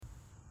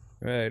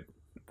Right.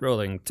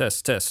 Rolling.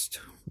 Test.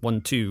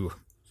 1, 2.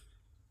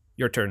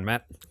 Your turn,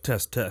 Matt.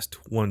 Test.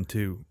 1,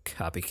 2.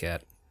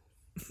 Copycat.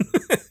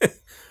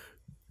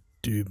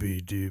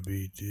 Doobie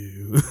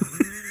doo.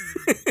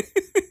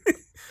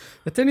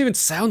 That didn't even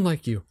sound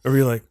like you. Are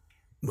we like,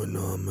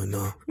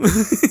 mana?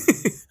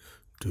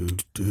 Do.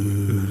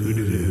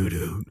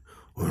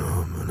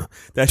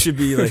 That should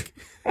be like,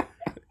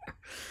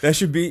 that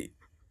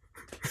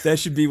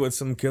should be what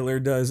some killer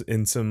does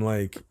in some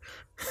like,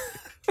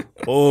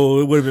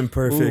 it would have been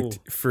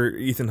perfect for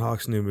Ethan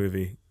Hawke's new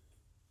movie.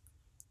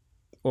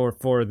 Or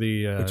for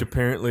the... which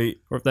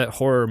apparently... Or that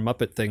horror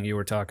Muppet thing you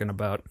were talking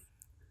about.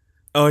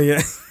 Oh,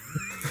 yeah.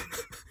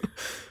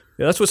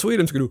 Yeah, that's what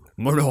Sweden's going to do.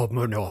 Mana.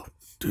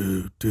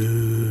 Do.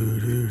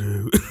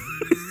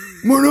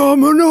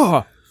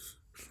 Mana.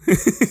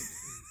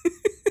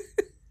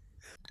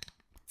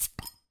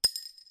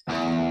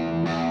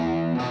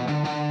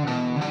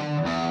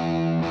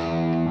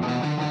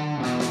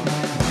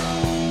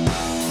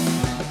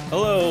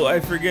 Hello, I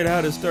forget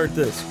how to start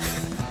this.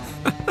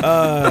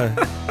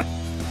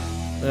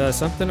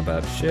 Something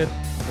about shit.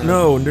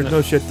 No, there's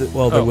no shit that...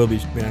 Well, there will be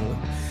manly.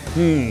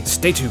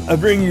 Stay tuned. I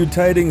bring you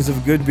tidings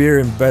of good beer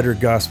and better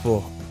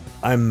gospel.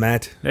 I'm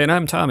Matt. And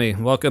I'm Tommy.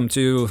 Welcome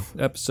to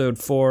episode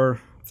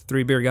 4,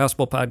 Three Beer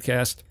Gospel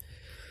Podcast.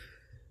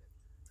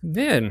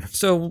 Man,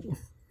 so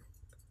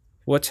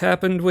what's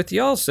happened with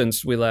y'all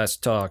since we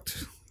last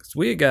talked? 'Cause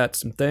we got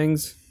some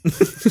things.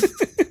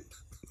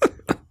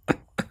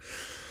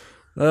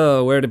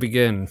 Oh, where to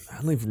begin?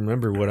 I don't even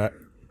remember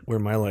where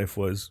my life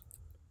was.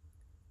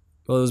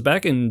 Well, it was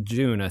back in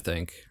June, I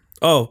think.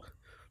 Oh,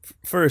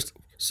 first,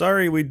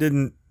 sorry we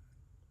didn't,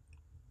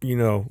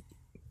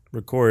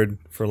 record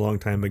for a long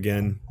time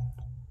again.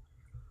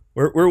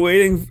 We're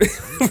waiting.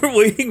 We're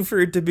waiting for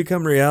it to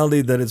become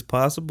reality that it's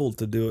possible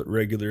to do it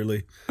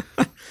regularly.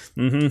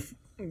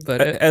 Mm-hmm.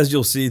 But as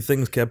you'll see,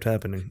 things kept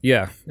happening.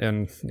 Yeah,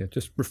 and it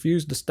just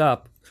refused to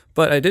stop.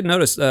 But I did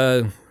notice.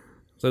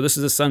 So this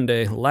is a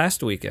Sunday.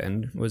 Last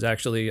weekend was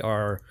actually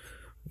our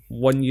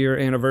 1-year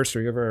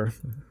anniversary of our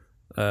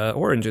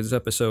Oranges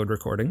episode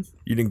recording.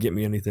 You didn't get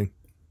me anything.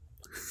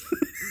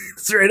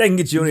 That's right, I can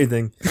get you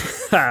anything.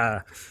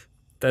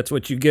 That's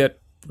what you get,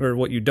 or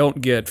what you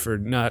don't get for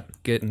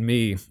not getting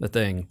me a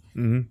thing.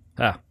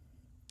 Mm-hmm.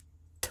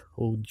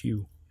 Told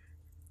you.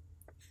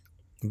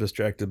 I'm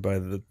distracted by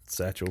the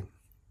satchel.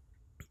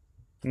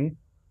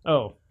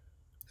 Oh.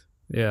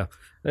 Yeah.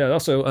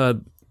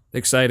 Also,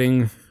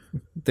 exciting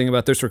thing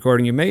about this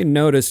recording, you may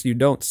notice you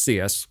don't see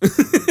us.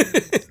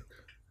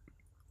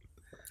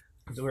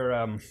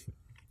 We're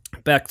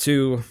back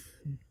to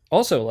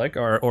also like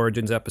our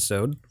Origins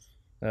episode,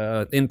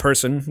 in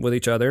person with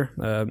each other,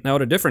 now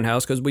at a different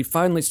house because we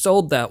finally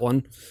sold that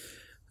one.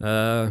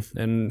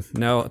 And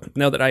now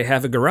that I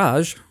have a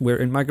garage, we're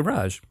in my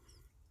garage.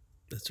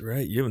 That's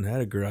right. You haven't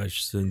had a garage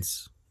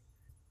since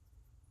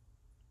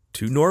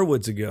 2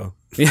 Norwoods ago.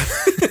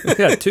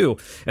 Yeah, 2.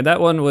 And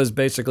that one was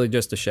basically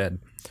just a shed.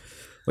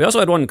 We also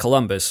had one in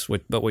Columbus,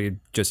 but we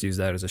just used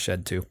that as a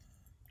shed too.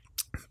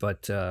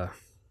 But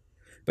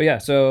yeah,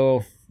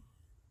 so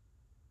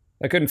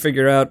I couldn't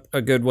figure out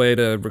a good way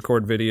to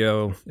record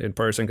video in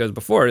person because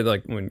before,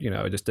 like when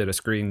I just did a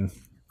screen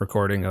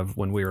recording of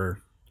when we were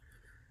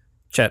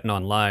chatting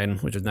online,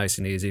 which is nice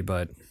and easy.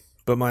 But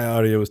my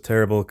audio was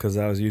terrible because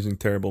I was using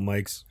terrible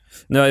mics.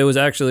 No, it was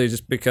actually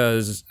just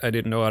because I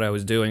didn't know what I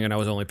was doing, and I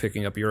was only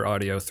picking up your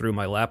audio through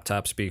my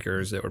laptop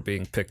speakers that were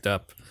being picked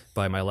up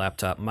by my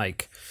laptop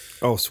mic.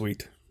 Oh,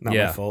 sweet. Not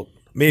my fault.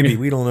 Maybe.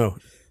 We don't know.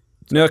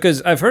 No,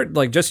 because I've heard,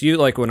 like, just you,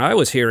 like, when I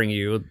was hearing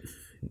you,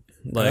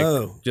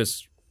 like,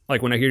 just,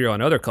 like, when I hear you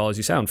on other calls,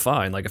 you sound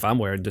fine. Like, if I'm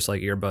wearing just,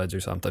 like, earbuds or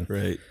something.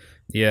 Right.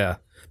 Yeah.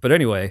 But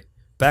anyway,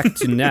 back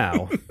to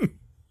now.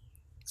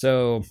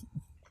 So,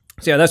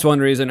 yeah, that's one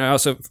reason. I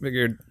also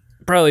figured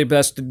probably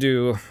best to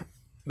do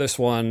this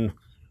one,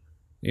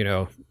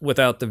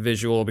 without the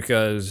visual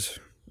because,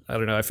 I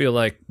don't know, I feel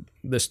like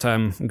this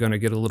time I'm going to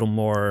get a little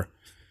more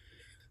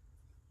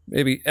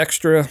maybe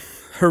extra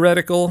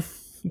heretical,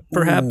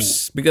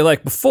 perhaps. Ooh. Because,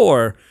 like,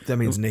 before... That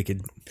means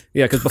naked.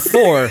 Yeah, because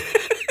before,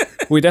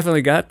 we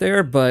definitely got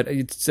there, but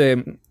you'd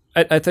say...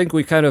 I think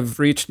we kind of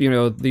reached,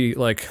 the,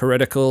 like,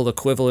 heretical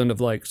equivalent of,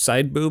 like,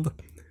 side boob.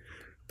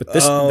 But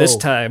this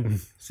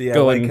time, see,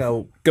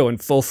 going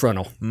full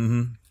frontal.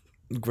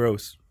 Mm-hmm.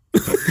 Gross.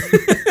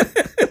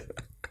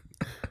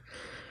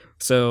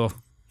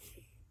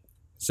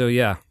 So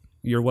yeah,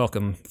 you're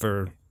welcome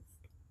for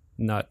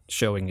not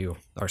showing you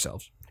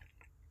ourselves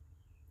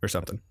or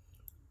something.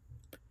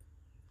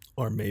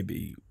 Or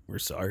maybe we're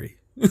sorry.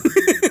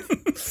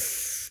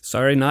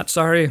 Sorry, not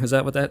sorry. Is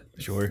that what that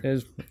sure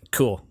is?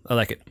 Cool. I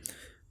like it.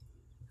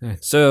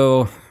 Right,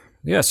 so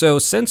yeah, so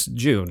since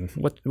June,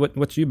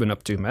 what you been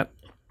up to, Matt?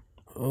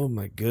 Oh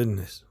my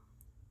goodness.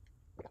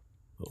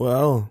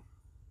 Well,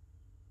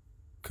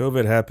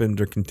 COVID happened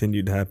or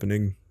continued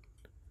happening.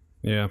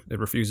 Yeah, it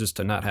refuses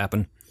to not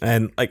happen.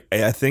 And I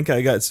think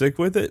I got sick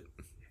with it.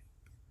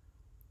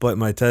 But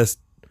my test...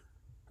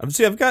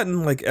 I've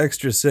gotten like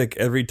extra sick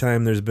every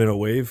time there's been a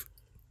wave.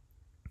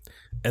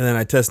 And then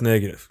I test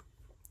negative.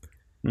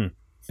 Hmm.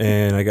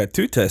 And I got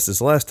 2 tests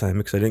this last time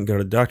because I didn't go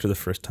to the doctor the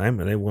first time,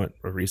 and they want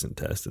a recent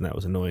test, and that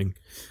was annoying.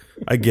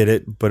 I get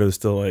it, but it was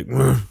still like,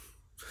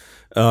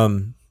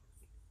 so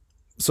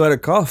I had a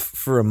cough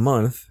for a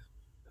month.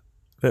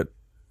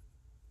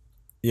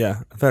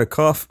 I've had a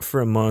cough for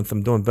a month.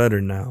 I'm doing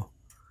better now.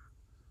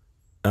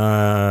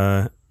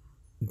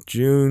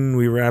 June,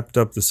 we wrapped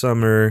up the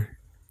summer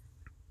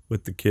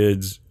with the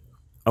kids.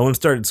 Owen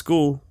started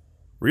school,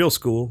 real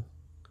school.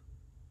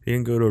 He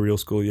didn't go to a real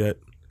school yet.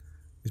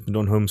 He's been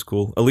doing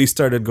homeschool. Elise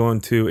started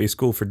going to a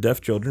school for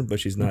deaf children, but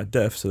she's not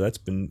deaf, so that's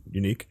been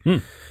unique.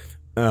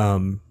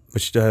 But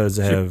she does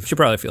have... She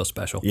probably feels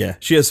special. Yeah,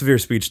 she has severe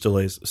speech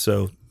delays,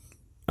 so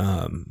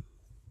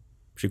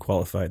she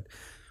qualified.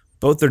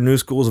 Both their new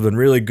schools have been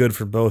really good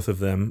for both of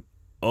them.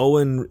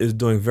 Owen is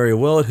doing very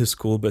well at his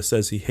school, but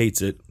says he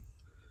hates it.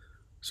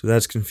 So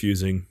that's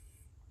confusing.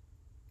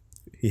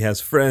 He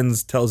has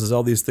friends, tells us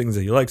all these things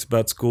that he likes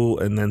about school,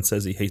 and then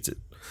says he hates it.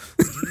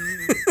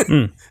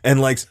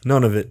 And likes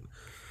none of it.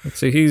 Let's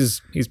see,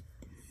 he's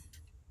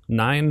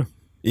 9.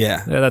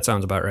 Yeah. Yeah, that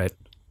sounds about right.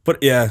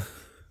 But yeah,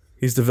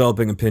 he's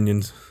developing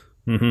opinions.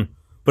 Mm-hmm.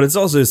 But it's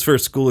also his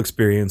first school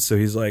experience, so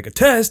he's like, a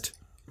test?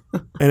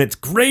 And it's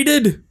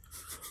graded?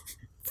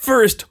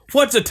 First,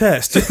 what's a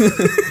test?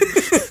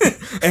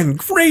 And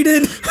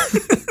graded?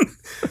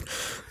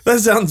 That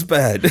sounds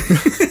bad.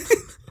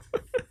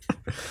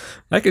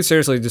 I could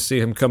seriously just see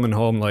him coming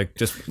home, like,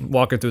 just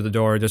walking through the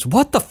door, just,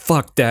 what the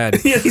fuck,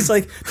 Dad? Yeah, he's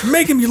like,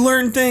 making me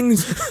learn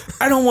things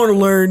I don't want to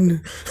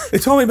learn. They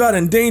told me about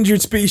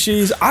endangered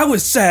species. I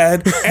was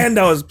sad, and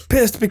I was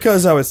pissed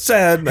because I was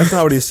sad. That's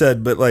not what he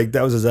said, but, like,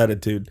 that was his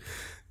attitude.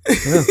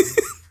 Yeah.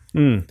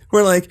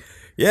 We're like,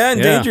 yeah,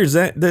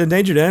 the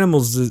endangered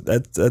animals,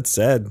 that's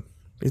sad.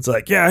 He's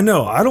like, yeah, I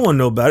know. I don't want to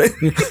know about it.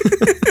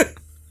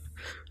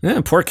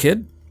 Yeah, poor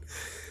kid.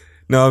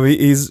 No,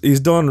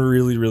 he's done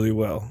really, really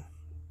well.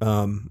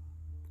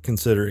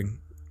 Considering,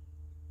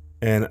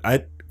 and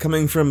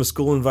coming from a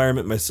school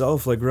environment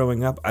myself, like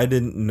growing up, I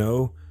didn't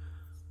know,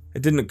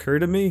 it didn't occur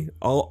to me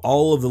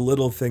all of the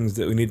little things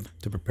that we need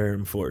to prepare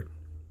him for.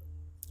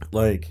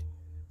 Like,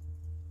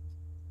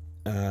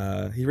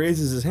 he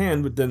raises his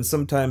hand, but then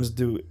sometimes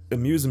to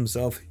amuse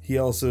himself, he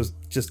also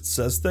just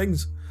says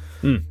things,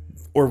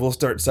 or we'll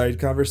start side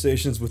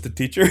conversations with the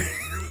teacher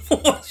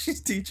while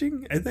she's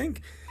teaching, I think,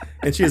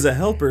 and she has a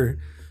helper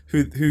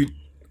who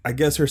I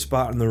guess her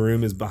spot in the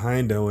room is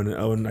behind Owen, and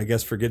Owen, I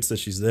guess, forgets that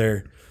she's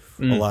there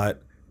a lot,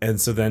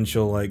 and so then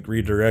she'll, like,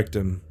 redirect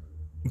him,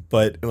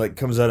 but it, like,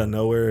 comes out of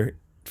nowhere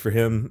for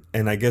him,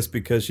 and I guess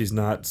because she's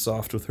not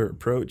soft with her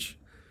approach,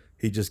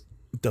 he just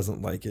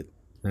doesn't like it.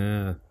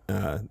 Yeah,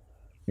 I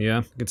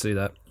can see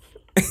that.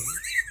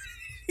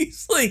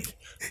 He's like,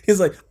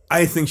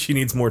 I think she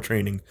needs more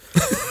training.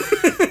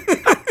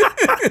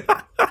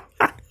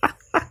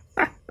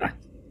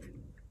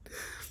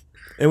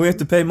 And we have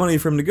to pay money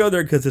for him to go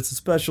there because it's a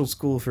special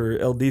school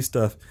for LD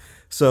stuff.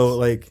 So,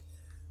 like,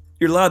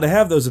 you're allowed to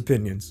have those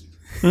opinions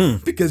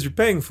because you're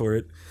paying for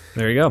it.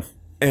 There you go.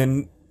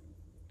 And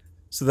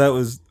so that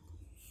was...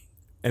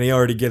 And he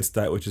already gets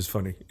that, which is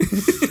funny.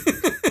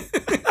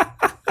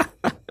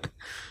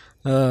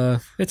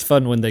 It's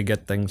fun when they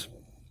get things.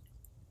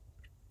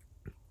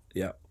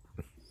 Yeah.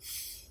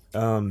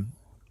 I'm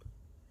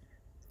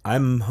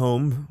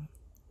home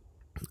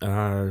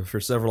for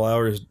several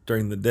hours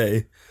during the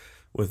day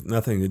with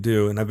nothing to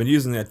do, and I've been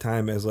using that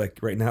time as, like,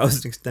 right now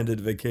as an extended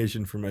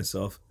vacation for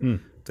myself to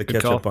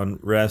catch up on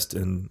rest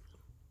and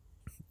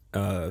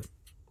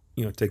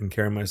taking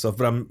care of myself.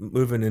 But I'm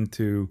moving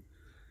into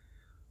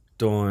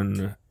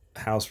doing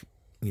house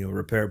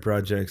repair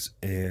projects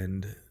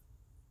and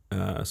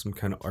some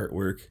kind of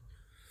artwork,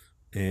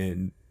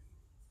 and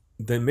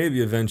then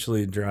maybe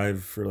eventually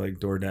drive for, like,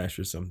 DoorDash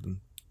or something.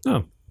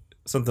 Oh,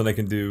 something I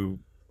can do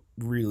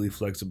really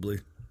flexibly.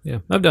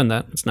 Yeah, I've done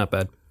that. It's not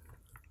bad.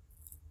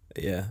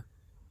 Yeah.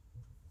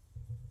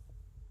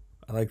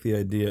 I like the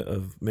idea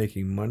of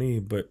making money,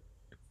 but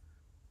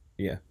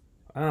yeah.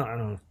 I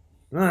don't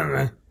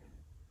know.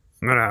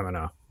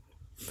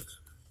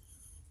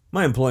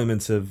 My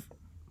employments have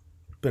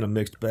been a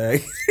mixed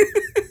bag.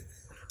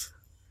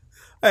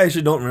 I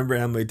actually don't remember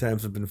how many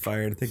times I've been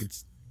fired. I think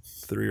it's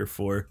 3 or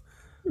 4.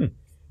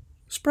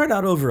 Spread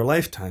out over a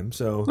lifetime,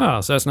 so...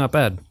 Oh, so that's not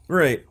bad.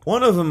 Right.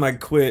 One of them I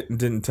quit and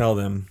didn't tell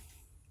them,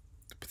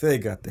 but they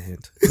got the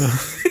hint.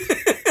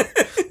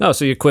 No,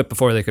 so you quit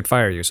before they could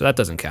fire you, so that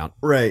doesn't count.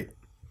 Right.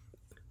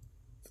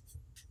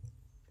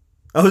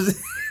 I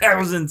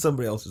was in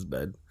somebody else's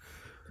bed,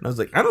 and I was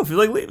like, I don't feel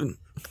like leaving.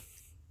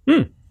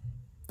 Then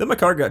my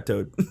car got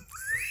towed.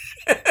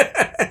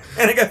 And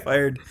I got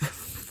fired.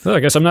 Well, I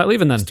guess I'm not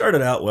leaving then.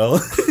 Started out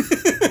well.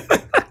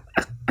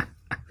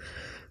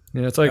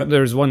 Yeah, it's like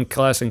there's one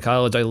class in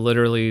college I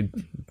literally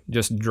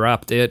just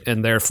dropped it,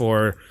 and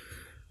therefore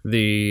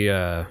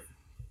the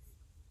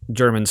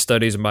German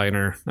studies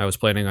minor I was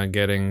planning on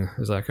getting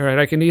was like, all right,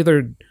 I can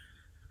either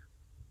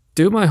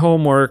do my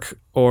homework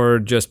or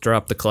just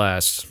drop the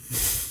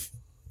class.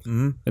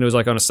 And it was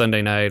like on a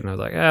Sunday night, and I was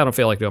like, I don't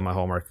feel like doing my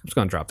homework. I'm just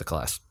going to drop the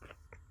class.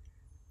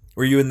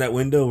 Were you in that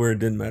window where it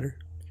didn't matter?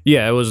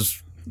 Yeah, it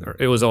was.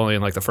 It was only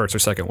in like the first or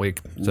second week.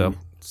 So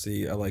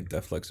See, I like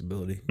that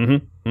flexibility.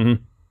 mm-hmm.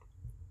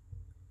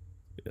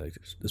 Like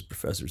this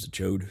professor's a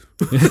chode.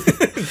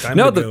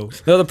 No,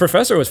 the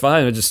professor was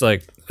fine. It just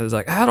like I was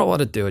like, I don't want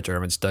to do a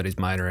German studies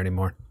minor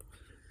anymore.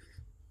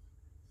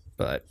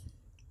 But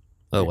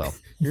oh well.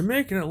 You're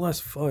making it less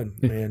fun,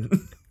 man.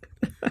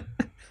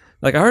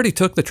 Like I already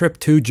took the trip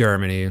to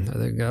Germany.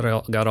 I got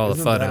all the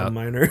Isn't fun that a out.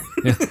 minor.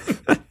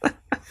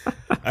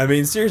 I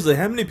mean, seriously,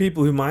 how many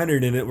people who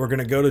minored in it were going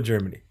to go to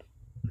Germany?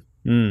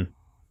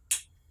 Mm-hmm.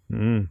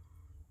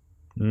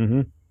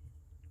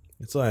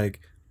 It's like,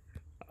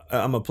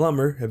 I'm a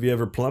plumber. Have you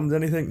ever plumbed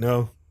anything?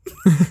 No.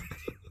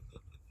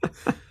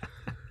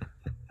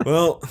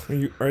 Well,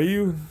 are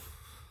you?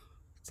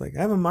 It's like,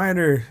 I'm a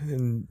minor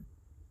in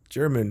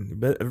German.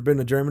 Ever been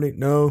to Germany?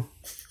 No.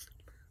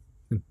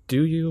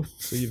 Do you?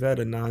 So you've had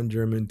a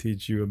non-German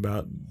teach you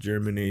about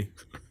Germany,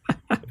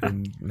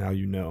 and now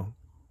you know.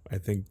 I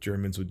think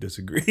Germans would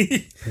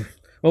disagree.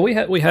 Well,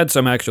 we had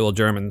some actual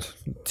Germans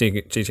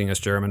teaching us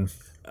German.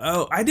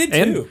 Oh, I did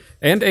too.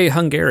 And a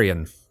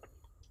Hungarian.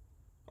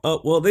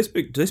 Oh, well, do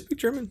they speak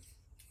German?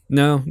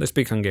 No, they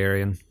speak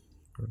Hungarian.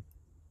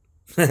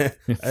 I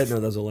didn't know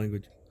that was a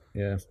language.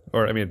 Yeah.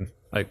 Or, I mean,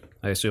 I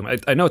assume.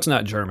 I know it's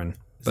not German.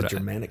 Is it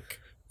Germanic?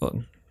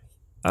 Well,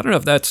 I don't know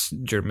if that's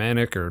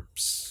Germanic or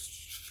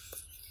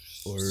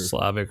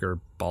Slavic or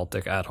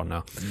Baltic. I don't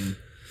know.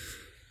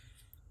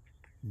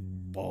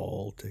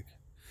 Baltic.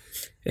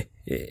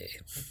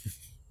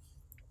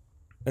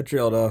 I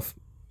trailed off.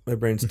 My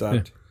brain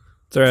stopped.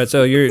 It's all right.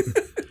 So you're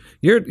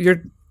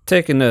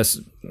taking this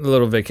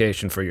little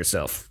vacation for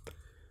yourself.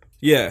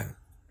 Yeah.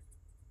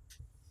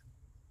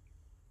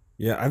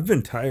 Yeah, I've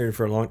been tired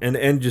for a long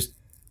and just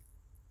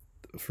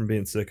from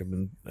being sick, I've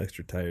been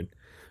extra tired.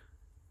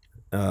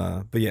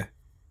 But yeah,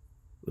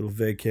 little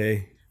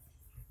vacay,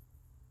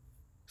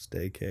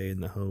 staycay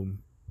in the home.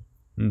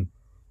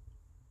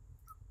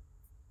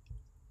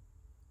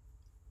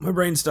 My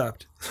brain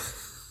stopped.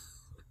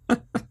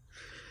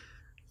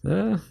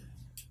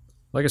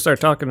 Like I start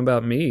talking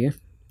about me.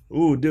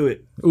 Ooh, do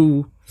it.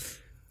 Ooh,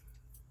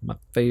 my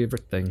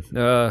favorite thing.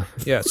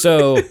 Yeah.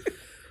 So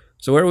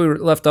where we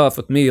left off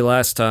with me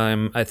last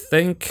time, I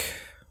think.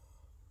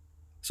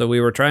 So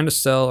we were trying to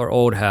sell our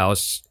old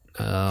house.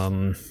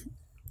 I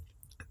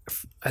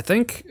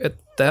think at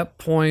that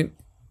point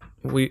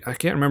I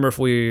can't remember if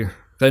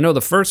I know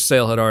the first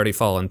sale had already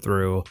fallen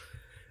through,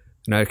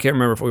 and I can't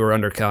remember if we were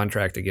under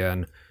contract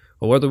again.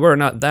 But whether we were or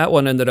not, that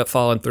one ended up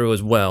falling through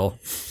as well.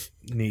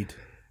 Neat.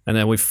 And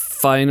then we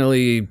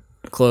finally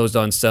closed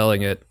on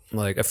selling it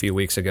like a few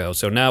weeks ago.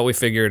 So now we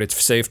figured it's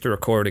safe to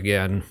record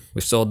again. We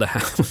sold the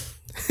house.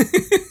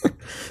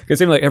 It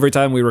seemed like every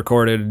time we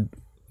recorded,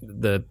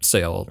 the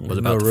sale was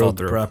about to fall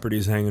through.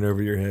 Properties hanging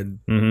over your head.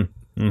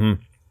 Mm-hmm.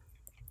 Mm-hmm.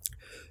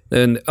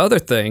 And the other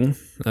thing,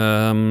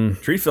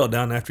 tree fell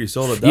down after you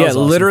sold it. That was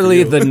awesome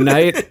literally the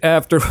night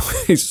after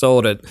we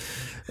sold it.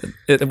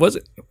 It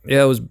was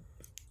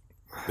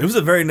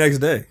the very next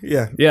day.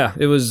 Yeah. Yeah,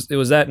 it was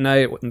that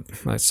night.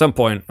 At some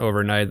point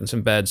overnight, and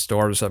some bad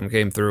storm or something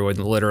came through,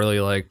 and literally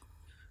like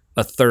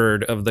a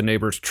third of the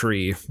neighbor's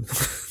tree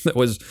that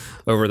was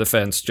over the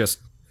fence just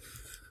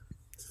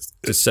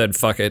said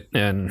fuck it,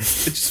 and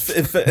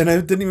and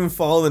it didn't even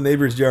fall in the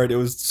neighbor's yard. It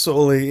was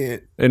solely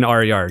in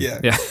our yard.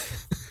 Yeah.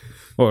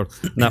 Well,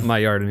 not my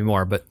yard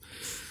anymore, but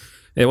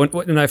it went,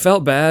 and I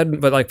felt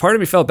bad, but like part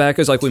of me felt bad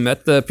because like we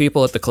met the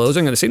people at the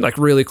closing and it seemed like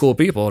really cool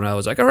people, and I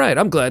was like, all right,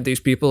 I'm glad these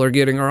people are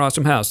getting our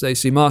awesome house. They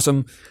seem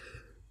awesome.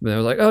 And they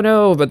were like, oh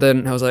no, but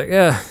then I was like,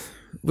 yeah,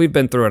 we've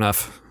been through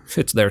enough.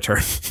 It's their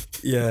turn.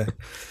 Yeah.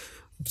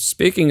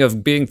 Speaking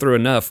of being through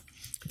enough,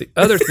 the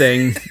other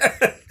thing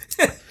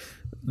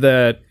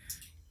that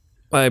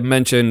I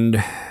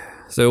mentioned,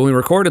 so when we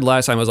recorded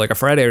last time, it was like a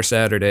Friday or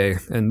Saturday,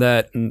 and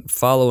that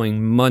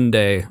following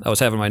Monday, I was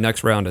having my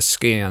next round of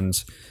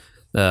scans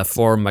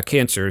for my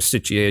cancer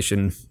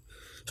situation.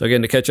 So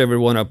again, to catch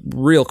everyone up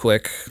real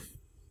quick,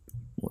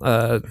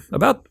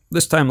 about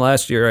this time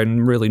last year, I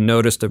really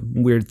noticed a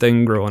weird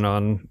thing growing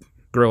on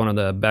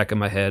the back of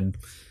my head.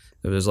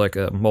 It was like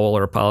a mole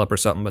or a polyp or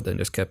something, but then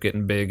just kept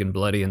getting big and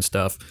bloody and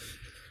stuff.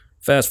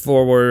 Fast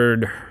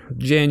forward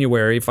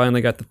January,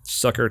 finally got the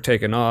sucker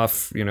taken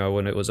off,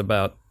 when it was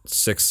about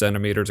 6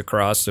 centimeters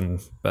across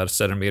and about 1.5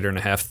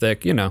 centimeters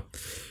thick,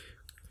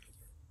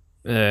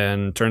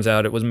 And turns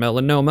out it was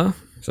melanoma.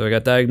 So I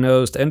got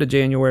diagnosed end of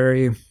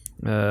January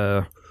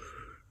or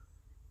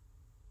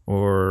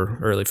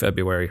early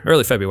February.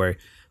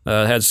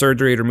 Had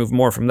surgery to remove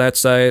more from that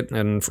site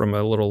and from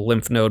a little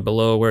lymph node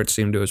below where it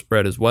seemed to have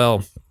spread as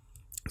well.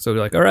 So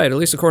they're like, all right, at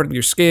least according to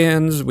your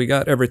scans, we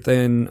got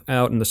everything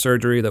out in the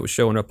surgery that was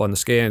showing up on the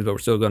scans, but we're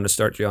still going to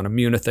start you on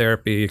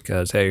immunotherapy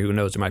because, hey, who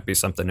knows, there might be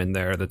something in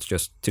there that's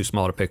just too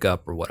small to pick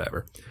up or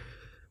whatever.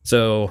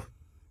 So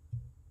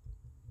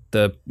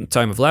the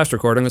time of last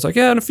recording, it's like,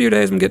 yeah, in a few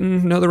days I'm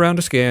getting another round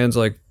of scans,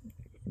 like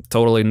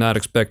totally not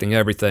expecting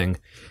everything.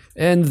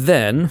 And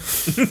then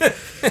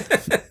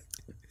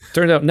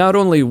turned out not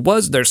only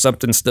was there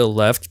something still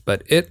left,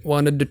 but it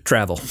wanted to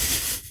travel.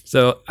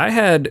 So I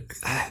had,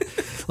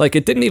 like,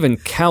 it didn't even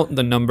count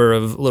the number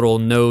of little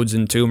nodes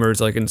and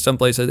tumors. Like in some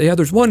places, yeah,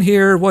 there's one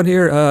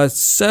here,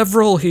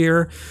 several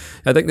here.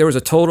 I think there was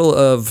a total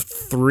of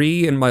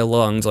 3 in my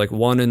lungs, like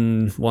one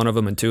in one of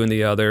them and 2 in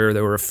the other.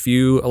 There were a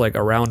few like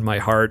around my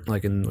heart,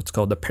 like in what's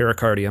called the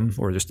pericardium,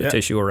 or just the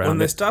tissue around when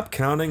they it. stop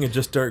counting and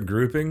just start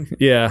grouping,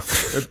 Yeah.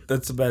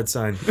 that's a bad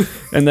sign.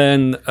 And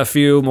then a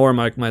few more in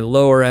my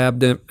lower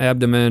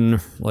abdomen,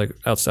 like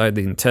outside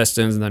the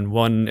intestines, and then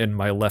one in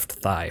my left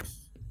thigh.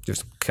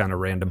 Just kind of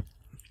random.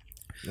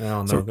 I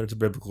don't know. There's a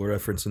biblical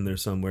reference in there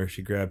somewhere.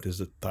 She grabbed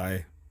his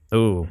thigh.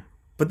 Ooh.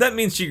 But that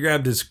means she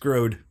grabbed his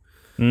scrode.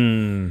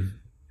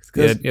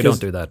 Yeah, don't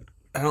do that.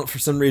 I don't, for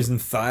some reason,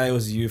 thigh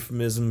was a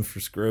euphemism for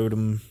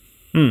scrotum.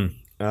 Yeah,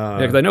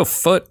 because I know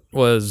foot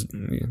was...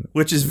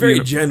 Which is very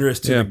generous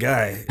to the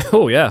guy.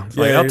 Oh, yeah.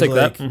 Like, I'll take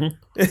like, that.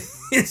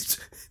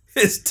 Mm-hmm.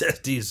 His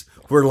testes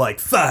were like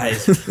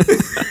thighs.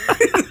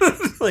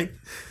 Like,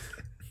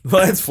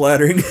 well, that's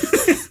flattering.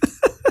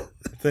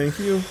 Thank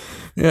you.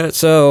 Yeah,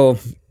 so...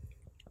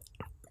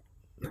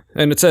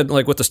 And it said,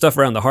 like, with the stuff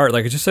around the heart,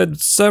 like, it just said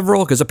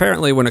several, because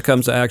apparently when it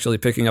comes to actually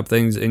picking up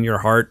things in your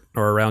heart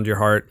or around your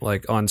heart,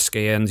 like, on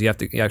scans, you have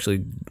to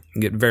actually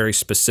get very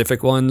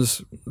specific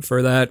ones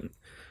for that,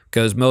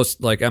 because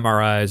most, like,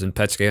 MRIs and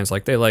PET scans,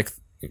 like, they like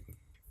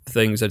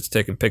things that's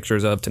taken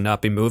pictures of to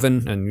not be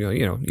moving, and,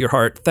 you know, your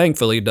heart,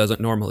 thankfully,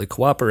 doesn't normally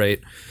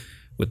cooperate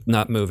with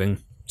not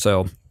moving,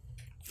 so...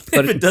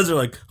 But if it does, they're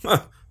like,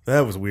 huh,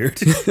 that was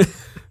weird.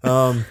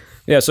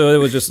 Yeah, so it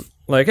was just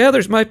like, yeah,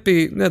 there's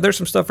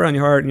some stuff around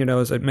your heart, and, you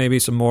know, maybe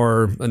some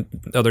more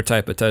other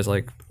type of tests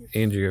like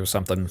angio or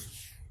something.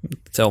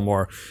 Tell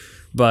more,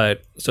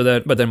 but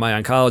then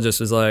my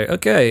oncologist is like,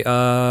 okay,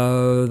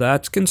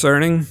 that's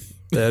concerning.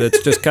 That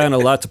it's just kind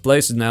of lots of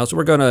places now, so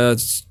we're gonna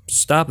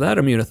stop that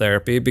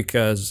immunotherapy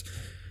because,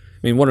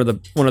 I mean, one of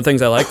the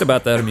things I liked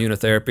about that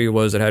immunotherapy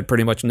was it had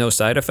pretty much no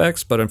side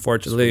effects, but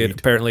unfortunately, it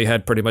apparently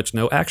had pretty much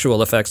no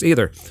actual effects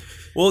either.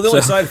 Well, the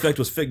only side effect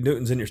was Fig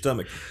Newtons in your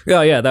stomach.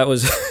 Yeah, that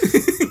was...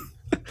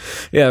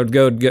 Yeah, I would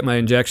go get my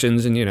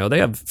injections, and, you know, they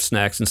have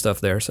snacks and stuff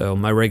there. So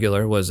my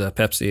regular was a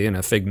Pepsi and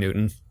a Fig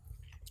Newton.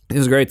 It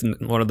was great.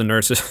 And one of the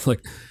nurses,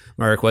 like,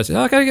 my request,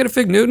 I gotta get a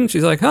Fig Newton.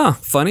 She's like, huh,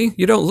 funny,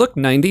 you don't look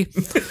 90.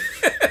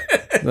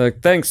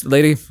 Like, thanks,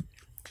 lady.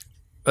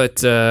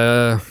 But,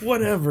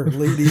 whatever,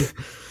 lady.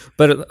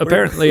 But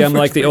apparently I'm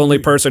like the only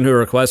person who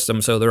requests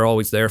them, so they're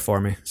always there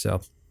for me.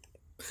 So...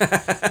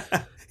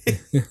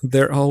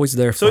 They're always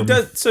there for me.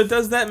 So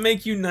does that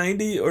make you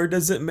 90, or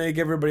does it make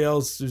everybody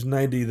else who's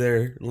 90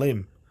 there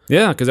lame?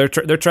 Yeah, because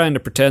they're trying to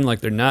pretend like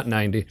they're not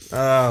 90.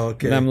 Oh,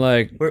 okay. And I'm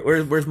like,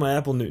 where's my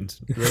apple Newtons?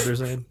 Is that what they're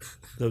saying?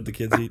 Is that what the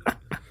kids eat?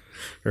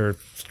 Or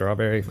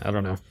strawberry? I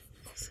don't know.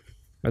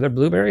 Are there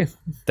blueberry?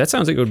 That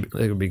sounds like it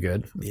would be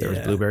good if there was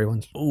blueberry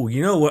ones. Oh,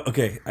 you know what?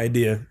 Okay,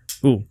 idea.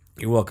 Ooh,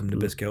 you're welcome to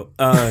Bisco.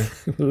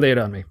 Lay it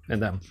on me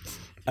and them.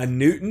 A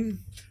Newton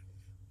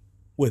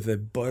with a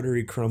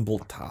buttery crumble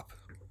top.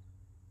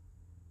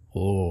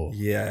 Oh.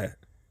 Yeah.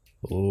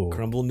 Oh.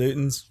 Crumble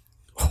Newtons.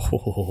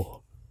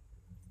 Oh.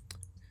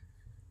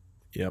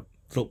 Yep.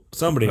 So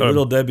somebody,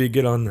 little Debbie,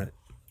 get on that.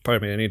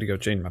 Pardon me, I need to go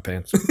change my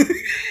pants.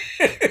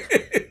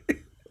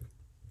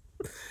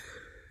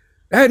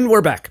 And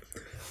we're back.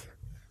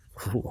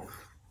 Ooh.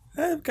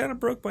 That kind of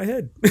broke my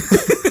head.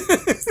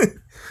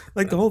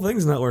 Like the whole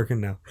thing's not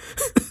working now.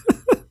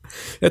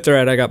 It's all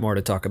right. I got more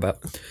to talk about.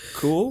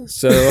 Cool.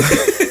 So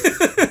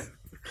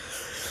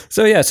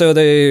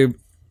they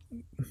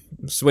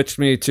switched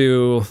me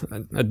to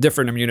a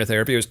different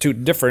immunotherapy. It was 2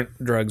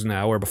 different drugs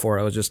now, where before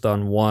I was just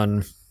on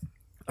one.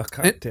 A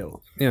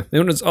cocktail. Yeah.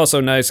 It was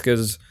also nice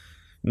because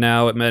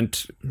now it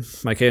meant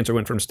my cancer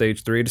went from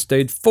stage 3 to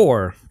stage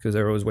 4, because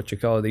there was what you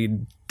call the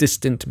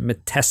distant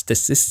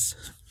metastasis.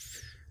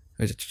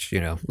 Which,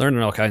 you know,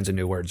 learning all kinds of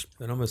new words.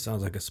 That almost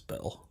sounds like a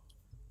spell.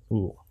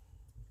 Ooh.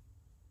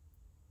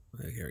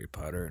 Like Harry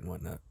Potter and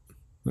whatnot.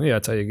 Well, yeah,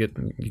 that's how you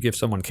give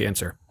someone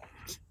cancer.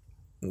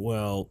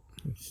 Well,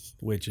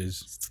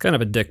 witches. It's kind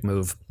of a dick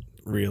move.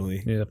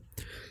 Really? Yeah.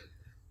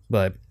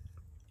 But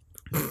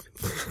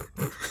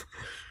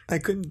I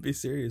couldn't be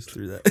serious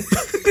through that.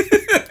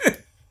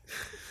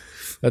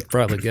 That's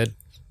probably good.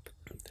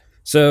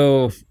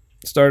 So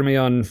started me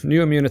on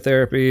new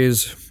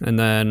immunotherapies, and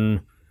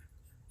then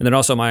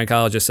also my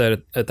oncologist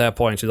said at that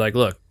point, she's like,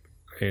 look,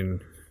 I mean,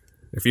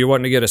 if you're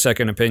wanting to get a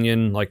second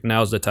opinion, like,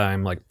 now's the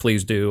time. Like,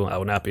 please do. I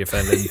will not be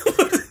offended.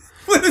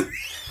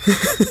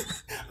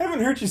 I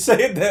haven't heard you say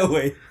it that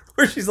way.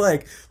 Where she's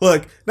like,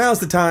 look, now's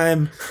the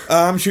time.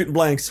 I'm shooting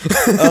blanks.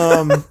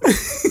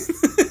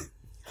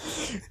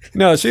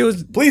 No, she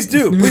was... Please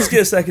do. Please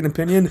get a second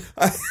opinion.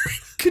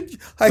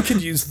 I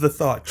could use the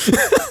thought.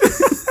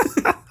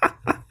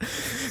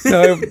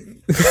 No,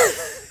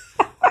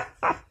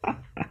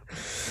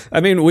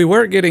 I mean, we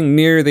weren't getting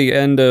near the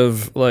end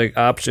of, like,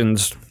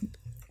 options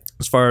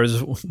as far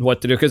as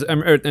what to do. Because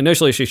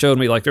initially she showed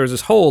me, like, there was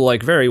this whole,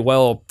 like, very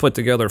well put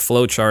together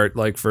flow chart,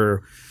 like,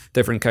 for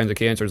different kinds of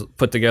cancers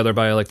put together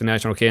by like the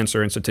National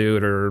Cancer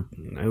Institute or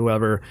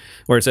whoever,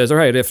 where it says, all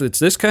right, if it's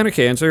this kind of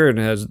cancer and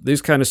it has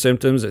these kind of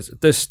symptoms, it's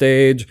at this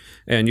stage,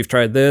 and you've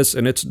tried this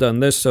and it's done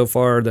this so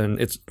far, then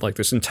it's like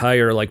this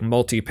entire like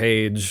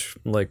multi-page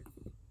like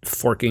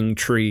forking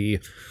tree.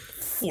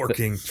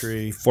 Forking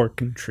tree.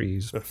 Forking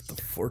trees. The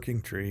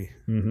forking tree.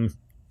 Mm-hmm.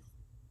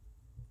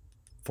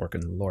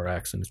 Forking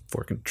Lorax and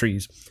forking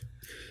trees.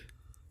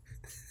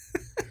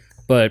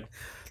 But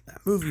that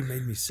movie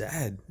made me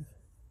sad.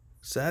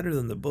 Sadder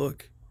than the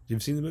book.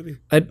 You've seen the movie?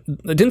 I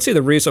didn't see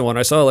the recent one.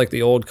 I saw like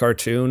the old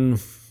cartoon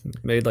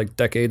made like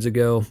decades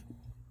ago.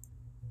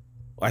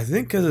 I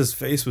think because his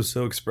face was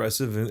so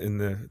expressive in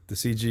the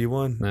CG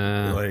one.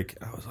 Like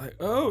I was like,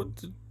 oh,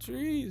 the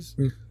trees.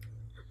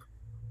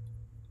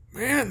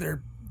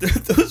 Man,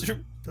 those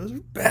are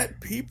bad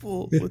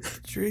people with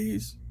the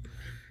trees.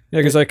 Yeah,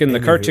 because like in the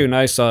cartoon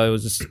I saw, it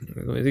was just,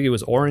 I think he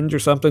was orange or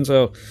something.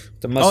 So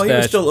the mustache. Oh, he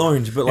was still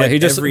orange, but like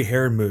every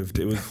hair moved.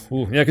 It was.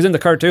 Ooh, yeah, because in the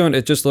cartoon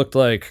it just looked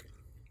like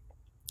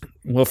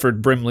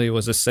Wilford Brimley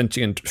was a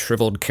sentient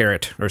shriveled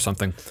carrot or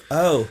something.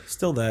 Oh,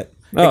 still that.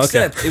 Oh,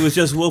 Except okay. It was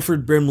just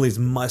Wilford Brimley's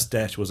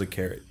mustache was a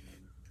carrot,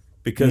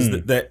 because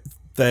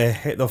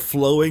the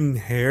flowing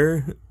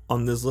hair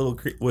on this little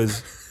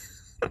was.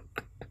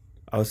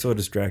 I was so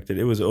distracted.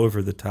 It was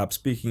over the top.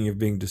 Speaking of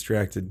being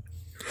distracted,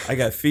 I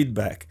got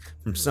feedback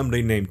from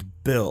somebody named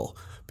Bill,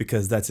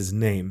 because that's his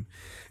name.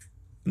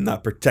 I'm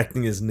not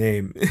protecting his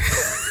name.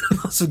 I'm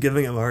also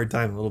giving him a hard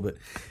time a little bit.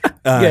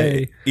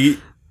 Yay.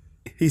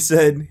 He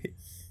said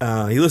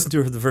he listened to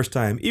it for the first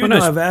time, even though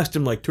I've asked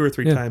him like 2 or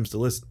 3 times to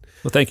listen.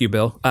 Well, thank you,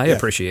 Bill. I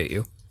appreciate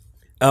you.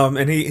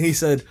 And he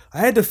said, I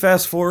had to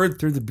fast forward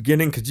through the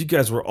beginning because you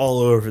guys were all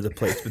over the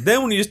place. But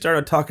then when you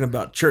started talking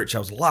about church, I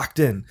was locked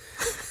in.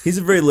 He's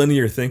a very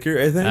linear thinker,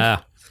 I think.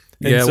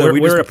 Yeah, so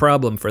we're a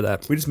problem for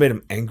that. We just made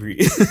him angry.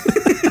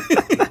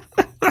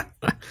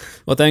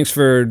 Well, thanks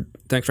for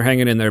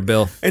hanging in there,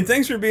 Bill. And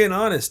thanks for being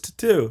honest,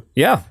 too.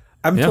 Yeah.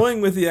 I'm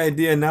toying with the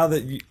idea now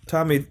that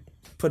Tommy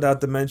put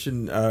out the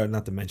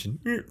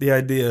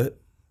idea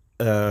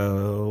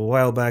a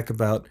while back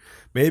about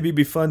maybe it'd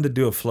be fun to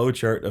do a flow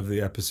chart of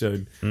the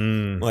episode.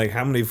 Like,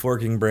 how many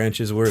forking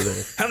branches were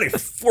there? How many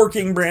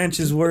forking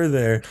branches were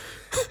there?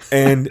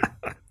 And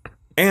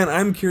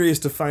I'm curious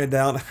to find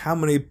out how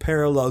many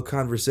parallel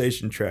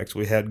conversation tracks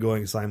we had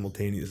going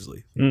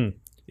simultaneously. You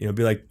know,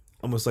 be like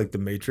almost like the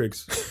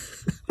Matrix.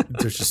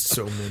 There's just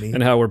so many.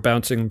 And how we're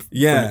bouncing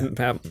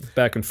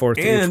back and forth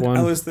to each one.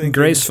 I was thinking,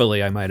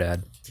 gracefully, I might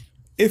add.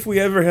 If we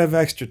ever have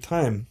extra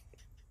time,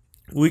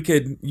 we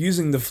could,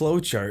 using the flow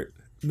chart,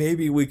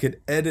 maybe we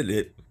could edit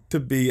it to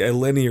be a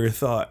linear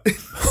thought.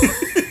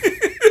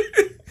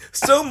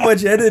 So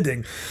much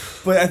editing.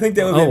 But I think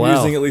that would be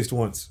amusing at least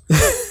once.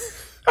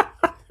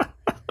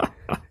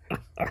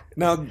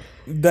 Now,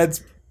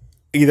 that's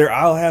either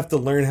I'll have to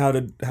learn how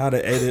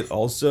to edit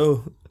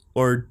also,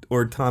 or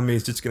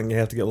Tommy's just going to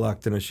have to get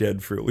locked in a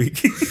shed for a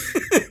week.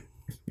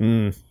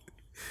 I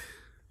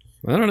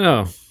don't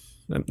know.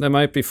 That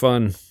might be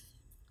fun.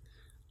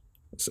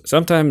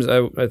 Sometimes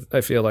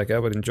I feel like I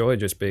would enjoy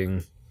just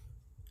being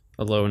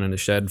alone in a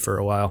shed for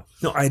a while.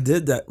 No, I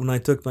did that when I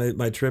took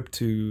my trip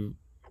to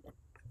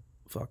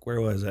where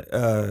was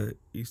I?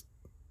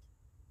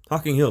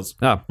 Hocking Hills.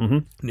 Oh,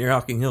 Near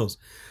Hocking Hills.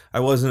 I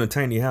was in a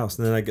tiny house,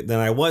 and then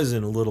I was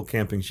in a little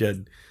camping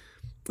shed.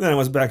 Then I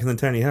was back in the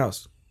tiny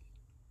house.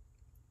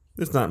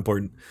 It's not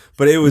important,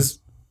 but it was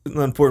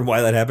not important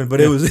why that happened.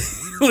 But it was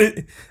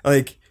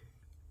like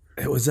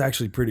it was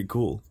actually pretty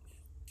cool.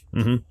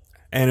 Mm-hmm.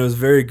 And it was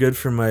very good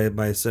for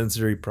my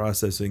sensory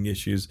processing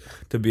issues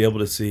to be able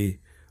to see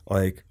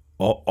like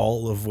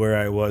all of where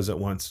I was at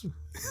once.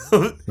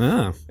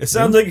 It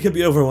sounds like it could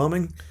be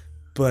overwhelming,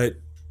 but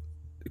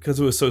because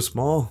it was so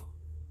small,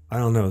 I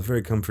don't know. It's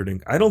very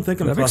comforting. I don't think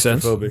I'm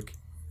claustrophobic.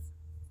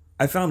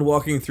 I found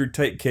walking through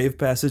tight cave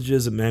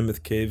passages at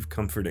Mammoth Cave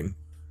comforting.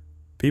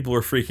 People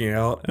were freaking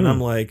out, and I'm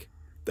like,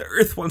 the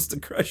earth wants to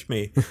crush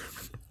me.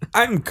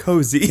 I'm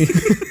cozy.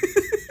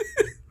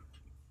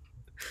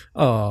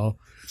 Oh.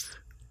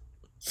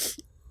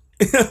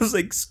 I was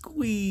like,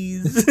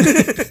 squeeze.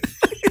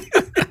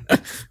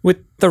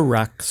 With the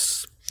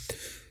rocks.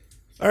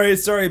 All right,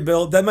 sorry,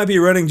 Bill. That might be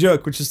a running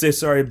joke, which is say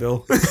sorry,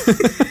 Bill.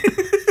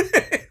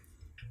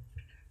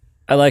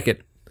 I like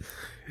it.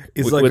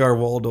 He's like our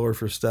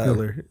Waldorf or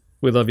Statler.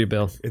 We love you,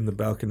 Bill. In the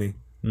balcony.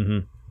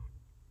 Mm-hmm.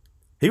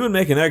 He would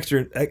make an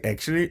excellent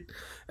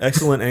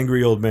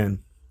angry old man.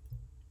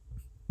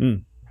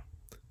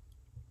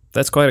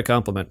 That's quite a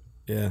compliment.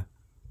 Yeah.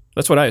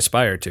 That's what I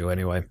aspire to,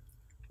 anyway.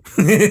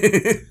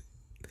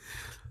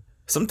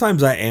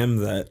 Sometimes I am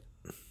that.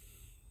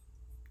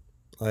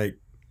 Like,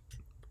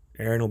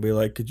 Aaron will be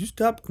like, could you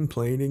stop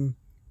complaining?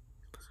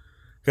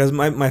 Because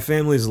my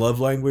family's love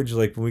language,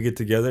 like when we get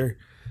together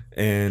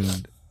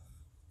and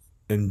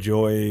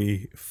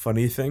enjoy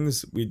funny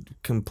things, we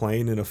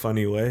complain in a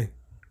funny way.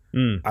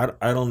 I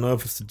don't know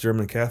if it's the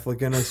German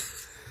Catholic in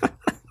us.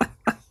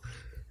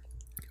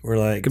 We're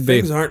like,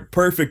 things aren't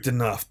perfect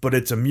enough, but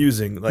it's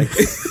amusing. Like,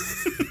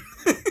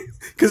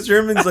 Because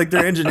Germans, like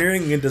their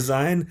engineering and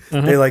design,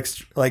 they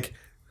like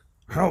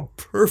how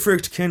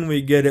perfect can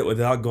we get it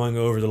without going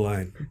over the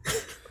line?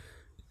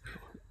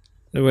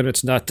 When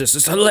it's not, this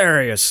is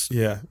hilarious.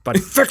 Yeah, But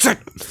fix it.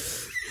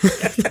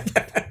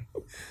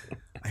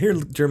 I hear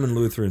German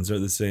Lutherans are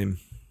the same.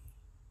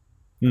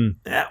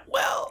 Yeah,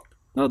 well,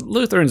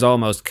 Lutheran's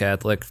almost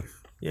Catholic.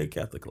 yeah,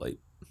 Catholic light.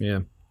 Yeah.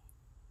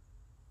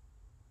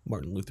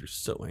 Martin Luther's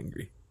so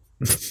angry.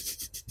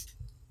 He's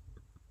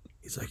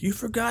like, you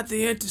forgot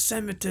the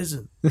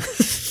anti-Semitism.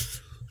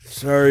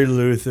 Sorry,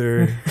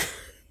 Luther.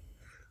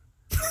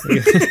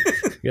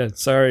 Yeah,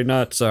 sorry,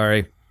 not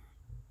sorry.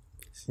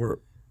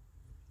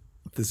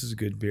 This is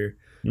good beer.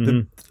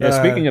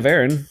 Speaking of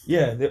Aaron.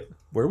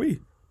 Were we?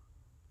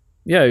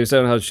 Yeah, you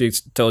said how she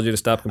told you to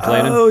stop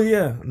complaining. Oh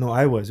yeah, no,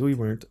 I was. We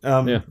weren't.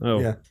 Yeah. Oh.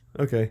 Yeah.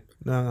 Okay.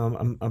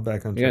 No, I'm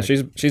back on track.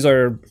 Yeah, she's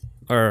our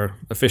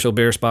official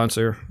beer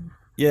sponsor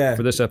Yeah.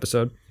 for this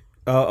episode.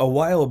 A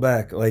while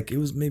back, like it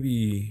was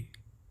a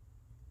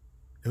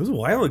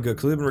while ago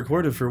because we've been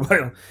recorded for a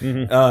while.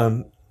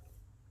 Mm-hmm.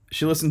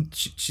 She listened.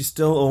 She's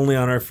still only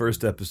on our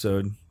first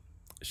episode.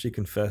 She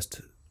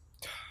confessed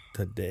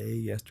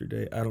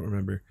yesterday. I don't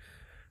remember.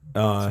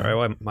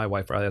 Sorry, my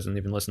wife probably hasn't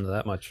even listened to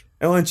that much.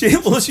 And when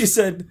she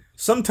said,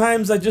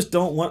 "Sometimes I just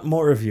don't want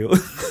more of you."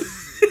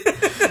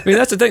 I mean,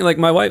 that's the thing. Like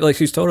my wife, like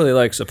she's totally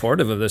like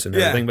supportive of this and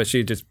everything, but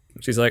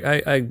she's like,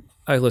 I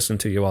listen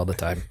to you all the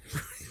time.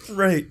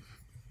 Right.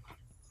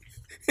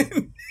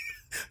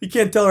 You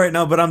can't tell right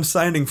now, but I'm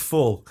signing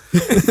full.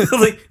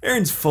 Like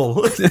Aaron's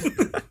full.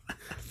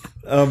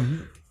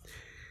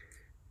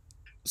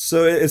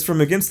 So it's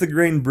from Against the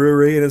Grain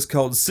Brewery, and it's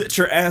called "Sit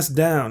Your Ass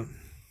Down."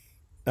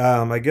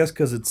 I guess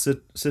because it's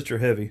Citra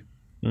heavy.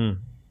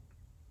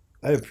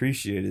 I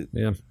appreciate it.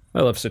 Yeah,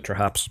 I love Citra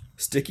hops.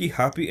 Sticky,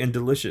 hoppy, and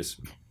delicious.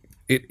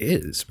 It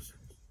is.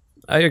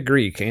 I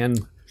agree,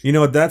 Can. You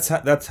know, that's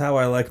how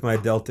I like my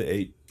Delta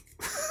 8.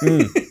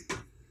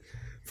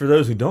 For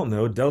those who don't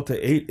know,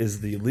 Delta 8 is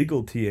the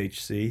legal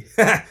THC.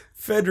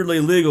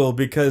 Federally legal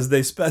because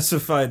they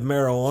specified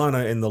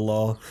marijuana in the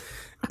law,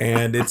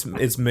 and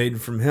it's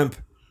made from hemp.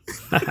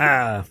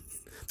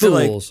 So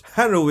like,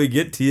 how do we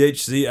get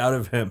THC out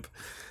of hemp?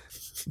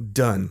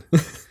 Done.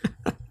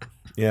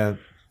 Yeah.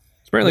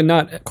 It's apparently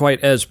not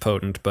quite as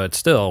potent, but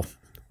still.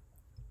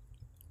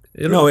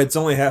 No, it's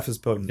only half as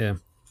potent. Yeah.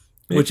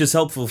 Which is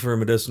helpful for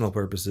medicinal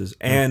purposes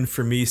and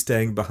for me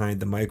staying behind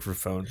the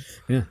microphone.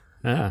 Yeah.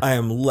 I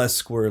am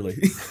less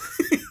squirrely.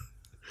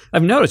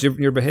 I've noticed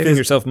you're behaving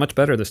yourself much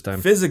better this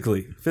time.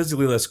 Physically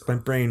less. My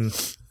brain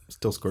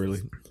still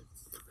squirrely.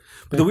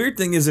 But the weird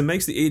thing is it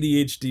makes the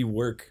ADHD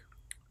work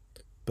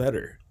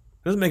better.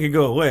 It doesn't make it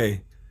go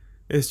away.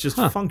 It's just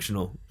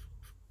functional.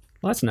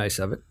 Well, that's nice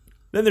of it.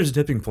 Then there's a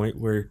tipping point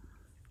where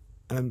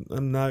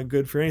I'm not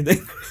good for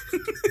anything.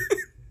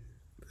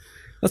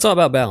 That's all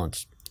about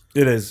balance.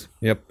 It is.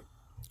 Yep.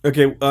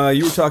 Okay,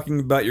 you were talking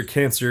about your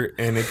cancer,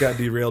 and it got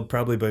derailed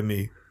probably by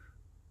me.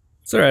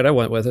 It's all right. I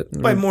went with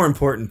it. By more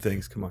important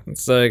things. Come on.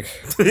 It's like,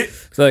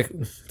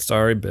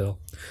 sorry, Bill.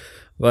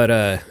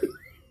 But,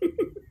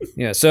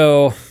 yeah,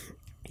 so.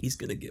 He's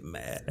going to get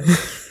mad.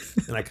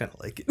 And I kind of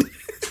like it.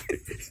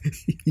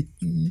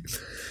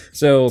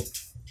 So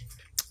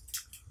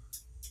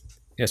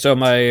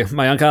my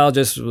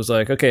oncologist was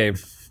like, okay,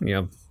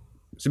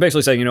 she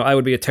basically said, I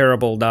would be a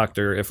terrible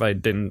doctor if I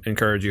didn't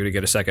encourage you to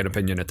get a second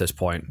opinion at this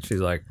point. She's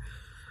like,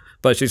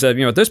 but she said,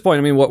 at this point,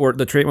 I mean,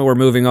 the treatment we're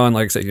moving on,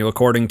 like I said,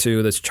 according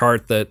to this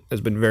chart that has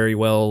been very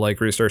well,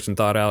 like, researched and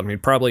thought out, I mean,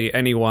 probably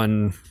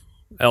anyone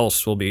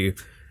else will be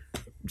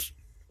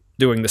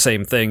doing the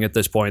same thing at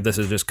this point. This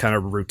is just kind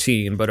of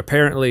routine, but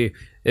apparently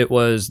it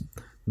was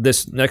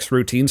this next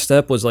routine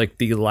step was like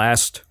the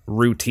last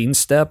routine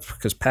step,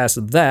 because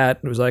past that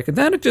it was like, and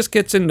then it just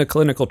gets into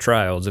clinical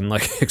trials and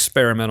like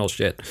experimental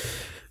shit.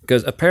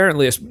 Because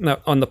apparently,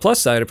 on the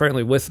plus side,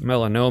 apparently with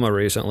melanoma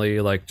recently,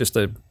 like just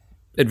the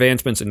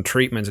advancements in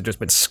treatments have just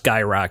been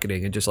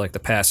skyrocketing in just like the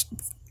past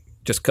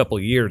just couple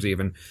years,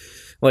 even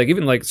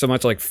like so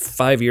much like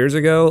 5 years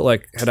ago,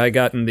 like had I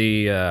gotten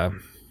the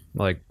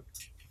like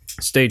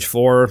stage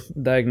 4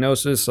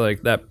 diagnosis,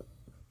 like that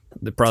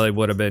probably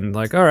would have been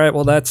like, all right,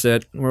 well, that's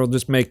it. We'll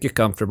just make you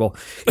comfortable.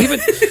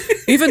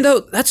 Even though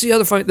that's the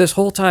other fight this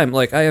whole time,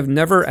 like I have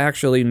never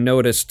actually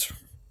noticed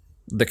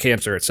the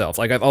cancer itself.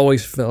 Like I've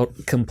always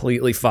felt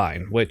completely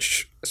fine,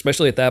 which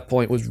especially at that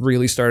point was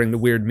really starting to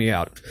weird me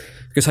out.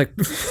 Because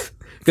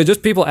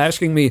just people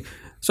asking me,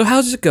 so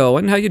how's it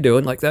going? How you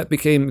doing? Like that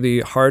became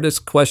the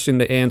hardest question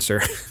to answer.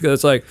 Because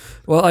it's like,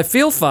 well, I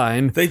feel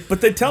fine.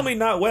 But they tell me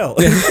not well.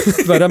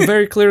 But I'm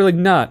very clearly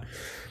not.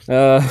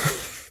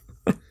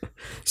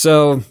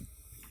 So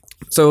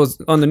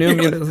on the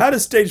new... How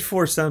does stage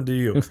 4 sound to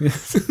you?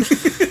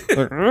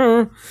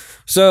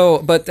 So,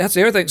 but that's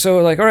the other thing. So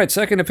like, all right,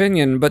 second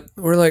opinion, but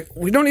we're like,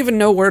 we don't even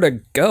know where to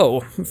go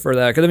for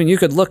that. Because I mean, you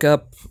could look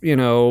up,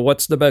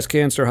 what's the best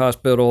cancer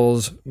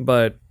hospitals,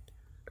 but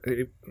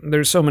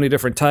there's so many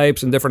different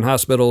types, and different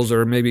hospitals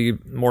are maybe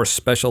more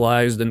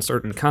specialized in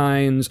certain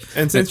kinds.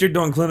 And since you're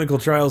doing clinical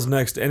trials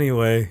next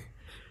anyway,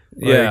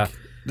 yeah.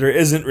 there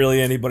isn't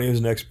really anybody who's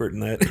an expert in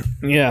that.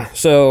 Yeah,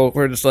 so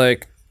we're just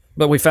like,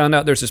 but we found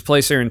out there's this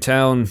place here in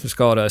town. It's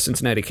called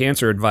Cincinnati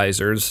Cancer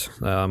Advisors.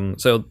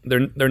 So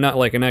they're not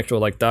like an actual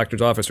like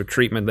doctor's office or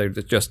treatment. They're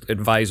just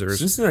advisors.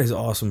 Cincinnati's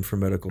awesome for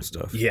medical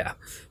stuff. Yeah,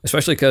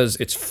 especially because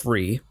it's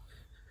free.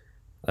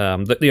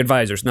 The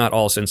advisors, not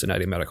all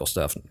Cincinnati medical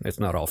stuff. It's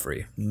not all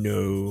free.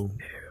 No.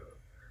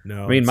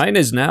 I mean, mine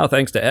is now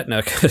thanks to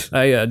Aetna. 'Cause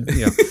I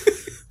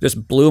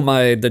just blew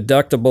my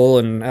deductible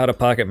and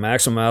out-of-pocket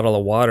maximum out of the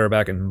water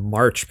back in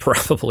March,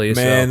 probably.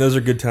 Man, so. those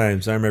are good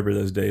times. I remember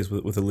those days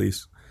with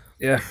Elise.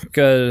 Yeah,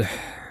 because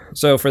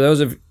so for those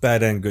of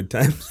Bad and good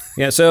times.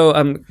 yeah, so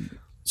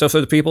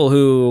for the people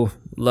who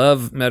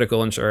love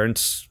medical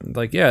insurance,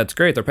 like yeah, it's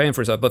great they're paying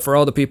for stuff, but for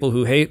all the people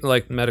who hate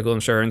like medical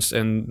insurance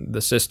and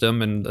the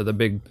system and the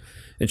big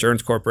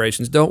insurance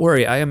corporations, don't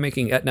worry, I am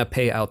making Aetna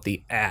pay out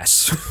the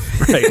ass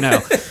right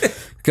now.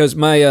 Because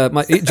my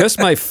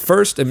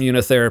first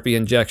immunotherapy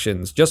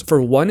injections, just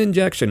for one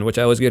injection, which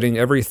I was getting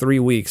every 3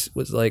 weeks,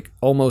 was like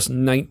almost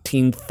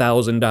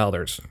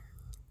 $19,000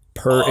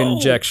 per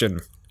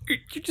injection.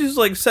 You're just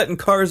like setting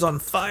cars on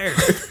fire.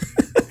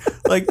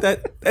 Like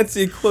that's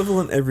the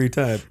equivalent every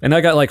time. And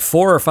I got like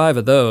 4 or 5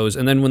 of those.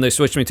 And then when they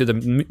switched me to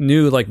the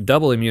new like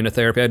double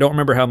immunotherapy, I don't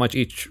remember how much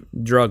each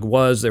drug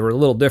was. They were a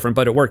little different,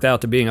 but it worked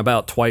out to being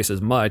about twice as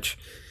much.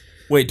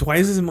 Wait,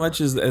 twice as much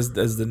as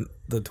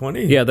the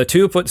 20? Yeah, the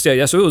 2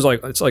 yeah, so it was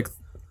like, it's like,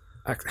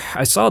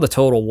 I saw the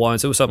total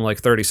once. It was something like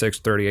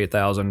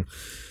 38,000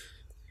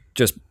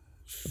 just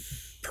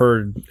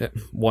per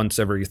once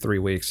every 3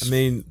 weeks. I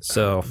mean,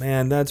 so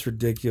man, that's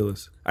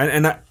ridiculous.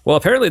 Well,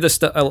 apparently this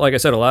stuff, like I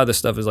said, a lot of this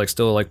stuff is like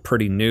still like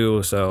pretty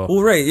new. So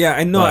well, right, yeah,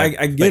 I know, but,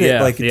 I get it.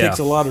 yeah, like it takes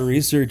a lot of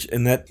research,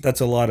 and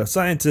that's a lot of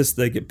scientists.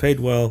 They get paid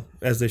well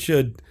as they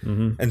should,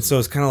 and so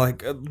it's kind of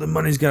like the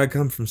money's got to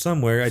come from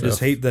somewhere. I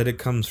just hate that it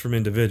comes from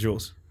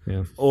individuals,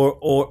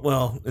 or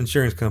well,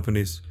 insurance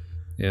companies.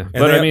 Yeah,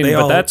 And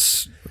but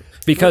that's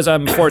because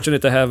I'm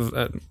fortunate to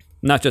have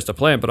not just a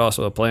plan, but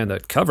also a plan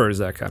that covers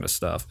that kind of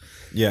stuff.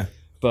 Yeah,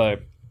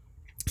 but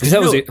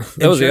that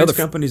was the other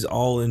companies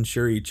all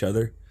insure each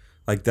other.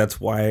 Like that's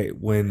why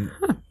when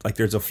like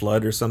there's a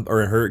flood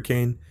or a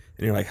hurricane,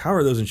 and you're like, how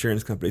are those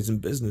insurance companies in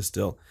business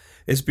still?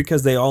 It's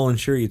because they all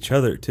insure each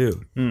other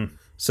too.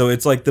 So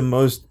it's like the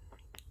most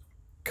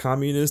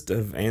communist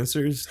of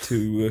answers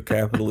to a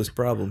capitalist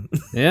problem.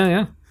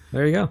 Yeah,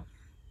 there you go.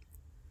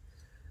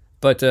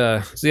 But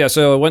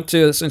so I went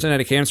to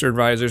Cincinnati Cancer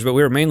Advisors, but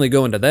we were mainly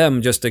going to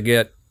them just to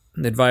get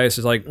advice.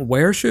 Is like,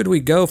 where should we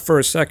go for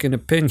a second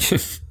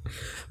opinion?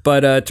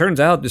 But it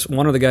turns out just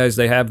one of the guys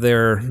they have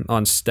there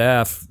on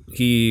staff,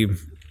 he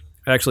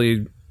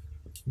actually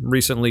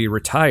recently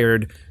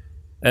retired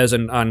as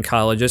an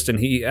oncologist, and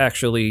he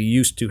actually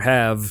used to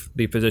have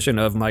the position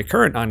of my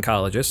current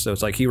oncologist. So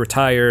it's like he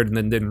retired and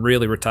then didn't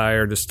really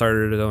retire, just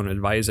started his own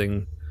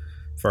advising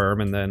firm,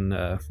 and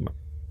then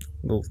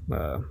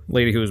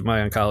lady who was my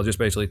oncologist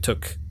basically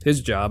took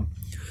his job.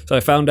 So I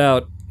found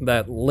out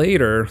that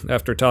later,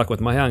 after talking with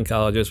my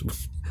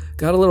oncologist,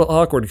 got a little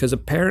awkward because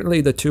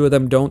apparently the two of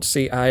them don't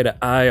see eye to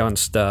eye on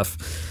stuff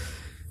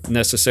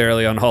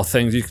necessarily on all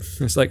things.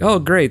 It's like, oh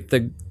great,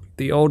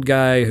 the old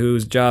guy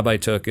whose job I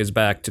took is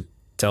back to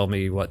tell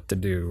me what to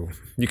do.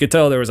 You could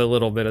tell there was a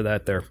little bit of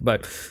that there,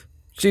 but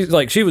she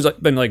was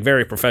been like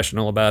very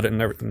professional about it and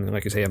everything,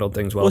 like he's handled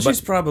things well. Well, she's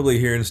probably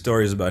hearing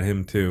stories about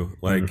him too,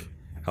 like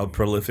how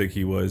prolific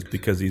he was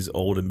because he's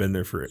old and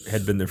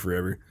had been there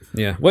forever.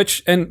 Yeah,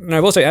 and I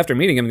will say after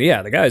meeting him,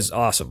 yeah, the guy's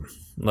awesome.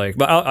 Like,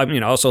 but I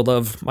also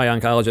love my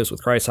oncologist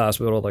with Christ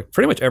Hospital. Like,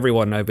 pretty much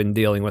everyone I've been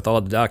dealing with, all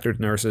the doctors,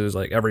 nurses,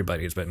 like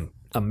everybody's been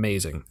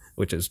amazing,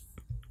 which is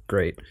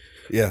great.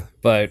 Yeah.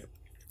 But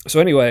so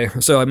anyway,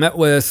 so I met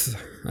with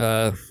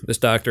this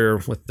doctor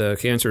with the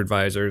cancer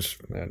advisors,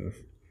 and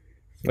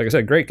like I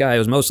said, great guy. It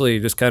was mostly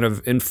just kind of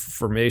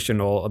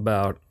informational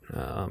about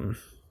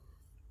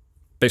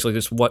basically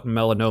just what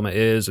melanoma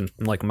is, and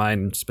like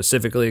mine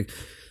specifically,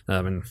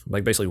 and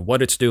like basically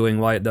what it's doing,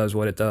 why it does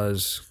what it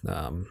does.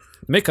 I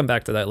may come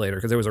back to that later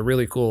because there was a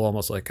really cool,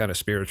 almost like kind of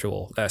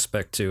spiritual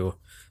aspect to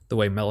the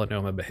way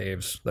melanoma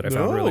behaves that I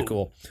found really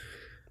cool.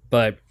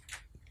 But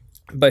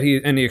he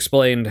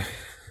explained,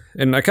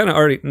 and I kind of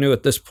already knew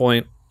at this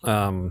point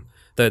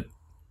that.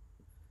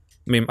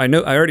 I mean,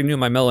 I already knew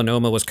my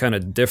melanoma was kind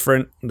of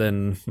different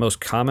than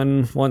most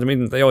common ones. I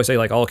mean, they always say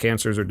like all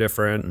cancers are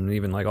different, and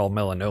even like all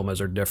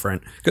melanomas are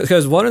different.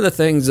 Because one of the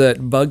things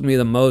that bugged me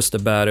the most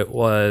about it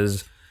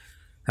was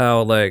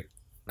how like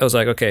I was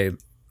like, okay,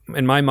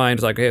 in my mind,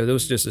 it's like, hey, it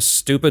was just a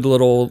stupid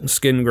little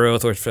skin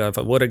growth, which if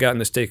I would have gotten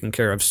this taken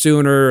care of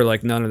sooner,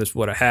 like none of this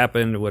would have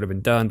happened, it would have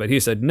been done. But he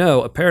said,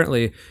 no,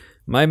 apparently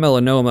my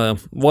melanoma,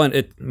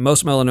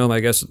 most melanoma, I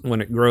guess,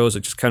 when it grows,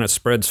 it just kind of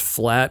spreads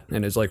flat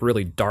and is like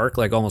really dark,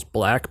 like almost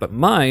black. But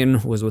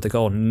mine was what they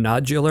call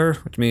nodular,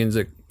 which means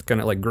it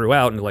kind of like grew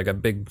out into like a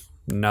big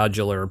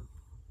nodular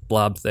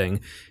blob thing.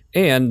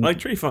 And Like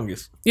tree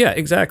fungus. yeah,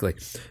 exactly.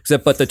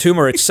 But the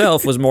tumor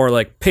itself was more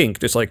like pink,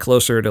 just like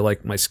closer to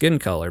like my skin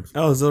color.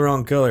 Oh, it's the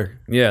wrong color.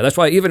 Yeah, that's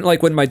why even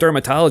like when my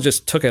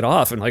dermatologist took it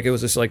off and like it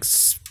was this like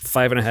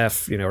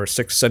 5.5, or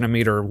 6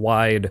 centimeter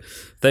wide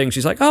thing,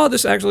 she's like, oh,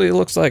 this actually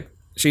looks like,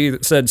 she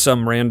said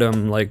some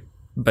random like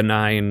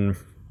benign,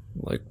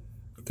 like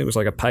I think it was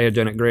like a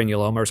pyogenic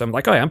granuloma or something.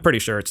 Like, oh yeah, I'm pretty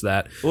sure it's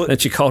that. Well, then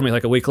she called me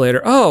like a week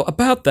later. Oh,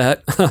 about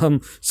that.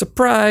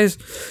 Surprise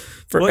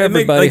for Well,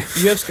 everybody.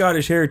 you have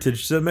Scottish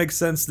heritage, so it makes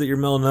sense that your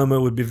melanoma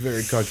would be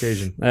very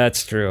Caucasian.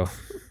 That's true.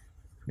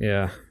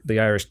 Yeah, the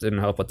Irish didn't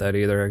help with that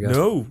either, I guess.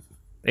 No,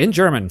 In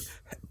German.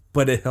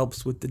 but it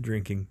helps with the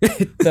drinking.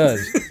 It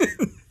does.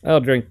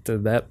 I'll drink to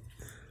that.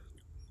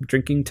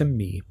 Drinking to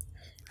me.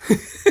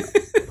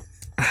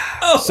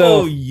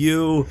 So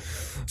you.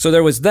 So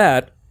there was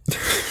that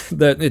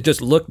it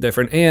just looked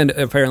different, and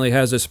apparently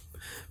has this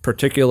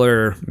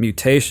particular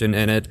mutation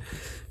in it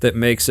that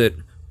makes it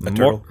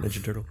more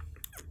Ninja Turtle.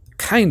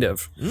 kind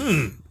of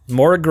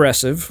more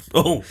aggressive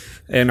Oh.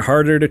 and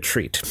harder to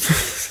treat.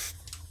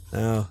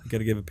 Oh,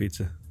 gotta give it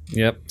pizza.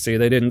 Yep. See,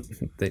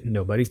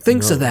 nobody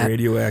thinks of that.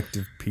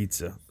 Radioactive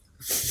pizza.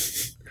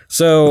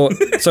 So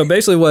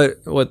basically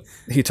what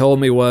he told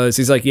me was,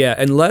 he's like, yeah,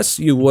 unless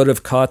you would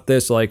have caught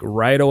this like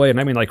right away, and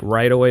I mean like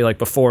right away, like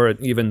before it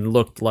even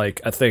looked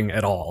like a thing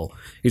at all,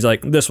 he's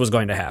like, this was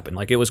going to happen.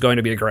 Like it was going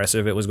to be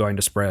aggressive. It was going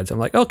to spread. So I'm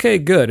like, okay,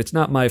 good. It's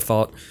not my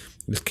fault.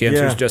 This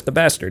cancer's just a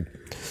bastard.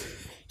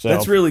 So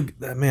That's really,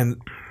 man,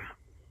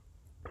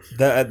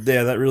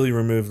 that really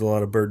removed a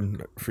lot of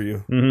burden for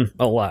you.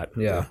 a lot.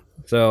 Yeah.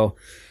 So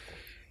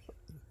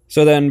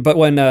then, but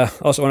when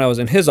also when I was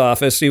in his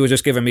office, he was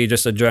just giving me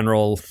just a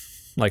general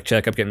like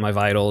checkup, getting my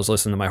vitals,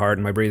 listening to my heart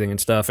and my breathing and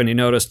stuff, and he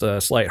noticed a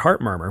slight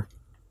heart murmur.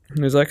 And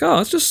he was like, "Oh,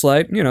 it's just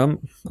slight.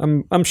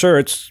 I'm sure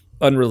it's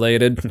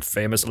unrelated."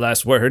 Famous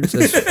last words.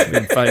 As you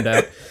can find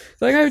out.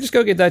 It's like, I would just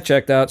go get that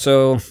checked out.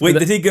 So Wait,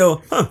 did he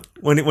go, huh,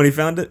 when he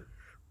found it?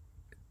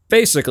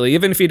 basically,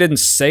 even if he didn't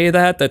say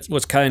that, that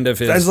was kind of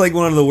his. That's like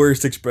one of the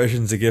worst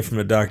expressions to get from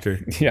a doctor.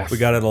 Yeah. We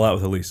got it a lot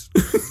with Elise.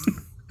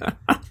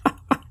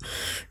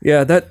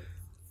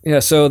 Yeah,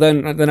 so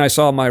then I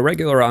saw my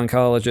regular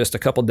oncologist a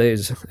couple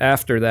days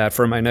after that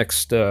for my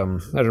next, I had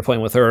an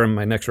appointment with her in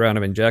my next round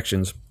of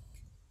injections.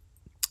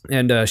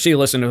 And she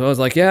listened and I was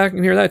like, yeah, I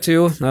can hear that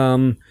too.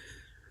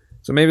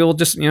 So maybe we'll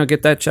just,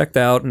 get that checked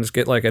out and just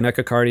get like an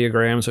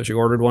echocardiogram. So she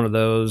ordered one of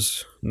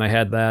those and I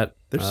had that.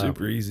 They're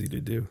super easy to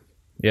do.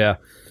 Yeah.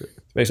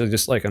 Basically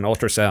just like an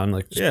ultrasound.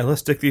 Like Yeah,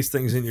 let's stick these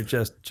things in your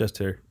chest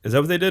hair. Is that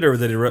what they did, or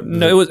did they?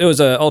 No, it was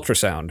an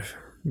ultrasound.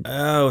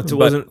 Oh, it But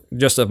wasn't.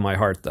 just of my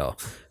heart though.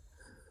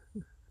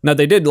 Now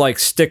they did like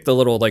stick the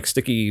little like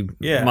sticky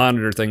Yeah.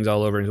 monitor things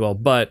all over as well,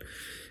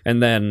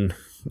 and then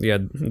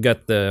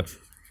got the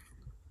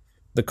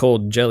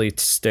cold jelly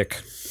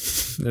stick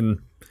and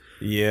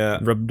Yeah,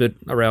 rubbed it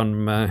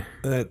around my.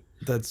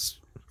 that's.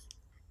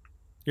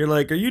 You're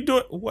like, are you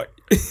doing what?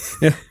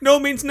 Yeah. No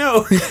means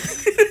no.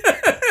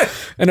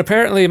 And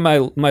apparently my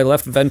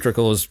left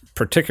ventricle is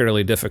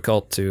particularly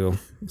difficult to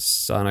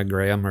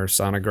sonogram or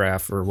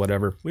sonograph or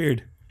whatever.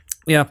 Weird.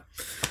 Yeah.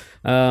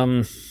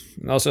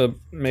 Also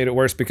made it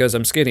worse because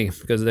I'm skinny,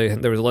 because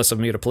there was less of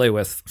me to play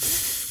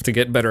with to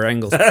get better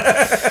angles.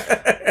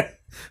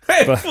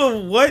 Hey,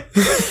 well, what?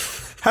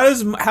 How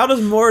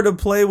does more to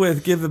play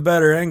with give a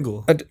better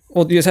angle?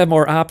 Well, you just have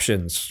more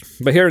options.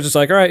 But here it's just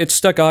like, all right, it's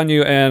stuck on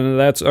you, and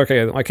that's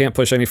okay. I can't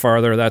push any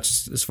farther.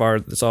 That's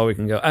that's all we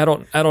can go. I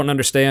don't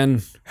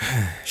understand.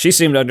 She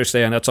seemed to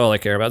understand. That's all I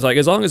care about. It's like,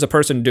 as long as the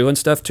person doing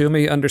stuff to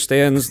me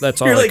understands,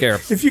 that's all You're I like, care.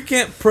 if you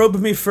can't probe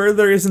me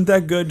further, isn't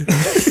that good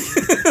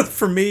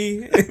for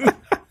me?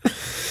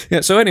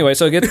 Yeah. So anyway,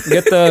 so get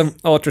the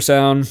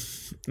ultrasound.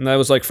 And that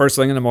was like first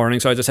thing in the morning.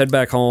 So I just head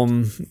back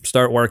home,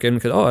 start working,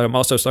 because I'm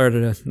also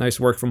started a nice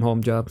work from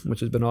home job, which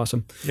has been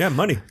awesome. Yeah,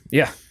 money.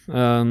 Yeah.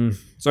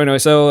 So anyway,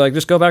 so I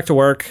just go back to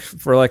work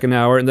for like an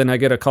hour, and then I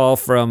get a call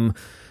from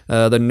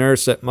the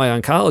nurse at my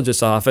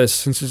oncologist's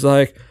office, and she's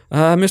like,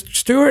 "Mr.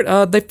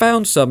 Stewart, they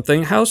found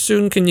something. How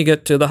soon can you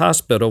get to the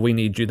hospital? We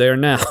need you there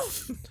now."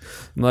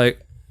 I'm like,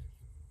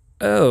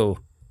 "Oh,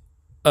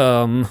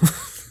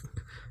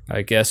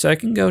 I guess I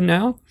can go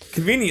now."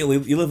 Conveniently,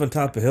 you live on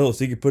top of a hill,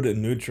 so you can put it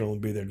in neutral and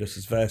be there just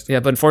as fast. Yeah,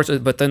 but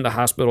unfortunately, then the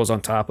hospital's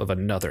on top of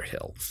another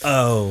hill.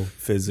 Oh,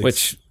 physics.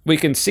 Which we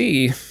can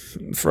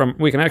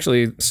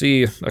actually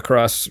see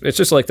across. It's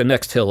just like the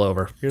next hill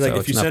over. You're like, So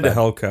if you it's not send a bad.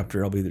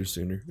 helicopter, I'll be there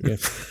sooner. Yeah.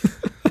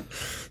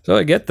 So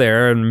I get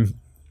there, and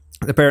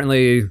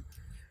apparently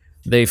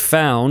they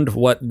found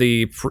what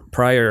the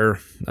prior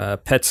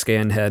PET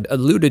scan had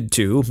alluded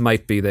to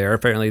might be there.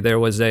 Apparently there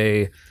was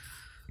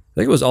I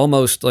think it was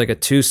almost like a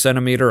 2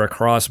 centimeter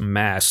across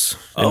mass.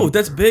 Oh,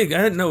 that's big. I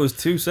didn't know it was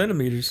 2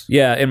 centimeters.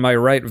 Yeah, in my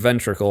right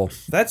ventricle.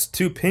 That's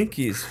 2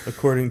 pinkies,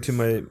 according to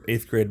my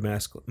 8th grade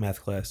math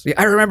class. Yeah,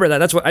 I remember that.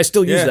 That's what I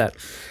still use Yeah. that.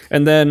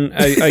 And then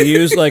I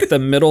use like the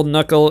middle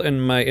knuckle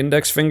and my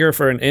index finger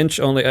for an inch.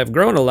 Only I've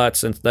grown a lot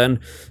since then,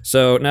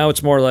 so now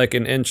it's more like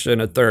an inch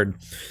and a third.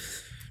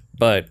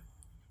 But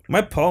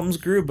My palms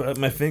grew, but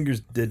my fingers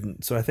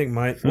didn't. So I think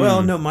mine.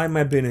 Well, no, mine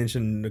might be an inch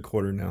and a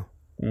quarter now.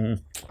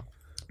 Mm-hmm.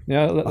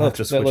 Yeah, I'll have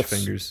to switch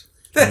fingers.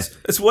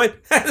 That's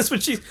what. That's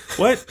what she.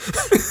 What?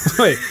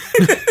 Wait.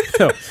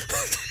 No.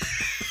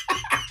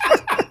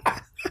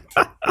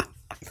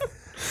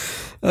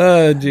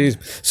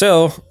 Jeez.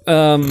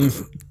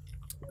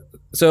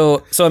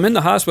 So I'm in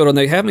the hospital and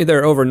they have me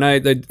there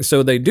overnight.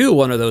 They do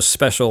one of those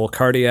special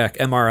cardiac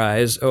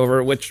MRIs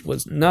over, which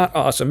was not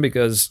awesome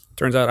because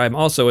turns out I'm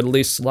also at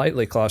least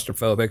slightly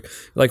claustrophobic.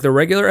 Like the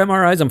regular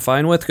MRIs I'm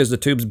fine with because the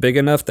tube's big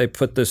enough. They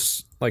put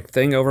this like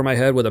thing over my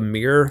head with a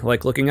mirror,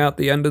 like looking out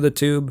the end of the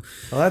tube.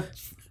 Well,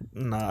 that's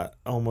not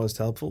almost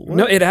helpful. What?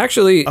 No, it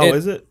actually. Oh,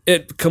 is it?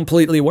 It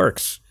completely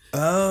works.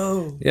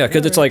 Oh. Yeah,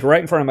 because it's like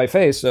right in front of my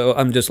face, so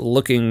I'm just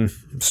looking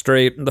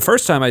straight. The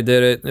first time I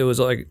did it, it was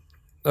like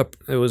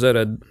it was at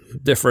a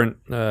different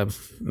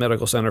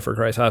medical center for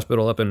Christ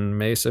Hospital up in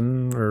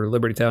Mason or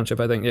Liberty Township,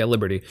 I think. Yeah,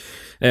 Liberty.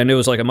 And it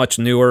was like a much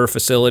newer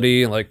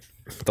facility. Like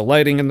the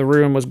lighting in the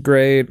room was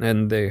great,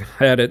 and they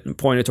had it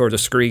pointed towards a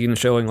screen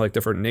showing like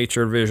different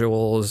nature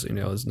visuals. You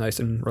know, it was nice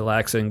and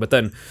relaxing. But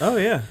then,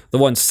 the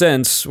ones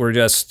since were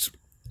just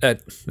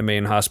at the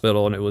main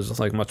hospital, and it was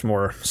like much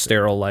more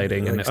sterile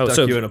lighting. Like and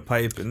stuck you in a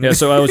pipe. And yeah,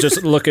 so I was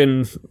just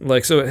looking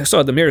like so. I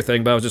saw the mirror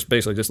thing, but I was just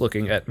basically just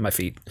looking at my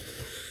feet.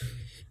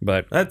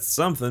 But that's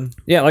something.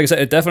 Yeah, like I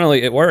said,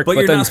 it worked. But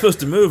you're not supposed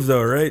to move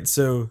though, right?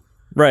 So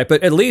right,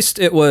 but at least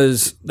it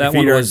was that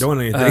one was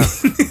doing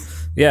anything.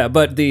 Yeah,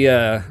 but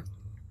the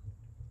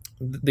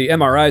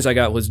MRIs I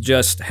got was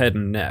just head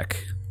and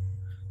neck.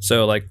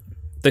 So like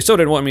they still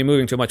didn't want me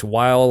moving too much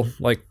while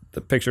like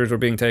the pictures were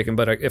being taken.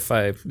 But if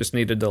I just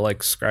needed to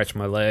like scratch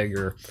my leg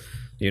or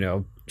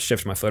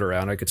shift my foot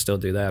around, I could still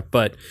do that.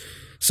 But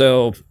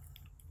so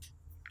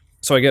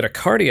I get a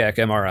cardiac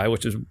MRI,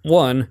 which is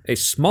a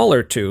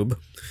smaller tube,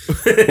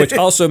 which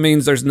also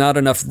means there's not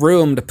enough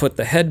room to put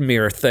the head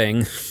mirror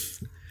thing.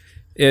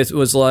 It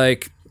was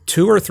like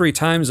 2 or 3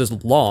 times as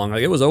long.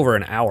 Like it was over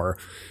an hour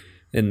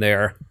in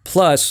there.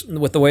 Plus,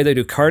 with the way they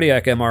do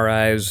cardiac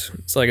MRIs,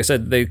 it's like I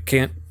said, they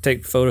can't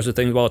take photos of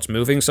things while it's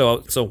moving.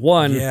 So it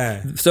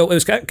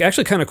was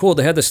actually kind of cool.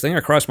 They had this thing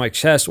across my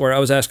chest where I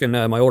was asking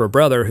my older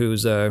brother,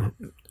 who's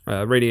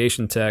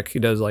radiation tech. He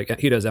does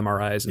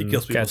MRIs and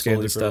CAT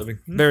scans and stuff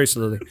very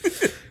slowly.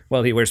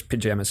 Well, he wears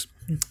pajamas,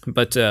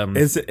 but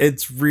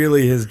it's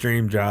really his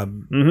dream job.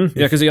 Mm-hmm.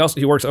 Yeah, because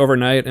he works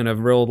overnight in a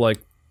real like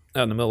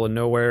out in the middle of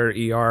nowhere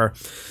ER.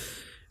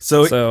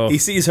 So he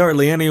sees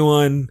hardly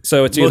anyone.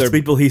 So it's most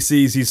people he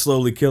sees, he's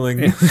slowly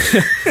killing.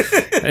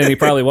 And he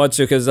probably wants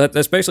to because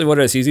that's basically what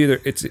it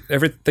is.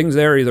 Everything's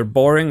there either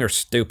boring or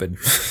stupid.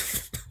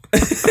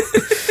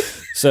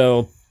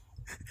 So.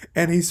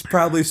 And he's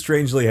probably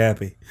strangely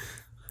happy.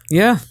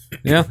 Yeah.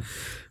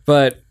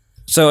 But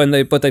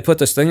they put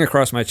this thing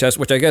across my chest,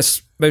 which I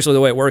guess basically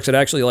the way it works, it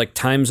actually like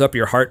times up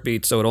your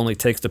heartbeat, so it only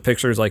takes the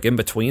pictures like in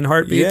between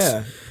heartbeats.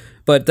 Yeah.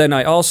 But then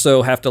I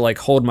also have to like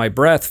hold my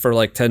breath for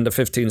like 10 to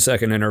 15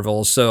 second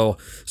intervals. So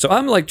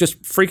I'm like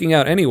just freaking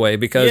out anyway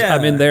because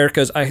I'm in there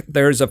because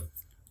there's a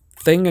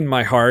thing in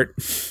my heart,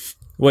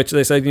 which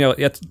they said,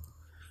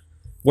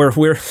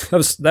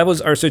 that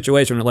was our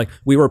situation. Like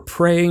we were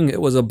praying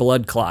it was a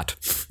blood clot.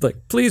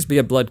 Like, please be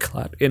a blood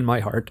clot in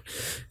my heart,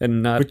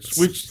 and not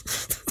which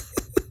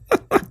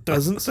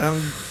doesn't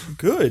sound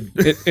good.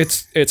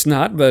 It's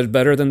not, but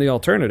better than the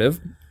alternative.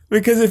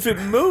 Because if it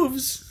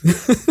moves,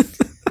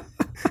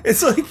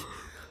 it's like,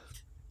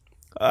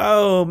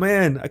 oh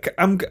man,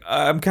 I'm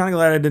kind of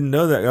glad I didn't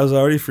know that. I was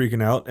already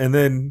freaking out, and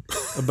then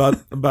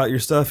about your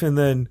stuff, and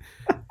then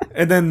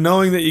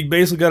knowing that you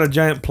basically got a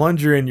giant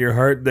plunger in your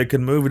heart that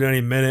can move at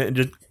any minute and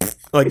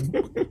just like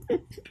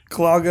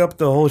clog up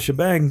the whole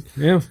shebang.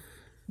 Yeah,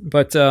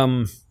 but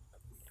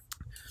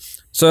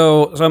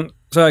so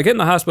I get in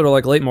the hospital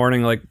like late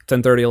morning, like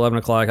 10:30, 11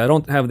 o'clock. I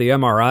don't have the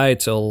MRI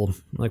till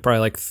like probably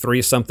like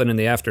 3 something in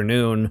the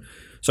afternoon.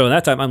 So in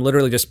that time, I'm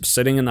literally just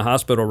sitting in the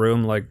hospital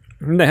room. Like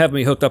they have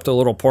me hooked up to a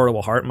little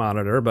portable heart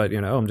monitor, but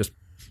I'm just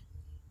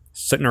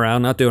sitting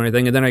around not doing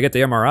anything. And then I get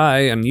the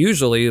MRI, and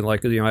usually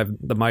like I have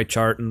the My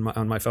Chart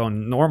on my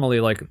phone.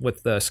 Normally, like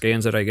with the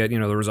scans that I get,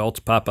 the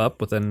results pop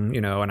up within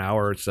an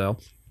hour or so.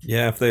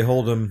 Yeah, if they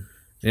hold them.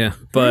 Yeah,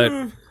 but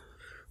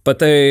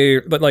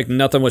like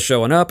nothing was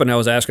showing up, and I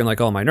was asking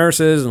like all my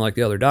nurses and like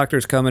the other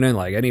doctors coming in,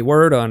 like any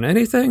word on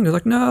anything. They're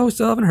like, no, we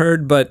still haven't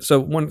heard. But so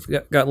when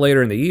it got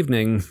later in the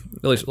evening,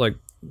 at least like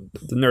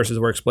the nurses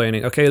were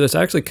explaining, okay, that's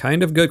actually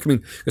kind of good. I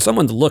mean, because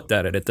someone's looked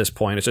at it at this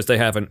point. It's just they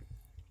haven't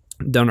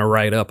done a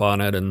write-up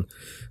on it and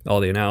all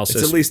the analysis.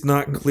 It's at least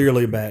not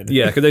clearly bad.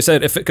 Yeah, because they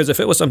said if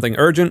it was something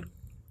urgent,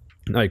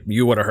 like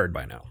you would have heard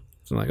by now.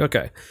 So I'm like,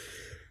 okay.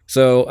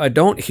 So I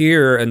don't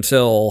hear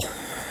until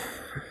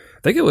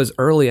I think it was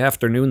early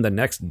afternoon the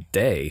next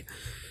day.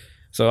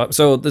 So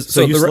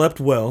you slept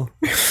well.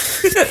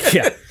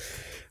 Yeah.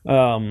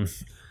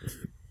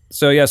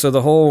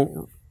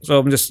 So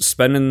I'm just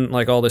spending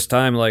like all this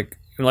time like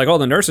all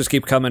the nurses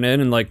keep coming in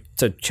and like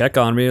to check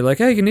on me, like,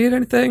 hey, you need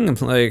anything? I'm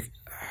like,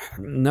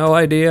 no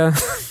idea.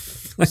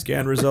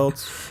 Scan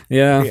results.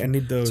 Yeah. Hey, I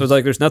need those. So it's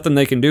like there's nothing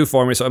they can do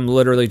for me, so I'm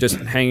literally just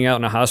hanging out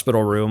in a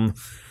hospital room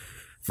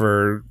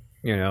for,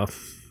 a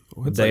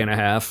day and a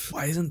half.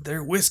 Why isn't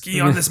there whiskey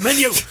on this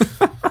menu?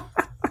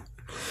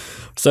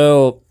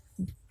 So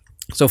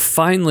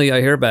finally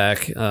I hear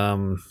back.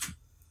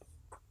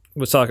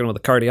 Was talking with a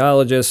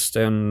cardiologist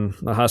and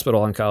a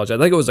hospital oncologist. I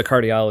think it was the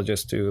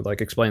cardiologist who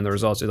explained the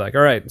results. He's like,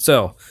 all right,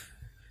 so,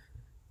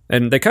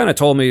 and they kind of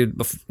told me,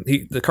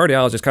 the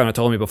cardiologist kind of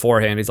told me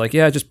beforehand. He's like,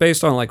 yeah, just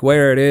based on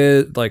where it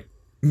is,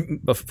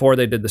 before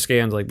they did the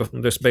scans,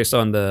 just based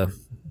on the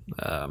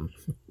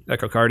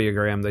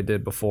echocardiogram they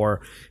did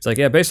before. It's like,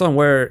 yeah, based on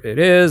where it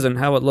is and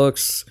how it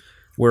looks,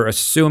 we're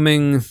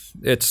assuming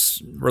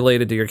it's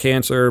related to your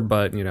cancer,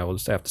 but we'll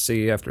just have to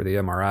see after the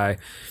MRI.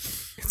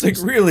 It's like,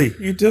 really?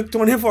 You took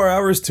 24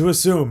 hours to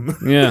assume.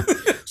 Yeah.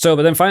 So,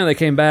 but then finally they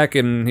came back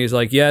and he's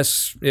like,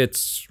 yes,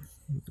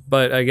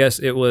 but I guess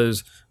it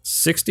was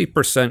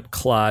 60%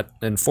 clot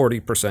and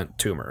 40%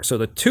 tumor. So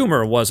the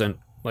tumor wasn't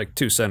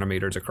 2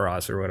 centimeters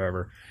across or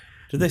whatever.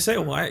 Did they say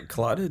why it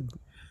clotted?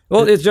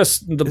 Well, it's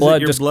just the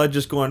blood. Blood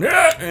just going,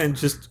 and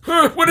just,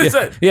 what is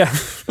that? Yeah.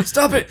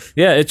 Stop it.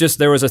 Yeah,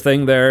 there was a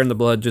thing there and the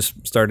blood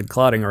just started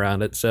clotting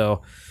around it.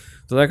 So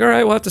they're like, all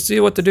right, we'll have to see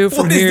what to do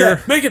from what is here.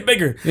 That? Make it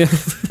bigger. Yeah.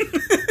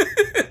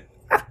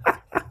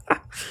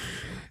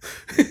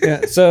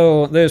 Yeah,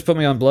 so they just put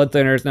me on blood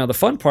thinners. Now the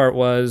fun part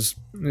was,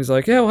 he's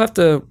like, yeah, we'll have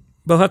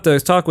to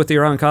talk with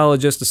your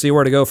oncologist to see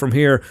where to go from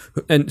here.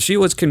 And she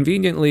was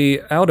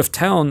conveniently out of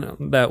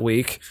town that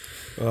week,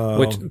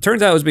 which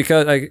turns out was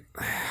because I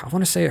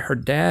want to say her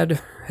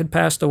dad had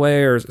passed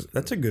away, or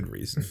that's a good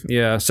reason.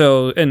 Yeah.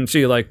 So, and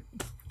she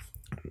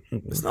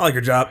it's not like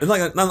her job.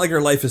 It's not like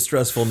her life is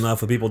stressful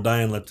enough with people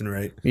dying left and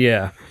right.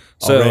 Yeah.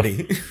 So,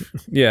 already.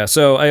 Yeah.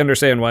 So I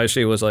understand why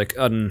she was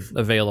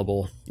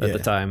unavailable at the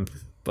time.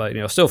 But,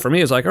 still for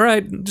me, it's like, all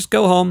right, just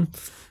go home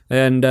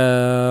and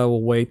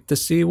we'll wait to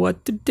see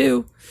what to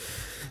do.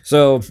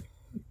 So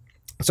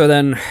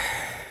then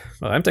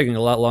I'm taking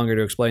a lot longer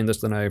to explain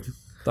this than I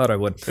thought I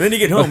would. And then you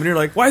get home and you're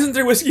like, why isn't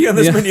there whiskey on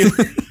this menu?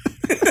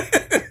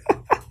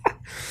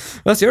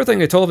 That's the other thing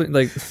they told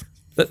me,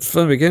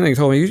 from the beginning, they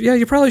told me, yeah,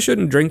 you probably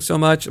shouldn't drink so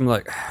much. I'm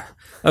like,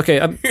 okay,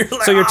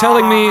 so you're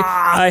telling me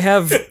I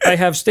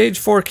have stage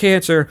 4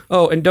 cancer.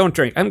 Oh, and don't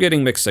drink. I'm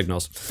getting mixed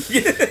signals.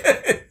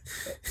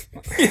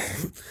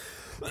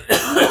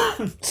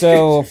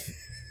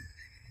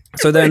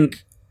 So then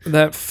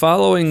that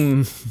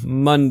following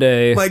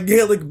Monday, my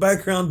Gaelic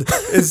background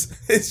is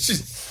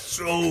just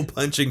so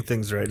punching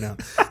things right now.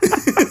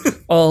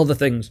 all the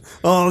things.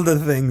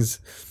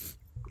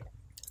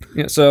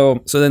 Yeah. So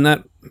then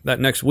that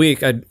next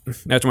week,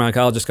 after my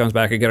oncologist comes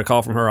back, I get a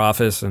call from her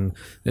office, and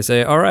they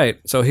say, all right,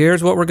 so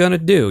here's what we're gonna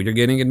do. You're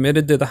getting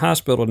admitted to the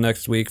hospital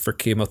next week for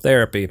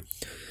chemotherapy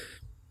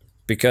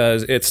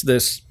because it's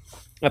this.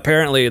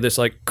 Apparently, this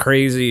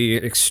crazy,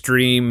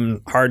 extreme,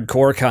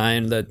 hardcore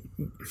kind that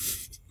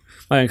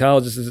my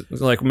oncologist is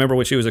remember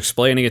when she was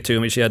explaining it to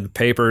me, she had the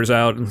papers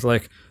out and was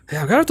like, hey,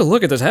 I'm going to have to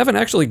look at this. I haven't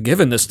actually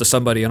given this to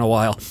somebody in a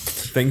while.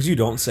 Things you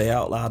don't say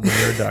out loud when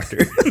you're a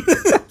doctor.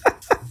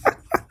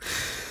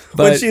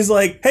 When she's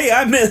like, hey,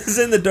 I'm as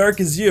in the dark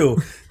as you.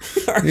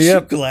 Aren't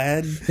you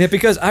glad? Yeah,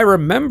 because I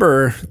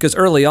remember, because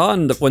early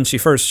on when she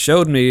first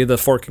showed me the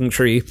forking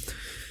tree,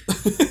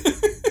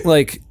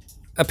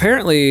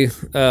 apparently,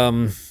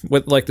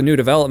 with the new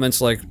developments,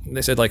 they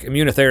said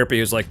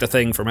immunotherapy is the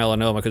thing for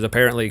melanoma because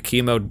apparently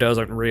chemo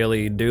doesn't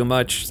really do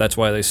much. That's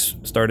why they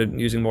started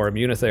using more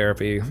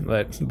immunotherapy.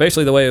 But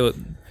basically, the way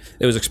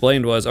it was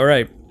explained was, all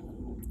right,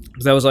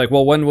 that was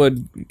well, when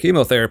would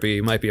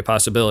chemotherapy might be a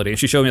possibility? And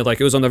she showed me it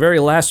was on the very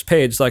last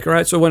page. All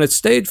right, so when it's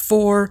stage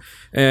 4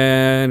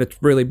 and it's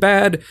really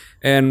bad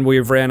and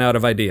we've ran out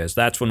of ideas,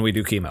 that's when we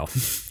do chemo.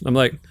 I'm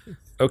like,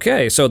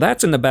 okay, so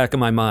that's in the back of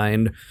my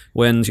mind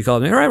when she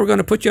called me, all right, we're going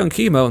to put you on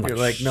chemo. And you're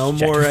like, no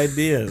more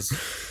ideas.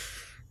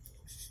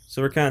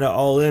 So we're kind of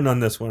all in on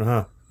this one,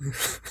 huh?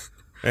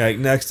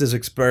 Next is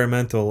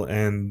experimental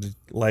and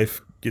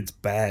life gets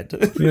bad.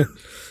 Yeah.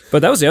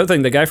 But that was the other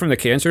thing. The guy from the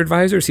cancer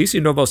advisors, he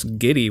seemed almost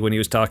giddy when he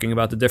was talking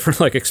about the different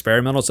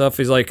experimental stuff.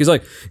 He's like,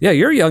 yeah,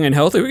 you're young and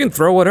healthy. We can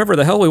throw whatever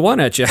the hell we want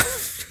at you.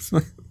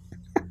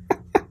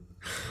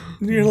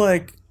 You're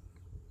like,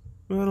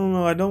 I don't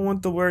know. I don't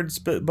want the word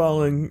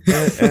spitballing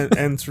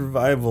and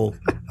survival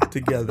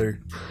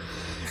together.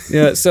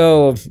 Yeah.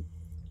 So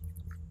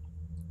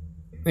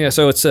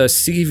it's a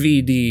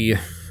CVD.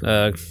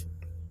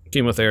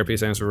 Chemotherapy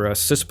stands for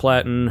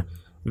cisplatin,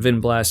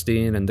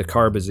 vinblastine, and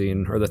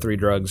dacarbazine are the 3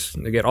 drugs.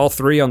 They get all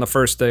 3 on the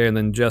first day, and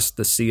then just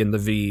the C and the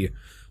V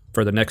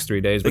for the next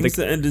 3 days. Things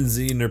that end in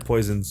Z and they're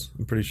poisons.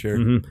 I'm pretty sure.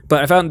 Mm-hmm.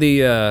 But I found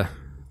the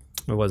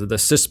what was it? The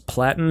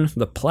cisplatin.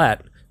 The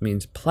plat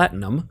means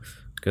platinum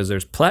because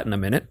there's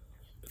platinum in it.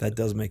 That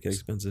does make it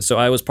expensive. So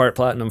I was part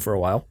platinum for a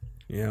while.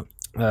 Yeah.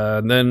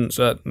 Then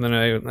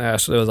I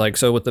asked, it was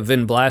so with the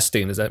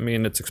vinblastine, does that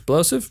mean it's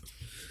explosive?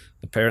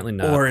 Apparently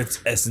not. Or it's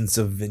essence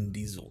of Vin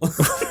Diesel.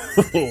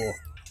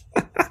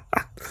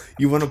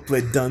 You want to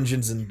play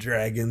Dungeons and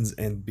Dragons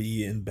and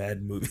be in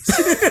bad movies.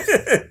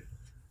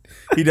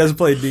 He does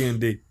play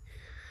D&D.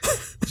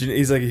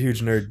 He's like a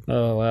huge nerd.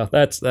 Oh wow,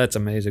 that's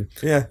amazing.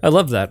 Yeah. I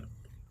love that.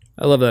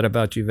 I love that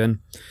about you, Vin.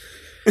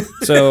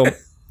 So,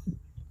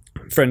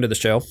 friend of the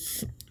show.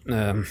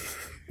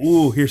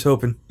 Ooh, here's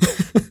hoping.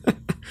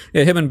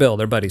 Yeah, him and Bill,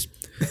 they're buddies.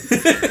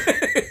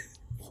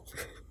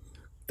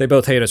 They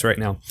both hate us right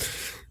now.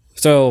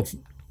 So,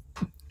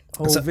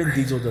 Vin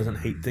Diesel doesn't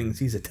hate things.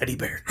 He's a teddy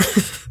bear.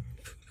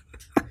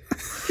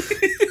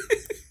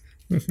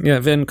 yeah,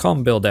 Vin,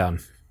 calm Bill down.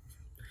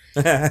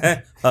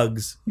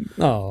 Hugs.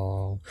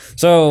 Oh,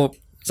 so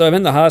I'm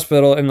in the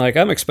hospital and like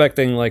I'm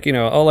expecting like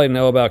all I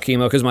know about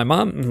chemo because my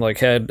mom like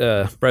had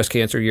breast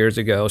cancer years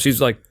ago.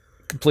 She's like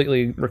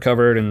completely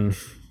recovered and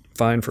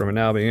fine from it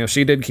now. But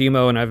she did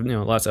chemo, and I've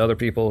lots of other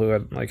people who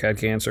had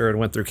cancer and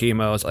went through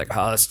chemo. It's like,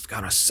 oh, this is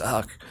gonna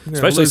suck,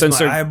 especially since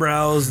my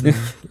eyebrows.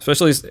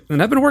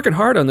 And I've been working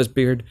hard on this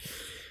beard,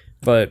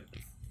 but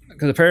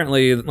because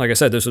apparently, like I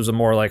said, this was a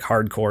more like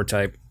hardcore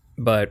type,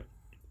 but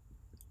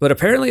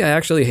apparently I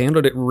actually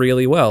handled it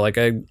really well. Like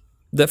I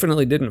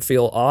definitely didn't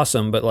feel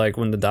awesome, but like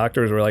when the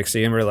doctors were like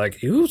seeing me, were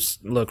like, you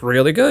look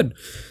really good.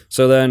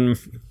 So then,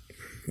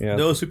 yeah,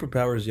 no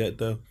superpowers yet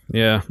though.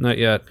 Yeah, not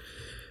yet.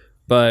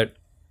 But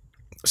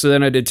so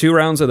then I did 2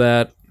 rounds of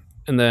that,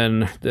 and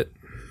then but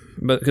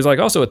because like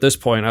also at this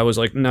point I was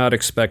like not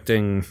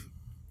expecting.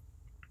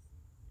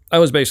 I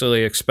was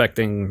basically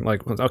expecting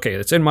like, okay,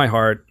 it's in my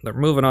heart. They're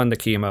moving on to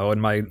chemo,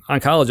 and my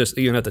oncologist,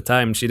 even at the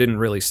time, she didn't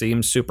really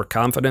seem super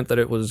confident that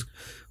it was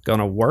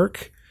gonna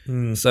work.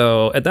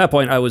 So at that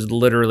point, I was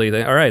literally,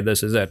 all right,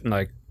 this is it.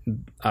 Like,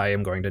 I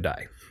am going to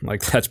die.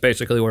 Like that's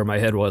basically where my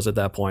head was at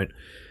that point.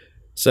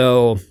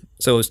 So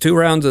it was 2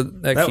 rounds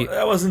of that.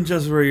 That wasn't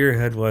just where your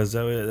head was.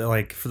 That was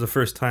like for the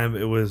first time,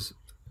 it was.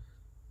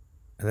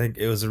 I think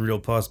it was a real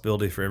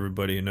possibility for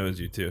everybody who knows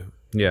you too.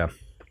 Yeah,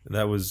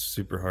 that was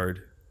super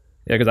hard.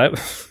 Yeah,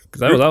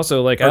 because I was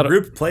also like our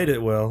group played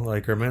it well,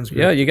 like our men's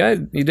group. Yeah, you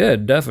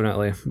did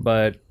definitely,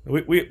 but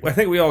I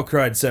think we all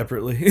cried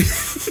separately.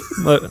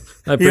 But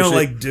I you don't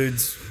like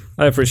dudes.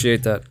 I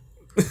appreciate that,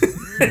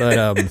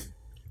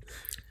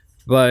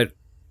 but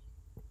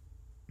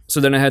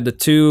so then I had the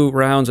 2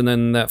 rounds, and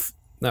then that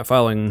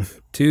following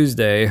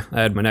Tuesday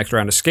I had my next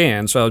round of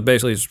scans. So I was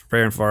basically just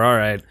preparing for all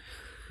right,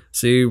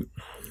 see,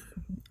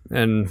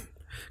 and.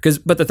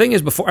 But the thing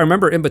is, before I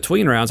remember in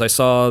between rounds, I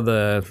saw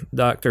the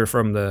doctor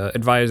from the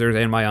advisors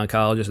and my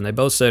oncologist, and they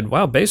both said,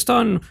 wow, based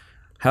on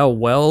how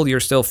well you're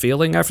still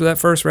feeling after that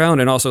first round,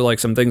 and also like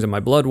some things in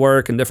my blood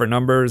work and different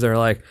numbers, they're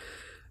like,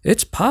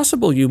 it's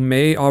possible you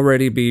may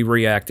already be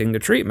reacting to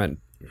treatment.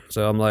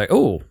 So I'm like,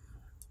 oh,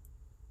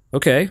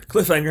 okay.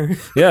 Cliffhanger.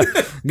 Yeah,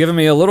 giving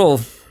me a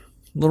little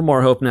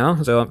more hope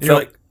now. So you're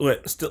like,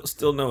 what?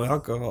 Still no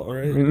alcohol,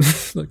 right?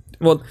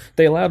 Well,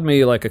 they allowed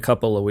me like a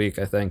couple a week,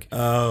 I think.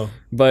 Oh,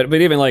 but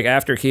even like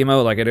after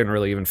chemo, like I didn't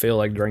really even feel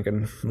like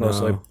drinking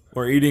mostly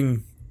or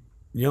eating.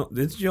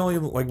 Did you only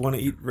like want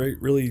to eat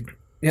really?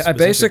 Yeah,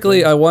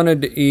 I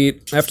wanted to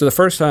eat after the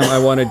first time. I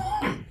wanted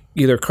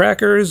either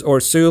crackers or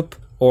soup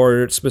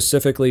or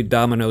specifically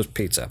Domino's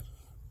pizza.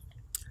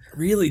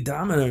 Really,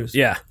 Domino's?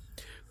 Yeah.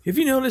 Have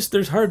you noticed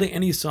there's hardly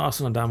any sauce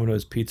on a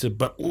Domino's pizza,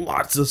 but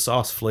lots of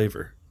sauce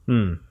flavor?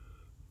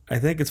 I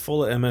think it's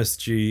full of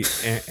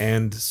MSG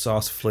and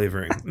sauce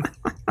flavoring.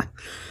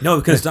 No,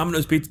 because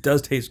Domino's pizza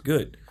does taste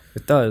good.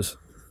 It does.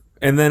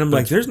 And then I'm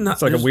like, there's not...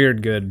 It's like a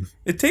weird good.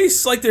 It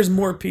tastes like there's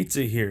more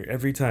pizza here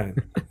every time.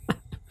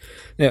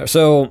 Yeah,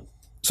 so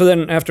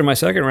then after my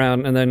second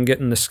round and then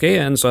getting the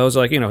scan, so I was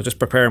like, just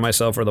preparing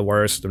myself for the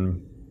worst.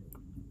 And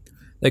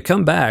they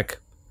come back,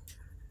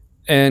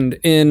 and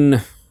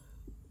in...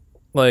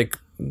 like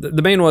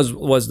the main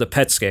was the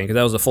PET scan because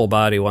that was the full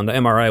body one. The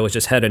MRI was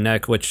just head and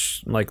neck,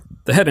 which like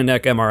the head and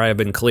neck MRI have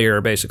been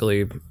clear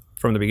basically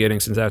from the beginning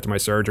since after my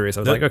surgery. So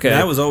I was like, okay,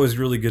 that was always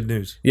really good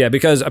news. Yeah,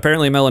 because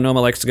apparently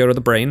melanoma likes to go to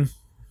the brain,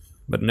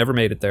 but never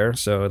made it there.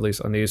 So at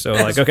least on these, so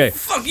like okay,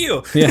 fuck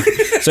you. Yeah,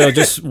 so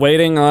just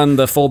waiting on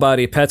the full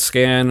body PET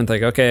scan and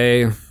think,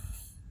 okay,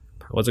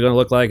 what's it going to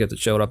look like if it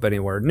showed up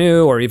anywhere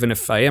new, or even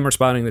if I am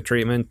responding to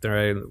treatment, or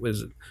I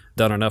was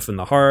done enough in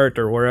the heart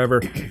or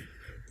wherever.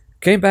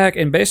 Came back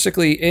and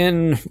basically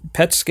in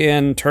PET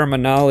scan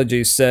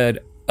terminology said,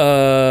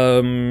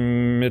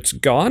 it's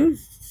gone?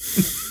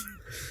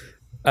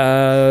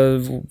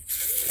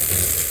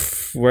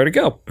 Where'd it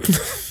go?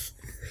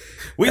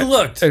 We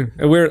looked.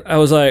 I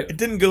was like... It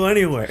didn't go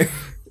anywhere.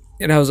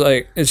 And I was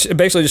like, it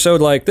basically just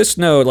showed like this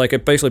node, like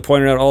it basically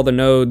pointed out all the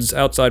nodes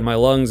outside my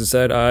lungs and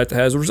said, it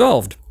has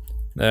resolved.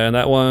 And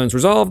that one's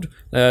resolved,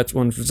 that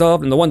one's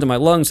resolved, and the ones in my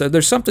lungs said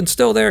there's something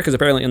still there, because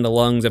apparently in the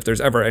lungs, if there's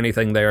ever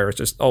anything there, it's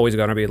just always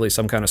going to be at least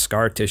some kind of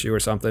scar tissue or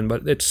something,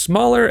 but it's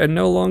smaller and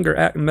no longer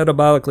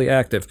metabolically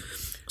active.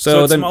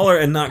 So it's smaller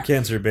and not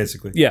cancer,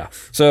 basically. Yeah.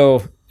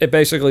 So it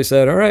basically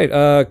said, all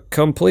right,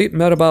 complete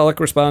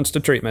metabolic response to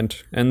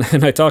treatment. And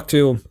then I talked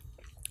to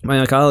my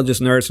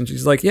oncologist nurse, and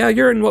she's like, yeah,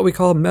 you're in what we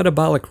call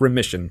metabolic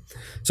remission.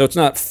 So it's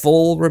not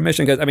full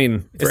remission, because, I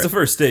mean... It's the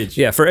first stage.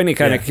 Yeah, for any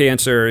kind of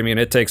cancer, I mean,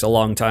 it takes a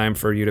long time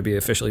for you to be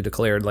officially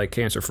declared, like,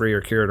 cancer-free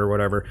or cured or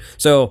whatever.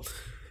 So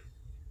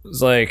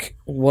was like,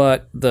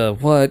 what the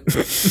what?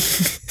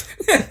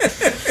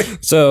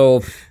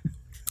 So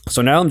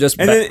now I'm just.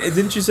 And then,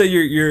 didn't you say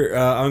your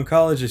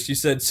oncologist? You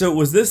said, so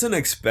was this an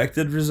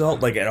expected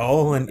result, like at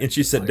all? And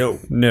she said no.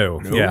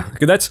 No. Yeah.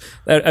 'Cause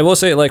I will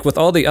say, like, with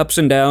all the ups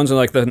and downs and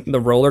like the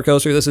roller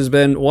coaster this has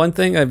been, one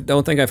thing I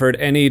don't think I've heard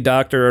any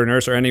doctor or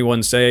nurse or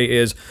anyone say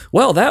is,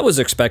 well, that was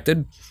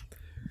expected.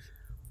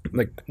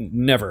 Like,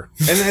 never.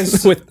 And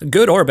that's with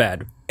good or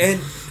bad.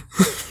 and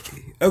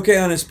okay,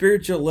 on a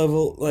spiritual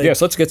level, like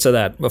Yes, let's get to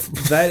that.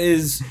 that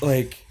is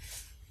like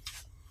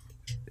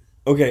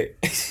okay.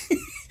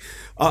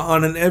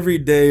 On an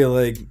everyday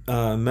like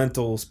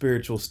mental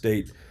spiritual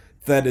state,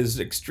 that is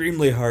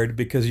extremely hard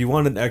because you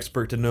want an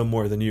expert to know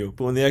more than you.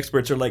 But when the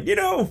experts are like,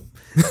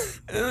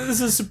 this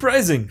is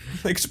surprising.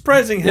 Like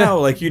surprising how?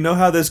 Like, you know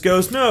how this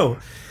goes? No.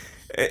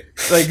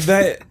 Like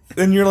that,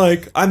 then you're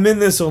like, I'm in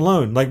this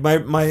alone. Like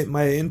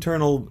my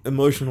internal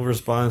emotional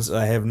response,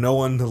 I have no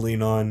one to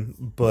lean on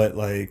but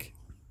like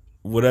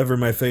whatever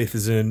my faith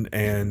is in,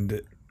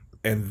 and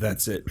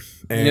that's it.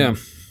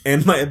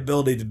 And my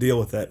ability to deal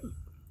with that.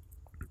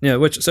 Yeah,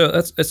 it's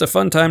a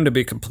fun time to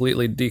be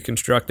completely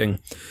deconstructing,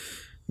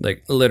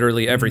 like,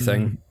 literally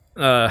everything.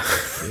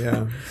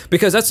 Yeah.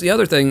 Because that's the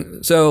other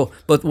thing. So,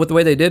 but with the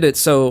way they did it,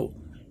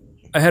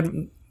 at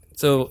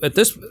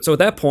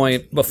that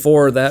point,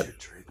 before that.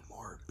 Drink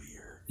more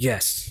beer.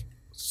 Yes.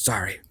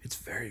 Sorry. It's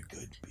very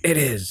good beer. It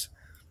is.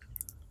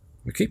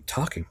 We keep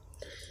talking.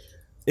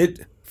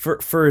 It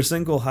for a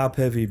single hop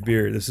heavy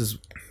beer, this is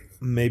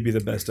maybe the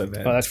best I've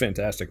had. Oh, that's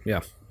fantastic.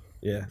 Yeah.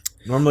 Yeah.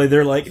 Normally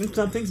they're like,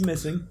 something's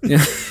missing.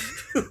 Yeah.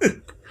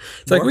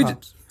 It's like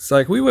hops. it's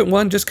like we went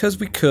one just because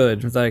we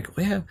could. It's like,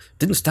 yeah,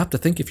 didn't stop to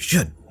think if you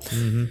should.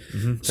 Mm-hmm,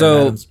 mm-hmm.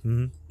 So,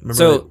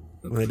 Remember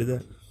when they did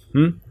that?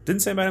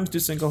 Didn't Sam Adams do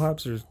single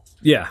hops,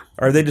 yeah,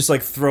 or they just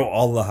like throw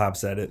all the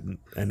hops at it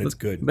and it's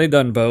good? they've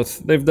done both.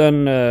 They've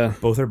done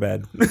Both are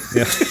bad.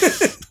 yeah.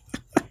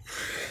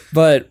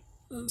 But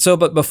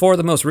before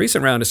the most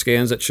recent round of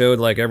scans, it showed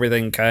like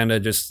everything kind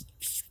of just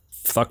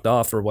fucked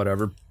off or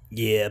whatever.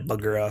 Yeah,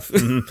 bugger off.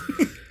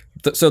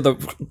 So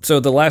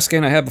the last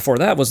scan I had before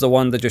that was the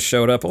one that just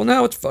showed up. Well,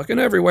 now it's fucking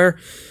everywhere.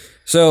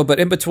 So, but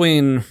in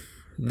between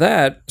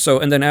that,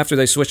 and then after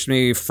they switched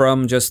me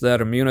from just that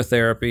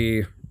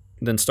immunotherapy,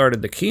 then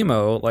started the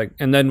chemo, like,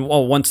 and then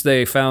once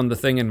they found the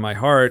thing in my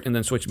heart and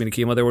then switched me to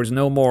chemo, there was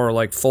no more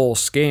like full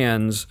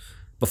scans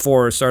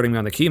before starting me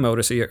on the chemo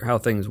to see how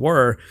things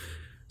were.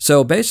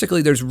 So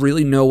basically, there's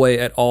really no way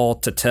at all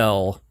to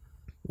tell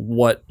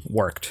what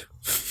worked.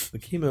 The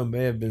chemo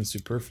may have been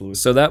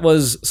superfluous. So that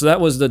was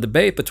the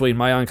debate between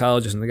my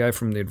oncologist and the guy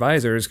from the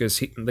advisors, because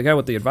the guy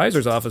with the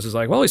advisor's office is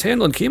like, well, he's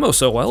handling chemo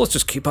so well, let's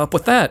just keep up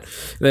with that.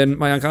 Then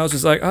my oncologist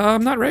is like,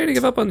 I'm not ready to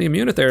give up on the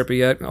immunotherapy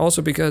yet,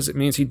 also because it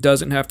means he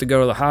doesn't have to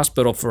go to the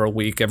hospital for a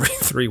week every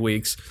 3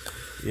 weeks.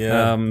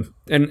 Yeah.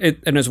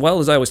 And as well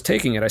as I was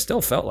taking it, I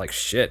still felt like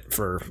shit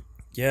for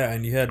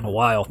and you had a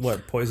while.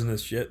 What,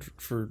 poisonous shit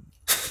for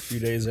a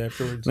few days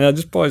afterwards? Yeah,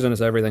 just poisonous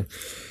everything.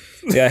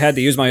 Yeah, I had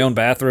to use my own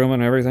bathroom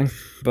and everything,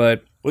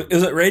 but...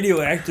 Is it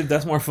radioactive?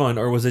 That's more fun,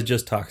 or was it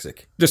just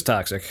toxic? Just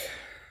toxic.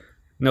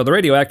 No, the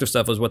radioactive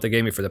stuff was what they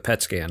gave me for the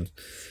PET scan.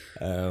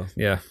 Oh.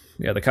 Yeah,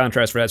 the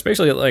contrast for that. It's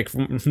basically, like,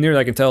 from near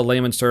I can tell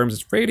layman's terms,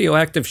 it's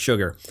radioactive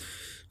sugar.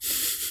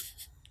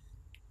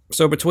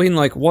 So between,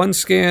 like, one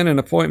scan and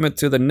appointment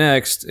to the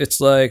next, it's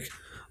like,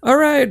 all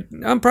right,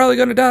 I'm probably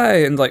going to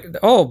die. And, like,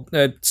 oh,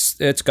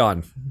 it's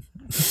gone.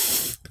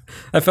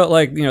 I felt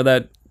like,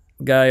 that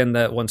guy in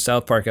that one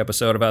South Park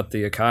episode about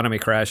the economy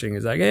crashing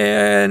is like,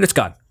 and it's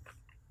gone.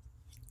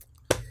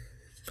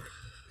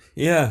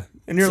 Yeah,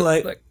 and you're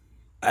like,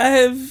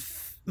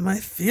 my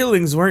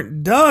feelings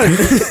weren't done.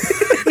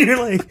 You're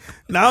like,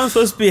 now I'm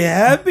supposed to be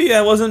happy. I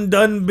wasn't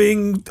done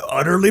being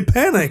utterly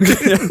panicked.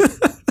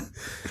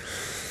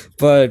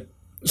 But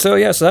so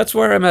that's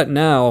where I'm at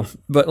now.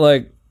 But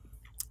like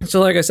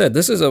I said,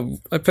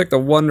 I picked a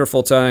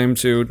wonderful time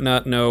to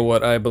not know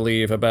what I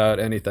believe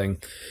about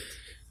anything.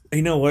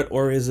 You know what?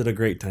 Or is it a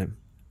great time?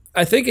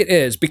 I think it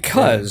is,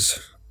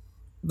 because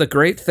the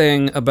great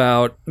thing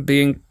about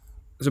being...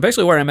 So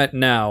basically where I'm at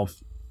now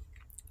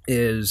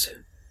is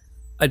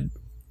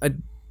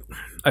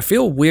I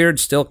feel weird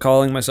still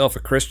calling myself a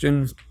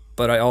Christian,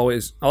 but I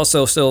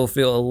also still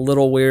feel a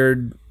little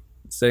weird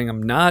saying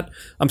I'm not.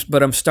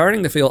 But I'm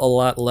starting to feel a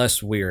lot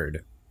less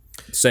weird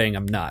saying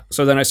I'm not.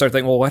 So then I start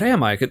thinking, well, what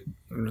am I?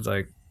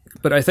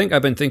 But I think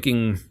I've been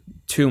thinking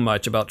too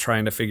much about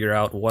trying to figure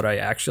out what I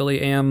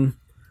actually am.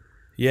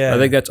 Yeah. I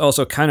think that's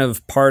also kind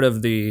of part of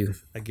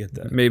I get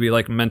that. maybe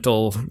like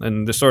mental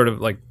and the sort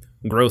of like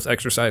growth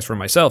exercise for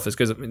myself, is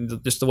because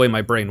just the way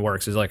my brain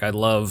works is like I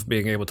love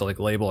being able to like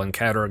label and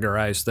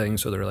categorize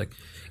things so they're like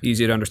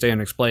easy to understand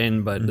and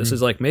explain. But this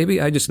is like,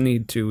 maybe I just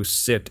need to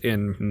sit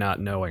in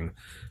not knowing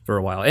for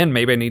a while, and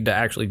maybe I need to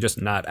actually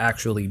just not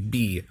actually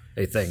be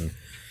a thing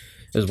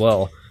as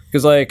well.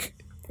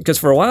 Because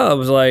for a while I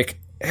was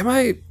like, am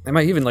I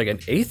even like an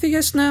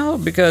atheist now?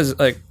 Because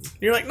like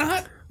you're like,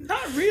 not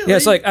really. Yeah,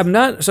 it's like I'm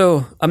not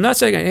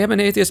saying I am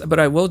an atheist, but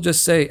I will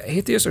just say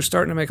atheists are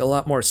starting to make a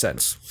lot more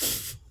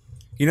sense.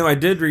 I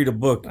did read a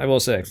book, I will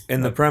say.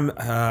 and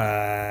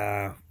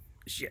the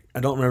shit, I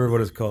don't remember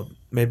what it's called.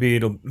 Maybe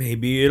it'll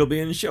be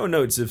in the show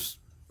notes if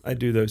I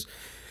do those.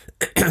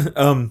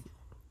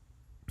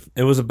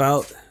 It was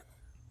about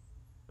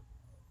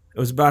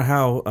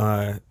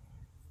how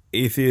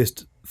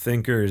atheist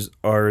thinkers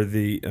are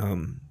the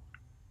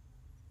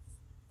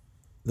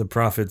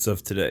prophets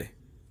of today.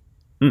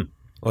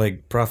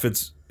 Like,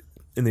 prophets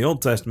in the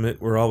Old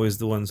Testament were always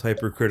the ones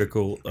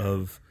hypercritical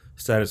of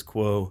status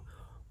quo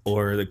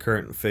or the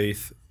current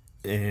faith.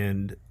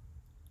 And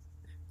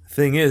the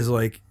thing is,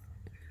 like,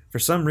 for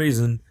some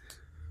reason,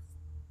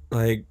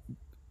 like,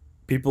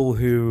 people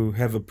who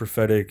have a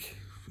prophetic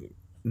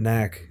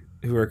knack,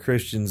 who are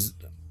Christians,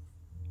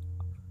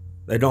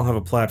 they don't have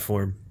a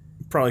platform.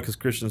 Probably because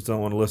Christians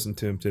don't want to listen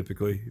to them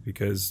typically,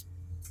 because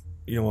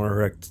you don't want to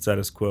wreck the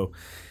status quo.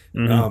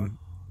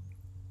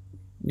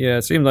 Yeah,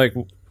 it seemed like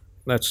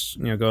that's,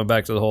 going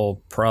back to the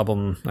whole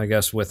problem, I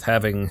guess, with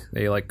having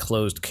a like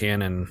closed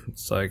canon.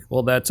 It's like,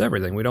 well, that's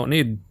everything. We don't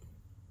need,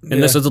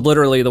 and this is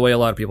literally the way a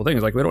lot of people think.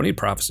 It's like, we don't need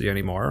prophecy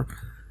anymore.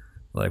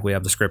 Like, we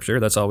have the scripture.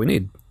 That's all we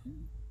need.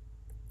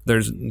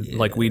 There's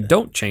like, we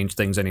don't change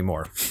things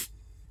anymore.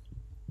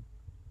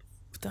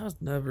 But that was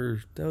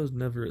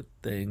never a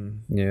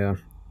thing. Yeah.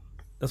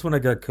 That's when I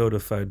got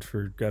codified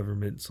for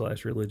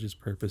government/religious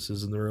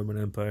purposes in the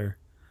Roman Empire.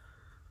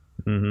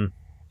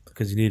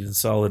 Because you needed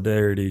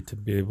solidarity to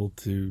be able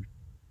to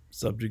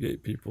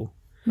subjugate people.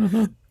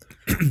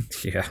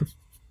 Yeah.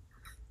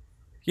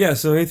 Yeah,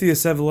 so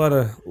atheists have a lot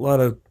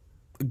of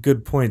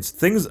good points.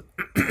 Things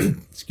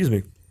excuse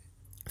me.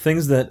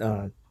 Things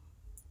that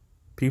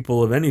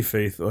people of any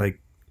faith, like,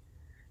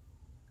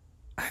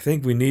 I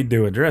think we need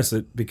to address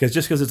it, because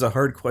just because it's a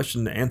hard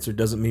question to answer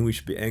doesn't mean we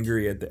should be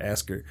angry at the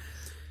asker.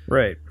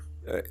 Right.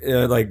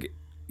 Like,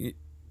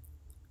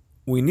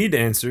 we need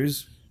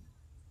answers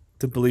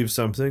to believe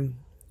something,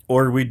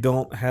 or we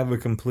don't have a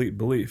complete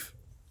belief.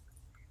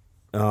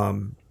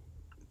 And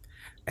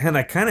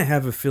I kind of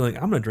have a feeling,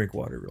 I'm going to drink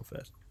water real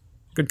fast.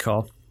 Good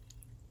call.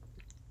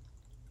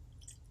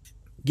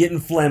 Getting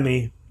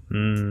phlegmy.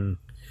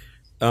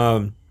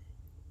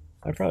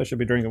 I probably should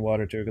be drinking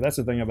water too, because that's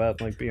the thing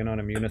about like being on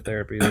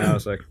immunotherapy now.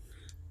 It's like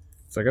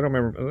I don't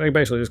remember. I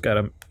basically just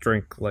gotta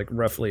drink like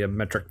roughly a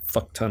metric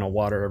fuck ton of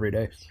water every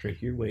day.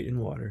 Drink your weight in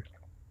water.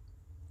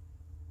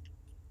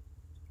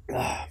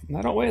 I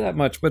don't weigh that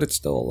much, but it's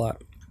still a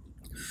lot.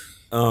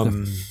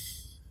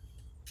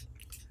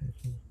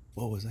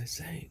 What was I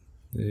saying?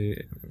 The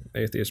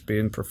atheist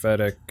being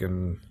prophetic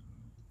and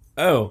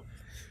so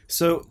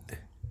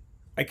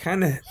I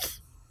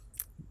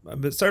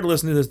started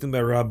listening to this thing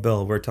by Rob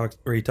Bell where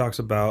he talks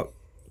about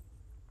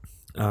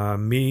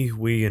me,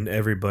 we, and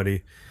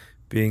everybody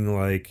being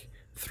like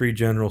three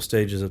general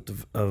stages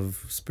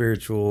of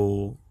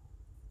spiritual,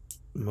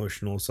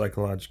 emotional,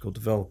 psychological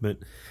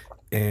development,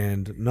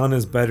 and none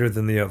is better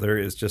than the other.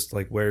 It's just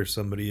like where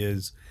somebody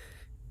is,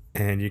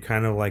 and you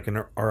kind of like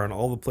are in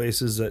all the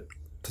places at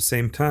the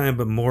same time,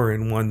 but more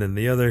in one than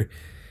the other.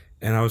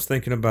 And I was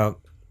thinking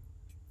about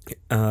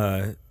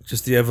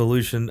just the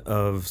evolution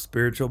of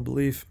spiritual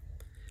belief,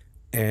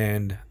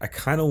 and I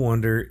kind of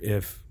wonder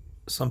if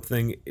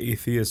something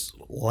atheists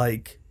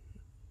like,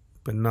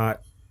 but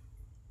not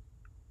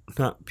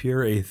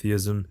pure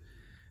atheism,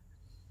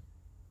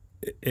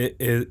 it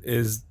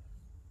is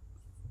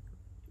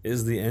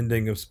the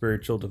ending of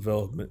spiritual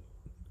development.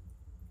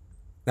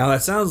 Now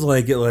that sounds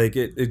like it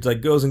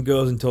like goes and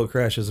goes until it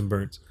crashes and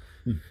burns.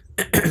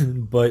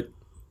 But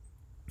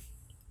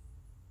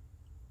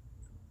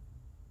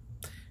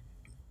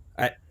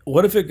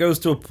what if it goes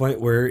to a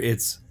point where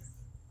it's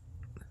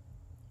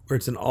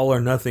an all or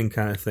nothing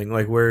kind of thing,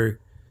 like where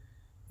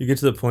you get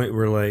to the point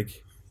where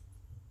like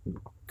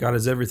God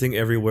is everything,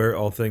 everywhere,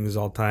 all things,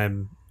 all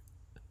time,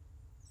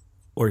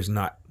 or he's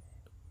not.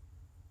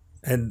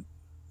 And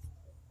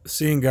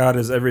seeing God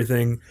as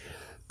everything,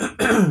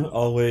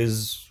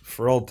 always,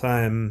 for all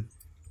time,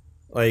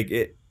 like,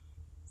 it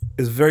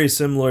is very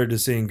similar to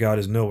seeing God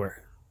as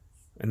nowhere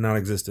and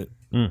non-existent.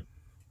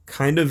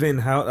 Kind of in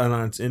how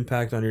on its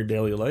impact on your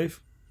daily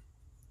life.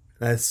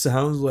 That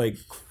sounds like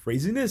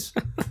craziness.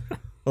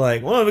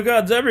 Like, well, if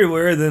God's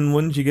everywhere, then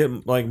wouldn't you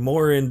get like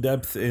more in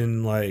depth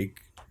in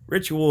like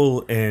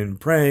ritual and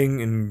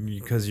praying, and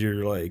because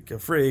you're like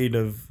afraid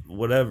of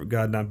whatever,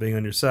 God not being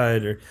on your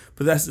side?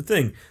 But that's the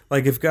thing.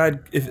 Like, if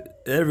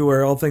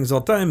everywhere, all things,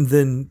 all time,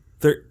 then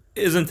there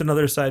isn't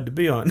another side to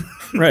be on.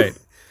 Right.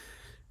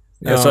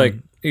 It's like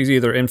he's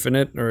either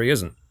infinite or he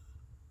isn't.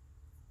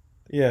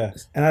 Yeah.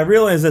 And I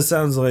realize that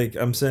sounds like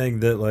I'm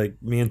saying that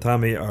like me and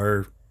Tommy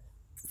are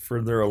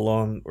further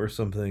along or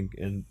something,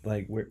 and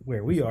like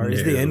where we are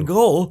is the end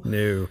goal.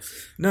 No.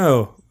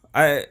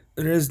 I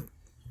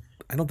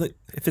don't think,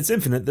 if it's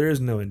infinite, there is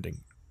no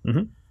ending.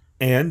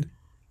 And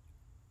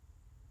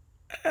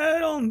I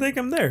don't think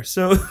I'm there.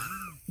 So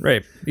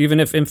right.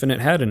 Even if infinite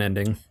had an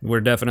ending,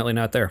 we're definitely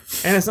not there.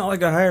 And it's not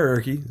like a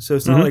hierarchy, so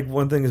it's not like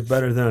one thing is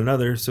better than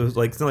another. So it's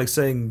not like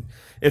saying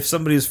if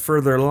somebody's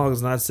further along,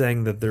 it's not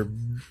saying that they're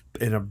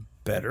in a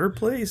better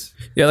place.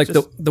 Yeah, like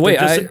Just, the way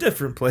just a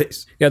different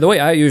place. Yeah, the way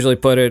I usually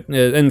put it,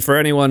 and for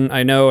anyone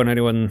I know and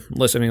anyone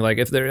listening, like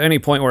if there's any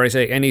point where I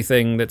say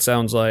anything that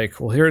sounds like,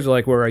 well, here's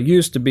like where I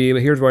used to be,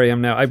 but here's where I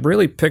am now, I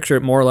really picture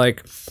it more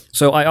like,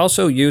 so I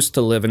also used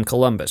to live in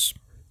Columbus.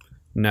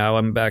 Now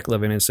I'm back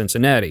living in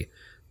Cincinnati.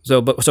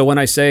 So when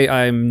I say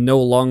I'm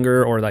no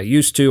longer, or that I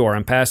used to, or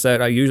I'm past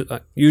that, I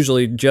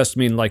usually just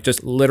mean like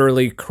just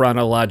literally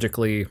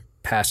chronologically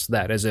past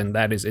that, as in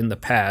that is in the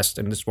past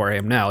and this is where I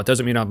am now. It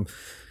doesn't mean I'm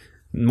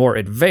more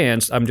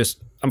advanced. I'm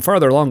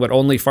farther along, but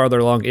only farther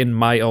along in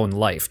my own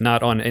life,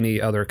 not on any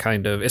other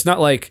kind of. It's not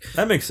like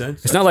that makes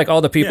sense. It's not like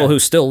all the people who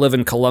still live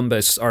in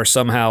Columbus are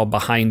somehow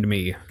behind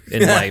me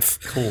in life.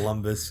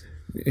 Columbus.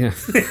 Yeah.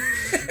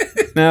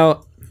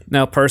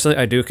 Now, personally,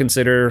 I do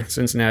consider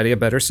Cincinnati a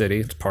better city.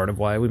 It's part of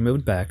why we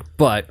moved back,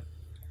 but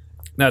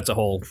that's a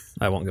whole.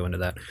 I won't go into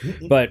that.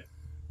 But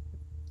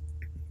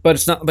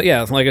it's not. But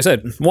yeah, like I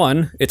said,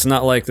 one, it's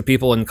not like the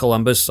people in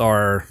Columbus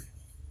are.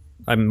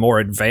 I'm more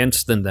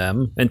advanced than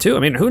them, and two, I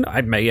mean, I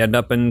may end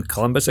up in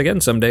Columbus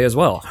again someday as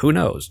well. Who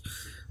knows?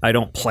 I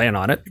don't plan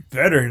on it.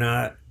 Better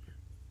not.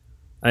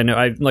 I know.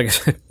 I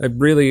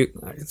really.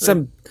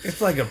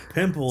 It's like a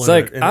pimple.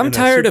 I'm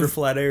tired of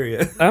flat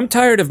area. I'm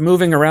tired of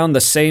moving around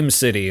the same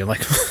city,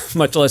 like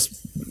much less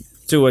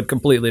to a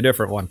completely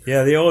different one.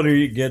 Yeah, the older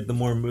you get, the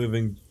more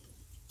moving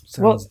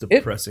sounds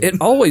depressing. It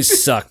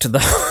always sucked, though.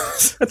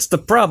 That's the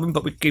problem,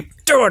 but we keep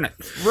doing it.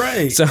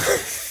 Right. So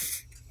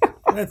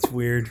that's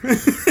weird.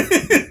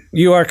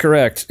 You are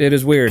correct. It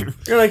is weird.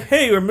 You're like,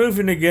 hey, we're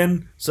moving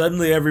again.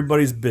 Suddenly,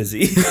 everybody's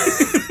busy.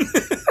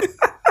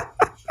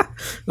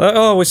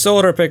 Oh, we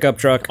sold our pickup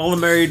truck. All the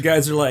married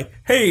guys are like,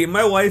 hey,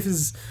 my wife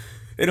is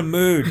in a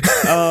mood.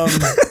 And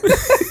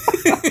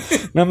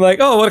I'm like,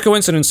 oh, what a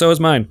coincidence. So is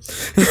mine.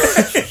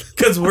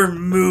 Because we're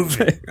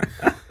moving.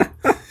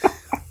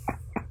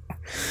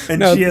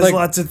 And she has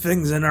lots of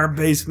things in our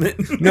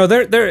basement. No,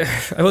 there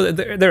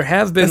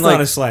have been. That's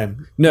not a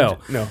slam. No,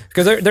 no,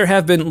 because there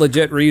have been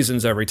legit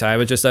reasons every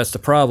time. It's just that's the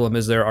problem,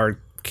 is there are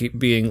keep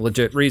being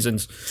legit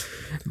reasons.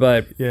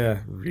 But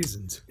yeah,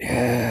 reasons.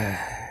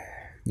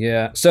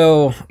 Yeah.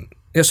 So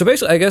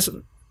basically, I guess.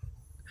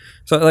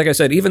 So like I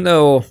said, even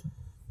though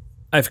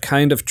I've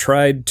kind of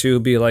tried to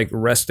be like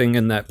resting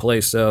in that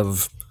place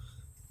of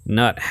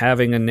not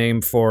having a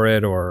name for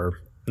it, or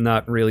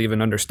not really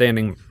even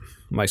understanding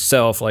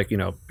myself, like,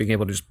 being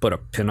able to just put a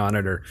pin on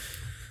it or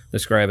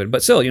describe it.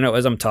 But still,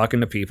 as I'm talking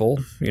to people,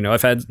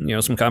 I've had,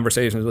 some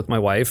conversations with my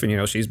wife,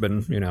 and, she's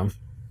been,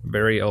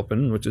 very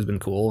open, which has been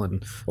cool.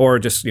 And, or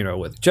just,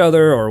 with each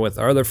other or with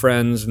our other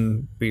friends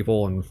and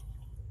people. And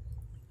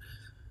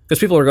because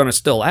people are going to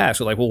still ask,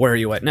 like, well, where are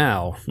you at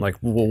now? Like,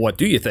 well, what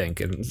do you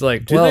think? And it's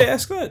like, do they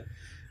ask that?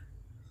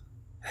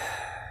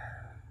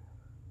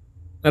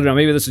 I don't know.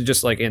 Maybe this is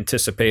just like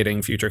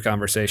anticipating future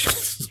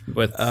conversations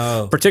with,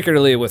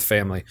 particularly with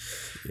family,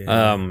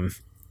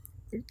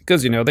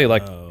 because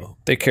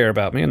they care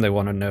about me and they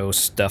want to know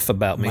stuff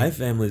about me. My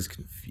family's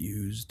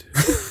confused.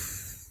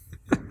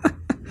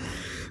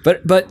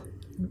 but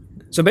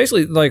so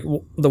basically, like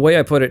the way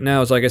I put it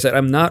now is, like I said,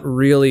 I'm not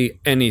really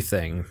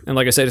anything, and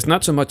like I said, it's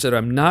not so much that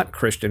I'm not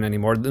Christian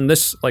anymore. And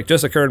this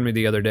just occurred to me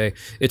the other day.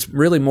 It's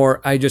really more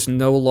I just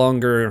no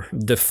longer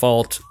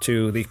default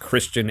to the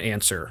Christian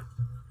answer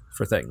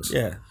for things.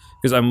 Yeah.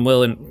 Because I'm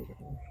willing,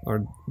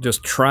 or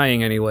just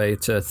trying anyway,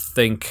 to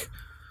think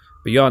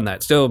beyond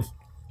that. So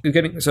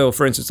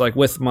for instance, like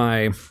with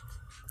my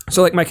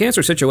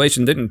cancer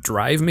situation didn't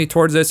drive me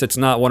towards this. It's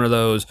not one of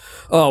those,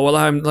 oh, well,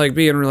 I'm like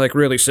being like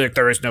really sick,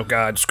 there is no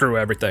God, screw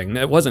everything.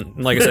 It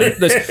wasn't, like I said,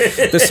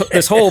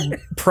 this whole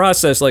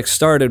process like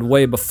started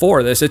way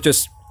before this. It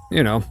just,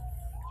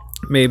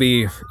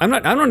 maybe I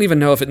don't even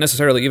know if it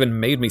necessarily even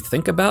made me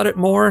think about it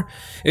more.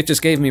 It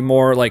just gave me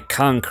more like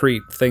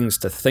concrete things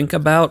to think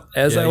about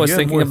as I was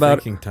thinking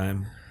about thinking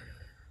time.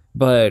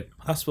 But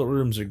hospital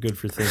rooms are good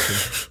for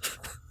thinking.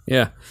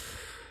 Yeah.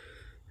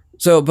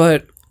 So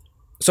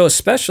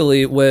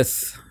especially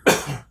with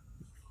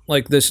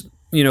like this,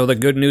 the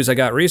good news I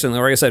got recently,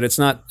 like I said, it's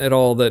not at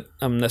all that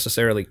I'm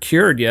necessarily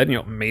cured yet.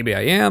 Maybe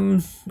I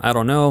am, I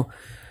don't know.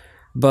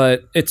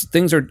 But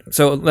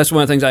so that's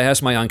one of the things I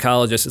asked my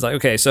oncologist is like,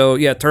 okay, so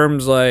yeah,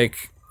 terms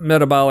like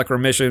metabolic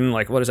remission,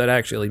 like what does that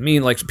actually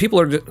mean? Like people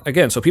are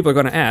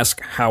going to ask,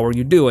 how are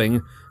you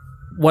doing?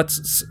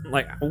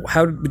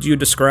 How would you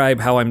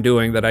describe how I'm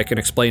doing that I can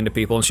explain to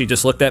people? And she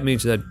just looked at me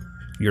and said,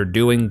 you're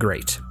doing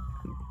great.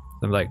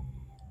 I'm like,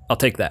 I'll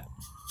take that.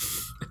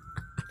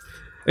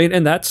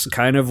 And that's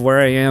kind of where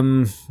I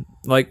am,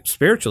 like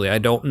spiritually. I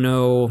don't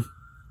know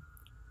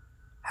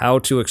how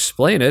to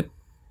explain it.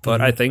 But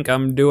I think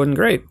I'm doing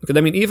great. Because,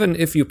 even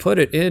if you put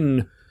it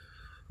in,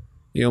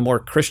 more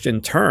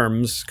Christian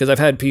terms, because I've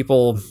had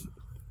people,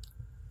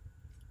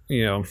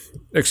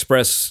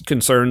 express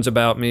concerns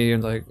about me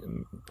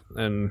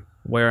and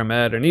where I'm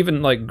at. And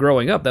even, like,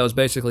 growing up, that was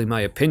basically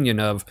my opinion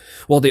of,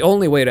 well, the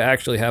only way to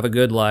actually have a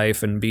good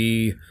life and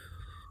be,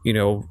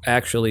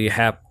 actually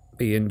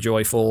happy and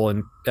joyful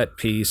and at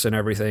peace and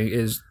everything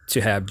is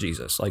to have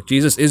Jesus. Like,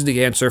 Jesus is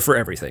the answer for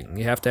everything.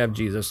 You have to have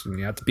Jesus, and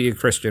you have to be a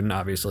Christian,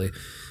 obviously,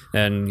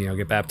 and, you know,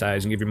 get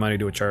baptized and give your money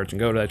to a church and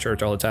go to that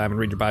church all the time and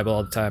read your Bible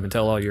all the time and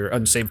tell all your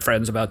unsaved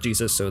friends about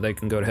Jesus so they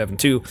can go to heaven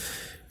too.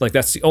 Like,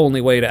 that's the only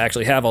way to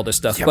actually have all this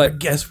stuff. Yeah, but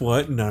guess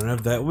what? None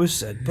of that was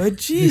said by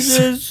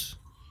Jesus.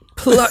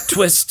 Plot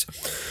twist.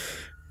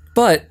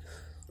 But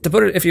to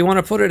put it, if you want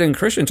to put it in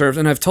Christian terms,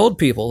 and I've told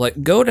people,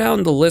 like, go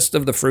down the list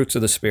of the fruits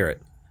of the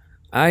Spirit.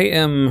 I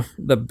am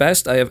the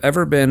best I have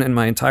ever been in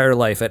my entire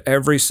life at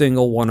every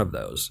single one of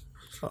those.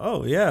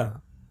 Oh, yeah.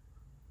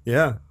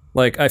 Yeah.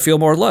 Like, I feel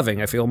more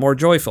loving. I feel more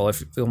joyful. I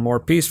feel more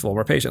peaceful,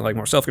 more patient, like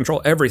more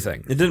self-control,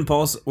 everything. It didn't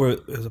Paul, or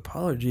it was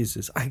Paul or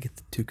Jesus? I get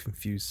the two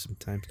confused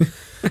sometimes.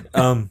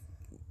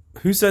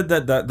 Who said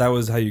that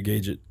was how you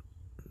gauge it?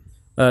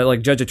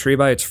 Like, judge a tree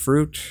by its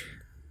fruit?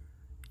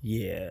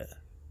 Yeah.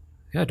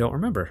 Yeah, I don't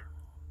remember.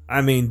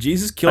 I mean,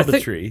 Jesus killed a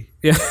tree.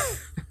 Yeah,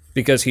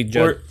 because he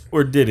judged.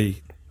 Or did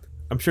he?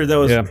 I'm sure that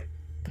was...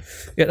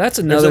 Yeah, that's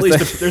another thing.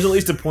 There's at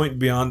least a point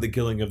beyond the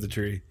killing of the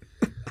tree.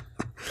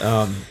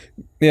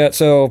 Yeah,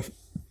 so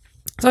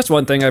that's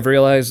one thing I've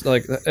realized.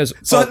 Like,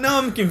 now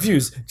I'm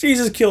confused.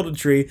 Jesus killed a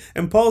tree,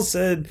 and Paul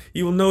said,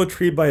 "You will know a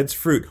tree by its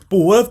fruit." But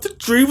what if the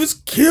tree was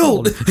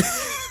killed?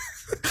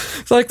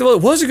 It's like, well,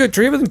 it was a good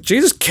tree, but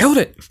Jesus killed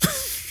it.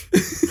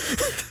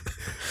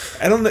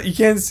 I don't know. You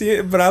can't see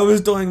it, but I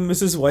was doing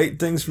Mrs. White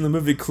things from the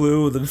movie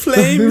Clue. The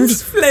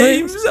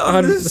flames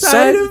on the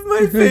side of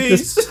my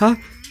face.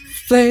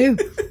 Flame.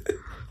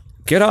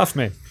 Get off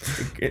me.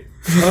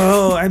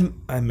 Oh,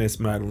 I miss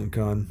Madeline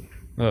Kahn.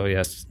 Oh,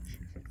 yes.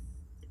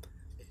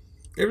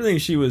 Everything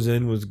she was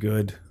in was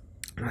good.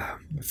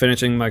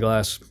 Finishing my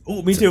glass.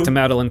 Oh, me too. To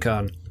Madeline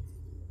Kahn.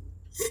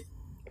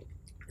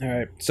 All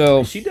right,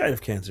 so... She died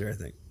of cancer, I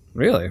think.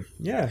 Really?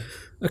 Yeah.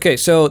 Okay,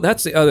 so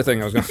that's the other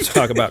thing I was going to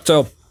talk about.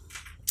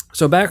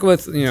 So back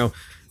with, you know,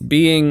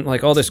 being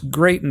like all this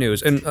great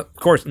news, and of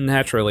course,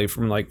 naturally,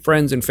 from like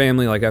friends and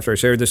family, like after I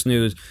shared this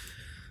news,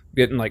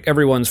 getting like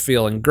everyone's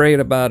feeling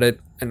great about it.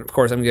 And of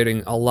course, I'm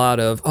getting a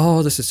lot of,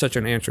 oh, this is such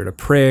an answer to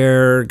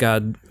prayer.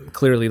 God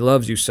clearly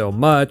loves you so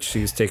much.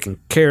 He's taking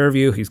care of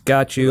you. He's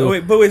got you.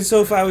 Wait,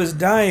 so if I was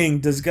dying,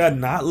 does God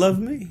not love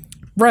me?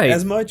 Right.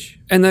 As much?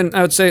 And then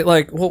I would say,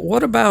 like, well,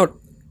 what about...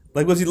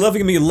 Like, was he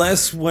loving me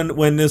less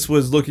when this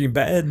was looking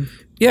bad?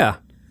 Yeah.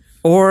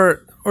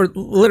 Or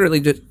literally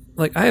just,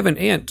 like, I have an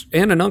aunt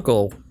and an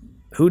uncle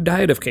who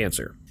died of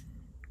cancer.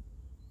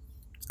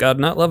 Does God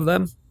not love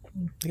them?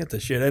 I got the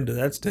shit end of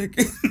that stick.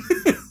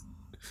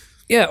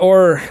 Yeah,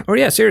 or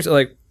yeah, seriously,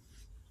 like,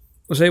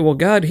 we'll say, well,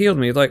 God healed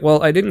me. Like,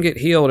 well, I didn't get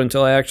healed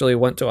until I actually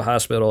went to a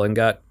hospital and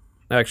got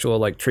actual,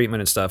 like,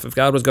 treatment and stuff. If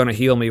God was going to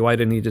heal me, why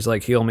didn't he just,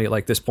 like, heal me at,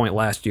 like, this point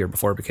last year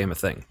before it became a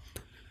thing?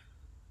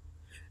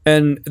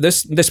 And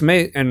this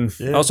may, and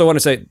I also want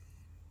to say,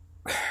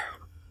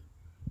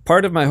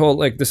 part of my whole,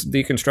 like, this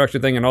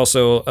deconstruction thing, and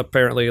also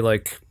apparently,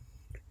 like,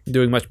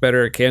 doing much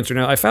better at cancer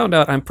now, I found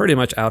out I'm pretty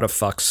much out of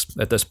fucks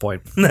at this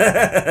point.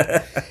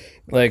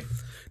 Like,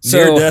 so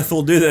near death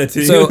will do that to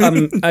you. So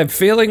I'm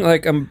feeling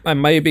like I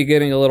may be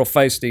getting a little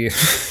feisty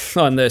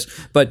on this,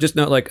 but just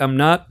know, like, I'm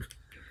not.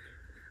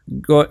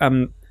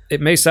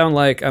 It may sound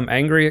like I'm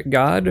angry at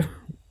God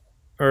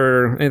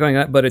or anything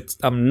like that, but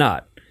I'm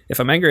not. If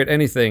I'm angry at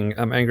anything,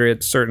 I'm angry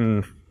at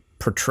certain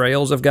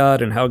portrayals of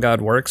God and how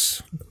God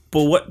works.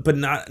 But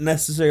not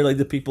necessarily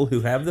the people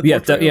who have the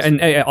portrayals?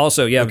 And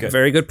also, okay.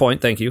 Very good point.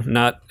 Thank you.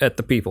 Not at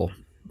the people,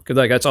 because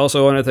like that's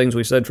also one of the things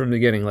we said from the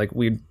beginning. Like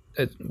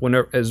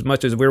whenever, as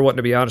much as we're wanting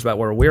to be honest about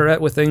where we're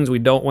at with things, we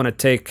don't want to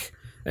take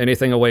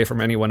anything away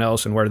from anyone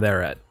else and where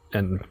they're at.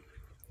 And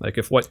like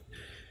if what,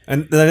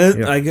 and that is,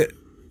 I get,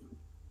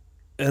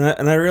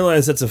 and I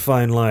realize that's a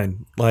fine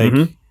line. Like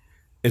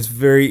it's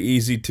very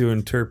easy to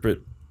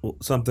interpret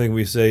something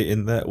we say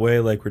in that way,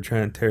 like we're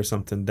trying to tear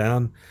something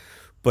down.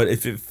 But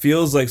if it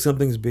feels like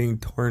something's being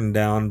torn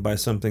down by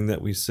something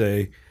that we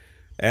say,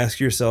 ask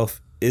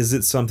yourself, is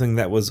it something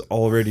that was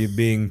already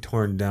being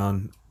torn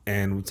down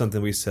and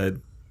something we said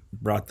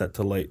brought that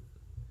to light?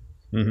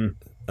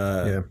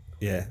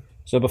 Yeah.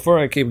 So before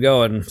I keep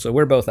going, so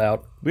we're both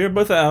out. We are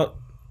both out.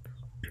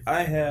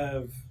 I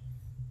have...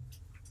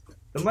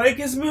 The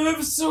mic is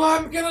moved, so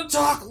I'm going to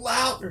talk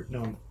louder.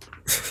 No.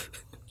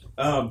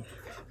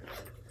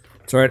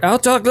 It's all right. I'll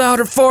talk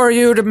louder for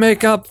you to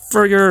make up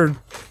for your...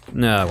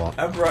 No, I won't.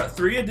 I brought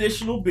 3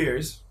 additional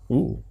beers.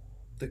 Ooh.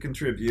 To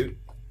contribute.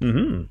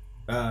 Mm-hmm.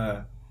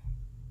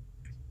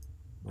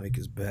 Mike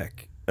is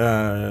back.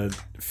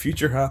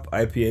 Future Hop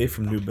IPA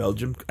from New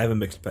Belgium. I have a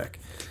mixed pack.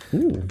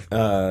 Ooh.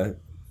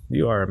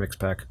 You are a mixed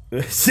pack.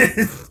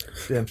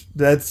 Damn,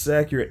 that's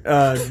accurate.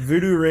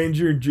 Voodoo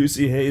Ranger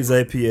Juicy Haze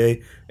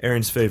IPA,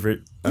 Aaron's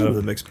favorite out of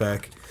the mixed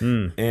pack.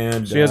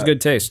 And she has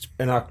good taste.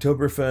 An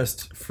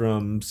Oktoberfest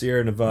from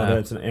Sierra Nevada.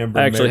 It's an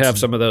amber. I actually have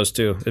some of those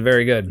too. They're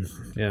very good.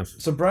 Yeah.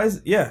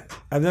 Surprise! Yeah,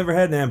 I've never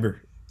had an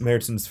amber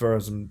Meritzen as far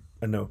as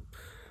I know.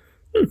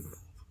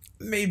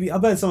 Maybe I'll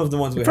bet some of the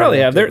ones we probably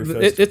have.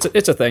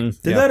 It's a thing.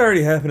 Did that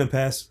already happen in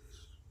past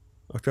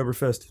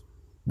Oktoberfest?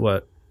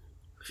 What?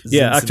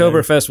 Yeah, Cincinnati.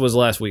 Oktoberfest was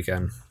last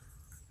weekend.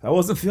 I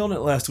wasn't feeling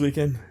it last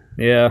weekend.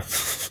 Yeah.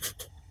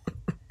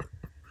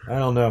 I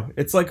don't know.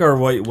 It's like our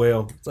white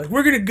whale. It's like,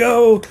 we're going to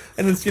go,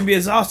 and it's going to be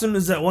as awesome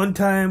as that one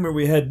time where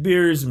we had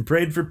beers and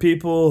prayed for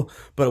people,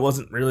 but it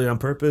wasn't really on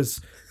purpose.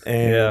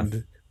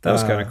 And That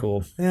was kind of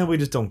cool. Yeah, we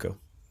just don't go.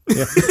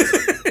 Yeah.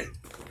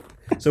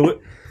 So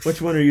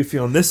which one are you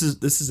feeling? This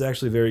is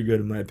actually very good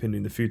in my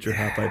opinion, the Future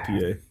Hop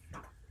IPA.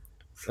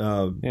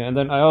 Yeah, and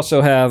then I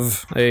also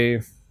have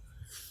I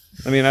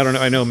don't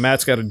know. I know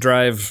Matt's got to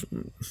drive.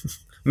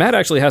 Matt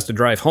actually has to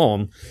drive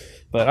home,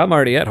 but I'm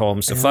already at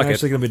home, so fuck I'm it.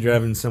 actually going to be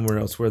driving somewhere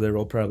else where there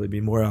will probably be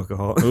more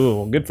alcohol. Ooh,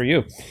 well, good for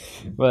you.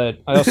 But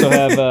I also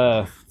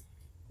have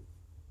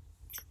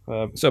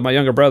so my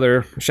younger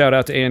brother, shout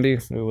out to Andy,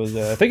 who was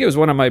I think it was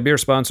one of my beer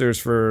sponsors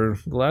for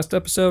the last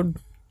episode.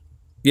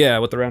 Yeah,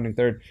 with the rounding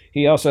third.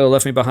 He also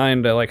left me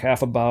behind like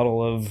half a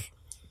bottle of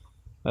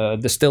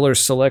Distiller's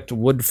Select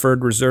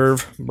Woodford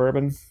Reserve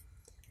bourbon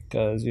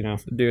because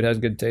the dude has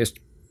good taste.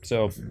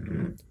 So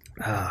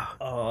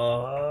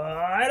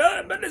I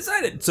don't have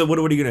decided. So what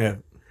are you going to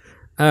have?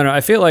 I don't know.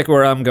 I feel like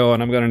where I'm going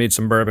to need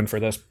some bourbon for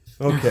this.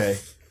 Okay.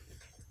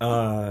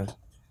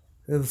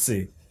 Let's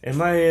see. Am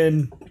I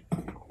in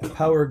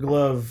Power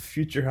Glove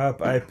Future Hop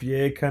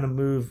IPA kind of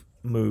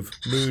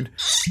mood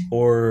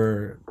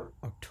or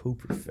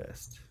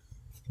Oktoberfest?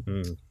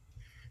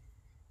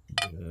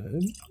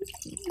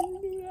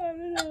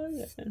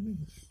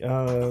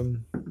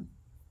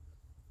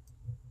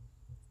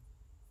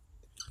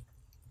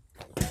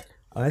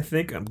 I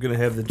think I'm gonna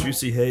have the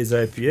Juicy Haze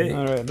IPA.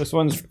 All right, this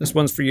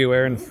one's for you,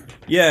 Aaron.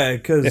 Yeah,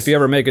 because If you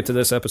ever make it to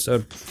this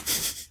episode.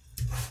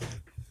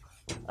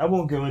 I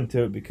won't go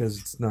into it because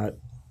it's not.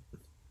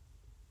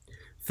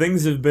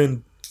 Things have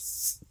been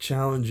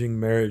challenging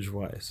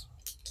marriage-wise,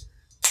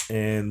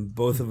 and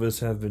both of us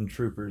have been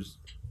troopers.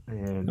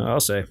 And I'll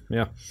say,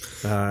 yeah.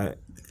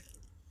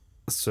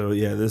 So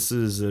yeah, this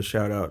is a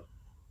shout out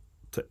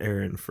to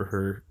Erin for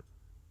her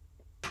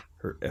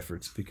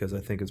efforts because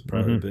I think it's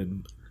probably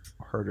been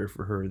harder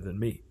for her than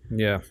me.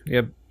 Yeah.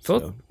 Yeah.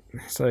 So.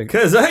 It's like,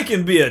 Because I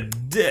can be a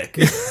dick.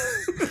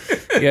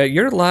 yeah,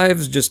 your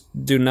lives just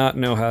do not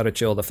know how to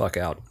chill the fuck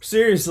out.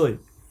 Seriously.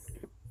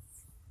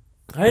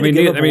 I had to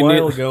give up a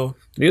while ago.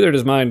 Neither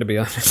does mine, to be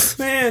honest.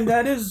 Man,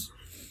 that is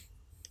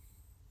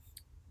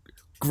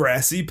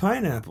grassy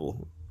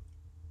pineapple.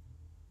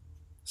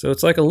 So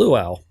it's like a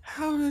luau.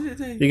 How did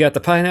they... You got the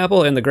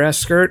pineapple and the grass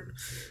skirt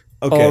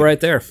Okay. all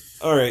right there.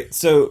 All right.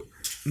 So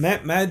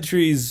Mad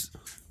Tree's,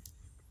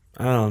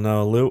 I don't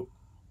know,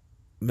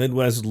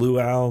 Midwest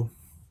Luau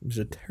is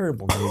a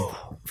terrible name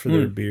for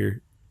their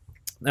beer.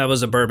 That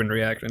was a bourbon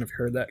reaction, if you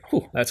heard that.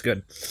 Whew, that's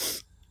good.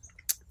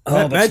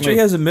 Mad Tree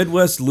has a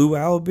Midwest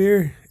Luau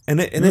beer, and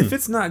if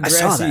it's not I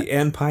saw grassy that.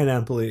 and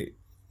pineapple-y,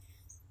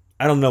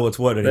 I don't know what's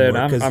what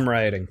anymore. Then I'm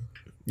rioting.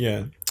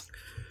 Yeah.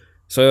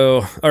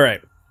 So, all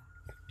right.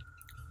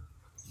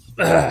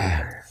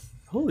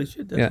 Holy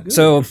shit, that's Yeah. good.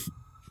 So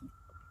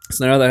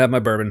now that I have my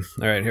bourbon,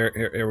 all right,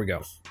 here we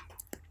go.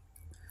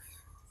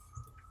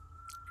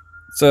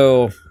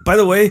 So, by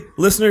the way,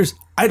 listeners,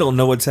 I don't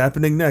know what's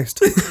happening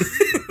next.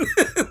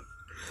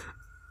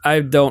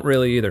 I don't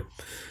really either.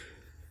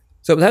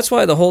 So that's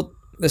why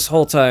this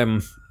whole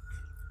time,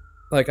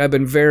 like, I've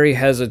been very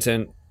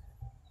hesitant,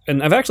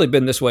 and I've actually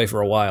been this way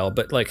for a while,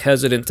 but like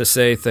hesitant to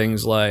say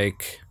things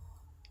like,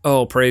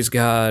 "Oh, praise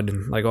God,"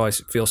 and like, "Oh, I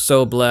feel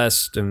so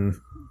blessed," and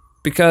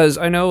because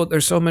I know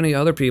there's so many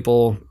other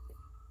people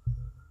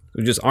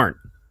who just aren't.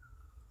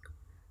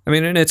 I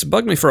mean, and it's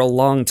bugged me for a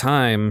long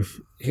time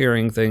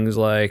hearing things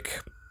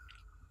like.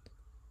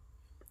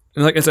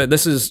 And like I said,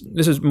 this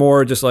is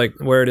more just like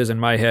where it is in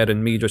my head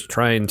and me just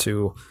trying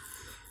to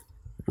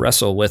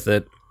wrestle with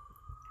it.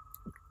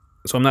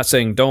 So I'm not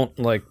saying don't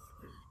like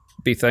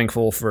be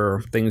thankful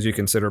for things you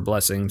consider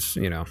blessings,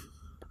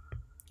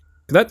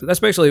 That's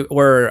basically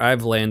where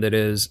I've landed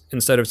is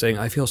instead of saying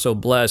I feel so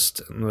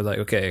blessed, we're like,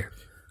 okay,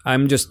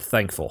 I'm just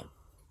thankful.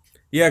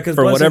 Yeah, because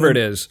for whatever it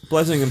is.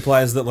 Blessing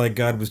implies that like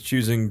God was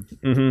choosing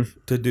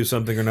to do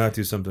something or not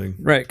do something.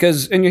 Right,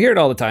 and you hear it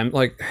all the time,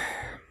 like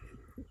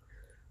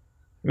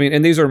I mean,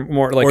 and these are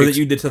more like... Or that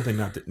you did something,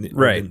 right.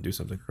 Didn't do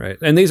something. Right.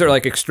 And these are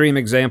like extreme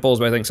examples,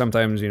 but I think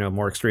sometimes,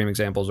 more extreme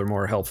examples are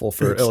more helpful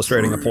for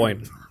illustrating a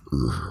point.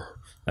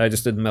 I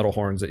just did metal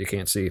horns that you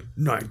can't see.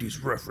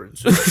 90s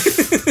reference.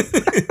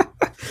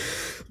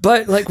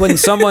 But like when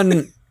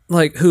someone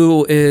like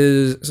who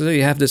is... So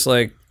you have this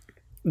like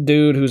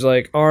dude who's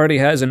like already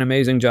has an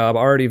amazing job,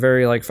 already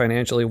very like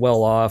financially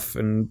well off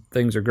and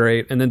things are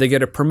great, and then they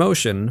get a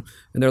promotion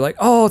and they're like,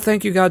 "Oh,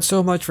 thank you God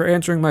so much for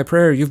answering my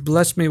prayer. You've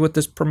blessed me with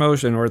this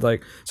promotion." Or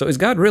like, so is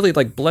God really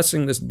like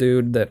blessing this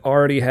dude that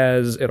already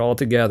has it all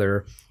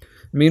together?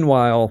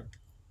 Meanwhile,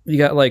 you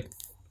got like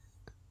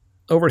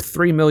over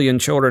 3 million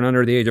children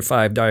under the age of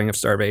 5 dying of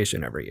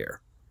starvation every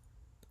year.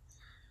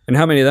 And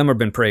how many of them have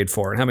been prayed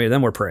for, and how many of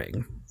them were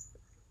praying?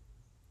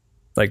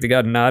 Like, did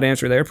God not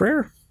answer their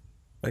prayer?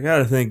 I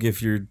gotta think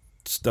if you're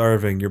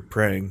starving, you're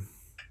praying.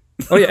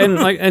 Oh yeah,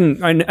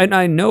 and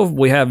I know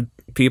we have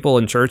people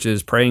in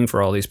churches praying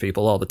for all these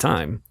people all the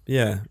time.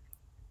 Yeah,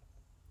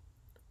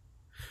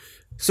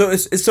 So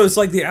it's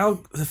like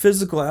the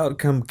physical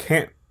outcome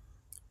can't.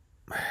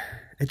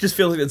 It just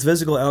feels like its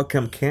physical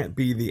outcome can't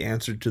be the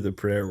answer to the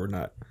prayer or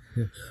not,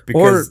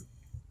 because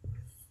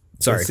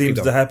Sorry, it seems keep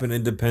to going. happen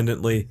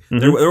independently.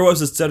 Mhm. There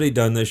was a study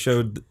done that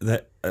showed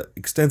that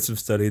extensive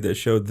study that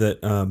showed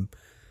that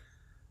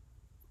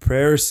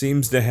prayer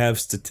seems to have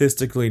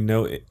statistically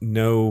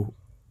no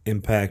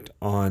impact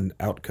on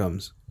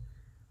outcomes.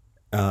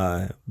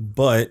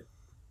 But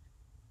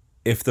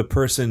if the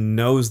person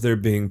knows they're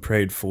being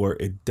prayed for,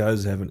 it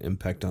does have an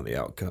impact on the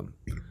outcome.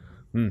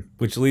 Hmm.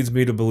 Which leads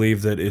me to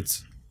believe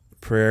that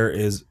prayer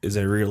is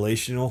a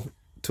relational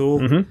tool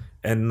Mhm.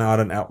 and not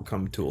an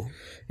outcome tool.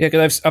 Yeah,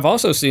 because I've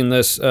also seen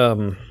this.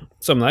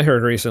 Something I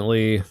heard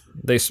recently.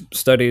 They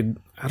studied.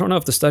 I don't know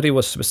if the study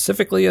was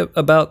specifically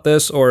about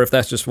this or if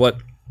that's just what,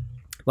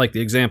 like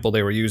the example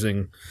they were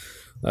using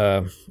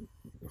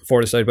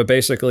for the study. But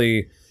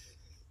basically,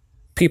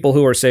 people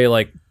who are say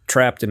like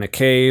trapped in a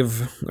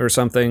cave or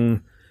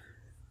something.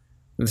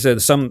 They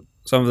said some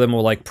of them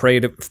will like pray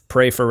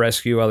for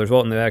rescue. Others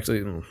won't. And they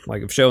actually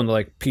like have shown that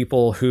like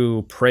people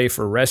who pray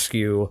for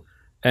rescue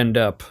end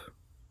up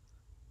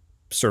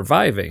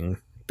surviving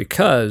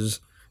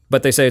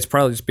but they say it's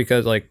probably just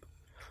because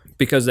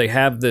they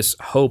have this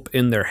hope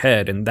in their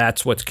head and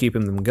that's what's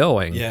keeping them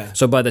going. Yeah.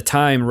 So by the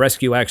time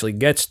rescue actually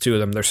gets to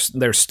them,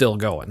 they're still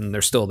going and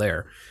they're still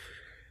there.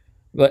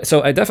 But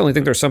so I definitely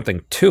think there's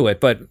something to it.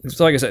 But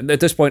so like I said, at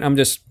this point, I'm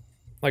just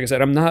like I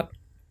said, I'm not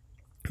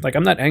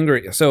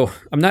angry. So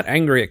I'm not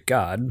angry at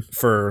God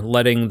for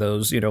letting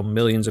those,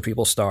 millions of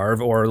people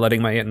starve or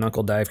letting my aunt and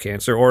uncle die of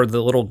cancer or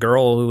the little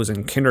girl who was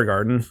in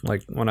kindergarten,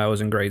 like when I was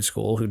in grade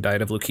school, who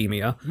died of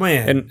leukemia.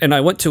 Man. And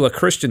I went to a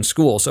Christian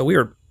school, so we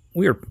were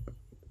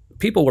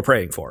people were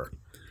praying for her.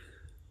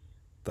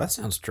 That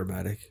sounds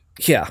traumatic.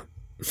 Yeah.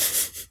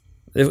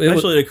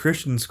 Especially at a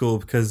Christian school,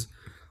 because,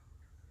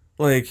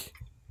 like,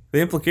 the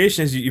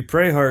implication is you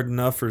pray hard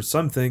enough for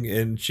something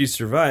and she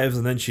survives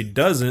and then she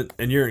doesn't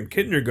and you're in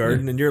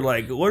kindergarten and you're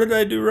like, what did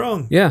I do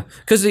wrong? Yeah,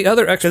 because the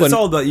other Because it's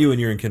all about you when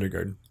you're in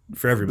kindergarten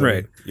for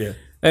everybody. Right. Yeah.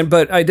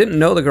 But I didn't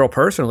know the girl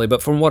personally,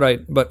 but from what I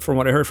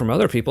heard from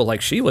other people,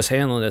 like she was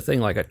handling the thing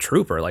like a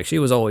trooper. Like she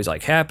was always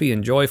like happy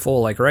and joyful,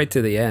 like right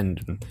to the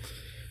end.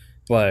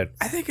 But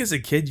I think as a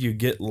kid you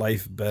get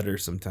life better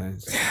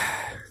sometimes.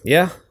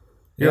 yeah.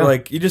 You're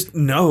like, you just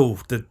know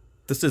that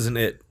this isn't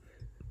it.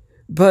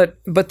 But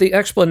the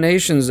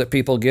explanations that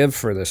people give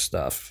for this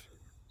stuff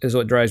is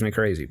what drives me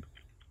crazy.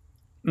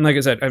 And like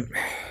I said,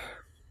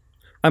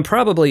 I'm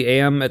probably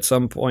am at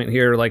some point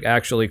here, like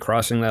actually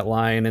crossing that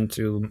line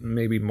into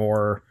maybe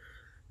more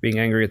being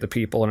angry at the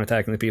people and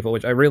attacking the people,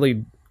 which I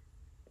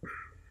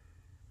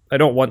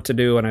don't want to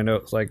do. And I know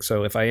it's like,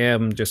 so if I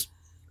am just,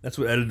 That's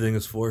what editing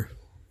is for.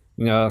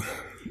 no,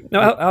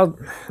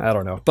 I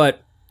don't know,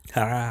 but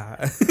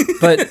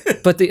but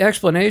but the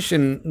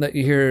explanation that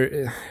you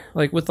hear,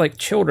 like with like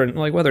children,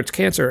 like whether it's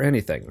cancer or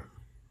anything,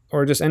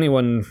 or just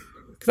anyone,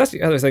 because that's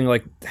the other thing,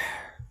 like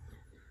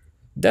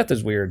death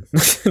is weird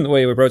in the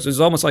way we approach it. It's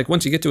almost like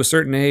once you get to a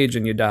certain age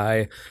and you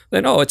die,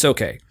 then it's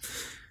okay.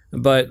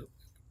 But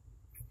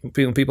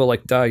people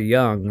like die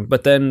young.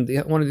 But then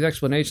one of the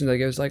explanations I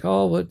give is like,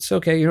 oh, well, it's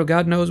okay.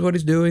 God knows what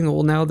He's doing.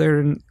 Well, now they're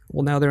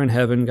in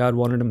heaven. God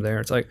wanted them there.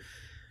 It's like,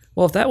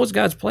 well, if that was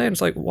God's plan,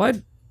 it's like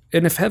why?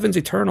 And if heaven's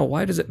eternal,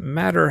 why does it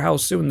matter how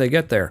soon they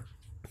get there?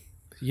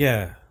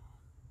 yeah.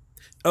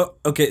 Oh,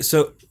 okay.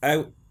 So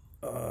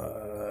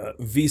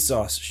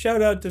Vsauce.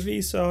 Shout out to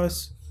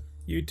Vsauce,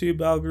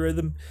 YouTube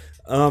algorithm.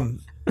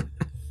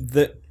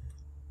 That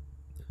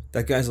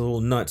guy's a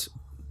little nuts.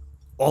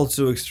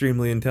 Also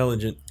extremely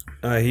intelligent.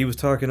 He was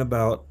talking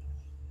about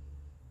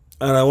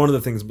one of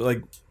the things, but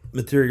like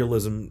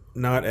materialism,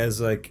 not as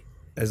like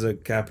as a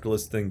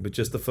capitalist thing, but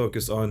just the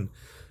focus on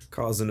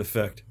cause and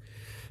effect.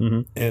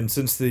 Mm-hmm. And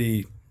since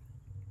the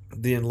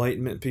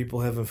Enlightenment,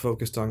 people haven't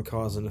focused on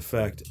cause and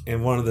effect,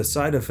 and one of the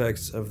side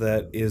effects of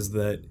that is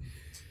that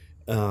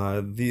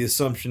the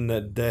assumption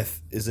that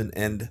death is an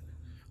end,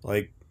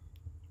 like,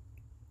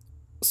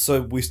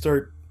 so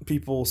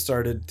people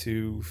started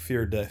to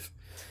fear death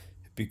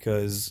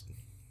because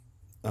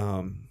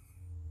the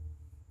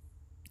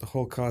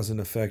whole cause and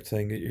effect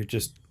thing, you're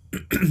just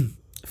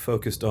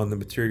focused on the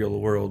material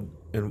world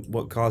and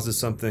what causes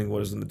something,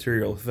 what is the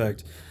material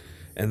effect.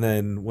 And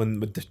then when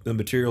the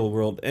material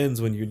world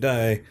ends, when you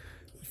die,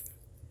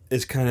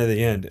 it's kind of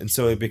the end. And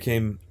so it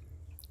became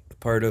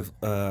part of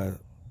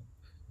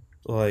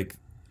like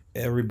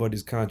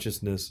everybody's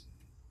consciousness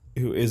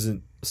who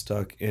isn't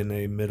stuck in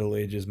a Middle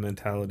Ages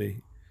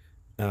mentality.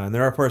 And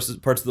there are parts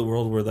of the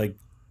world where like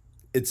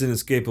it's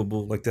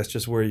inescapable. Like that's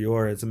just where you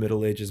are. It's a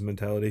Middle Ages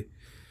mentality.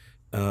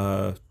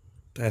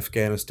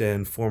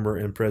 Afghanistan, former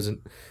and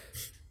present.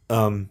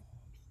 And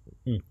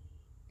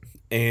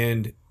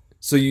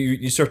so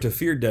you start to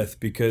fear death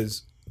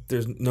because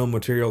there's no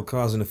material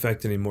cause and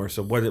effect anymore.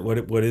 So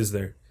what is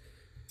there?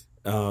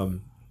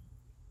 And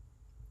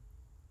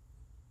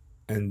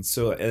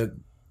so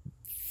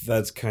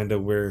that's kind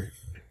of where,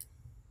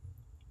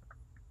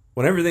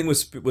 when everything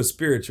was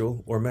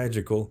spiritual or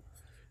magical,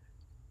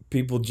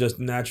 people just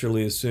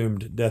naturally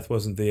assumed death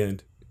wasn't the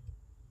end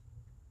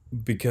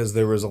because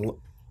there was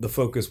the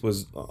focus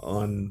was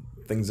on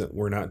things that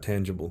were not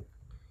tangible.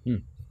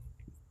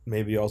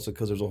 Maybe also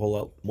because there's a whole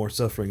lot more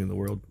suffering in the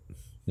world.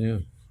 Yeah.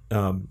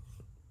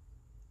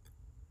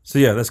 So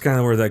yeah, that's kind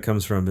of where that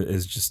comes from.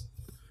 Is just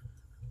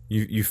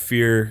you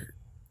fear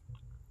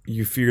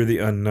the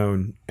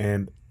unknown,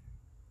 and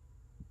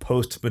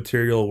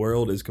post-material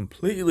world is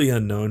completely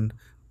unknown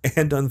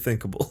and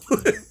unthinkable.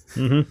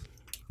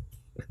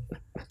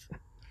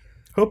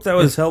 Hope that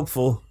was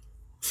helpful.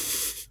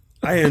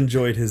 I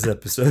enjoyed his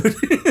episode.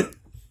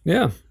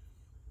 Yeah.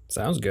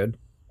 Sounds good.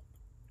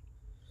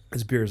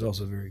 His beer is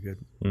also very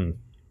good.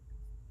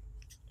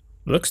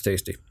 Looks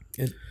tasty.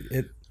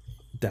 It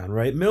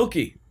downright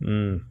milky.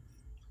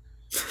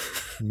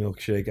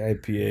 Milkshake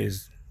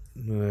IPAs.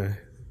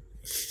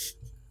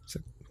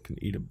 Can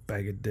eat a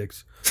bag of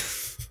dicks.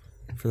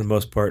 For the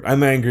most part,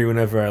 I'm angry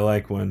whenever I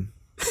like one.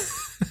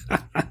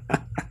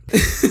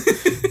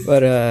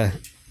 But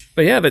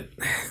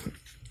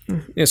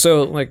yeah,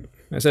 so like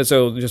I said,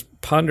 so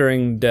just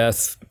pondering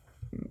death,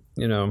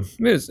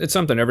 it's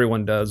something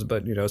everyone does,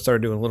 but it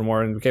started doing a little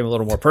more and became a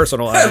little more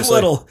personal. Obviously. A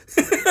little.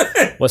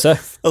 What's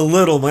that? A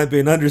little might be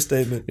an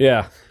understatement.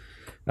 Yeah.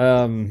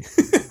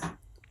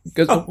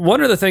 Because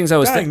one of the things I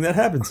was thinking that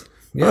happens.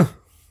 Yeah.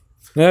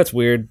 That's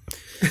weird.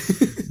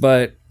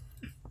 But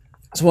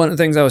it's one of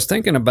the things I was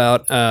thinking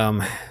about,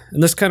 and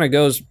this kind of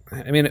goes,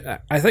 I mean,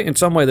 I think in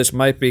some way this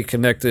might be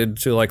connected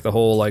to like the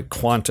whole like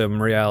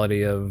quantum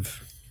reality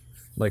of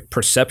like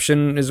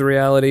perception is a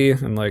reality,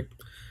 and like,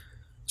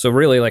 so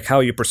really like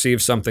how you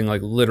perceive something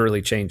like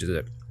literally changes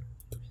it.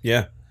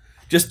 Yeah.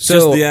 Just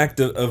the act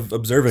of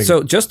observing.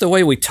 So just the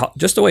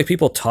way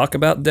people talk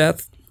about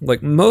death,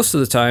 like most of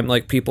the time,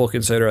 like people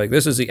consider like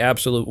this is the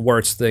absolute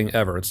worst thing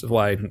ever. It's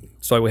why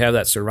we have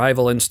that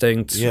survival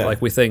instinct. Yeah.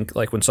 Like we think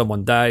like when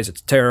someone dies,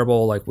 it's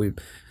terrible.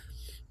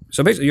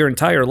 So basically your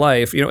entire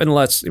life,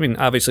 unless, I mean,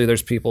 obviously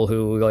there's people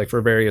who like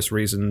for various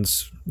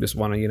reasons just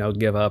want to,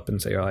 give up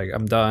and say, like,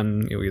 I'm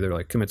done, either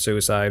like commit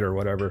suicide or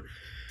whatever.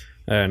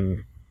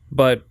 And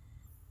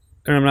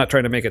I'm not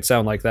trying to make it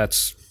sound like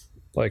that's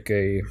like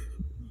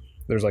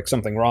there's like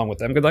something wrong with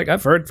them. Cause like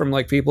I've heard from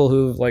like people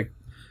who like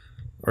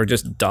are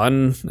just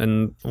done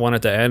and want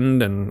it to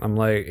end. And I'm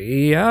like,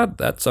 yeah,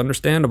 that's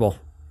understandable.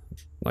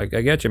 Like,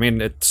 I get you. I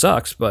mean, it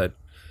sucks, but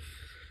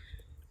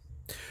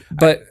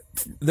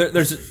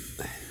there's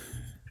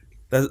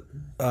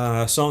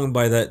a song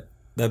by that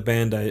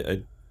band.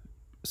 I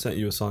sent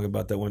you a song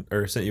about that one,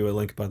 or sent you a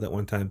link about that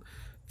one time.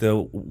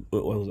 What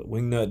was it?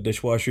 Wingnut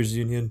Dishwashers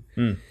Union.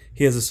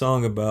 He has a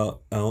song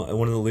about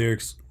one of the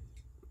lyrics.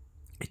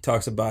 He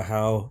talks about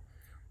how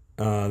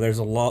there's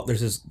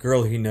this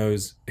girl he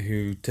knows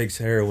who takes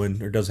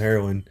heroin or does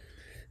heroin,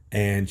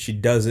 and she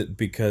does it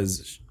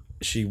because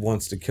she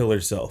wants to kill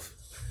herself,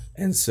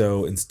 and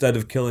so instead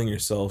of killing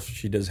herself,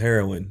 she does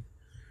heroin,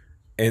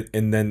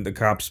 and then the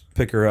cops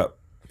pick her up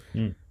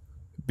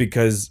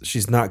because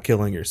she's not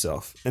killing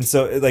herself, and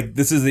so like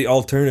this is the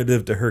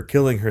alternative to her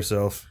killing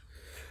herself,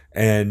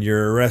 and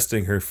you're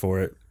arresting her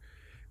for it,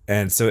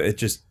 and so it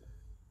just,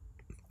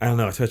 I don't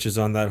know, it touches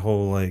on that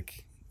whole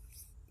like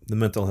the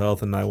mental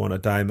health and I want to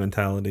die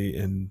mentality,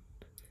 and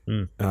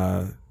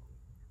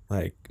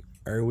like,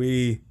 are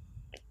we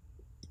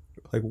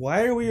like,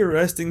 why are we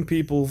arresting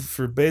people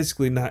for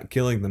basically not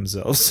killing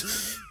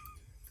themselves?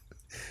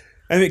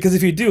 I mean, because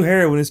if you do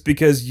heroin, it's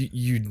because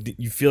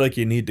you feel like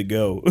you need to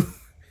go.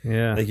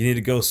 Yeah, like you need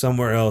to go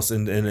somewhere else,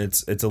 and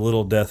it's a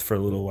little death for a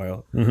little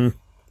while.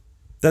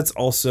 That's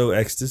also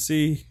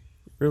ecstasy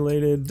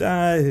related,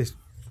 kind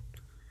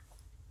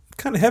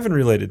of heaven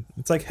related.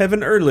 It's like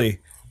heaven early,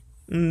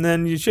 and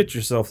then you shit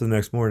yourself the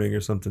next morning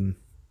or something.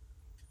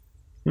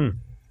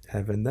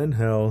 Heaven then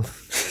hell.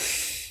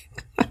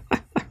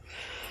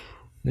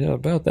 Yeah,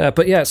 about that.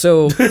 But yeah,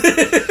 so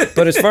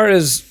but as far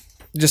as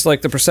just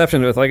like the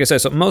perception of it, like I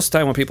said, so most of the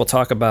time when people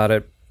talk about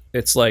it,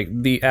 it's like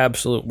the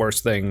absolute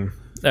worst thing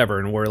ever,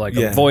 and we're like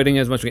avoiding it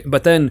as much as we can.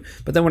 But then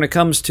when it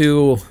comes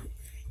to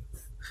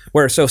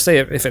where, so say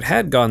if it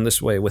had gone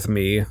this way with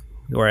me,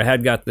 where I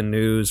had got the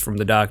news from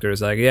the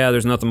doctors like, yeah,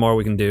 there's nothing more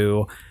we can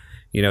do,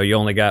 you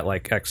only got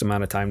like X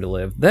amount of time to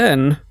live,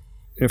 then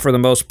for the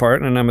most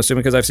part, and I'm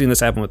assuming because I've seen this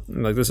happen with,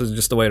 like, this is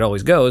just the way it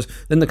always goes,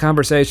 then the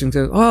conversation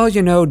goes,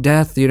 oh,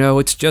 death,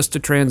 it's just a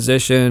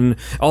transition.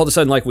 All of a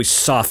sudden, like, we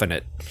soften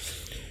it,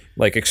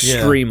 like,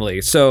 extremely.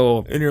 Yeah.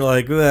 So, and you're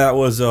like, that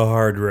was a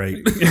hard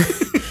rate.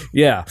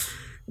 Yeah.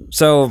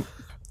 So,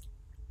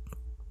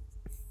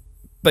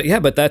 but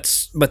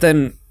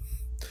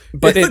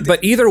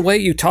either way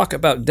you talk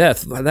about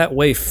death, that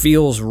way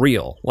feels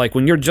real. Like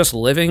when you're just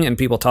living and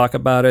people talk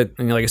about it,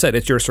 and like I said,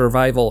 it's your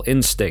survival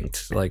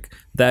instinct. Like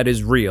that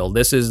is real.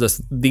 This is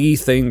the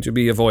thing to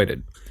be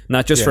avoided.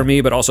 Not just for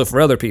me, but also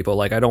for other people.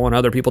 Like I don't want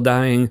other people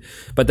dying.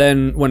 But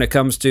then when it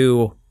comes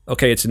to,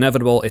 okay, it's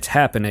inevitable, it's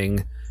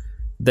happening,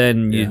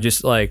 then you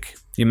just like,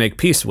 you make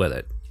peace with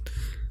it.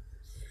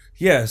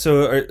 Yeah.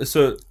 So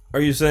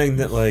are you saying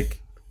that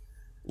like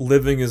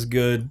living is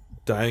good,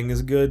 dying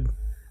is good?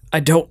 I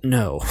don't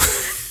know.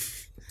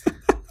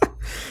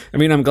 I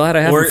mean, I'm glad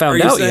I haven't or found are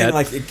you out saying yet.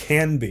 like it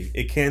can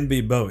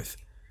be both?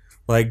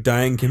 Like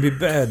dying can be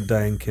bad,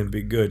 dying can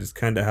be good. It's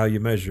kind of how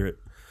you measure it.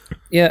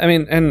 Yeah, I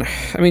mean,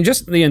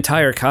 just the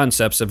entire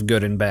concepts of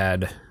good and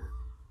bad.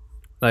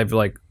 I've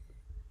like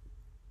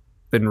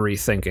been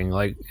rethinking.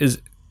 Like,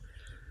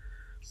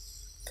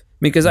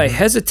 because I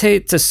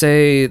hesitate to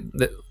say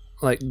that,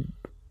 like,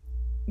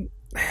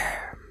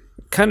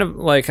 kind of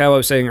like how I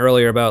was saying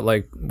earlier about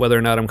like whether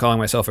or not I'm calling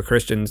myself a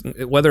Christian,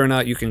 whether or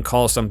not you can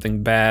call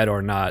something bad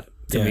or not.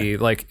 To me,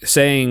 like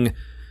saying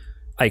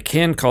I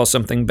can call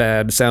something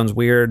bad sounds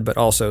weird, but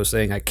also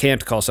saying I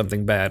can't call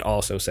something bad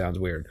also sounds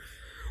weird.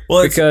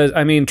 Well, because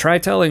I mean, try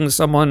telling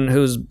someone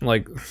who's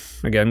like,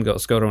 again,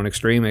 let's go to an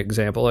extreme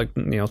example, like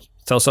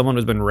tell someone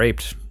who's been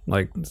raped,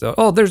 like,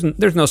 oh, there's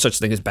no such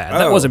thing as bad.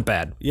 That wasn't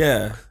bad.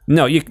 Yeah.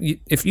 No, you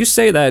if you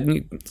say that,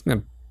 it's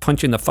gonna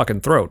punch you in the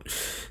fucking throat.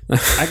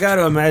 I got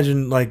to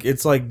imagine like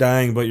it's like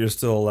dying, but you're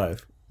still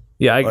alive.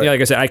 Yeah,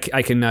 like I said,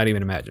 I cannot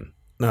even imagine.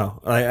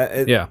 No,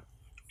 yeah.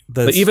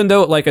 But even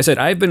though, like I said,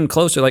 I've been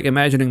close to like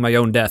imagining my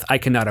own death, I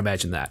cannot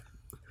imagine that.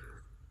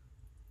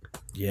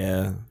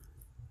 Yeah.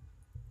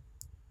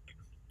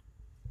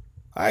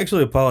 I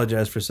actually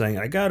apologize for saying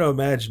I got to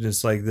imagine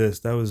it's like this.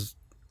 That was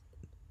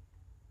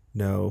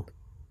no.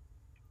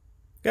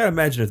 Got to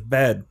imagine it's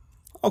bad.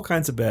 All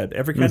kinds of bad.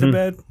 Every kind of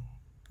bad.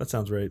 That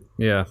sounds right.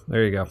 Yeah,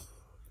 there you go.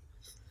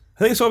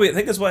 I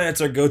think that's why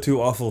it's our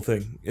go-to awful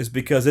thing. Is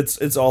because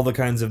it's all the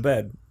kinds of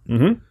bad.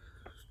 Mm-hmm.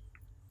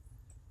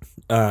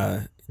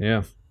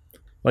 Yeah.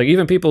 Like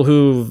even people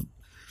who,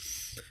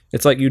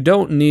 it's like you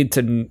don't need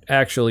to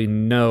actually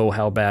know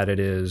how bad it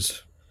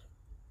is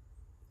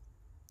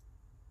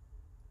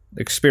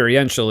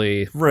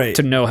experientially, right,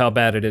 to know how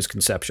bad it is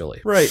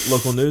conceptually. Right,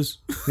 local news.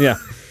 Yeah.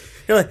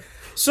 You're like,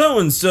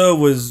 so-and-so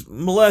was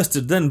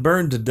molested, then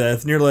burned to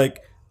death, and you're like,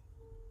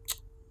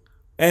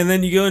 and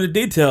then you go into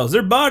details.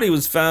 Their body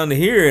was found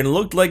here and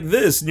looked like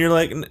this, and you're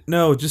like,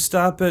 no, just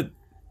stop it.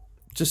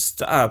 Just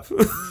stop.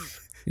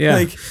 Yeah.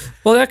 Like,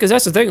 well, because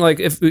that's the thing. Like,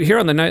 if we hear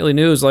on the nightly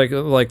news, like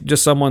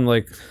just someone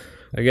like,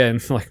 again,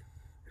 like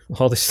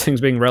all these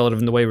things being relative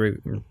in the way we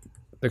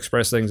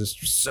express things is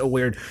so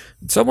weird.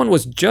 Someone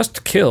was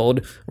just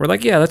killed. We're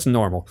like, yeah, that's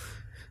normal.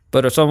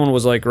 But if someone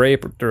was like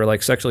raped or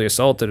like sexually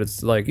assaulted,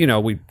 it's like,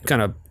 we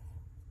kind of,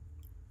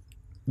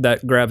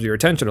 that grabs your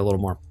attention a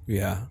little more.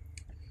 Yeah.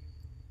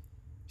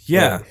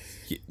 Yeah.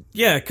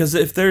 Yeah. Because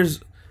if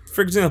there's,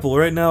 for example,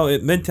 right now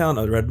at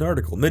Midtown, I read an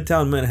article,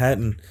 Midtown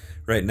Manhattan.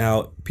 Right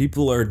now,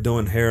 people are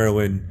doing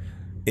heroin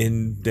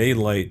in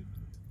daylight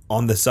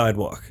on the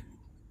sidewalk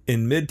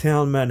in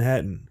Midtown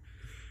Manhattan.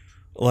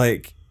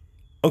 Like,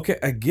 okay,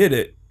 I get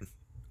it.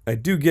 I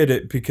do get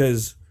it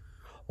because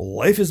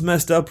life is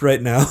messed up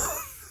right now.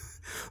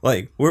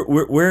 Like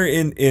we're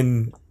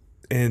in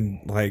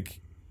like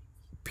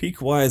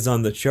peak wise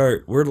on the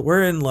chart.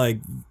 We're in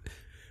like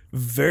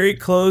very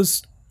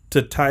close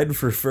to tied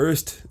for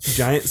first,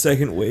 giant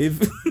second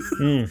wave.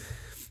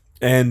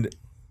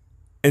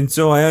 And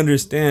so I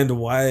understand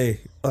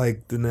why,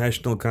 like, the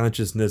national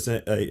consciousness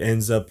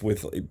ends up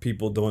with like,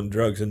 people doing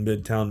drugs in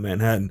Midtown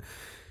Manhattan.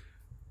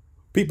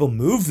 People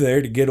move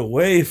there to get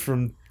away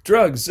from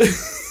drugs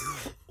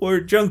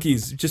or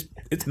junkies. Just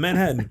it's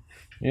Manhattan.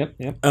 Yep.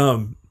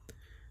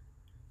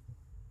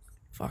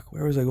 Fuck.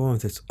 Where was I going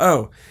with this?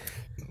 Oh,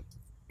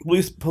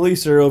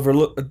 police are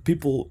overlooking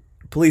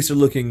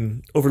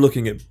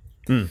it.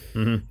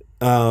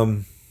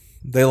 Mm-hmm.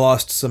 They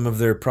lost some of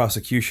their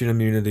prosecution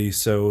immunity,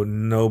 so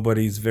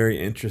nobody's very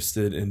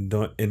interested in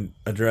going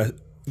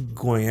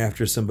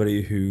after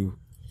somebody who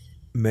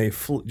may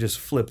just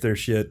flip their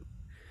shit,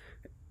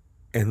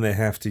 and they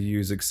have to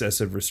use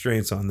excessive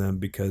restraints on them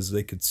because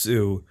they could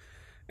sue,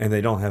 and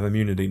they don't have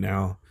immunity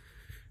now.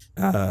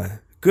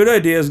 Good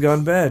idea has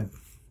gone bad.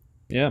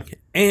 Yeah.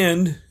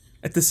 And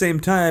at the same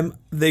time,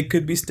 they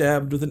could be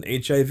stabbed with an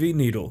HIV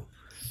needle,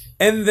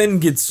 and then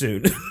get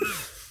sued.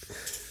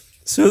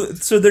 So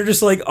they're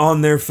just like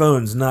on their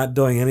phones, not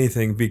doing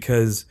anything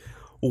because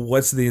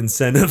what's the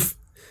incentive?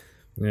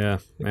 Yeah,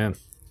 man.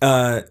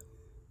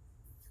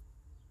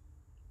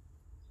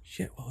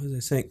 Shit, what was I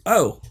saying?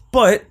 Oh,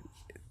 but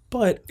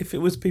if it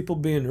was people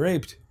being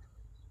raped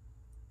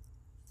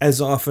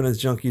as often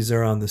as junkies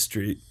are on the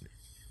street,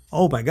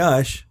 oh my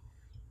gosh,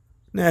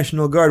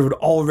 National Guard would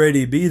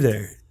already be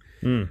there.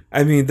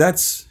 I mean, I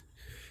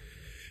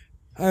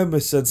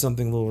almost said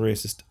something a little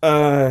racist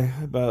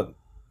about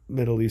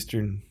Middle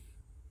Eastern.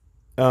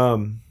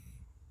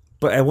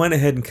 But I went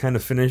ahead and kind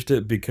of finished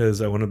it because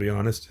I want to be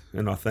honest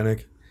and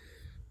authentic.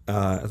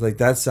 Like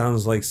that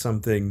sounds like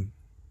something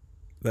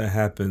that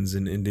happens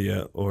in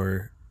India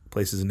or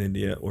places in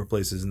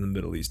the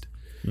Middle East.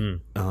 Well,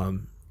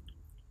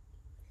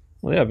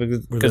 yeah,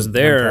 because the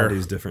they're mentality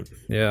is different.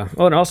 Yeah.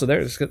 Oh, and also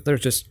there's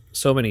just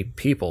so many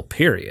people.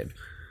 Period.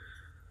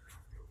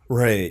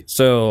 Right.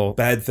 So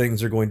bad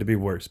things are going to be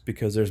worse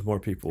because there's more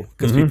people.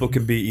 Because people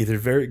can be either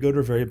very good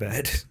or very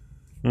bad.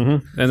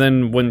 Mm-hmm. And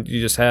then when you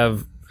just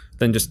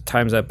just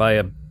times that by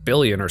 1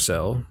 billion or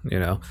so,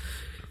 Yeah,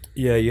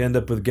 you end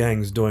up with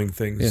gangs doing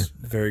things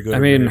very good. I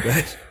mean,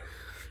 very bad.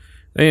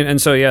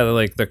 And so yeah,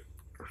 like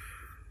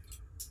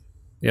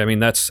I mean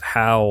that's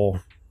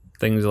how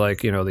things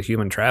like the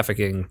human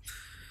trafficking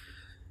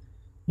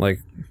like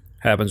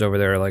happens over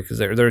there. Like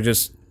they're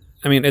just.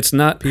 I mean, it's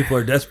not. People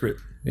are desperate.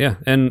 Yeah,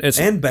 and it's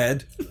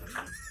bad.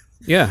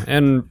 Yeah,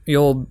 and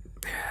you'll.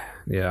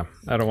 Yeah,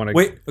 I don't want to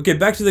wait. Okay,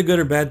 back to the good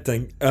or bad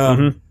thing.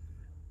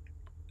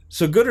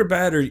 So good or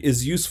bad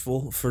is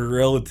useful for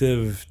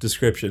relative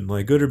description,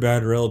 like good or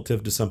bad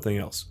relative to something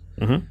else,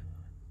 to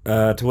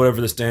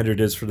whatever the standard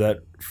is for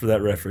that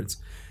reference.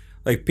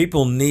 Like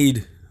people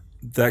need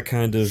that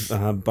kind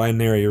of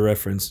binary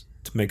reference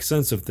to make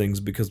sense of things,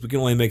 because we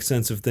can only make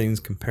sense of things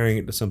comparing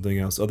it to something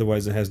else.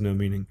 Otherwise, it has no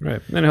meaning. Right,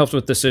 and it helps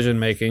with decision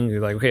making. You're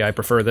like, okay, I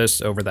prefer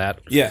this over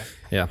that. Yeah.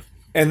 Yeah.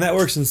 And that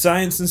works in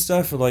science and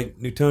stuff, like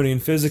Newtonian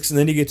physics, and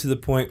then you get to the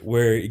point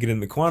where you get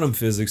into quantum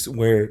physics,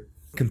 where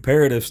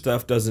comparative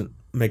stuff doesn't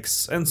make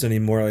sense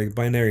anymore, like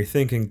binary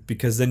thinking,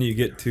 because then you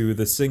get to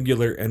the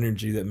singular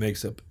energy that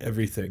makes up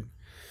everything.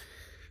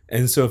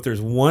 And so if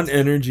there's one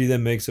energy that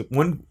makes up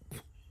one,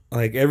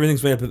 like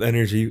everything's made up of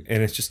energy,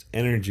 and it's just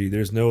energy.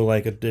 There's no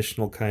like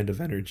additional kind of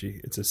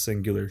energy. It's a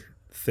singular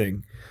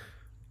thing.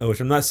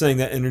 Which I'm not saying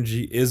that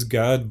energy is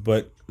God,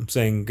 but I'm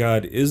saying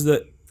God is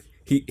that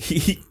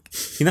he's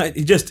not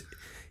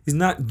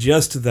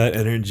just that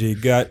energy.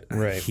 God,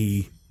 right?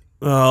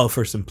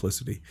 For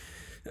simplicity.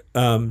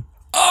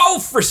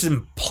 For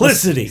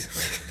simplicity.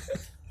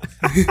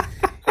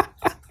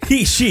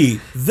 He, she,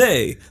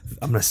 they.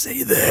 I'm gonna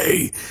say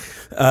they.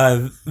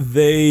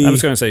 They. I'm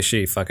just gonna say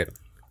she. Fuck it.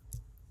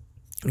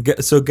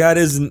 So God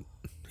isn't.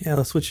 Yeah,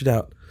 let's switch it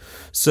out.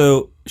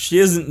 So she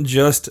isn't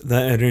just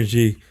that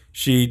energy.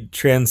 She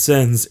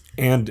transcends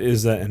and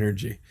is that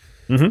energy.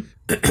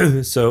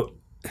 Mm-hmm. So,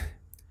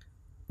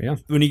 yeah,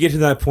 when you get to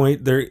that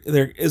point, there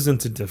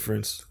isn't a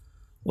difference.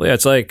 Well, yeah,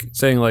 it's like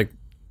saying like.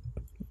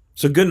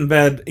 So good and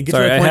bad.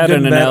 Sorry, I had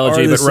an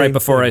analogy, but right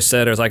before I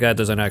said it, I was like, that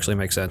doesn't actually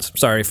make sense.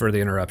 Sorry for the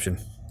interruption.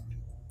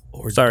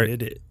 Or sorry,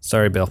 did it?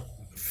 Sorry, Bill.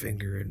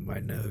 Finger in my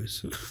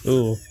nose.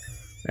 Ooh.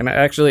 And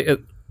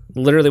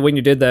literally when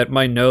you did that,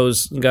 my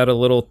nose got a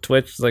little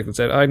twitch. Like it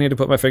said, I need to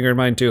put my finger in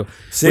mine too.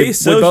 See,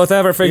 we both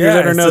have our fingers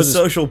in our noses. It's a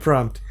social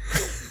prompt.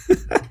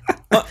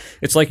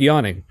 It's like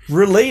yawning.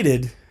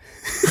 Related.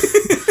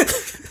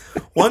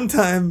 One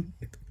time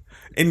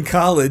in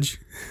college,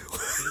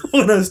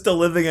 when I was still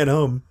living at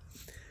home,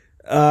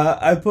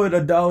 I put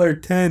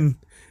 $1.10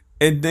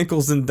 in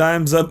nickels and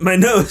dimes up my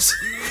nose.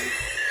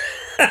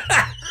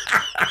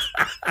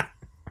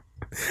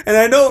 And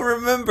I don't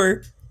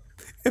remember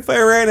if I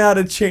ran out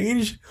of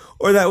change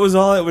or that was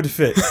all it would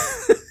fit.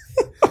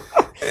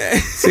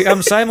 See,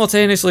 I'm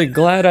simultaneously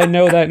glad I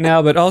know that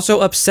now, but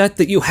also upset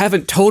that you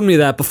haven't told me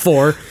that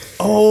before.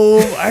 Oh,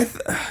 I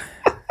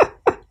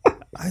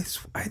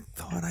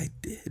thought I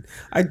did.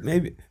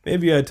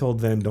 Maybe I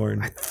told Van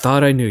Dorn. I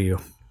thought I knew you.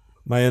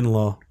 My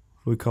in-law,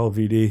 we call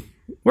VD.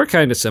 We're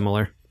kind of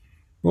similar.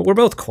 Well, we're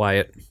both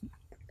quiet.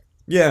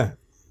 Yeah.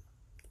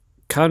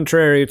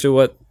 Contrary to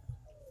what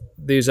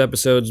these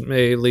episodes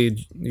may lead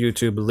you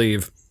to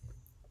believe.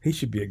 He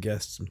should be a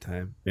guest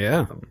sometime.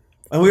 Yeah.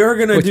 And we are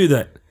going to do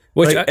that.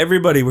 Which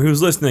everybody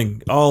who's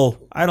listening,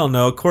 I don't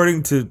know,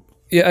 according to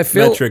I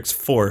feel metrics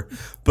 4,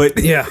 but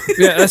yeah,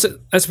 that's and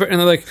they're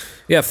like,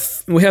 we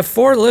have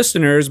 4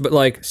 listeners, but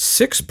like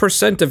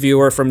 6% of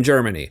you are from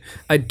Germany.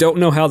 I don't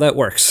know how that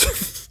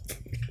works.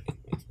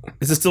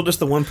 Is it still just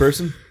the one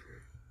person?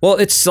 Well,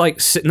 it's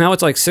like now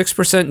it's like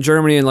 6%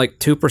 Germany and like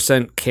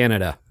 2%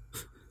 Canada.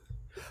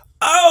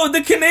 Oh,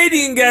 the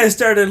Canadian guy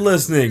started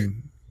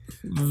listening.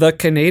 The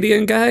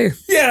Canadian guy?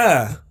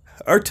 Yeah,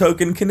 our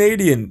token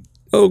Canadian.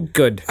 Oh,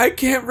 good. I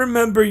can't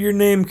remember your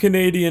name,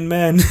 Canadian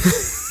man.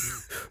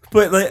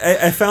 But like,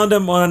 I found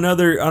him on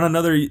another.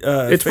 It's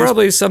Facebook.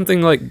 Probably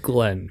something like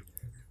Glenn.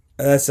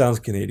 That sounds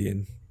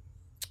Canadian.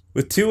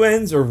 With 2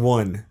 N's or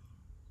 1?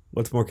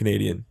 What's more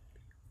Canadian?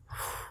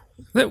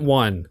 That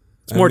 1.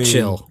 It's more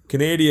chill.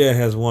 Canada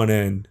has 1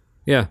 N.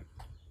 Yeah.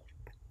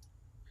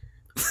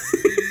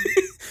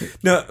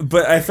 No,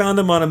 but I found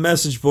him on a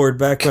message board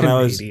back when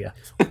I was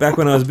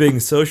being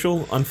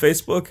social on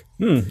Facebook.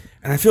 And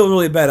I feel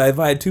really bad. I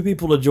invited 2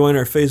 people to join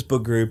our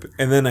Facebook group,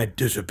 and then I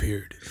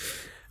disappeared.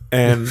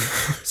 And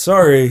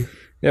sorry.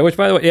 Yeah, which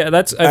by the way,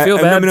 I feel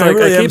bad.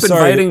 I keep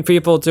inviting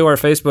people to our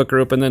Facebook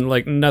group, and then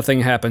like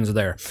nothing happens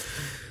there.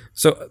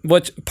 So,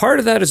 part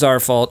of that is our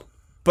fault.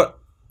 But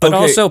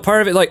also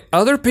part of it, like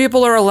other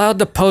people are allowed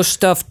to post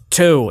stuff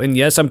too. And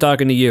yes, I'm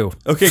talking to you.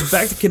 Okay,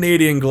 back to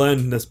Canadian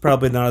Glenn. That's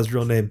probably not his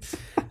real name.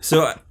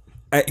 So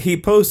he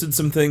posted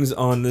some things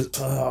on this.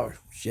 Oh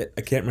shit,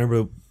 I can't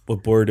remember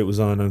what board it was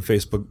on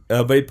Facebook.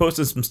 But he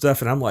posted some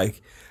stuff, and I'm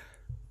like,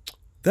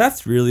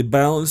 that's really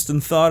balanced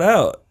and thought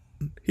out.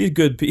 He's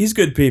good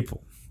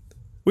people.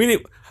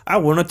 I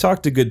want to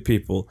talk to good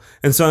people.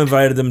 And so I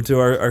invited them to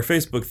our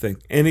Facebook thing.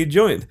 And he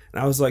joined.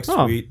 And I was like,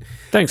 sweet. Oh,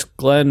 thanks,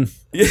 Glenn.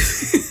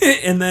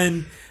 and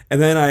then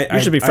I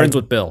should be friends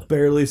with Bill.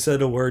 Barely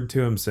said a word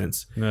to him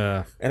since.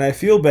 And I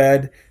feel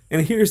bad.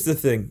 And here's the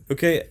thing,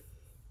 okay?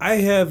 I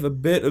have a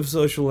bit of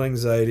social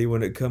anxiety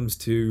when it comes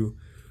to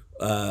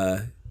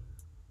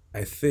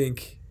I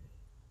think,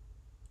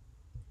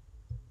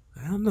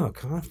 I don't know,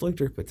 conflict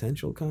or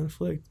potential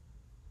conflict.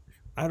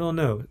 I don't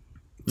know.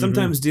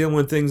 Sometimes dealing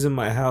with things in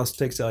my house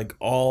takes like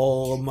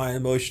all of my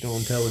emotional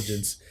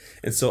intelligence,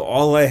 and so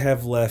all I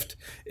have left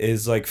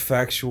is like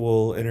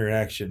factual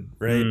interaction,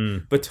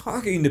 right? But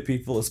talking to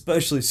people,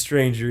 especially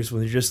strangers,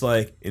 when they're just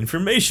like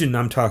information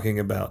I'm talking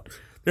about,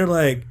 they're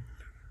like,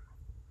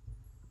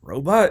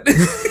 robot,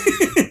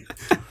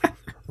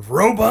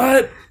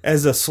 robot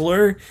as a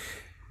slur.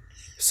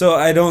 So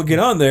I don't get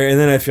on there, and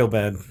then I feel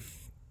bad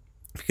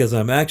because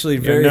I'm actually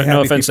very happy.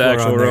 No offense to people are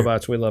actual on there.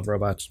 robots. We love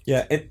robots.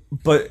 Yeah,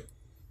 but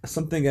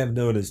something I've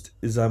noticed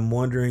is I'm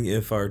wondering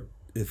if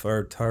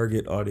our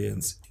target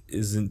audience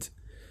isn't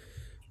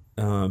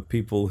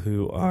people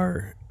who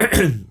are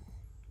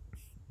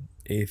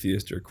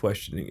atheist or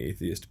questioning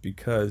atheist,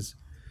 because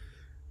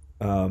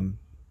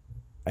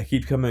I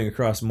keep coming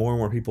across more and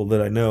more people that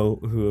I know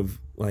who have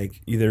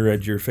like either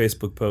read your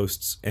Facebook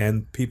posts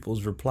and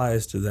people's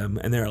replies to them,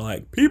 and they're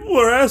like, people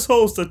are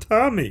assholes to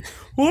Tommy.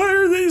 Why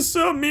are they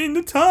so mean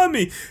to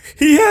Tommy?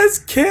 He has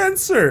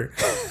cancer.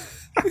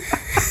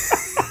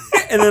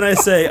 And then I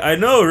say, I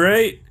know,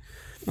 right?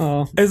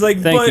 Oh, it's like,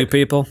 thank you,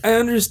 people. I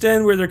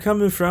understand where they're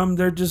coming from.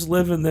 They're just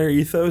living their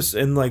ethos,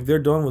 and like they're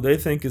doing what they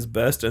think is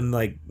best, and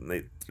like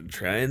they're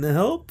trying to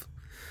help.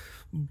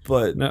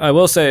 But now, I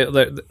will say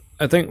that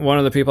I think one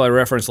of the people I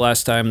referenced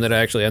last time that I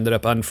actually ended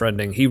up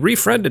unfriending, he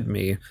refriended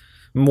me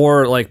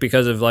more like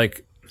because of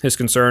like his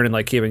concern and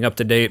like keeping up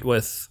to date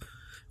with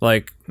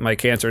like my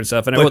cancer and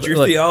stuff. And but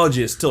your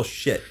theology is still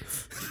shit,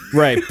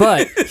 right?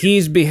 But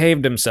he's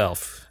behaved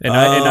himself, and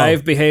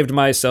I've behaved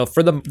myself.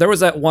 There was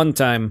that one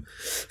time.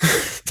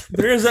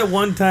 There is that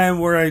one time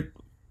where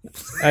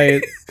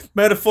I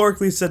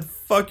metaphorically said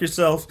 "fuck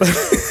yourself."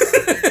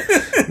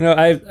 No,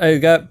 I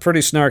got pretty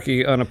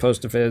snarky on a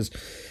post of his,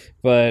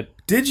 but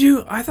did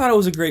you? I thought it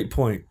was a great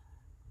point.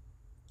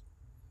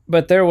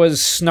 But there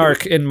was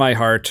snark in my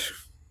heart.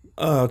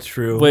 Oh,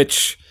 true.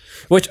 Which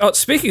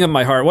speaking of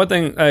my heart, one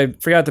thing I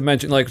forgot to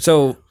mention, like,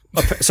 so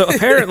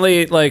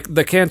apparently, like,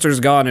 the cancer's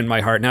gone in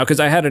my heart now, because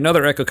I had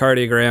another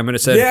echocardiogram, and it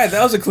said... Yeah,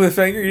 that was a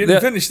cliffhanger. You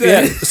didn't finish that.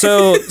 Yeah,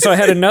 so I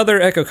had another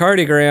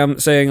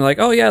echocardiogram saying, like,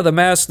 oh, yeah, the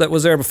mass that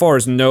was there before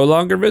is no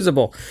longer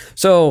visible.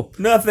 So...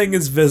 Nothing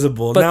is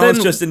visible. But now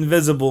it's just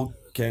invisible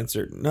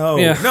cancer. No.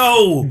 Yeah.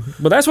 No!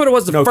 But that's what it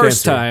was the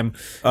first time.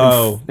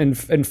 Oh.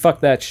 And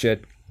fuck that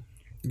shit.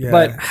 Yeah,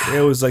 but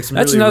it was like some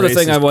that's really another racist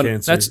thing I want.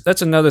 cancer.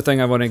 That's another thing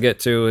I want to get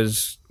to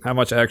is how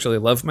much I actually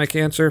love my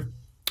cancer.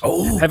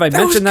 Oh, have I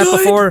mentioned that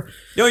before?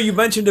 No, you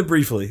mentioned it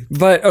briefly.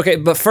 But okay,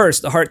 but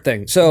first the heart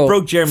thing. So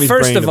broke Jeremy's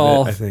first brain of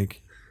all, I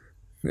think.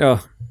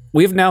 Oh,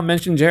 we've now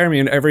mentioned Jeremy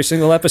in every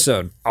single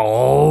episode.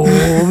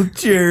 Oh,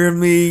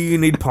 Jeremy, you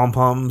need pom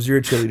poms. You're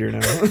a cheerleader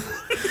now.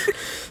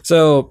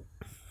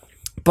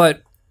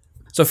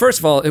 So first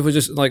of all, it was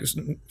just like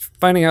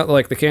finding out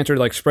like the cancer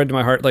like spread to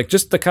my heart, like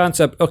just the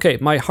concept. Okay,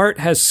 my heart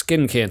has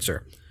skin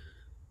cancer.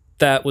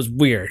 That was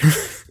weird.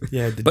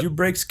 Yeah, did you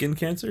break skin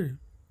cancer?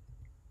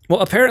 Well,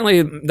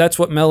 apparently that's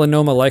what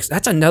melanoma likes.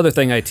 That's another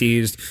thing I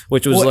teased,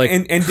 which was like...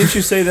 And did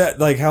you say that,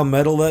 like, how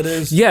metal that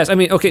is? Yes, I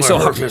mean, okay, my so...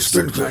 heart has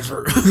skin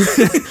cancer.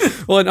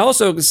 Well, and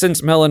also, since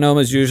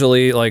melanoma is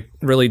usually, like,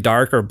 really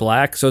dark or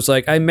black, so it's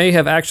like, I may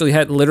have actually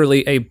had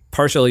literally a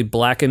partially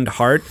blackened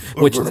heart,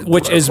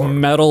 which is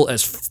metal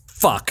as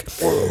fuck.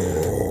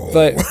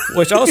 But,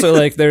 which also,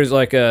 like, there's,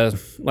 like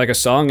a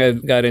song I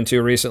got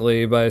into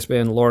recently by this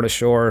band, Lorna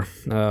Shore,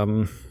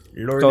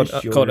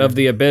 called Of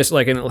the Abyss,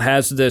 like, and it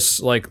has this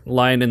like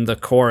line in the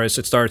chorus.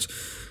 It starts,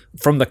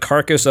 from the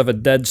carcass of a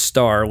dead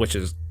star, which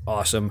is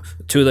awesome,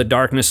 to the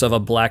darkness of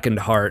a blackened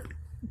heart.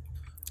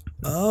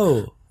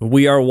 Oh,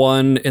 we are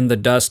one in the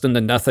dust and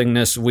the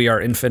nothingness. We are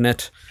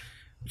infinite.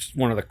 It's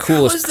one of the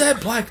coolest. How is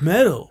that black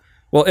metal?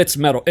 Well, it's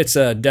metal. It's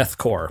a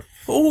deathcore.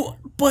 Oh,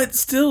 but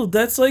still,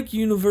 that's like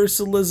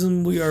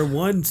universalism, we are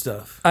one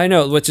stuff. I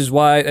know, which is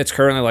why it's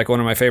currently like one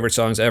of my favorite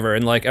songs ever.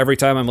 And like every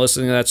time I'm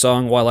listening to that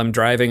song while I'm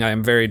driving, I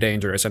am very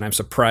dangerous, and I'm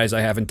surprised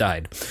I haven't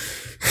died.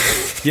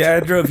 Yeah, I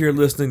drove here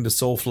listening to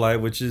Soulfly,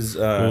 which is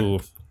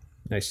ooh,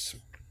 nice.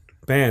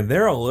 Man,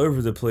 they're all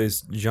over the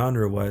place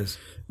genre-wise.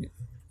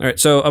 All right,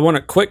 so I want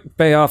to quick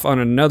pay off on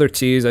another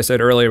tease I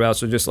said earlier about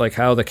so just like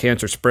how the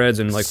cancer spreads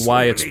and like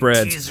why it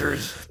spreads.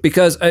 Teasers.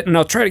 Because, and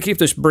I'll try to keep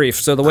this brief.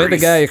 So the way the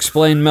guy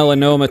explained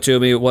melanoma to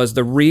me was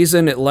the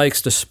reason it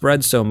likes to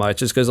spread so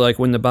much is because like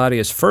when the body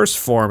is first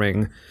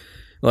forming,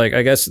 like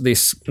I guess the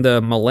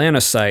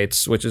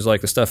melanocytes, which is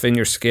like the stuff in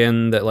your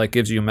skin that like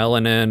gives you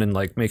melanin and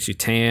like makes you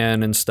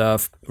tan and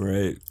stuff.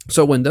 Right.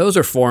 So when those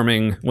are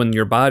forming, when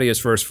your body is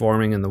first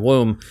forming in the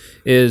womb,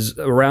 is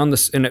around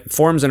this, and it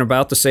forms in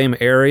about the same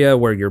area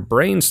where your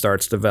brain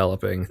starts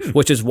developing,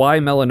 which is why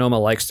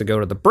melanoma likes to go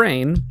to the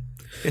brain.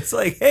 It's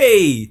like,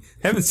 hey,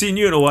 haven't seen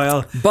you in a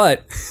while.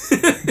 But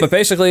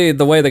basically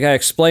the way the guy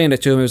explained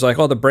it to me was like,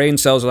 oh, the brain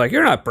cells are like,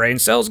 you're not brain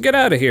cells, get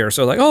out of here.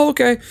 So like, oh,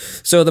 okay.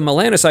 So the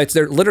melanocytes,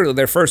 they're literally,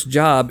 their first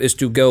job is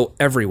to go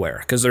everywhere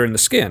because they're in the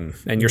skin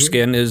and your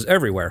skin is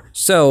everywhere.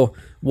 So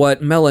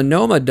what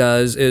melanoma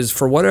does is,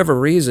 for whatever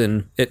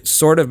reason, it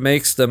sort of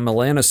makes the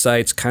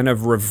melanocytes kind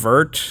of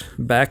revert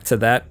back to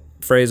that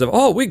phrase of,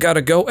 oh, we got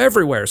to go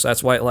everywhere. So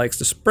that's why it likes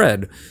to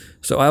spread.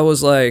 So I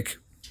was like,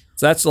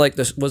 that's like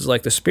this was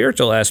like the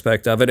spiritual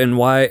aspect of it, and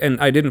why. And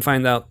I didn't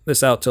find out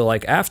till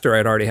like after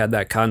I'd already had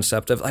that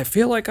concept of, I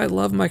feel like I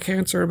love my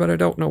cancer, but I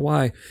don't know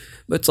why.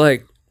 But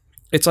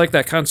it's like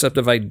that concept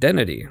of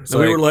identity. So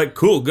we were like,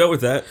 cool, go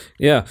with that.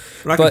 Yeah.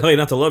 I'm not gonna tell you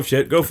not to love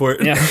shit. Go for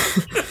it. Yeah.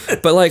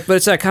 but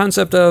it's that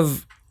concept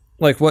of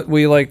like what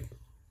we like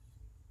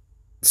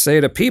say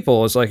to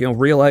people is like,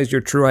 realize your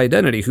true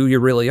identity, who you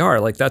really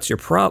are. Like that's your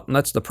problem.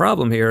 That's the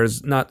problem here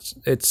is not,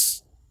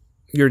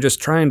 you're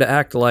just trying to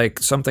act like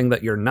something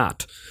that you're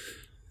not.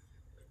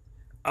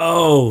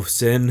 Oh,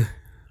 sin.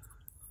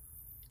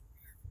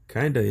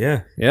 Kinda,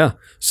 yeah. Yeah.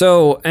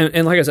 So,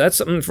 and like I said, that's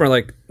something for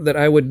like, that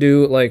I would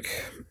do like,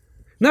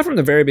 not from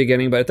the very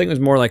beginning, but I think it was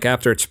more like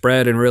after it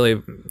spread and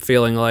really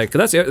feeling like,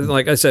 'cause that's,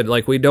 like I said,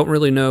 like we don't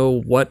really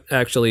know what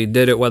actually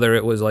did it, whether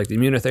it was like the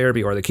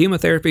immunotherapy or the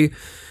chemotherapy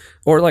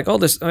or like all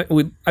this.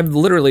 I've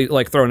literally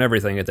like thrown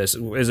everything at this.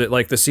 Is it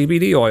like the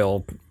CBD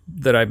oil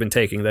that I've been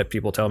taking that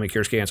people tell me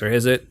cures cancer?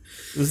 Is it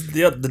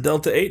the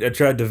Delta 8 I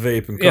tried to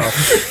vape and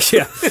cough?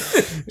 Yeah.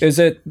 Is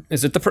it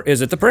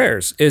the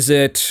prayers? Is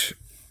it,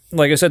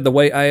 like I said, the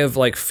way I have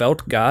like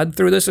felt God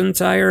through this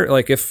entire,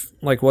 like if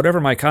like whatever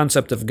my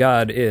concept of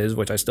God is,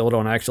 which I still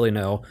don't actually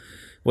know,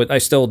 what I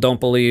still don't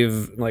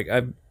believe, like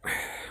I'm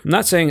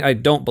not saying I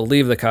don't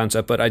believe the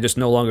concept, but I just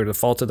no longer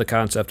default to the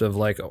concept of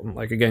like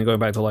again, going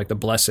back to like the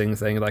blessing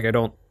thing. Like I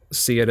don't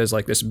see it as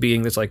like this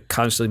being that's like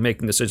constantly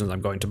making decisions.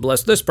 I'm going to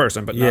bless this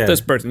person, but not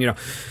this person,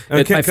 I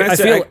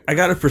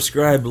got to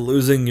prescribe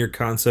losing your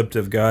concept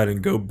of God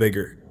and go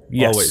bigger.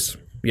 Yes. Always.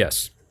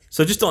 Yes.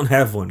 So just don't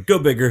have one. Go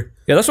bigger.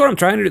 Yeah, that's what I'm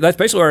trying to do. That's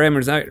basically where I am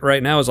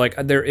right now is like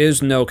there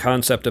is no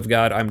concept of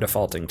God I'm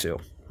defaulting to.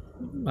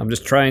 I'm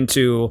just trying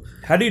to...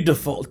 How do you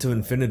default to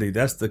infinity?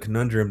 That's the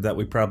conundrum that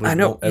we probably I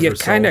know, won't ever you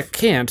kind of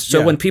can't.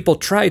 So when people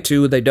try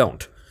to, they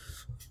don't.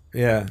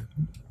 Yeah.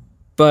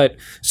 But,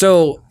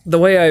 so the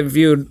way I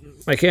viewed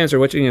my cancer,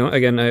 which,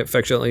 again, I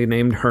affectionately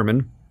named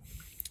Herman.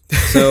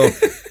 So...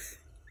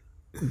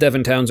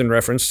 Devin Townsend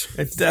reference.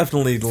 It's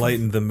definitely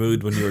lightened the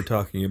mood when you were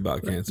talking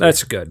about cancer.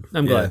 That's good.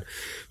 I'm glad.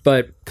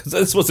 But because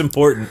that's what's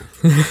important.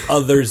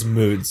 Others'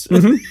 moods.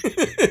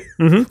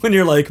 When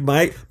you're like,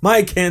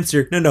 my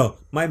cancer. No,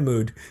 my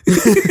mood.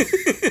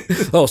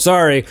 Oh,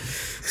 sorry.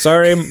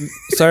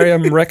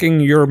 I'm wrecking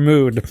your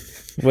mood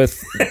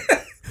with...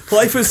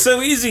 Life is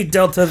so easy,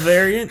 Delta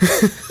variant.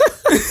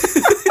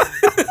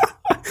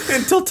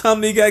 Until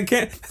Tommy got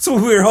cancer. That's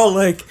when we were all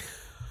like...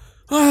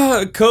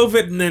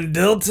 COVID and then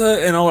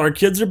Delta and all our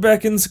kids are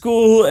back in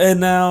school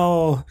and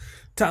now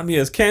Tommy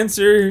has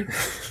cancer.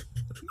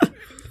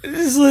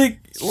 It's like,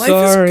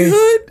 life is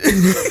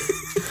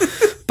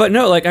good. But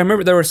no, like I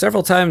remember there were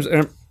several times,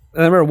 and I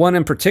remember one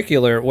in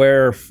particular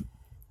where,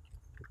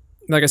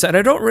 like I said,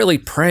 I don't really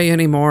pray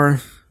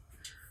anymore,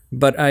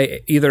 but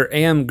I either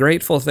am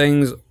grateful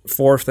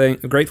for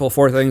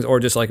things or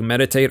just like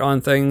meditate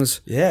on things.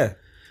 Yeah.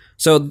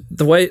 So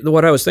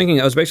what I was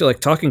thinking, I was basically like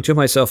talking to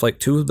myself, like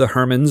to the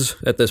Hermans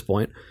at this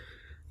point.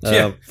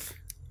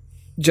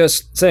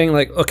 Just saying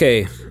like,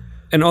 okay,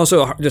 and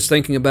also just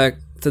thinking back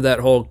to that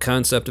whole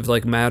concept of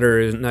like matter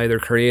is neither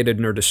created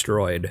nor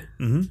destroyed.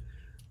 Mm-hmm.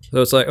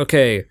 So it's like,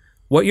 okay,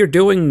 what you're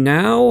doing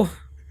now,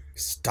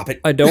 stop it.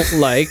 I don't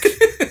like,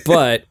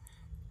 but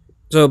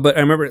I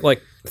remember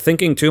like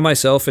thinking to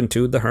myself and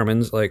to the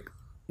Hermans, like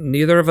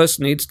neither of us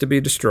needs to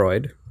be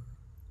destroyed.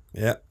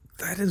 Yeah,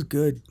 that is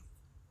good.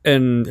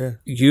 And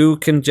you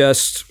can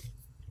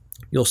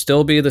you'll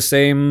still be the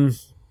same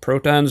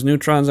protons,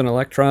 neutrons, and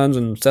electrons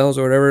and cells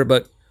or whatever,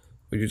 but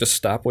you just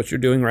stop what you're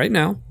doing right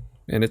now,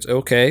 and it's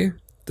okay.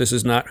 This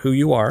is not who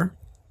you are.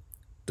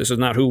 This is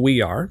not who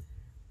we are.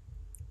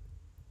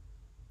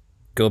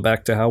 Go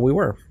back to how we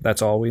were.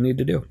 That's all we need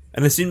to do.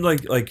 And it seemed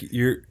like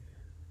your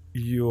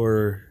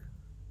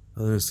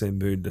I was going to say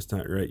mood, that's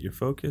not right. Your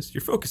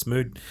focus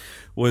mood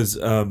was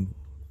not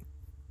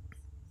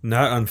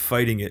on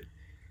fighting it.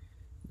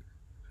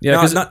 Yeah,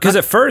 because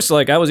at first,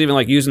 like I was even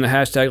like using the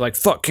hashtag like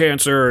 "fuck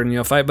cancer"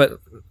 and fight, but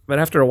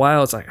after a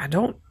while, it's like I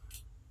don't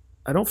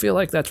feel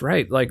like that's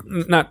right. Like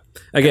not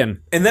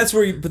again. And that's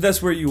where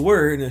you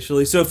were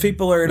initially. So if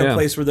people are in a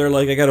place where they're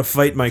like, I got to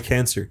fight my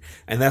cancer,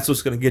 and that's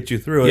what's going to get you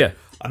through it.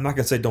 I'm not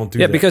going to say don't do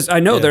that. Yeah, because I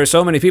know there are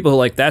so many people who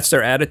like that's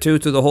their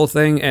attitude to the whole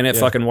thing, and it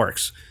fucking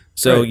works.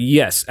 So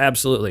yes,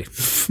 absolutely.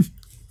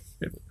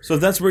 So if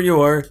that's where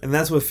you are, and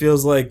that's what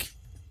feels like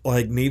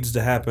needs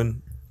to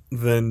happen,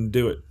 then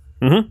do it.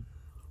 Mm-hmm.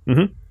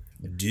 Mm-hmm.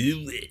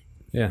 Do it.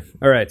 Yeah.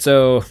 All right.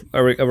 So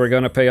are we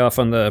going to pay off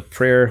on the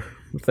prayer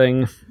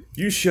thing?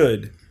 You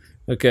should.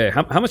 Okay.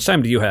 How much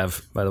time do you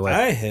have, by the way?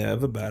 I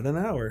have about an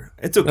hour.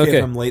 It's okay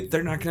if I'm late.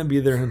 They're not going to be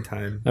there in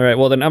time. All right.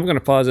 Well, then I'm going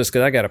to pause this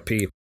because I got to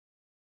pee.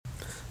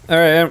 All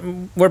right.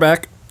 We're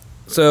back.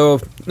 So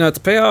now to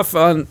pay off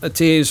on a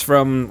tease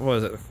from, what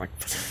was it, like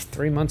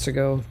 3 months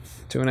ago,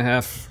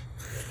 2.5.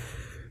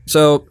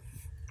 So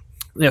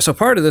Yeah, so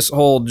part of this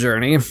whole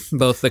journey,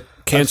 both the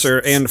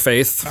cancer and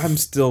faith, I'm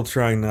still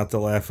trying not to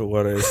laugh at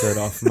what I said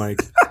off mic.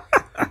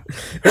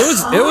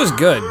 it was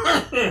good.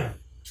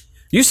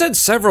 You said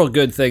several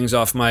good things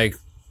off mic.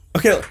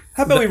 Okay,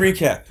 how about we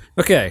recap?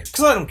 Okay,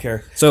 Because I don't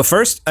care. so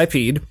first I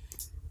peed.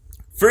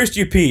 First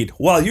you peed.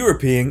 While you were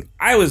peeing,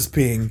 I was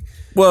peeing.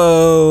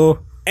 Whoa.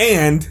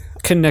 And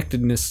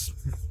Connectedness.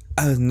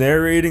 I was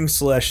narrating /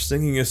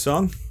 singing a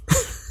song.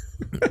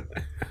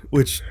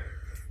 Which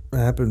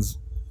happens,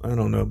 I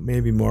don't know,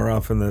 maybe more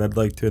often than I'd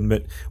like to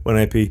admit when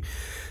I pee.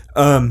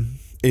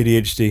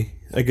 ADHD.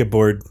 I get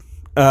bored.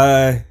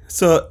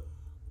 So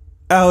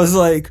I was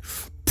like,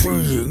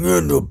 peeing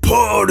in the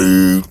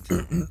party.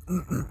 Peeing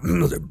in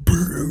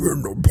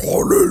the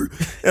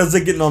party. I was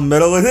like getting all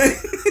metal with it.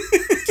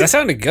 That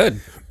sounded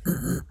good.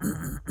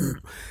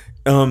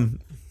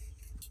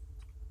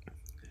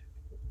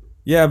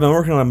 Yeah, I've been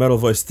working on a metal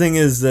voice. Thing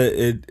is that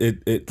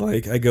it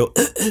like I go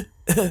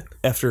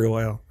after a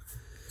while.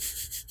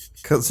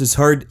 Cause it's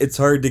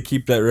hard to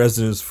keep that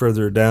resonance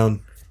further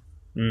down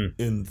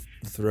in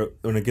the throat.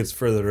 When it gets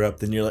further up,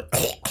 then you're like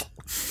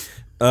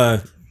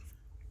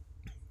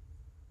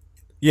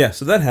yeah,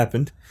 so that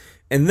happened.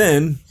 And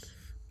then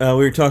we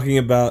were talking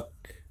about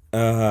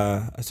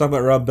I was talking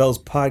about Rob Bell's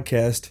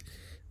podcast.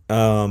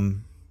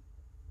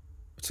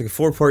 It's like a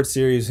 4-part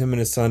series him and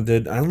his son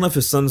did. I don't know if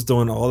his son's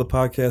doing all the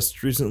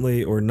podcasts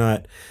recently or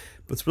not,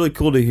 but it's really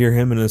cool to hear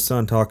him and his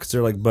son talk because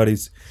they're like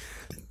buddies.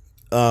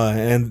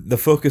 And the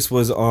focus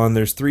was on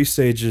there's 3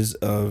 stages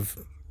of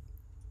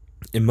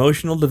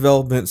emotional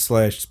development /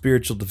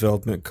 spiritual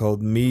development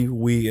called me,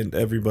 we, and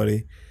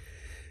everybody.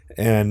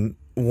 And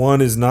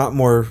one is not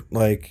more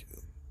like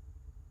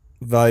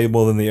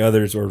valuable than the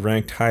others or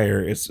ranked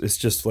higher. It's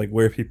just like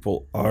where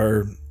people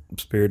are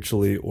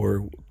spiritually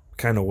or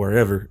kind of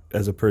wherever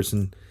as a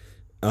person.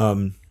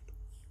 And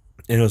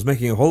it was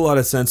making a whole lot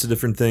of sense of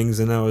different things.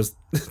 And I was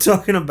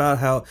talking about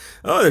how,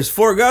 there's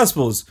 4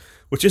 gospels,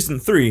 which isn't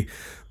 3.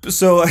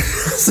 So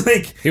it's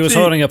like He was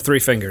holding up 3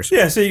 fingers.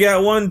 Yeah, so you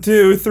got 1,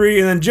 2, 3,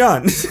 and then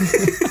John.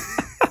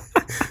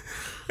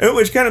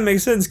 Which kind of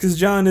makes sense because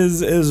John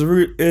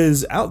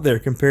is out there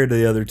compared to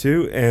the other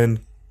 2. And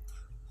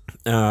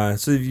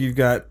so you've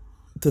got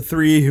the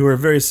 3 who are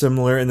very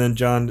similar, and then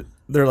John,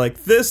 they're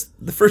like this.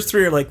 The first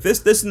 3 are like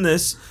this, and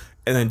this,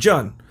 and then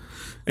John.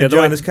 And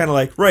John is kind of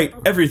like, right,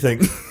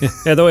 everything.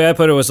 Yeah, the way I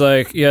put it was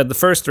like, yeah, the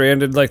first 3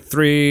 ended like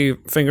 3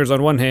 fingers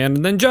on one hand,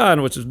 and then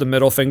John, which is the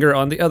middle finger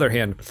on the other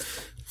hand.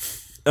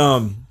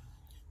 And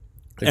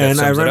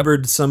I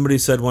remembered somebody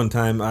said one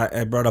time,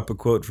 I brought up a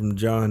quote from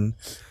John,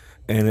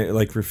 and it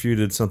like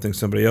refuted something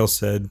somebody else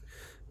said,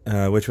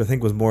 which I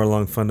think was more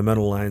along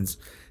fundamental lines.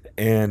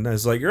 And I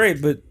was like, right,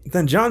 but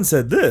then John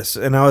said this.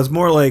 And I was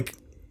more like,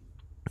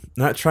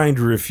 not trying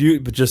to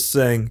refute, but just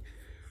saying,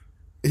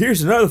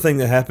 here's another thing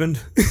that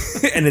happened,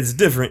 and it's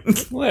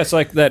different. Well, it's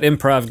like that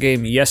improv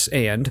game, Yes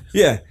and.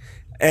 Yeah.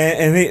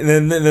 And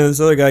then this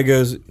other guy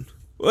goes,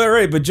 well,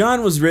 right, but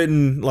John was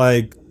written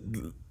like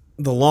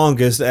the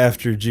longest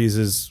after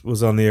Jesus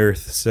was on the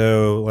earth.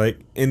 So, like,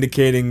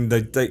 indicating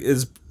that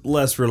is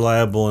less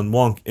reliable and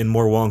more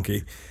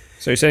wonky.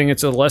 So you're saying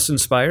it's a less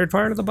inspired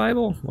part of the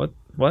Bible? What?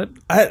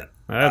 I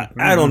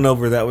don't know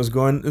where that was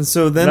going. And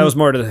so then that was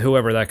more to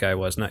whoever that guy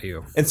was, not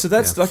you. And so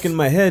that stuck in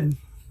my head.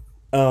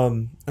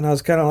 And I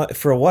was kind of like,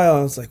 for a while,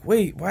 I was like,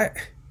 wait, why?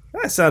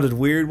 That sounded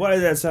weird. Why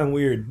did that sound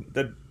weird?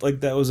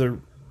 That was a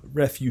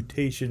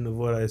refutation of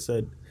what I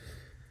said.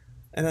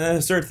 And then I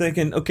started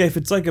thinking, okay, if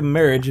it's like a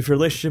marriage, if your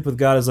relationship with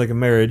God is like a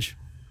marriage,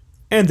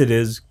 and it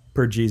is,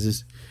 per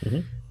Jesus,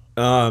 it's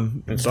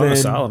Song of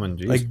Solomon,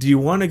 geez. Like, do you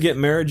want to get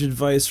marriage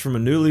advice from a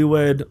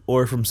newlywed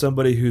or from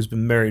somebody who's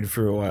been married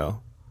for a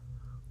while?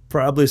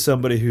 Probably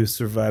somebody who's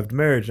survived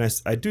marriage. And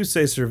I do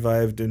say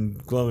survived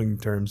in glowing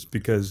terms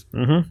because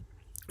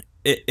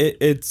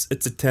it's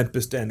a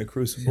tempest and a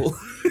crucible.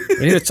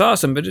 It's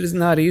awesome, but it is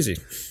not easy.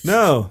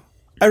 No,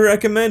 I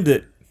recommend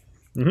it.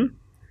 Mm-hmm.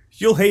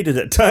 You'll hate it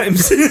at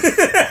times.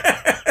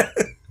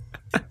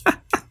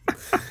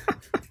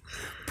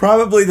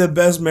 Probably the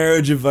best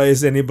marriage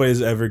advice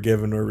anybody's ever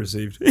given or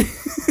received.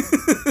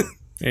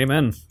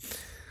 Amen.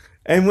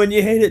 And when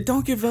you hate it,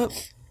 don't give up.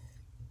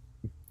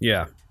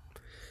 Yeah.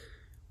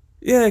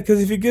 Yeah,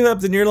 because if you give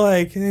up, then you're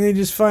like, and then you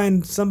just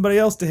find somebody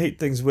else to hate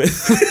things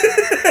with.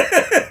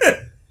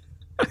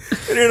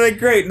 And you're like,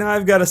 great, now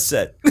I've got a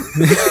set.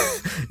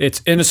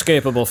 It's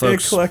inescapable,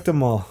 folks. Collect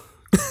them all.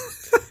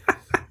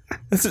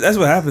 That's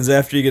what happens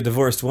after you get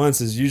divorced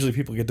once, is usually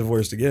people get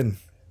divorced again.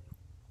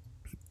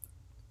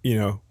 You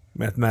know,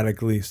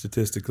 mathematically,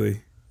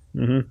 statistically.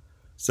 Mm-hmm.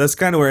 So that's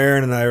kind of where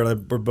Aaron and I were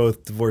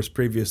both divorced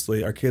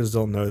previously. Our kids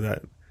don't know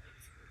that.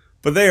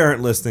 But they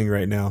aren't listening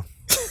right now.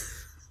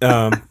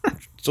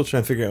 Still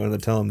trying to figure out when to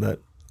tell them that.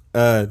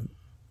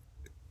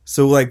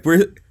 So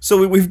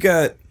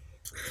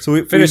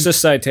we finish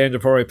this side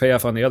tangent before we pay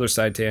off on the other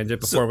side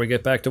tangent before we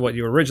get back to what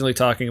you were originally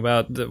talking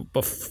about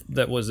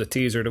that was a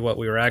teaser to what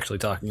we were actually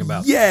talking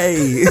about.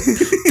 Yay!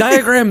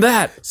 Diagram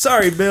that!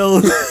 Sorry,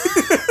 Bill.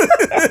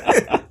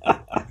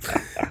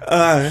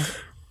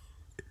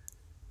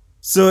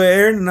 So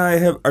Aaron and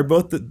I are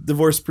both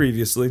divorced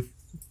previously.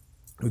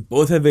 We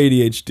both have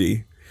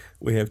ADHD.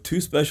 We have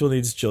 2 special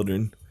needs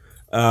children,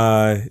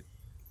 yeah,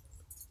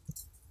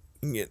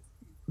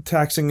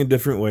 taxing in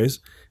different ways.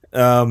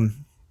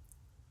 I'm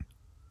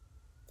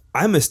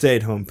a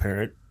stay-at-home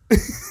parent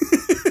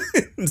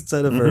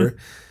instead of her.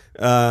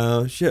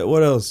 Shit,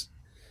 what else?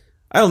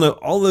 I don't know.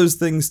 All those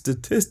things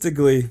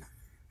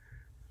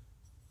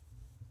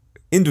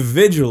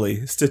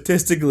individually,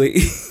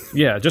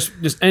 Yeah, just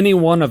any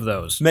one of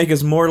those. make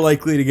us more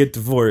likely to get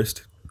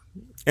divorced.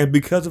 And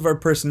because of our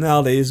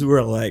personalities,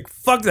 we're like,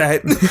 fuck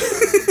that.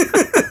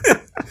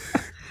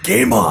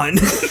 Game on.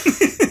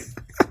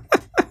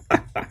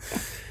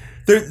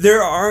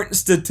 There aren't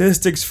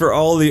statistics for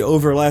all the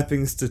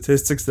overlapping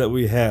statistics that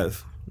we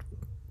have.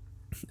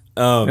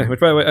 Which,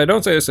 by the way, I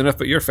don't say this enough,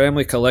 but your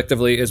family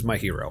collectively is my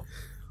hero.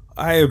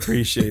 I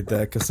appreciate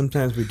that because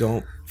sometimes we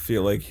don't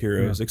feel like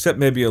heroes, except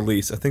maybe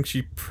Elise. I think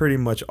she pretty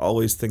much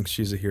always thinks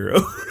she's a hero.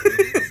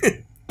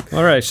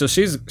 All right, so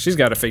she's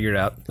got it figured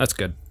out. That's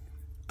good.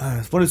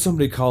 What did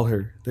somebody call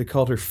her? They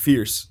called her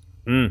fierce.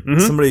 Mm-hmm.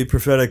 Somebody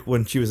prophetic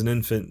when she was an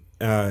infant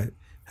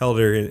held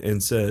her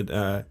and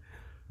said,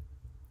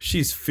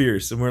 she's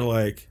fierce. And we're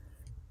like,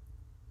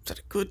 is that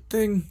a good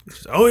thing?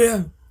 She's, oh,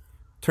 yeah.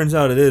 Turns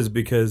out it is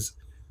because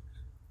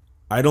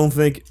I don't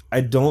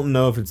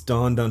know if it's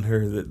dawned on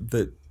her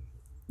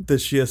that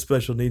she has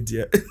special needs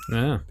yet.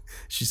 Yeah.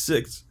 She's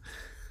 6.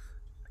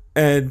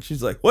 And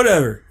she's like,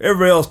 whatever.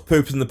 Everybody else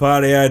poops in the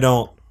potty. I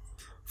don't.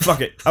 Fuck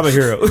it. I'm a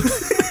hero.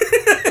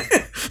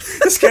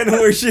 That's kind of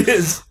where she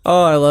is.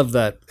 Oh, I love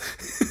that.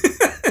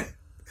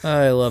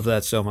 I love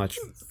that so much.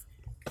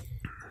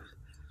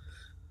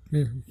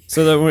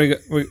 So then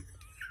we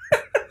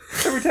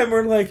every time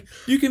we're like,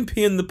 you can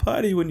pee in the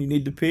potty when you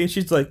need to pee. And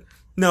she's like,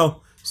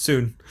 no,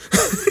 soon.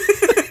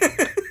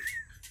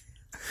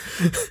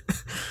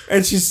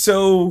 And she's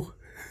so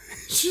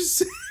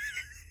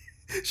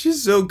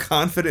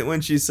confident when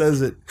she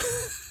says it.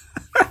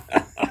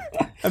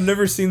 I've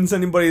never seen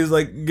anybody who's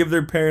like give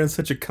their parents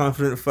such a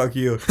confident fuck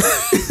you.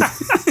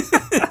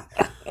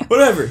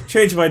 Whatever,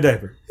 change my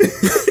diaper.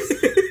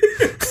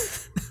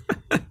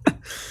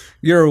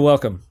 You're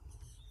welcome.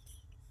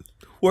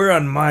 We're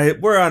on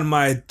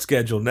my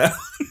schedule now.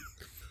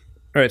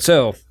 All right,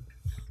 so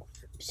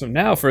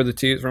now for the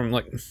tease from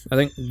like I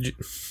think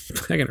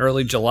in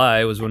early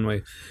July was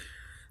when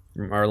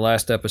from our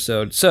last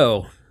episode.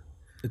 So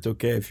it's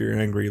okay if you're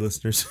angry,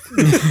 listeners.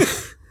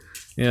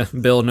 Yeah,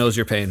 Bill knows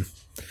your pain.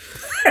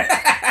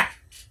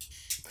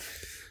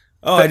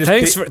 Oh, I just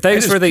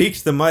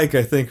peeked the mic,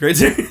 I think, right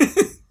there.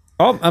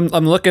 Oh,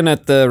 I'm looking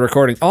at the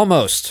recording.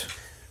 Almost.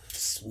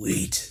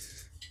 Sweet.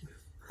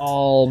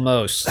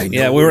 Almost.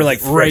 Yeah, we were like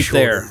right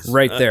there.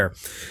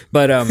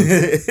 But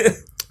is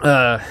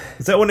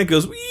that when it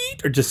goes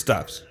wheat or just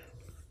stops?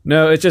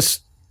 No, it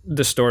just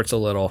distorts a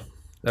little,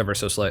 ever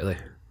so slightly.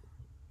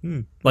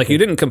 Like you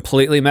didn't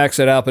completely max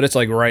it out, but it's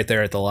like right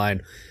there at the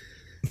line.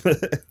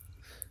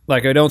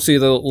 Like I don't see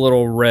the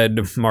little red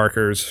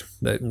markers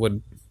that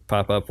would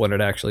pop up when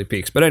it actually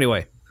peaks. But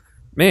anyway,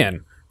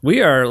 man,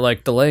 we are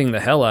like delaying the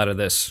hell out of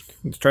this,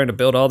 trying to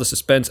build all the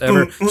suspense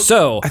ever.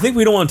 So I think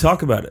we don't want to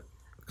talk about it.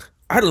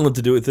 I don't know what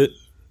to do with it.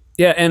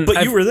 Yeah,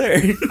 but you were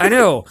there. I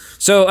know.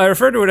 So I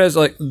refer to it as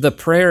like the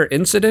prayer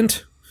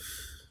incident,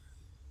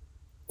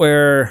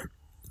 where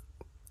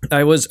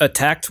I was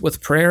attacked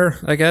with prayer,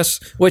 I guess.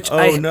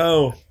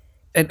 No.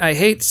 And I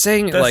hate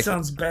saying it that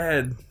sounds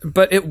bad.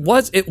 But it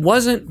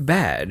wasn't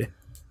bad.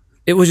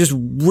 It was just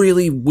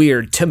really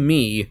weird to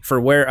me for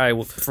where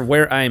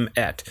I'm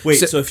at. Wait,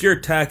 so if you're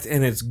attacked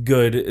and it's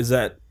good,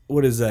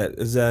 what is that?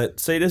 Is that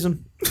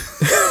sadism?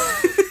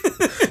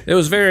 It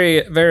was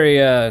very,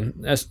 very.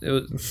 I'd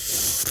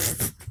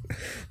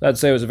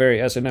say it was a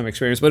very S&M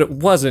experience, but it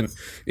wasn't.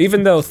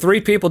 Even though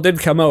 3 people did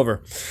come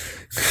over.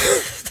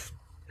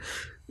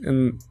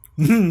 And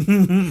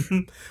okay,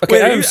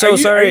 wait, I'm so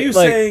sorry.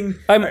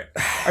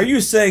 Are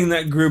you saying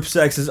that group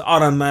sex is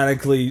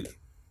automatically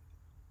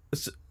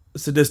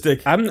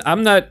sadistic?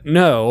 I'm not.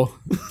 No.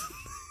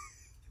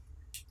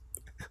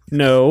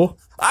 No.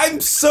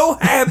 I'm so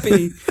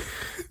happy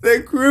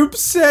that group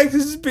sex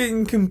is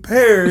being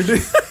compared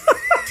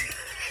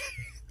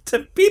to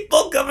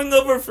people coming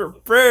over for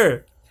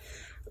prayer.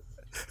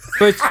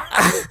 But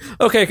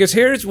okay, because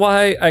here's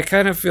why I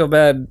kind of feel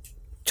bad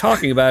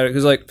talking about it.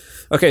 Because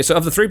okay, so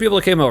of the 3 people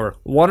that came over,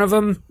 one of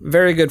them,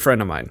 very good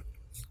friend of mine.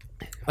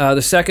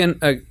 The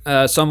second,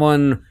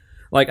 someone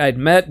like I'd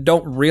met,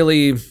 don't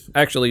really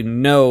actually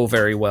know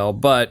very well,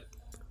 but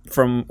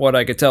from what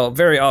I could tell,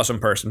 very awesome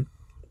person.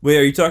 Wait,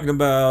 are you talking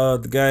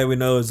about the guy we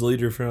know as the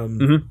leader from?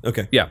 Mm-hmm.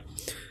 Okay, yeah,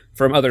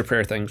 from other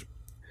prayer things.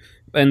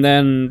 And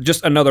then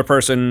just another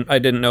person I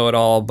didn't know at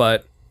all,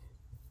 but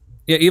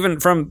yeah, even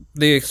from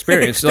the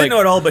experience, didn't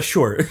know it all, but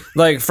sure.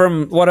 Like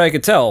from what I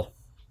could tell,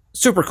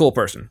 super cool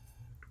person.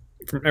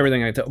 From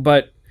everything I tell,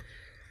 but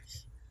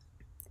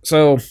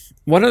so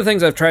one of the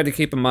things I've tried to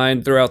keep in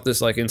mind throughout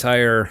this like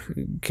entire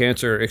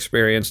cancer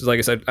experience is, like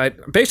I said, I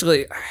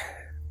basically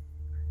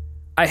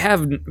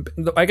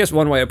I guess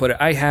one way I put it,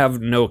 I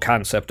have no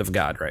concept of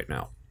God right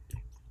now.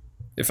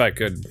 If I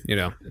could,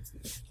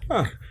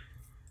 Huh.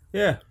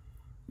 Yeah.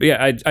 But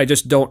yeah, I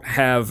just don't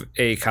have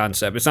a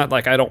concept. It's not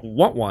like I don't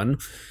want one,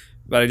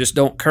 but I just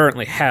don't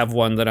currently have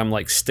one that I'm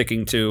like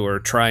sticking to or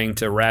trying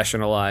to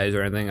rationalize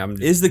or anything.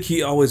 Is the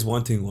key always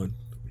wanting one?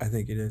 I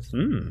think it is.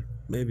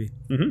 Maybe.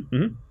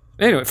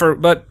 Anyway,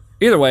 but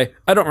either way,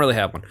 I don't really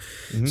have one.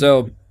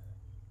 So,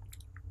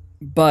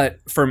 but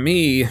for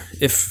me,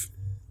 if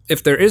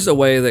there is a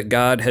way that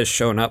God has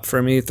shown up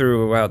for me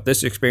throughout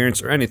this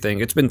experience or anything,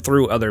 it's been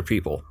through other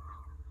people.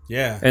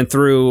 Yeah. And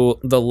through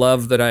the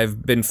love that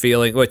I've been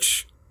feeling,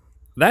 which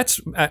that's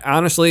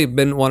honestly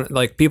been one,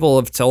 like people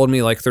have told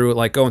me like through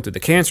like going through the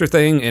cancer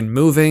thing and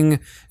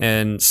moving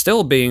and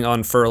still being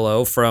on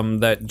furlough from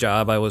that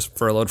job I was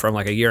furloughed from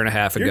like a year and a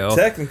half ago. You're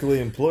technically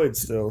employed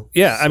still.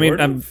 Yeah, I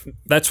mean,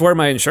 that's where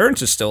my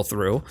insurance is still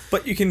through.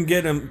 But you can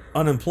get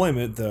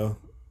unemployment though.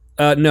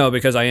 No,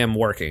 because I am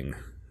working.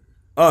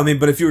 Oh, I mean,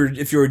 but if you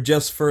were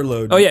just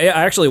furloughed. Oh yeah,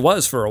 I actually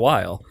was for a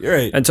while. You're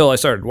right. Until I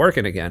started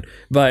working again.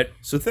 But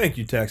so thank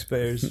you,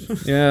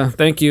 taxpayers. Yeah,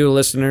 thank you,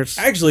 listeners.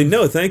 Actually,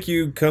 no, thank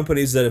you,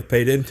 companies that have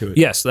paid into it.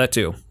 Yes, that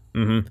too.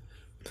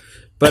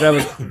 But I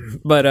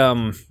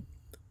was,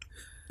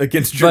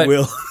 against your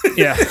will.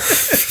 Yeah.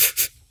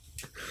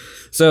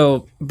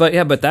 So,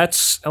 but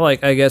that's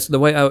like, I guess the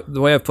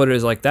way I put it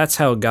is like that's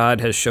how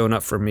God has shown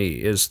up for me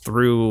is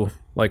through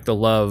like the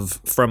love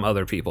from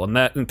other people,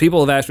 and people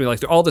have asked me like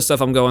through all this stuff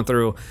I'm going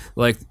through.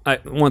 Like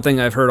one thing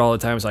I've heard all the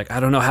time is like, I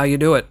don't know how you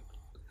do it.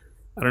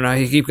 I don't know how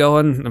you keep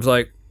going. And I was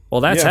like,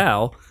 well, that's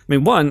how. I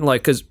mean, one,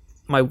 like, because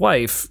my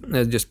wife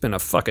has just been a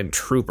fucking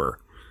trooper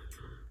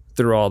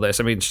through all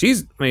this. I mean,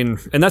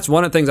 and that's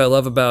one of the things I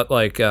love about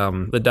like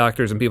the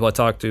doctors and people I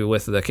talk to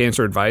with the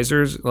cancer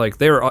advisors.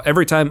 Like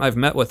every time I've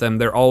met with them,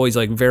 they're always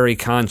like very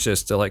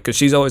conscious to like, because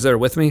she's always there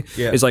with me.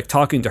 Yeah. Is like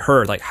talking to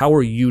her, like, how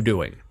are you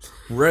doing?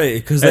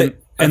 Right, because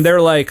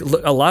they're like,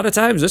 a lot of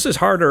times this is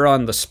harder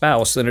on the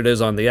spouse than it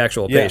is on the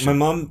actual patient.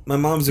 Yeah, my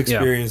mom's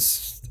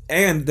experience,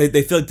 and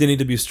they feel like they need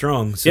to be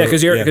strong. So, yeah,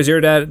 because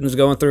your dad is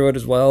going through it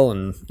as well,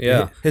 and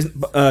his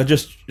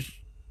just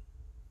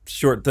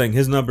short thing.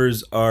 His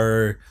numbers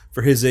are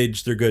for his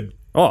age, they're good.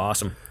 Oh,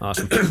 awesome.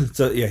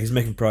 So yeah, he's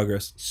making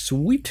progress.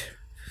 Sweet.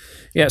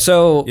 Yeah.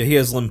 So yeah, he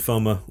has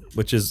lymphoma,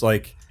 which is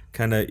like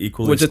kind of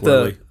equally. Was it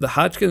the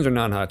Hodgkins or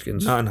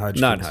non-Hodgkins?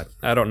 Non-Hodgkins.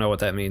 I don't know what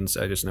that means.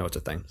 I just know it's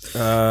a thing.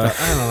 I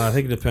don't know. I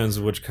think it depends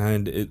on which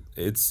kind.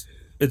 It's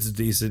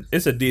decent.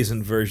 It's a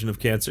decent version of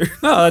cancer.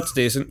 Oh, that's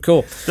decent.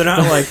 Cool. They're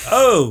not like,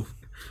 oh,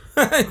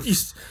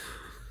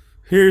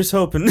 here's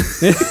hoping.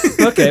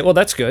 Okay, well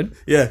that's good.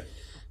 Yeah.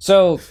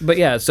 So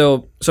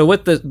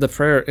with the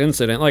prayer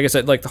incident, like I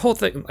said, like the whole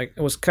thing, like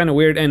it was kind of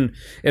weird, and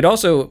it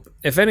also,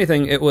 if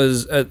anything, it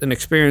was an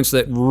experience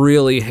that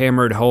really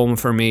hammered home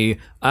for me.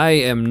 I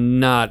am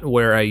not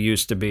where I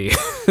used to be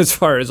as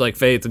far as like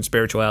faith and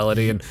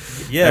spirituality and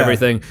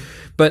everything.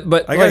 But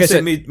I gotta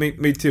say,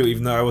 me too.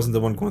 Even though I wasn't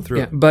the one going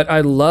through it. But I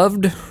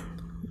loved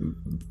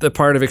the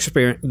part of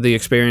the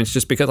experience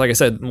just because, like I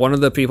said, one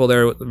of the people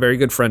there, a very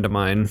good friend of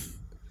mine,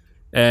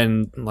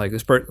 and like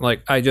this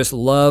I just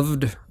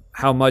loved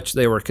how much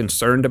they were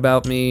concerned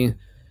about me,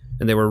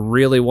 and they were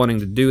really wanting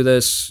to do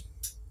this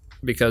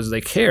because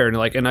they cared.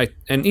 Like, and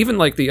even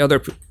like the other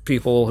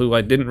people who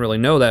I didn't really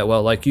know that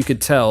well, like you could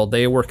tell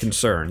they were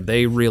concerned.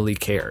 They really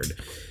cared,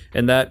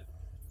 and that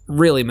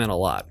really meant a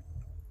lot.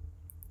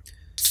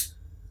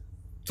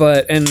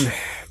 But and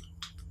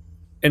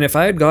if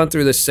I had gone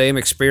through the same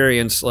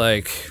experience,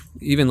 like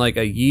even like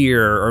a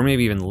year or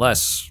maybe even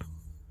less,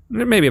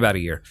 maybe about a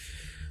year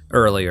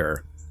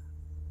earlier,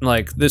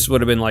 like this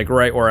would have been like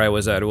right where I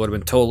was at. It would have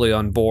been totally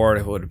on board.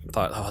 I would have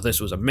thought, oh,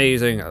 this was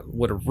amazing. I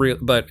would have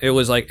but it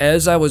was like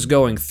as I was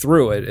going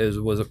through it,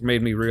 it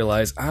made me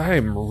realize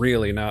I'm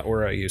really not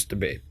where I used to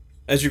be.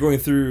 As you're going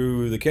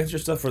through the cancer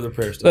stuff or the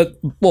prayer stuff?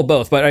 Well,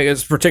 both. But I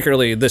guess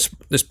particularly this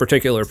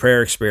particular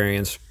prayer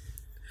experience,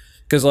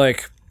 because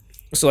like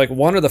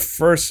one of the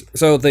first.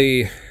 So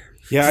the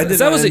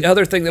that was the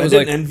other thing that was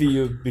like, I didn't envy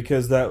you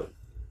because that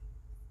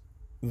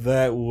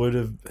would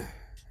have.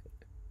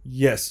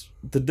 Yes,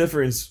 the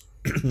difference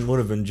would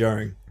have been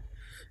jarring.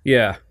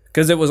 Yeah,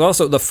 because it was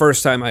also the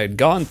first time I had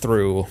gone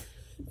through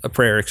a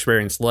prayer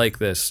experience like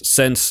this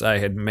since I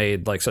had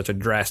made like such a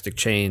drastic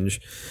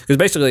change. Because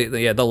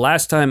basically, the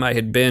last time I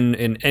had been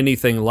in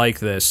anything like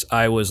this,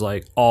 I was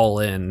like all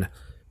in,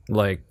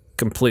 like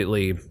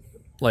completely,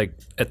 like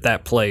at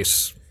that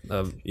place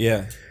of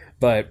and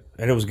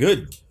it was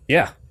good.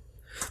 Yeah.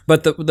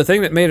 But the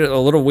thing that made it a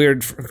little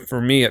weird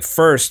for me at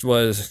first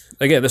was,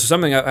 again, this is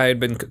something I had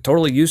been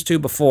totally used to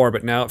before,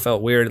 but now it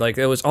felt weird. Like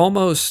it was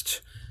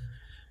almost,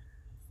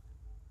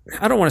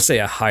 I don't want to say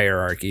a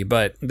hierarchy,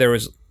 but there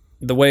was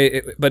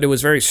but it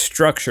was very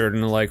structured,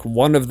 and like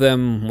one of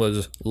them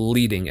was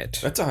leading it.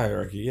 That's a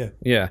hierarchy, yeah.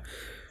 Yeah.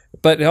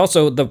 But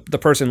also the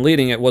person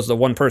leading it was the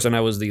one person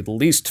I was the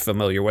least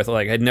familiar with,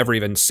 like I'd never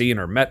even seen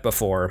or met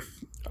before.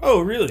 Oh,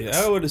 really?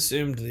 I would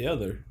assumed the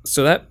other.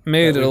 So that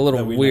made it a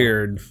little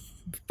weird.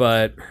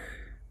 But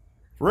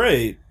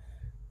right,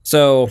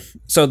 So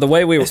the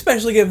way we were,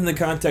 especially given the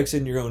context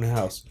in your own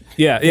house.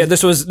 yeah,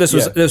 this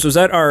was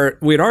at our,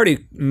 we had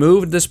already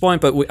moved at this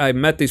point, but I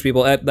met these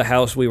people at the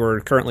house we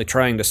were currently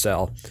trying to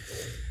sell,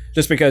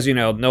 just because, you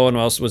know, no one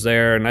else was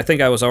there, and I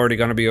think I was already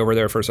going to be over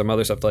there for some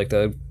other stuff, like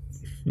to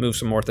move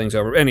some more things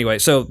over. Anyway,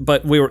 so,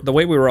 but the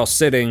way we were all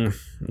sitting,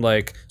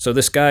 like, so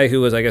this guy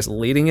who was, I guess,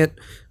 leading it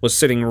was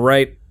sitting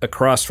right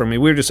across from me.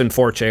 We were just in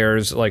 4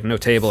 chairs, like no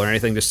table or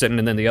anything, just sitting,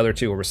 and then the other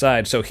 2 were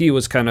beside. So he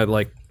was kind of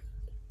like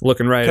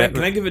looking right at me.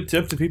 Can I give a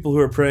tip to people who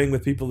are praying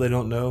with people they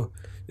don't know?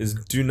 Is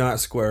do not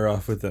square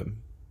off with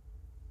them.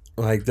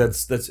 Like,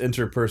 that's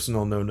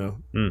interpersonal no.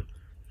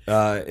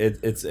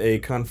 It's a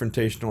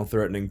confrontational,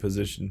 threatening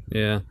position.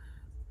 Yeah.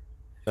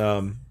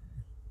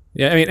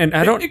 Yeah, I mean, and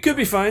I don't... It could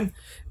be fine.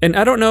 And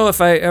I don't know if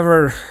I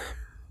ever...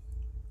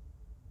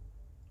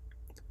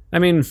 I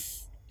mean,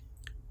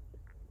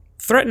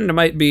 threatened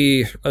might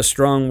be a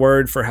strong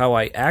word for how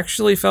I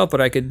actually felt,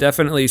 but I could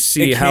definitely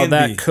see how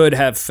that could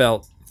have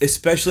felt.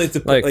 Especially if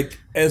the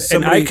as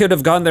somebody... And I could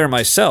have gone there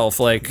myself,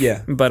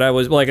 yeah. But I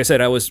was, like I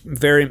said, I was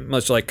very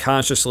much like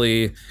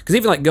consciously, because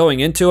even like going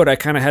into it, I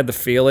kind of had the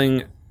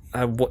feeling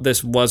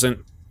this wasn't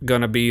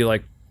gonna be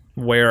like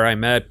where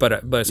I'm at,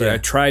 but I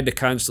tried to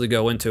consciously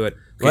go into it.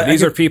 Okay,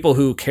 these are people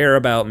who care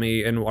about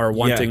me and are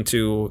wanting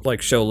to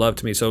like show love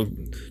to me, so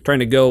trying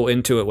to go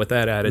into it with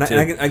that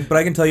attitude. But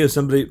I can tell you,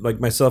 somebody like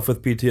myself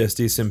with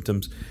PTSD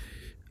symptoms,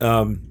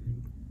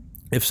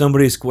 if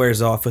somebody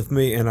squares off with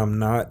me and I'm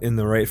not in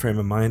the right frame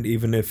of mind,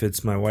 even if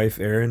it's my wife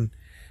Erin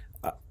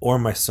or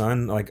my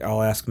son, like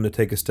I'll ask him to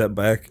take a step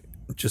back,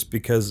 just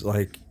because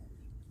like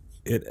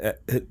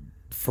it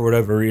for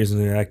whatever reason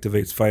it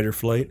activates fight or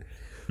flight.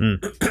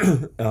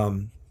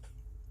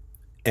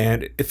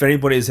 And if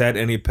anybody's had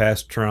any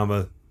past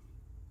trauma,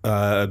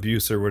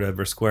 abuse or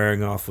whatever,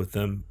 squaring off with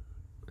them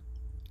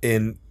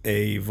in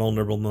a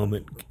vulnerable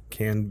moment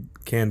can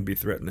be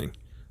threatening.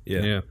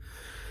 Yeah.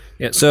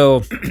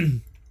 So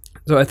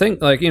I think,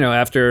 like, you know,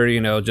 after,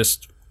 you know,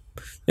 just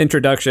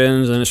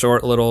introductions and a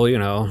short little, you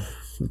know,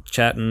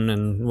 chatting,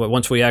 and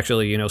once we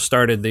actually, you know,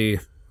 started the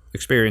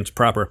experience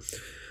proper,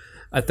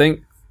 I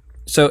think,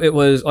 so it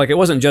was like, it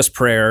wasn't just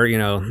prayer, you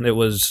know, it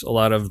was a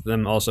lot of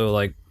them also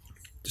like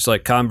just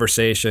like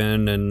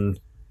conversation and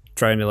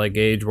trying to like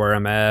gauge where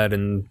I'm at,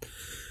 and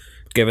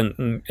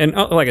given, and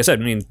like I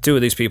said, I mean, 2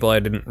 of these people I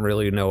didn't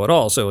really know at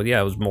all, so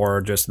yeah, it was more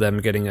just them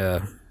getting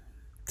a...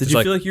 Did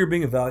you feel like you were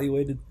being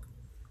evaluated?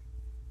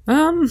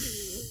 I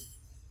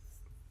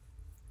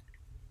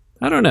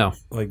don't know.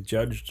 Like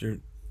judged, or...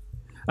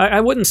 I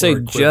wouldn't say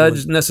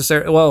judged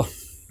necessarily, well...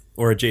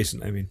 Or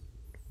adjacent, I mean.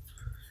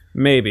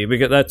 Maybe,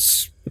 because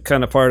that's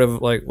kind of part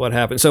of like what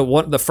happened.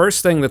 So the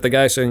first thing that the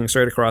guy sitting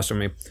straight across from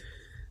me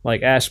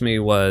like asked me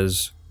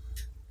was,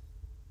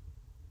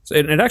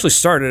 and it actually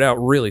started out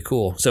really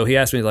cool. So he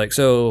asked me like,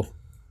 so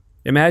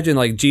imagine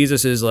like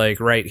Jesus is like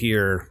right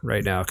here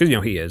right now, because, you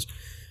know, he is.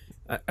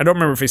 I don't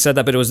remember if he said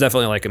that, but it was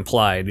definitely like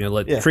implied, you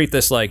know, treat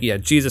this like, yeah,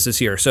 Jesus is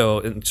here.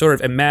 So sort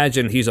of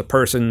imagine he's a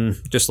person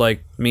just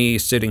like me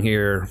sitting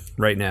here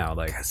right now,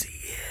 like, because he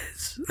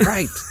is.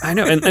 Right. I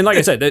know. And like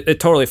I said, it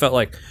totally felt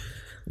like,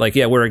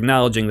 yeah, we're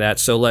acknowledging that,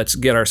 so let's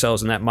get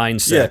ourselves in that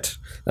mindset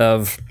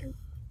of...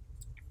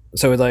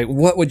 So like,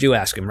 what would you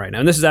ask him right now?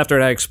 And this is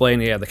after I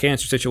explained, the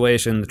cancer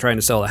situation, trying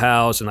to sell the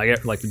house, and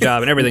like the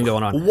job and everything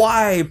going on.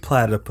 Why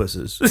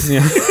platypuses?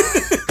 Yeah.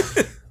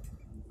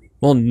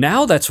 Well,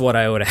 now that's what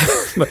I would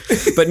ask.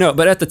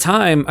 But at the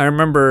time, I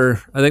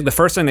remember, I think the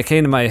first thing that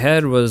came to my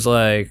head was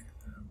like,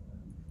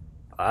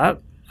 I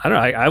don't know,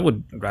 I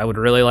would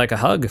really like a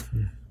hug.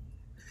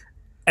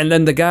 And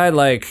then the guy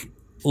like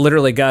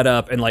literally got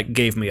up and like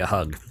gave me a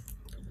hug.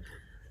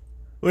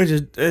 Which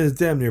is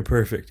damn near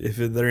perfect,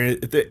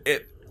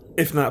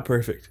 if not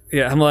perfect.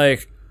 Yeah, I'm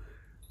like,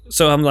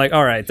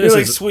 all right, this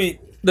is sweet.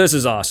 This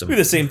is awesome. We're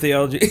the same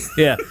theology.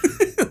 Yeah.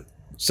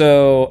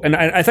 So, and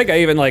I think I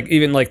even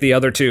like the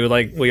other 2,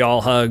 like we all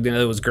hugged and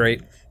it was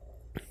great.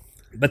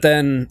 But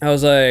then I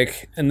was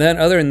like, and then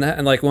other than that,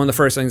 and like one of the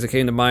first things that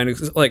came to mind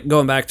is like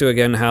going back to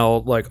again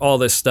how like all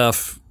this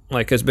stuff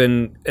like has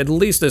been at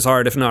least as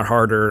hard, if not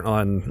harder,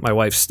 on my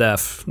wife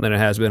Steph than it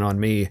has been on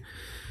me.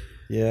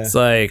 Yeah. It's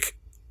like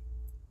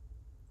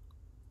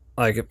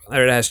I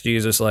would ask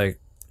Jesus, like,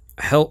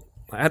 help.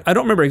 I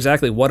don't remember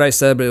exactly what I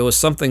said, but it was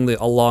something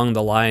along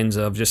the lines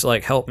of just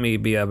like, help me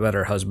be a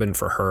better husband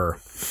for her.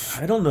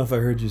 I don't know if I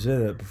heard you say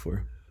that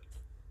before.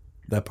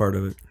 That part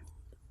of it.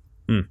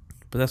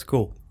 But that's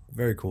cool.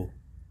 Very cool.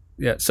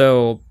 Yeah.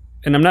 So,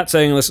 and I'm not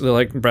saying this to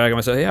like brag on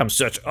myself. Yeah, I'm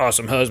such an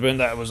awesome husband.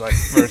 That was like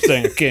first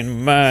thing that came to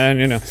mind,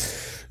 you know.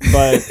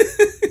 But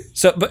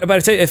but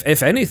I'd say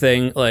if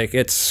anything, like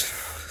it's,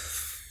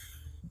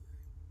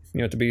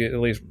 you know, to be at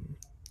least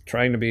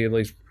trying to be at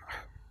least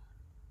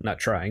not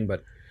trying,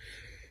 but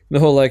the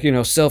whole like, you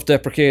know,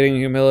 self-deprecating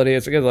humility.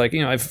 It's like,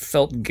 you know, I've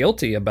felt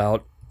guilty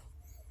about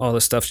all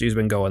the stuff she's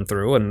been going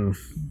through, and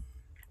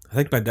I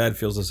think my dad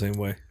feels the same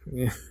way.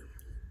 Yeah.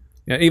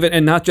 Yeah, even,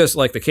 and not just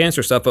like the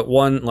cancer stuff, but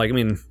one, like, I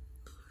mean,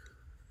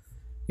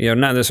 you know,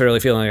 not necessarily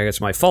feeling like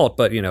it's my fault,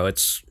 but, you know,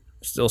 it's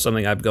still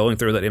something I'm going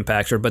through that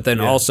impacts her. But then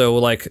also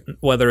like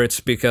whether it's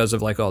because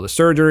of like all the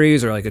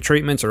surgeries or like the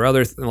treatments or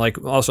other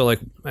like also like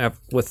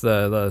with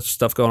the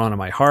stuff going on in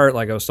my heart,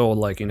 like I was told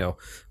like, you know,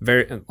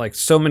 very like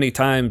so many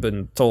times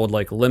been told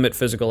like limit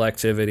physical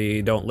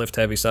activity, don't lift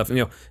heavy stuff. And,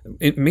 you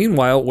know,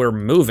 meanwhile we're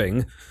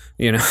moving,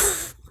 you know,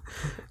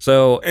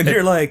 so and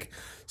you're like,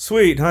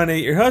 sweet,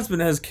 honey, your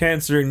husband has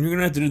cancer and you're going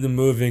to have to do the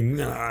moving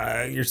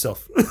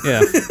yourself.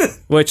 Yeah.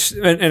 Which,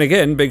 and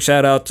again, big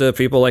shout out to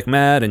people like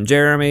Matt and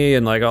Jeremy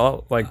and like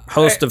all, like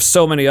host of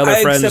so many other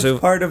friends who.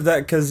 Part of that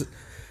because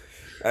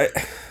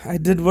I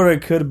did what I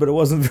could, but it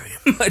wasn't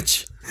very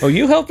much. Oh,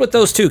 you helped with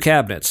those 2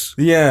 cabinets.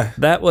 Yeah.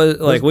 That was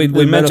like, we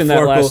mentioned that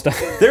last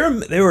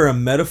time. They were a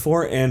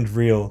metaphor and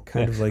real,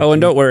 kind of like. Oh,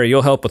 and don't worry,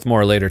 you'll help with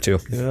more later too.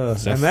 Yeah,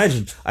 so.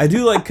 Imagine. I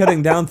do like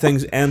cutting down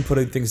things and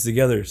putting things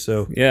together,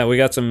 so. Yeah, we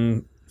got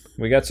some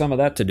of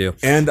that to do.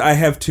 And I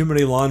have too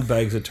many lawn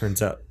bags, it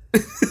turns out.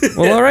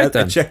 Well, all right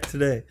then. I checked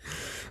today.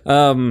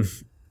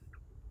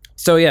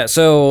 So yeah,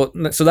 so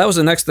that was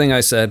the next thing I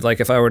said. Like,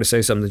 if I were to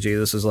say something to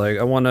Jesus, is like,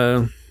 I want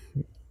to,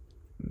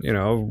 you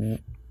know,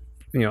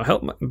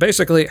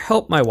 basically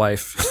help my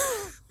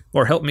wife,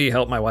 or help me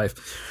help my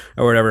wife,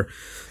 or whatever.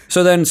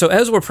 So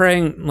as we're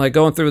praying, like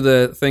going through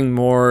the thing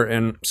more,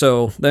 and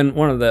so then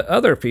one of the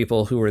other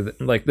people who were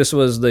like, this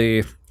was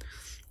the.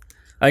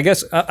 I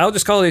guess I'll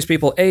just call these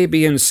people A,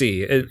 B, and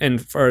C, and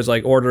as far as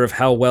like order of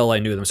how well I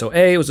knew them. So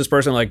A was this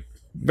person, like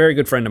very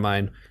good friend of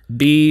mine.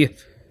 B,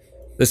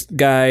 this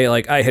guy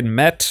like I had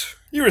met,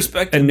 you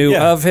respect him, and knew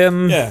of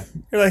him. Yeah,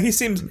 you're like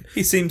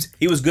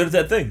he was good at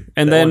that thing.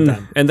 And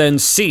then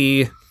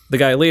C, the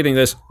guy leading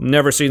this,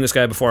 never seen this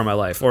guy before in my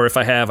life, or if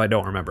I have, I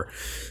don't remember.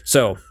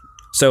 So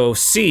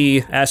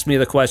C asked me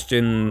the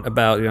question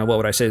about, you know, what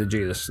would I say to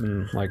Jesus,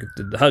 and like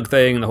the hug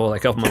thing, and the whole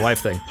like helping my wife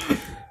thing.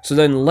 So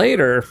then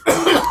later.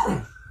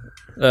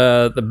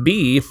 The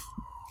B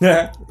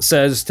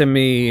says to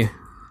me,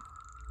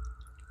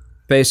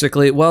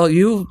 basically, well,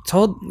 you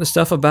told the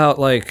stuff about,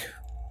 like,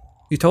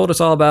 you told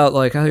us all about,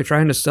 like, how you're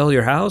trying to sell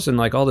your house and,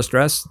 like, all the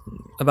stress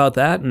about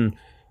that.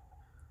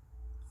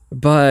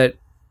 But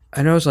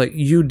I know it's like,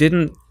 you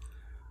didn't,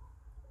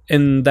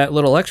 in that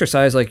little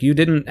exercise, like, you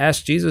didn't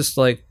ask Jesus,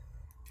 like,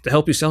 to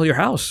help you sell your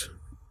house.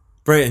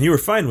 Right, and you were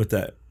fine with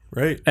that,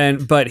 right?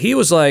 But he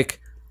was like,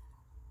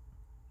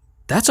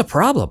 that's a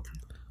problem.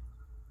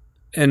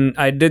 And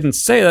I didn't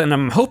say that, and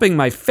I'm hoping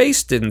my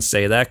face didn't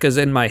say that, because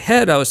in my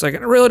head I was like, I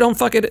really don't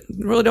fucking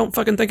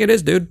think it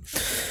is, dude.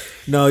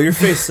 No, your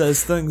face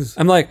says things.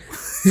 I'm like,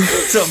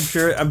 so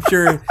I'm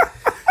sure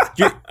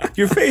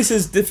your face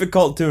is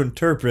difficult to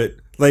interpret.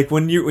 Like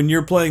when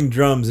you're playing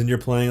drums and you're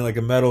playing like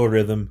a metal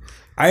rhythm,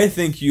 I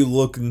think you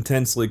look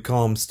intensely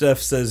calm. Steph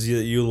says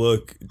you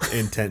look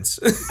intense.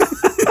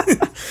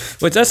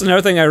 Which that's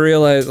another thing I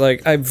realized.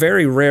 Like, I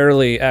very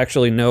rarely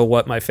actually know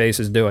what my face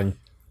is doing.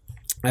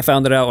 I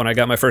found it out when I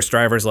got my first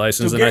driver's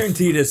license. So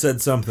guaranteed it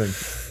said something.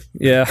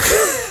 Yeah.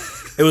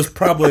 It was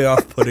probably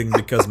off-putting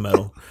because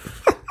metal.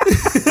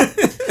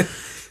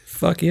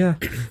 Fuck yeah.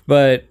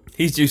 But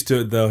he's used to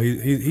it, though.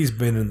 He's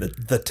been in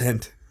the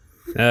tent.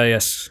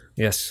 Yes.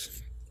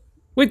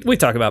 We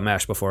talked about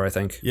MASH before, I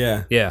think.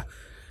 Yeah. Yeah.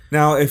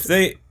 Now, if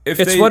they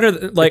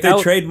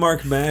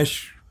trademark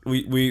MASH,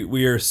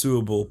 we are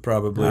suable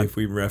probably if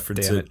we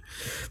reference it.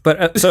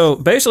 But so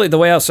basically, the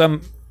way I'll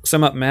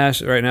sum up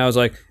MASH right now is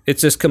like,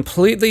 it's this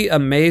completely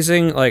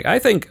amazing, like, I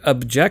think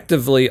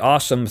objectively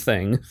awesome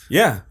thing.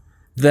 Yeah.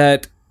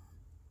 That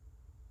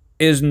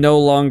is no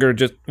longer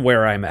just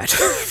where I'm at.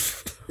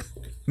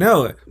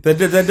 No, that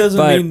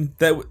doesn't mean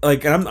that,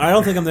 like, I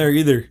don't think I'm there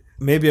either.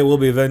 Maybe I will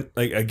be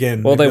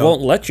again. Well, they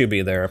won't let you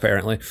be there,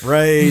 apparently.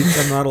 Right.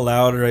 I'm not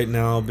allowed right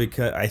now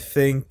because I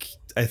think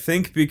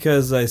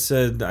because I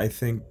said I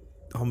think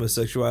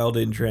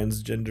homosexuality and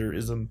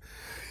transgenderism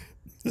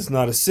is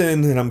not a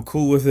sin and I'm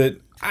cool with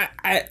it.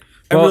 I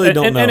really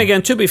don't know. And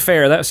again, to be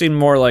fair, that seemed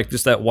more like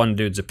just that one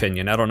dude's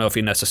opinion. I don't know if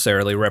he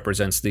necessarily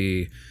represents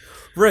the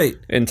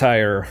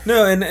entire.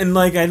 No, and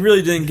like I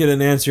really didn't get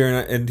an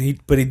answer,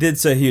 but he did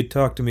say he'd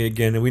talk to me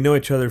again, and we know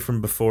each other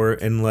from before,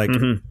 and like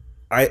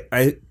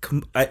I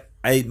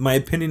my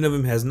opinion of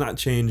him has not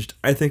changed.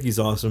 I think he's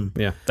awesome.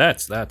 Yeah,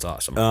 that's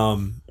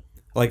awesome.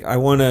 Like I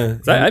want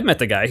to. I've met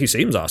the guy. He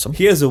seems awesome.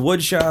 He has a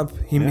wood shop.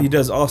 He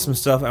does awesome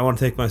stuff. I want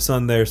to take my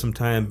son there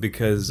sometime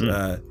because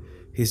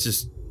he's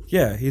just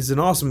he's an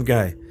awesome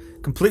guy.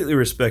 Completely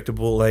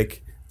respectable,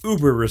 like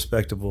uber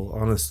respectable,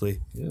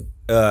 honestly. Yeah.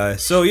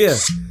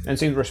 And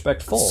seems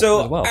respectful.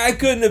 So as well. I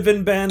couldn't have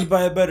been banned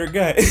by a better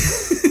guy.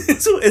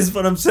 is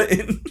what I'm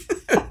saying.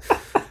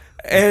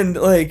 And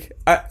like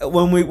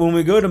when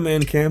we go to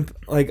man camp,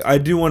 like I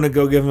do want to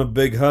go give him a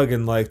big hug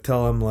and like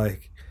tell him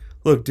like,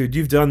 look, dude,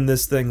 you've done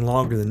this thing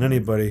longer than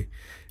anybody,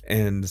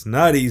 and it's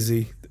not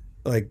easy.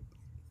 Like,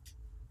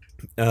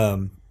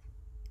 so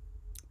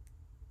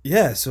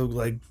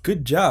like,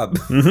 good job.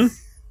 Mm-hmm.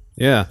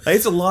 Yeah, like,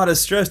 it's a lot of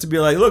stress to be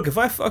like, look, if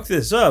I fuck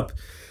this up,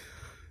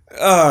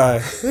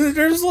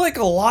 there's like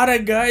a lot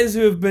of guys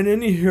who have been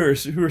in here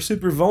who are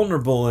super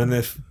vulnerable, and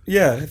if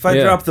I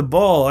drop the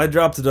ball, I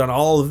dropped it on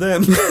all of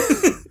them.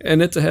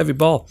 and it's a heavy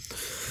ball.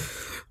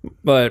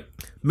 But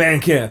Man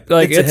camp,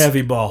 Like, it's a it's-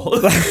 heavy ball.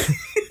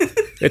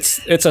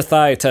 it's a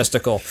thigh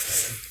testicle.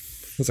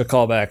 It's a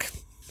callback.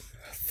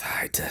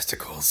 Thigh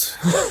testicles.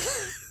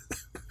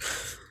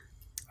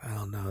 I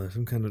don't know. There's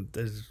some kind of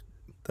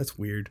that's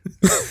weird.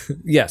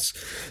 Yes.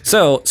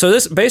 So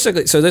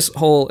this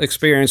whole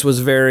experience was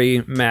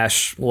very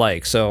MASH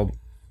like. So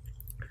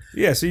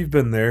Yeah, so you've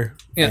been there.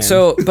 yeah. and-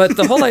 So but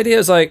the whole idea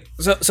is like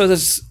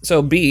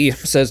so B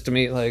says to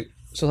me like.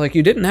 So, like,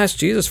 you didn't ask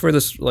Jesus for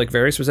this, like,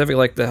 very specific,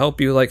 like, to help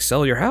you, like,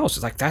 sell your house.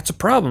 It's like, that's a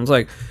problem. It's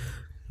like,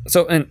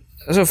 so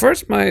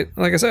first, like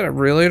I said, I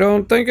really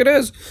don't think it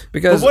is.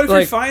 Because, But what if like,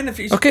 you're fine if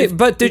he's okay,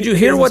 but did you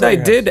hear what I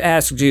did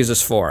ask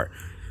Jesus for?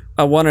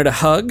 I wanted a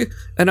hug,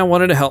 and I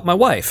wanted to help my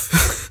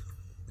wife.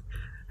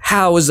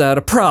 How is that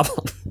a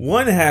problem?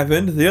 One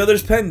happened, the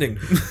other's pending.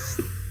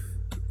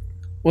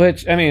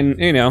 Which, I mean,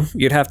 you know,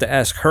 you'd have to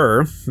ask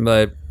her,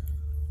 but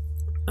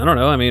I don't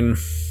know. I mean,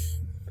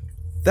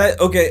 I'm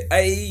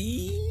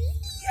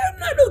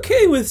not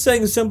okay with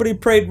saying somebody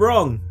prayed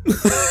wrong.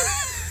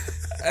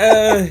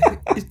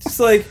 It's just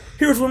like,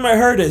 here's where my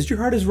heart is. Your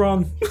heart is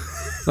wrong.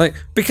 like,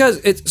 because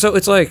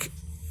it's like,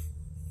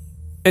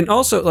 and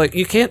also, like,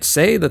 you can't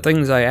say the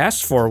things I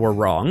asked for were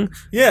wrong.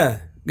 Yeah.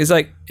 It's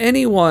like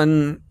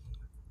anyone,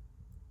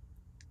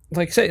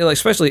 like, say, like,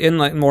 especially in,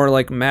 like, more,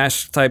 like,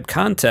 MASH type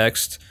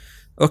context.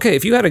 Okay,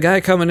 if you had a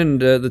guy coming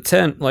into the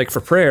tent, like,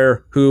 for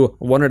prayer who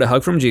wanted a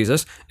hug from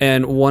Jesus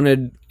and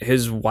wanted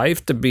his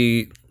wife to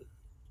be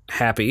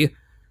happy,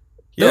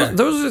 Yeah.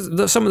 those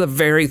are some of the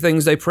very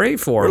things they pray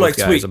for. Or with like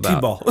guys sweet about.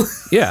 T-ball.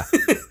 Yeah.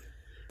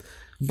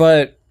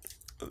 But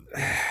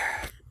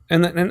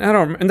and I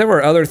don't, and there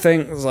were other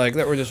things like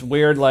that were just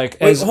weird. Like,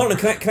 Wait, hold on.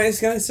 Can I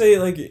say,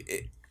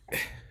 like,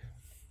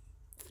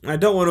 I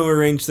don't want to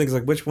arrange things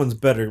like which one's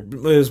better.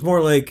 But it's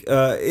more like,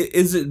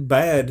 is it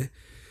bad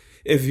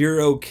if you're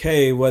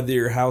okay whether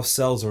your house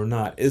sells or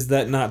not? Is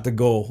that not the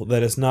goal?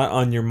 That it's not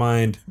on your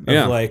mind of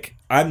Yeah. like,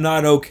 I'm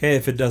not okay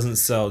if it doesn't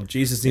sell.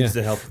 Jesus needs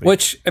to help me.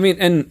 Which, I mean,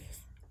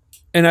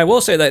 and I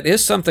will say that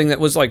is something that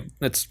was like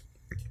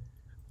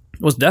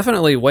was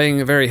definitely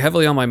weighing very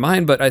heavily on my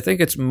mind. But I think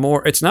it's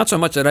not so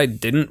much that I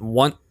didn't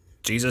want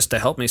Jesus to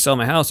help me sell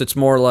my house. It's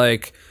more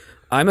like,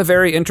 I'm a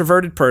very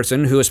introverted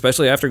person who,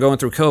 especially after going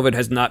through COVID,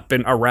 has not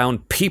been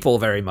around people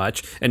very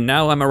much. And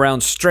now I'm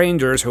around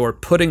strangers who are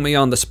putting me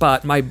on the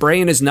spot. My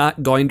brain is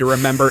not going to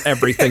remember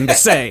everything to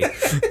say.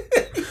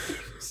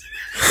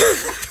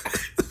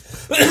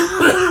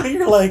 And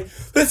you're like,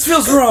 this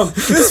feels wrong.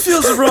 This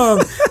feels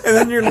wrong. And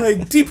then you're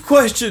like, deep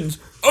questions.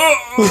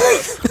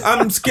 Oh,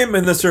 I'm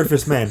skimming the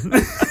surface, man.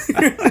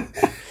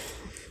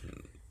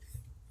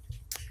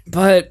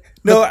 But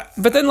No,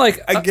 but then, like,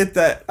 I get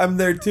that. I'm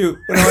there too.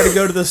 When I want to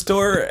go to the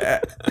store,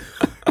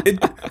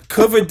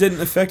 COVID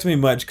didn't affect me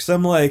much because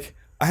I'm like,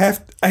 I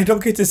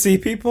don't get to see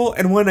people,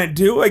 and when I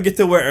do, I get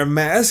to wear a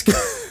mask.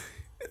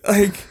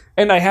 Like,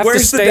 and I have to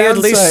where's the stay at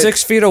least downside?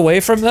 6 feet away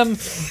from them.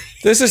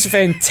 This is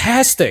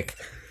fantastic.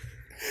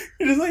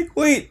 you're just like,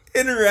 wait,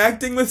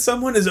 interacting with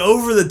someone is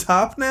over the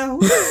top now.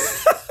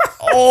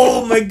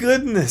 Oh my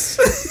goodness!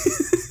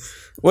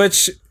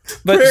 Which,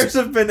 but Prayers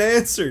have been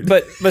answered.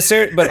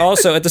 but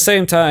also at the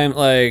same time,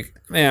 like,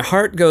 man,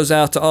 heart goes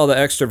out to all the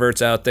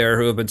extroverts out there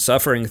who have been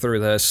suffering through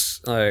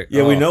this. Like,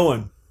 yeah, we know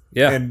one.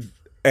 Yeah, and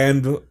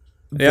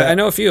yeah, I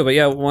know a few, but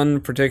yeah,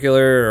 one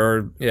particular,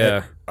 or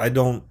yeah,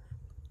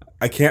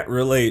 I can't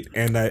relate,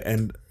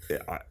 and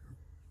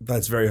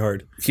that's very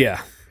hard.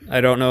 yeah. I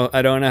don't know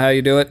how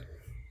you do it.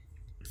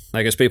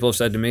 I guess people have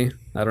said to me,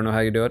 I don't know how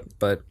you do it,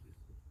 but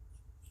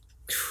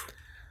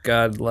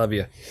God love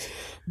you.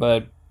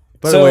 But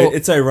By the way,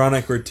 it's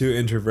ironic we're two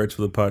introverts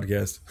with a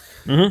podcast.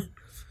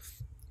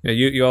 yeah,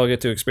 you all get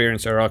to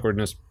experience our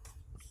awkwardness.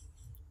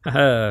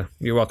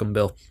 You're welcome,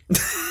 Bill.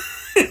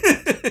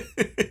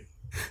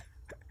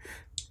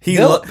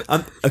 Bill,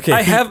 okay.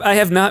 I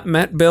have not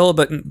met Bill,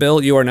 but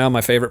Bill, you are now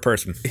my favorite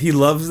person, He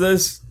loves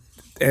this,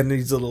 and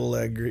he's a little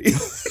angry.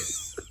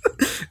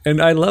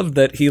 and I love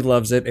that he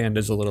loves it and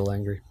is a little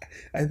angry.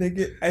 I think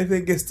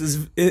it's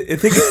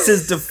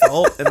his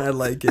default, and I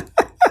like it.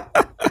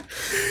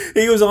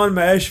 He was on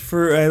MASH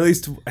for at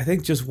least, I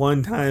think, just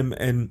one time,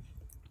 and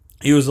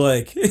he was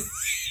like,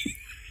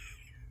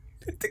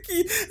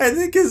 I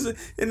think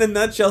in a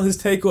nutshell, his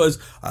take was,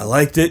 I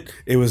liked it,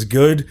 it was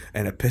good,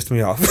 and it pissed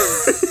me off.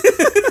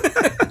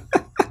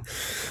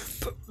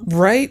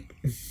 Right?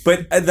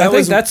 But I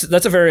think that's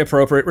a very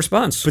appropriate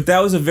response. But that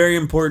was a very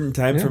important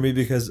time for me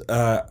because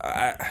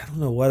I don't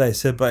know what I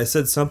said, but I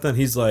said something.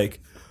 He's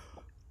like,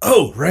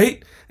 "Oh,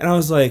 right," and I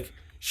was like,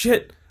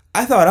 "Shit."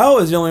 I thought I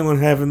was the only one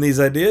having these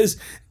ideas.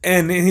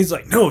 And he's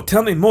like, no,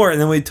 tell me more. And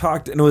then we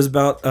talked, and it was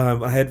about,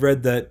 I had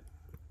read that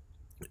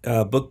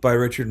book by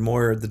Richard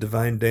Moore, The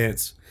Divine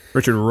Dance.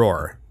 Richard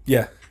Rohr.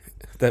 Yeah.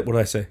 What did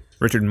I say?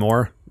 Richard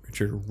Moore?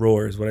 Richard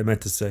Rohr is what I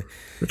meant to say.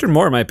 Richard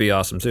Moore might be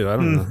awesome, too. I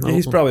don't know. Yeah,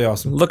 he's probably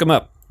awesome. Look him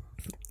up.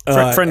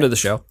 Friend of the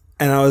show.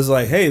 And I was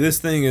like, hey, this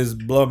thing is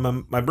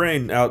blowing my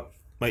brain out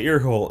my ear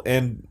hole.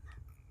 And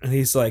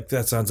he's like,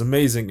 that sounds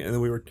amazing. And then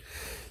we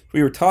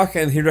were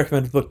talking, and he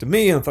recommended the book to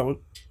me, and I thought, well,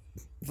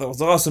 that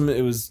was awesome.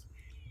 It was,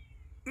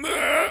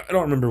 I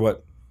don't remember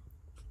what.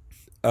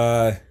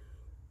 I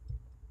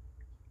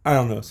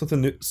don't know,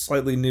 something new,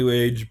 slightly new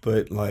age,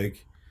 but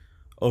like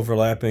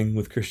overlapping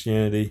with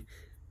Christianity.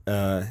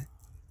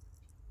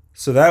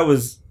 So that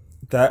was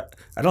that.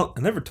 I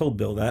never told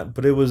Bill that,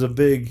 but it was a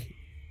big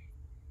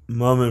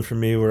moment for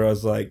me where I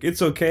was like,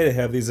 it's okay to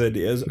have these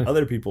ideas.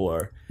 Other people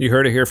are. You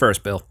heard it here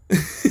first, Bill.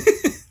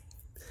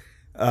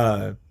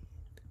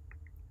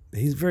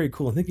 He's very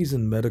cool. I think he's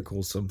in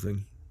medical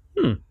something.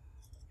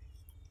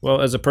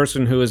 Well, as a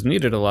person who has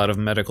needed a lot of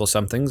medical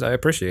somethings, I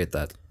appreciate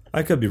that.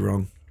 I could be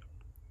wrong.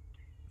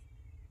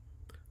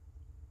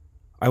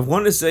 I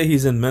want to say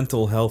he's in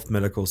mental health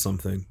medical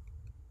something,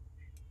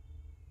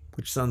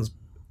 which sounds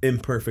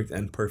imperfect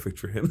and perfect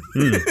for him.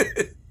 Well,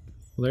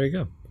 there you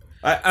go.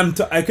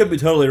 I could be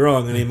totally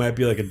wrong, and he might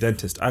be like a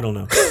dentist. I don't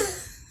know.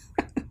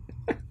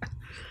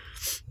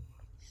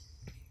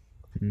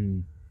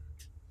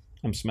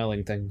 I'm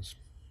smelling things.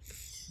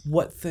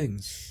 What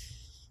things?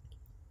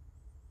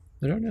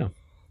 I don't know.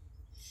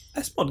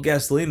 I smelled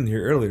gasoline in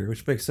here earlier,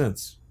 which makes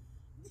sense.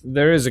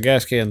 There is a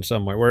gas can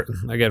somewhere.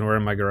 We're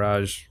in my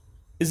garage.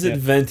 Is it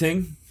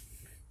venting?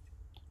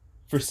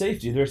 For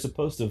safety, they're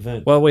supposed to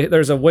vent. Well,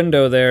 there's a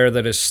window there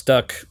that is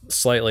stuck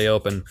slightly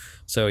open,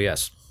 so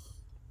yes.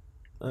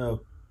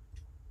 Oh.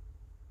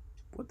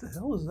 What the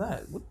hell is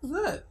that? What is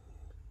that?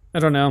 I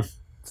don't know.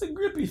 It's a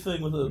grippy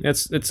thing with a...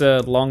 It's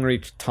a long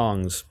reach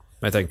tongs,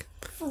 I think.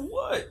 For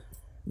what?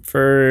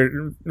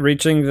 For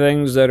reaching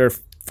things that are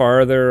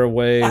farther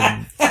away.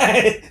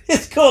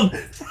 It's called...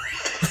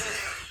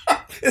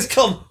 It's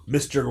called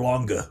Mr.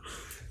 Longa.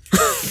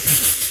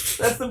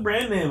 That's the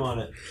brand name on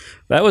it.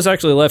 That was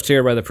actually left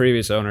here by the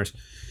previous owners.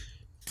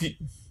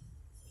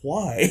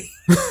 Why?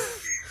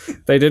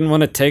 They didn't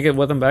want to take it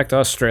with them back to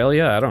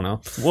Australia? I don't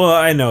know. Well,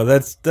 I know.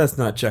 That's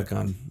not check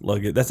on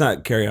luggage. That's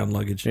not carry on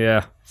luggage.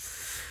 Yeah.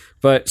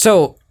 But,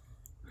 so...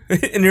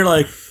 And you're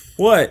like,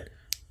 what?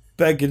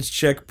 Baggage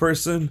check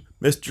person?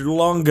 Mr.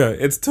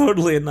 Longa. It's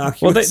totally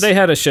innocuous. Well, they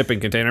had a shipping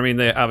container. I mean,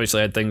 they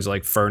obviously had things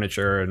like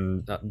furniture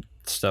and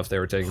stuff they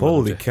were taking.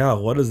 Holy cow.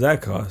 What does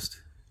that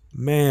cost?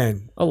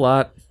 Man. A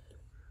lot.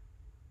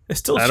 It's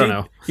still cheap. I don't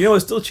know. You know,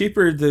 it's still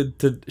cheaper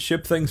to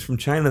ship things from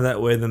China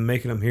that way than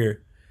making them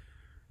here.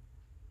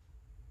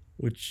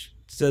 Which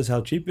says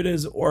how cheap it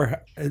is,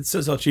 or it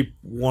says how cheap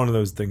one of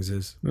those things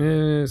is.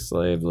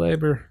 Slave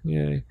labor.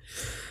 Yay.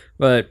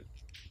 But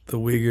the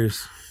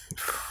Uyghurs.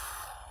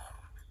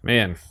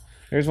 Man,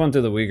 here's one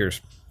to the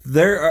Uyghurs.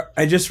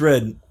 I just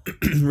read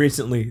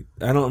recently,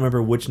 I don't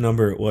remember which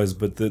number it was,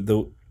 but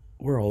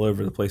we're all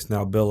over the place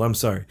now, Bill. I'm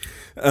sorry.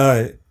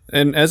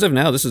 And as of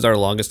now, this is our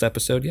longest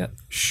episode yet.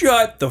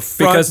 Shut the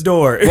front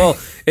door. Well,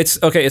 it's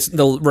okay. It's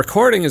the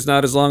recording is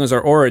not as long as our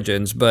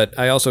origins, but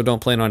I also don't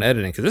plan on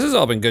editing because this has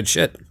all been good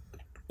shit.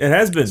 It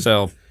has been.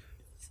 So,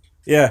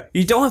 yeah,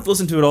 you don't have to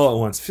listen to it all at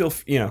once.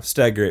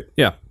 Stagger it.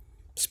 Yeah,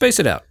 space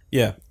it out.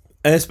 Yeah,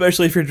 and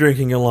especially if you're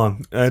drinking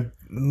along,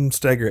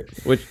 stagger it.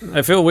 Which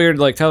I feel weird,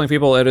 like telling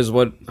people it is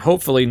what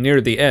hopefully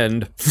near the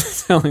end,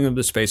 telling them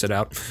to space it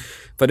out.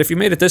 But if you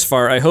made it this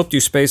far, I hoped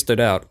you spaced it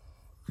out.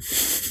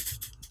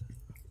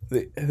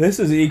 This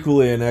is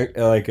equally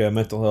like a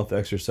mental health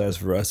exercise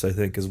for us, I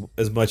think,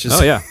 as much as...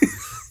 Oh, yeah.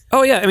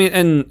 Oh, yeah. I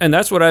mean, and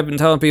that's what I've been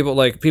telling people.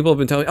 Like, people have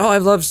been telling me, I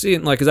love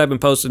seeing, like, because I've been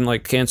posting,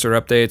 like, cancer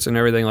updates and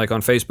everything, like,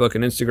 on Facebook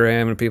and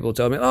Instagram, and people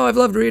tell me, I've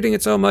loved reading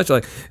it so much.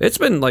 Like, it's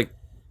been, like,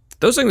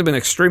 those things have been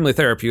extremely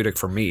therapeutic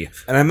for me.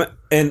 And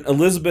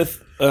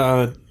Elizabeth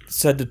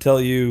said to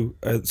tell you,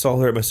 I saw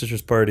her at my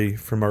sister's party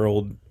from our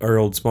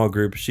old small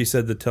group. She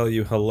said to tell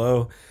you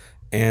hello,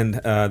 and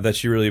that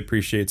she really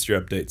appreciates your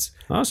updates.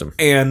 Awesome.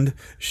 And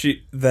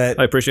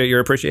I appreciate your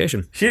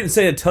appreciation. She didn't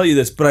say to tell you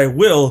this, but I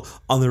will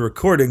on the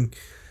recording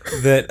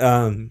that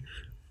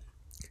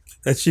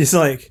that she's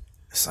like,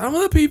 some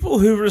of the people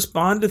who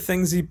respond to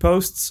things he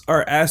posts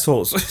are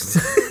assholes.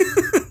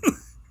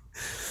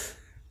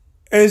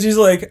 And she's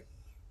like,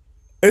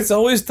 it's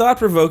always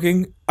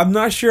thought-provoking. I'm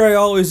not sure I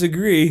always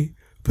agree,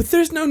 but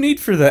there's no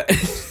need for that.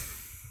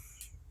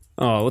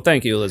 Oh, well,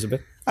 thank you, Elizabeth.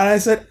 And I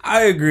said,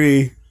 I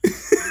agree.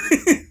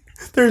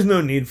 There's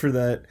no need for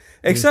that,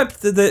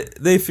 except that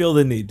they feel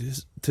the need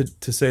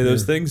to say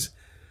those things.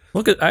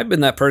 Look, I've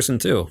been that person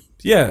too.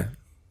 Yeah.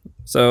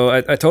 So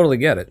I totally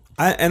get it.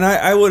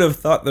 I would have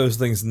thought those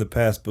things in the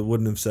past, but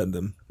wouldn't have said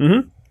them.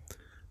 Mm-hmm.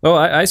 Well,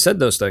 I said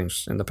those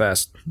things in the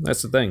past.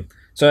 That's the thing.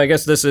 So I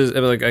guess this is,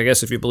 like, I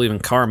guess if you believe in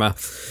karma,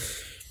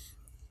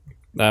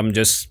 I'm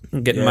just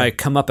getting my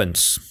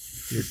comeuppance.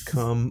 Your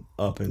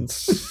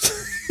comeuppance.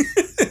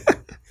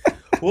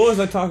 What was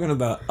I talking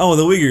about? Oh,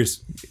 the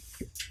Uyghurs.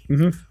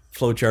 Mm-hmm.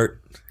 Flowchart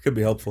could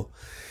be helpful.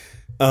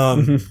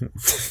 Well,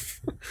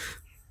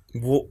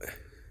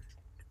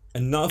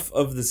 enough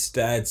of the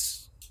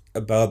stats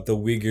about the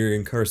Uyghur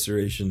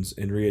incarcerations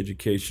and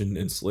re-education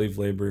and slave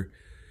labor.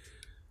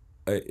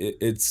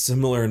 It's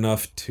similar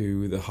enough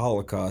to the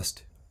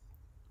Holocaust.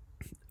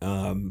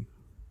 That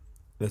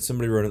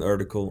somebody wrote an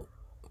article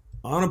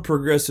on a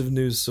progressive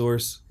news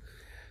source.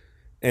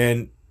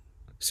 And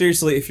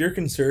seriously, if you're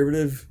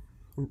conservative,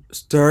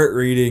 start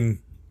reading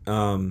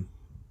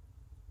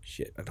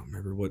Shit, I don't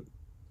remember what.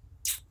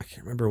 I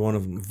can't remember one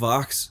of them.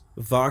 Vox.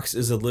 Vox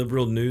is a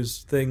liberal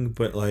news thing,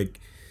 but like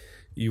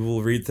you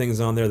will read things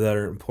on there that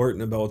are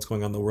important about what's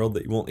going on in the world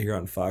that you won't hear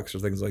on Fox or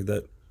things like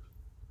that.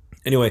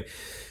 Anyway,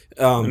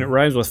 And it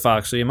rhymes with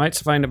Fox, so you might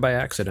find it by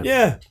accident.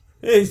 yeah,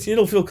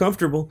 it'll feel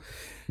comfortable.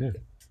 Yeah.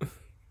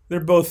 They're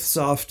both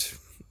soft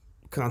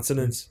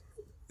consonants.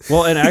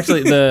 Well, and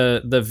actually,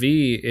 the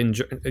V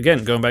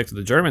again going back to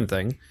the German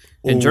thing,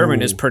 in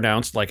German is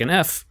pronounced like an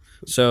F,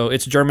 so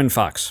it's German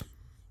Fox.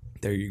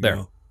 There you There.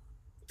 go.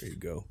 There you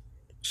go.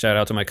 Shout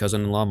out to my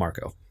cousin-in-law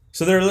Marco.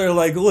 So they're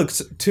like, look,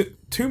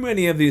 too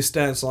many of these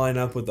stats line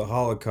up with the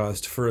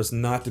Holocaust for us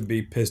not to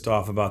be pissed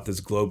off about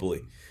this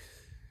globally.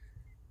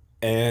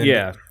 And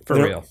Yeah, for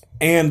real.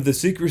 And the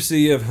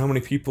secrecy of how many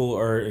people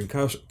are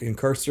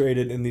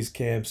incarcerated in these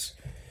camps,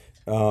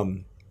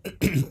 the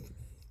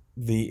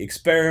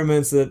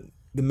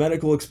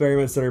medical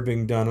experiments that are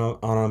being done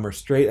on them are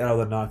straight out of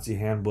the Nazi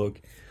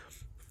handbook.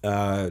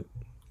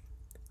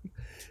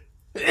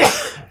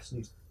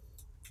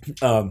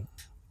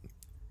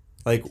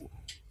 Like,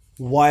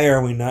 why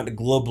are we not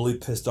globally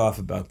pissed off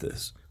about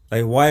this?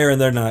 Like, why are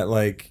there not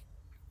like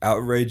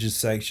outrageous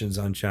sanctions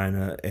on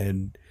China?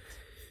 And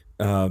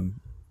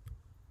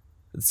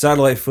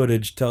satellite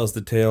footage tells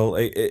the tale.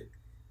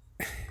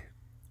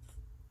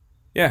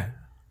 Yeah,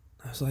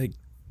 I was like,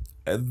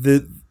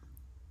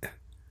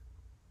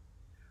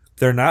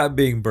 they're not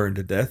being burned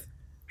to death,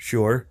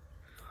 sure,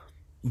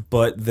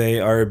 but they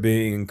are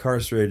being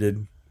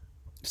incarcerated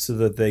so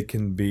that they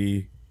can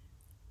be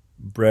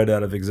bred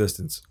out of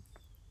existence,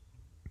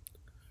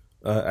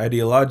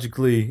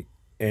 ideologically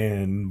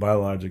and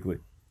biologically.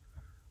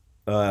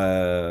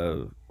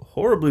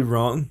 Horribly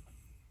wrong.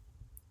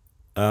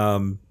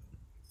 The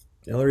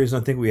only reason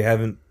I think we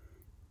haven't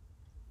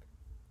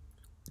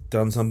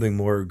done something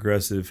more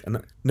aggressive,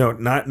 and no,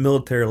 not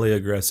militarily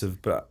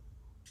aggressive, but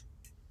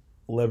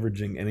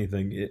leveraging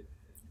anything,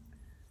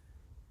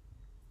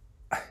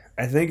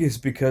 I think it's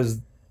because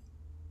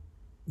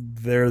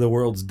they're the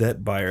world's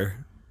debt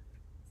buyer.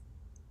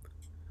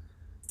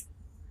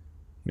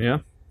 Yeah.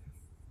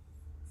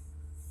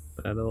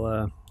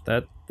 That'll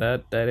that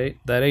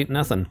ain't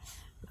nothing.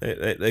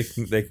 They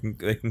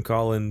can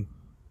call in.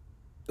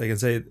 They can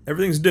say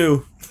everything's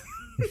due.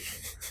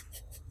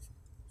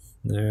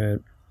 All right,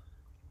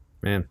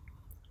 man.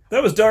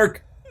 That was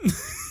dark.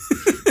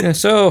 Yeah.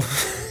 So,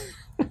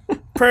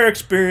 Prayer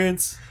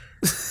experience.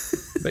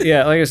 but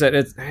yeah, like I said,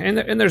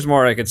 and there's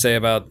more I could say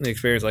about the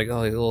experience, like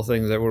all these little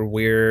things that were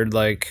weird,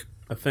 like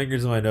My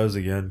finger's in my nose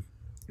again.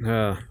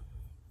 I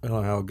don't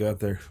know how it got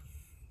there.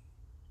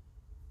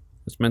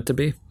 it's meant to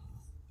be.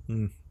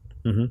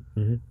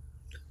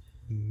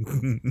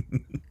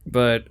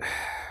 But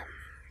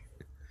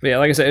yeah,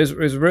 like I said, it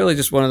was really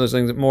just one of those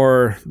things that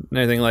more than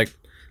anything, like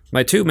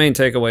my two main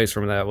takeaways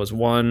from that was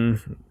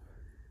one,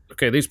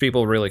 okay, these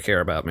people really care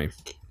about me.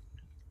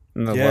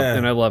 And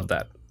I love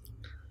that.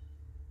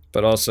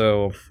 But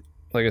also,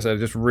 like I said, it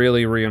just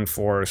really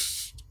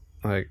reinforced,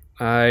 like,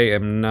 I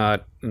am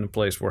not in the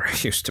place where I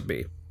used to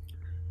be.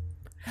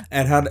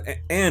 And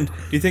do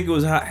you think it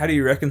was how do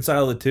you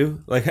reconcile the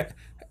two? Like,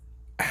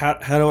 how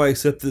do I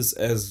accept this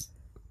as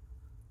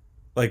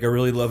like a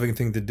really loving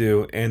thing to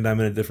do, and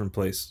I'm in a different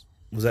place?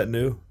 Was that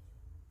new?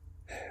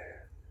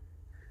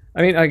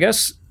 I mean, I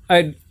guess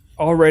I'd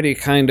already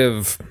kind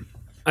of,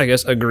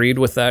 agreed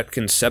with that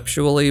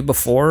conceptually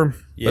before,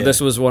 but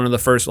this was one of the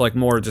first, like,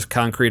 more just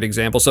concrete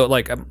examples. So,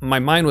 like, my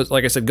mind was,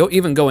 like I said,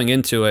 even going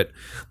into it,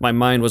 my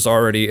mind was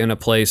already in a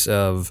place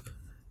of,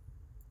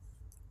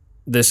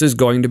 this is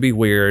going to be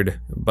weird,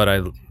 but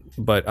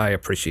I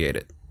appreciate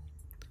it.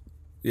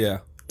 Yeah.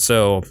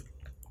 So,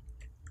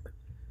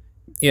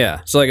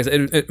 yeah. So, like I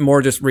said, it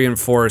more just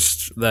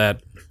reinforced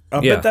that. I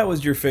bet that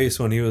was your face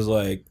when he was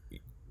like,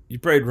 you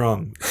prayed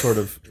wrong, sort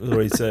of, is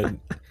what he said.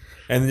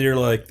 And then you're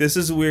like, this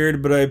is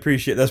weird, but I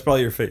appreciate it. That's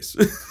probably your face.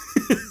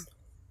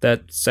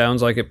 That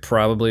sounds like it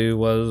probably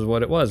was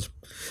what it was.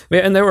 Yeah,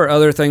 and there were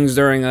other things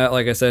during that,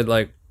 like I said,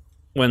 like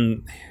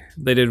when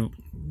they did,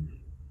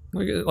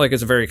 like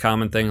it's a very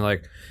common thing,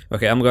 like,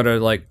 okay, I'm going to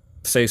like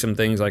say some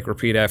things, like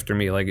repeat after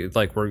me,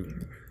 like we're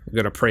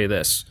going to pray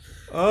this.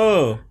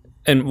 Oh.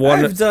 And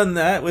I've done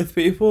that with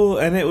people,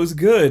 and it was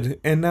good.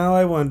 And now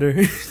I wonder.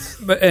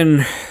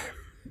 And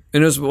it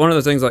was one of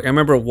the things, like, I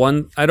remember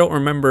I don't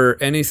remember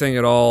anything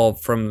at all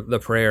from the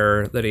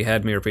prayer that he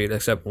had me repeat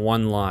except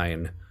one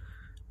line,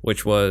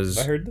 which was,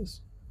 I heard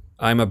this.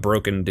 I'm a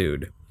broken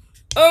dude.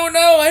 Oh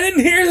no, I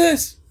didn't hear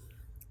this.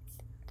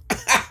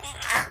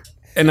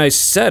 And I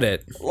said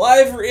it.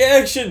 Live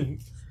reaction.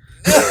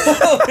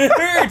 Oh, it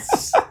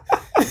hurts.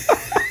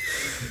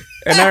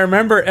 And I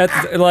remember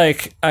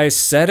I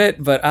said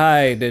it, but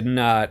I did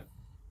not.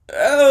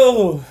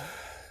 Oh.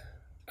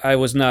 I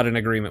was not in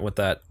agreement with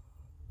that.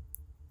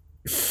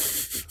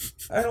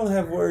 I don't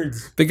have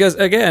words. Because,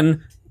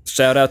 again,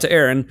 shout out to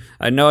Aaron.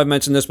 I know I've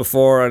mentioned this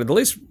before on at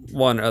least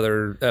one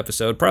other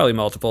episode, probably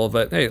multiple,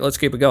 but hey, let's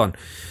keep it going.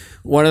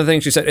 One of the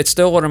things she said, it's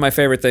still one of my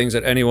favorite things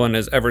that anyone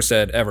has ever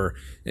said, ever,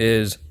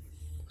 is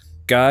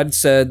God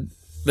said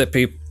that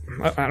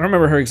I don't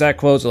remember her exact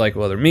quotes, like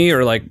whether me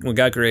or like when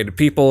God created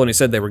people and he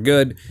said they were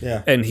good,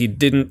 Yeah. and he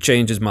didn't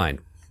change his mind.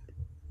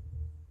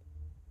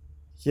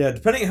 Yeah,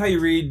 depending on how you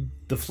read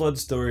the flood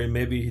story,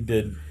 maybe he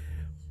did.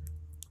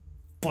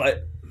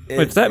 But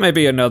That may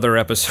be another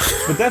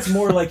episode. but that's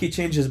more like he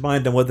changed his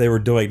mind on what they were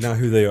doing, not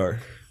who they are.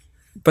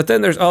 But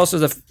then there's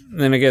also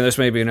then again, this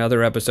may be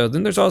another episode.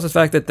 Then there's also the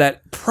fact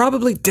that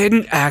probably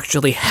didn't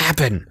actually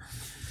happen.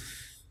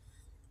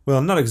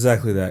 Well, not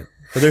exactly that.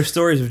 But there's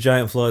stories of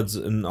giant floods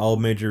in all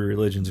major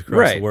religions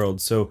across the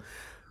world. So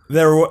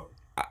there were,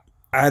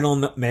 I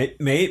don't know,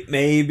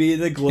 maybe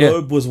the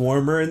globe was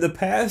warmer in the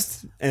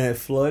past and it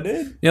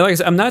flooded? Yeah, like I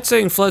said, I'm not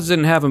saying floods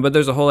didn't happen, but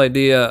there's a whole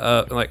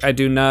idea, like, I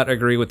do not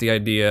agree with the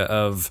idea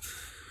of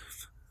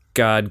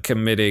God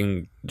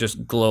committing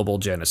just global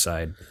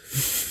genocide.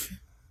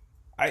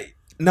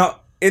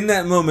 Now, in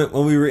that moment,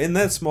 when we were in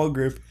that small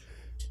group,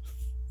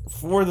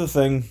 for the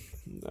thing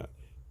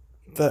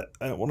that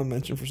I don't want to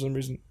mention for some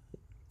reason,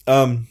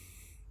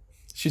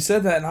 she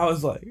said that and I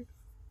was like,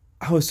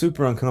 I was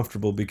super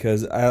uncomfortable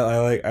because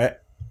it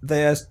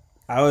was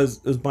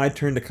my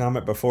turn to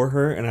comment before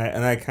her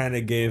and I kind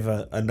of gave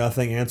a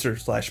nothing answer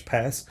 /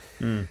 pass.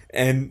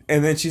 And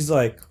then she's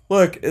like,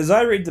 look, as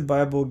I read the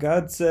Bible,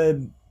 God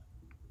said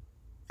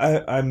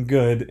I'm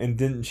good and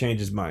didn't change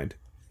his mind.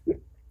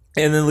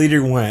 And the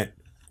leader went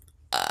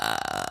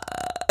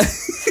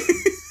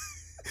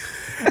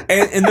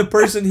and the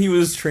person he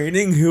was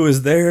training who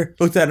was there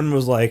looked at him and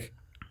was like,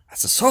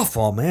 that's a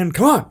softball, man,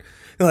 come on.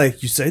 And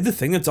like, you say the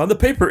thing that's on the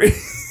paper.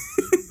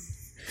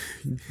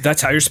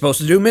 That's how you're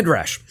supposed to do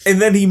midrash.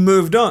 And then he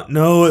moved on.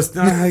 No, it's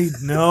not how you,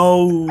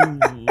 no.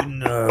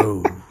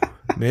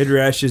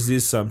 Midrash is the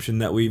assumption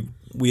that we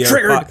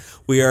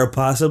are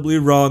possibly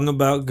wrong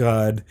about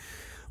God.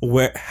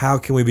 How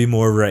can we be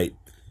more right?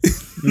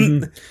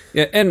 Mm-hmm.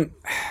 Yeah, and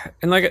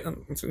like,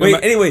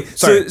 wait, anyway,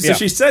 sorry, so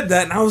she said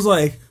that and I was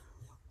like,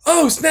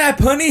 oh snap,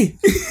 honey.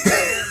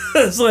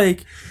 it's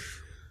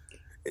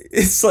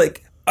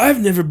like I've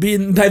never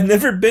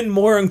been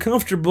more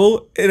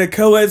uncomfortable in a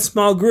co-ed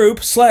small group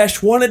 /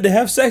 wanted to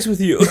have sex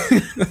with you.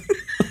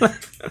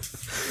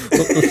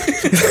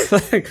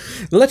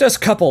 Let us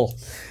couple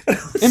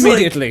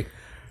immediately.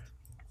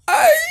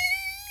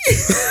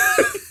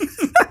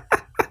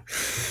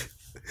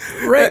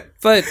 Right,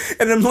 but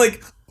and I'm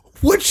like,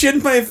 what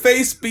should my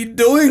face be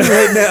doing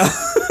right now?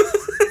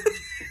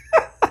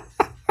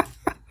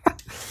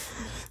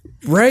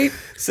 Right,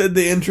 said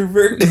the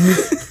introvert.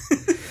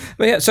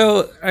 But yeah,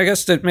 so I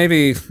guess that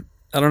maybe,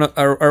 I don't know,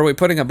 are we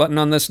putting a button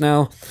on this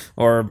now,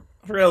 or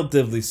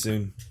relatively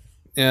soon?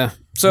 Yeah.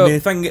 So I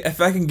mean,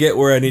 if I can get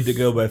where I need to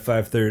go by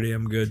 5:30,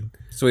 I'm good.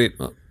 Sweet.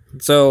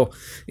 So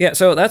yeah,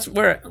 so that's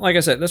where, like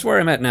I said, that's where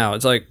I'm at now.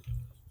 It's like,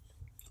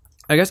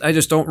 I guess I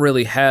just don't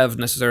really have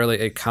necessarily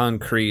a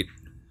concrete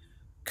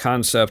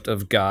concept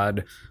of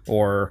God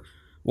or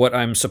what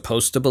I'm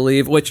supposed to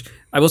believe, which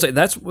I will say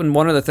that's when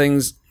one of the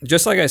things,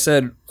 just like I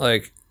said,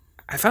 like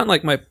I found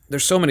like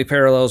there's so many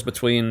parallels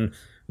between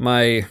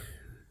my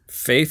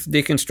faith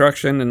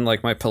deconstruction and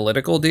like my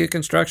political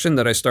deconstruction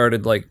that I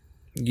started like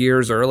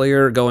years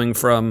earlier, going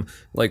from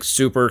like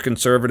super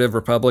conservative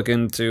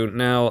Republican to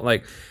now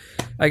like,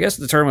 I guess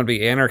the term would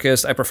be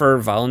anarchist. I prefer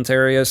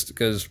voluntarist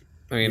because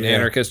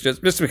anarchist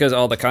just because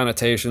all the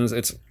connotations.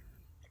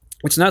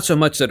 It's not so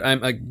much that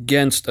I'm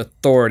against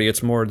authority.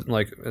 It's more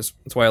like that's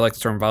why I like the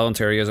term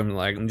voluntarism.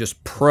 Like I'm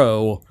just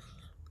pro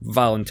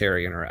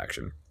voluntary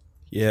interaction.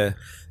 Yeah.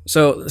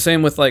 So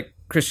same with like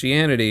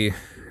Christianity.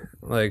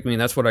 Like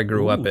that's what I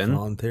grew up in.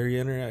 Voluntary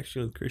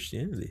interaction with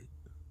Christianity.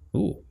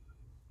 Ooh.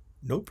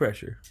 No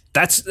pressure.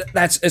 That's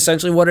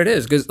essentially what it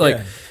is.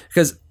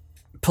 Because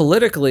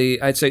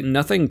politically, I'd say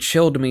nothing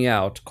chilled me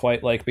out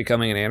quite like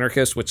becoming an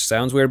anarchist, which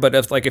sounds weird. But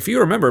if you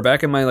remember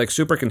back in my like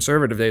super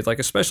conservative days, like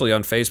especially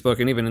on Facebook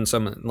and even in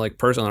some like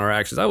personal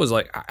interactions, I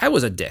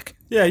was a dick.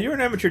 Yeah, you're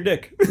an amateur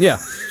dick. Yeah.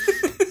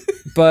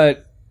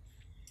 But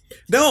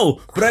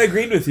I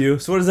agreed with you.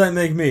 So what does that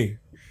make me?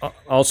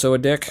 Also a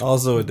dick.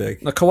 Also a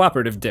dick. A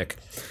cooperative dick.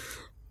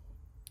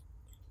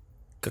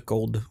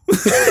 Cuckold.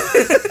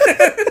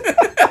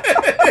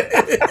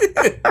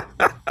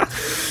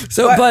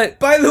 So, but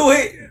by the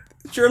way,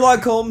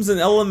 Sherlock Holmes in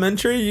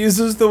Elementary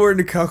uses the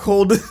word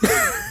cuckold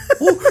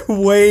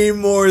way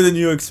more than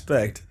you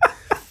expect,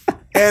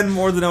 and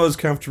more than I was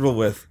comfortable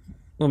with.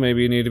 Well,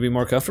 maybe you need to be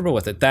more comfortable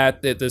with it.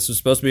 This is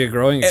supposed to be a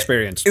growing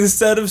experience.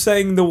 Instead of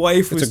saying the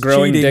wife was cheating, it's a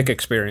growing dick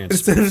experience.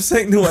 Instead of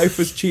saying the wife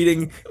was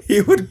cheating,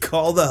 he would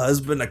call the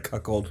husband a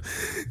cuckold.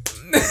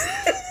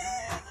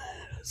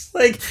 It's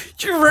like,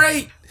 you're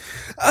right.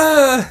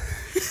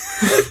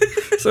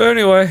 So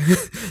anyway,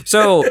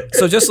 so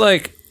just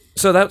like,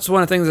 so that's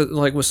one of the things that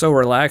like was so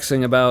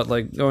relaxing about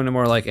like going to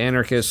more like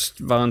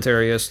anarchist,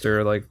 voluntarist,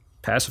 or like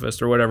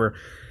pacifist or whatever.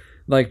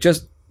 Like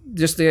just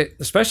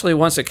especially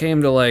once it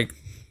came to like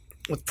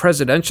with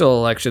presidential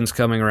elections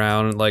coming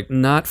around, like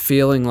not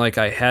feeling like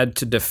I had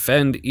to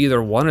defend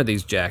either one of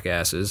these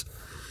jackasses.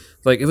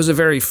 Like it was a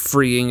very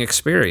freeing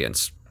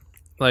experience.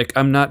 like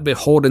I'm not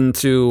beholden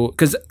to,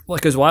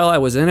 because while I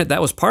was in it,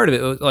 that was part of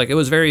it. It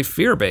was very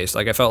fear based.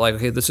 Like I felt like,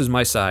 okay, this is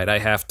my side. I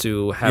have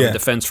to have a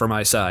defense for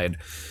my side,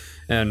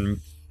 and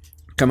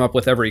come up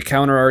with every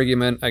counter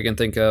argument I can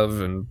think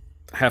of, and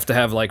have to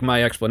have like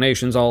my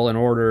explanations all in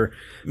order.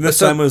 This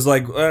time was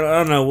like, I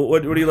don't know,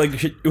 what do you like?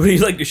 What do you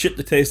like your shit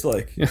to taste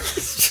like?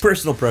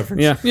 Personal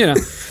preference. Yeah.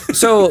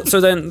 So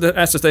then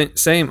that's the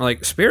same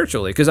like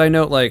spiritually, because I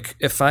know like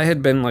if I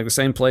had been like the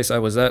same place I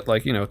was at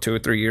like 2 or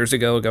 3 years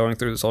ago, going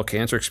through this whole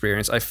cancer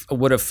experience, I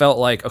would have felt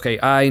like, okay,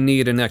 I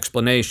need an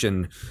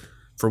explanation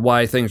for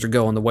why things are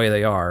going the way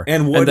they are,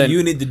 and what do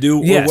you need to do,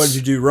 or what did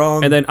you do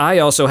wrong, and then I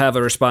also have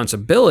a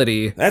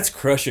responsibility. That's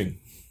crushing.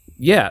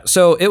 Yeah,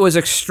 so it was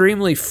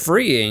extremely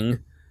freeing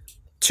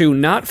to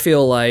not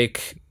feel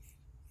like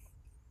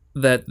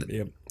that.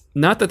 Yep.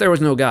 Not that there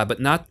was no God,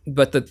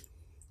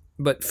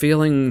 but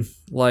feeling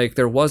like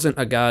there wasn't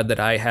a God that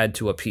I had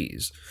to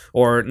appease,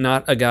 or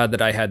not a God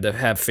that I had to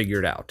have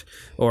figured out,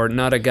 or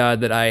not a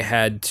God that I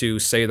had to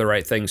say the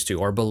right things to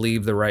or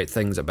believe the right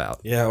things about.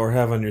 Yeah, or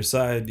have on your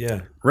side.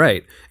 Yeah.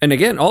 Right, and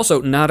again,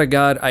 also not a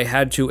God I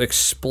had to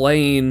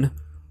explain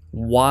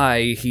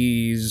why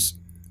he's,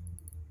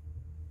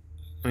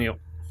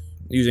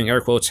 using air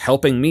quotes,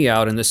 helping me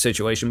out in this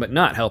situation, but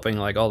not helping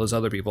like all those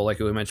other people, like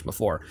we mentioned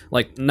before.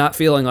 Like not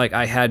feeling like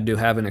I had to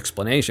have an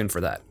explanation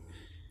for that,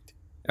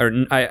 or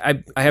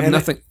I have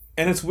nothing.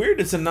 And it's weird.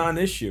 It's a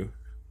non-issue.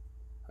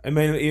 I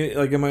mean,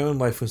 like in my own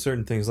life with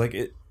certain things, like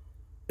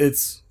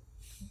it's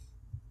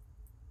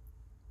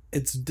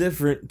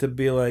different to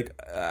be like,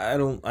 I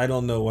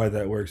don't know why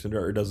that works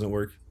or doesn't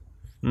work.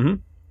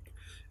 Mm-hmm.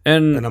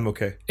 And I'm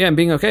okay. Yeah, and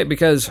being okay,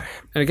 because,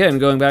 and again,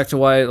 going back to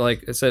why,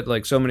 like I said,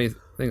 like so many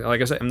things,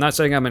 like I said, I'm not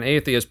saying I'm an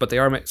atheist, but they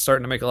are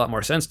starting to make a lot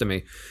more sense to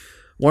me.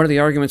 One of the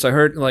arguments I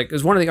heard, like,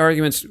 is one of the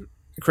arguments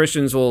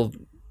Christians will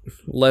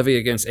levy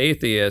against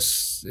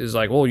atheists is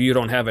like, well, you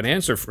don't have an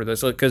answer for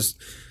this. Because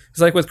it's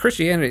like with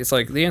Christianity, it's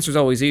like the answer is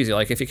always easy.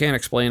 Like, if you can't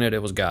explain it,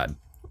 it was God.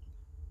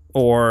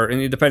 Or,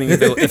 and depending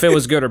if it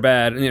was good or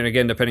bad, and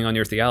again, depending on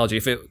your theology,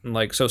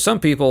 so some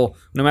people,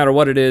 no matter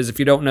what it is, if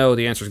you don't know,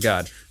 the answer is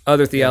God.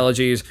 Other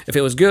theologies, if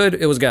it was good,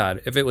 it was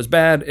God. If it was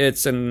bad,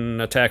 it's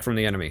an attack from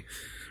the enemy,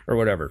 or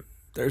whatever.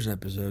 There's an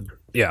episode.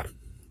 Yeah.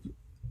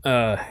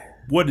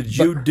 What did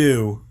you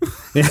do?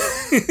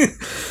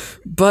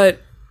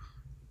 But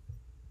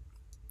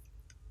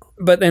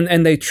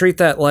and they treat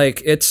that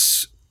like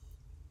it's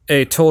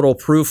a total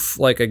proof,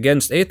 like,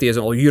 against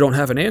atheism. Well, you don't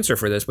have an answer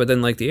for this. But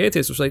then, like, the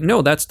atheist was like,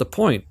 no, that's the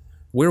point.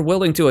 We're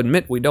willing to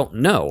admit we don't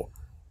know.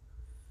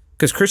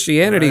 Because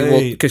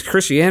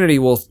Christianity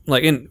will,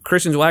 like, and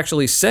Christians will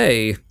actually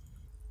say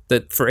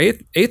that for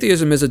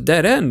atheism is a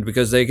dead end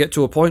because they get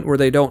to a point where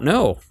they don't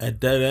know. A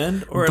dead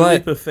end or a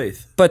leap of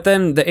faith? But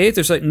then the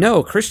atheists are like,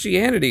 no,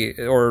 Christianity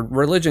or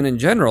religion in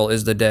general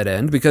is the dead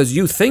end because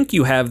you think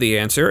you have the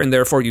answer and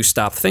therefore you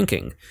stop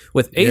thinking.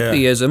 With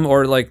atheism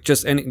or like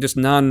just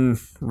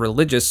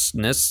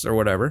non-religiousness or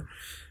whatever,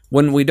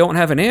 when we don't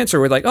have an answer,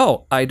 we're like,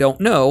 oh, I don't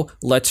know,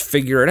 let's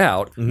figure it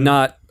out,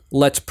 not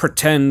let's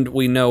pretend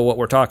we know what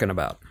we're talking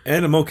about.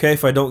 And I'm okay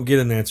if I don't get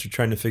an answer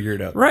trying to figure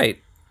it out.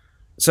 Right.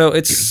 So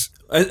it's...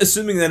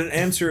 assuming that an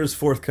answer is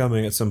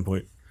forthcoming at some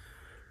point.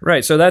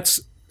 Right. So like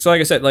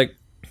I said, like,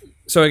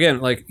 so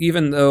again, like,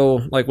 even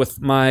though, like, with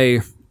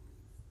my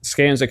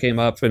scans that came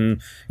up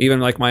and even,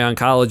 like, my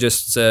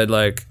oncologist said,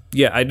 like,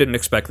 yeah, I didn't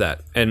expect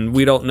that. And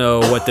we don't know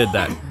what did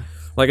that.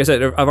 Like I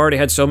said, I've already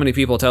had so many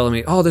people telling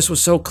me, oh, this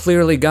was so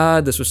clearly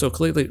God. This was so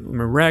clearly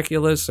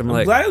miraculous. I'm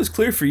like, glad it was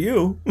clear for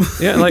you.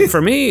 Yeah. Like,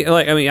 for me,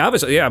 like, I mean,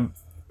 obviously, yeah, I'm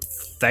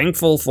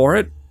thankful for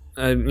it.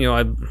 I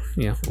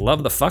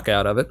love the fuck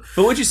out of it.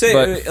 But would you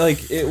say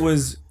like it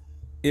was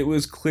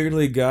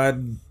clearly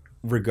God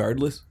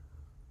regardless?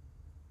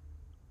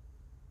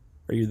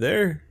 Are you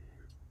there?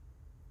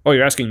 Oh,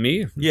 you're asking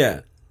me?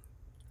 Yeah.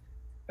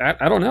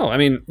 I don't know. I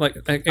mean, like,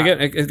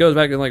 again, it goes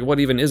back to like, what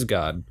even is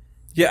God?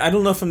 Yeah, I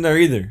don't know if I'm there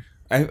either.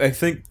 I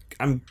think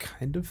I'm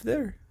kind of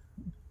there.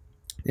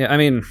 Yeah, I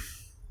mean,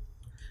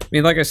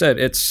 like I said,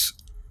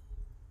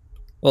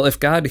 well, if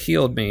God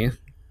healed me,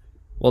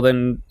 well,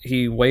 then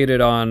he waited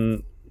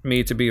on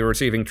me to be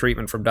receiving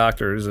treatment from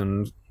doctors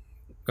and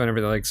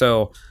everything. Like,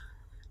 so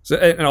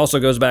it also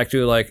goes back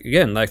to, like,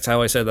 again, that's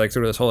how I said, like,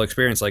 through this whole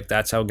experience, like,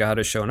 that's how God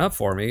has shown up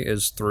for me,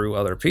 is through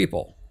other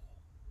people.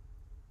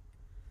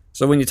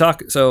 So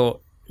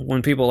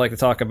when people like to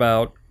talk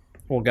about,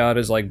 well, God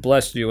has, like,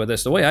 blessed you with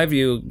this, the way I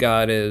view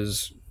God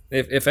is,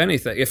 if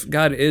anything, if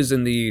God is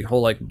in the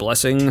whole, like,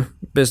 blessing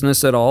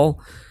business at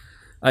all,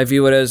 I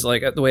view it as,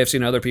 like, the way I've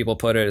seen other people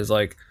put it is,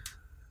 like,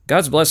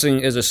 God's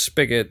blessing is a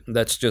spigot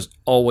that's just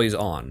always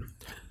on.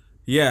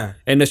 Yeah.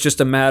 And it's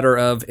just a matter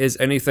of, is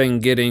anything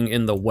getting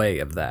in the way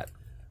of that?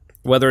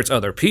 Whether it's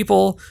other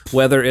people,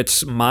 whether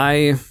it's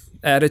my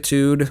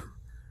attitude,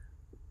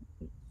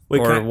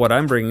 what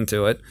I'm bringing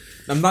to it.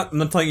 I'm not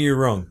telling you you're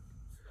wrong.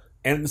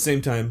 And at the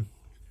same time,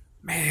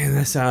 man,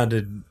 that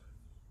sounded...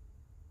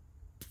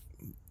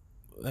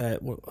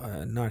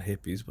 not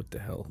hippies, what the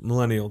hell?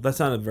 Millennial. That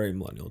sounded very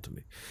millennial to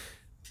me.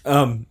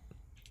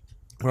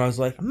 where I was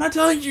like, I'm not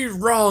telling you you're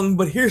wrong,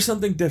 but here's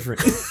something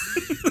different.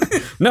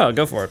 No,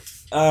 go for it.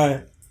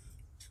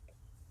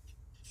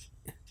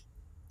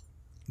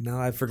 Now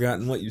I've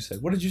forgotten what you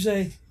said. What did you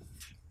say?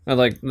 I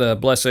like the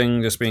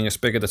blessing just being a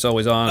spigot that's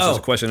always on. It's just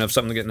a question of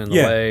something getting in the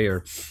way,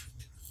 or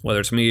whether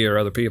it's me or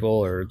other people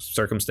or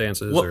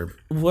circumstances.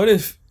 What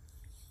if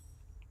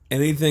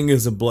anything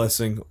is a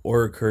blessing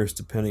or a curse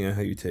depending on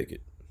how you take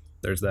it?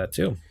 There's that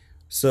too.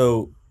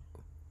 So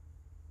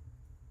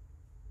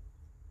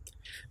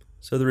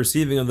the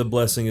receiving of the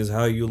blessing is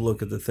how you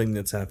look at the thing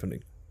that's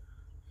happening.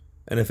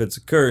 And if it's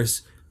a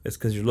curse, it's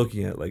because you're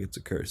looking at it like it's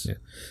a curse. Yeah.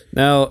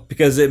 Now,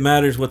 because it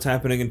matters what's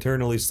happening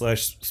internally /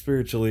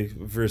 spiritually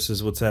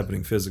versus what's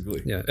happening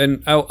physically. Yeah,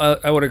 and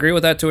I would agree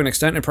with that to an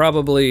extent, and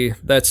probably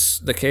that's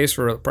the case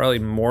for probably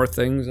more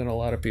things than a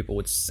lot of people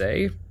would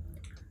say.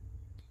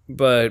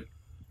 But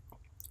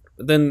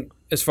then,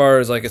 as far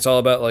as like it's all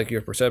about like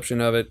your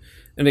perception of it,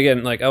 and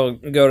again, like I'll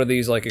go to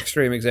these like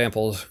extreme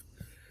examples,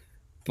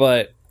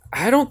 but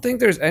I don't think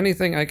there's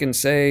anything I can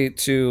say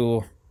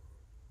to,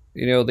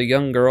 you know, the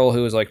young girl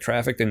who was like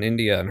trafficked in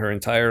India and her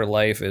entire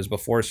life is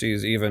before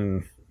she's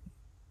even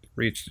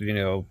reached, you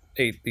know,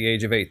 the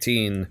age of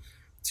 18,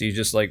 she's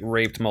just like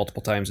raped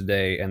multiple times a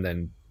day and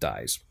then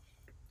dies.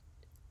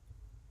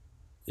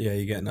 Yeah,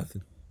 you got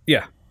nothing.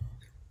 Yeah.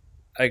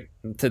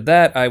 To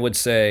that, I would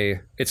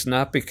say it's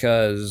not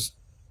because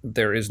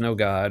there is no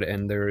God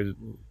and there is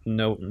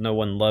no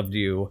one loved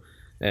you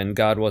and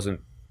God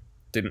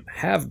didn't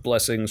have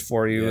blessings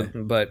for you,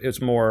 but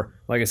it's more,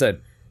 like I said,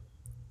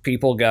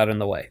 people got in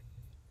the way.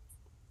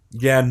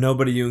 Yeah,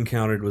 nobody you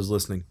encountered was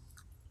listening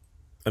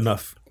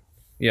enough.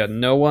 Yeah,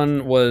 no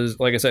one was,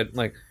 like I said,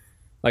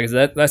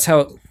 that's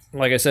how,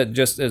 like I said,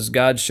 just as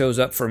God shows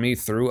up for me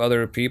through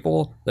other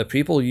people, the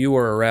people you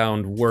were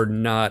around were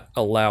not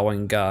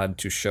allowing God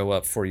to show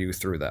up for you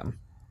through them.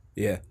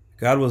 Yeah,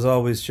 God was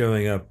always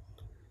showing up.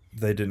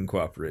 They didn't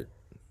cooperate.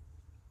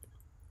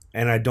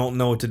 And I don't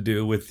know what to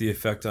do with the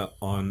effect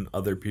on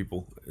other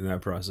people in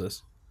that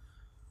process.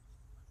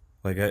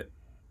 Like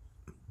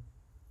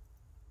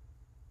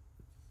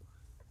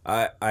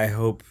I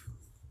hope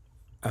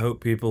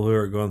people who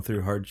are going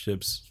through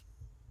hardships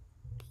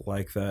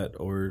like that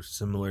or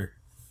similar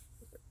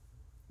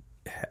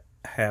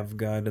have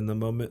God in the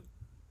moment,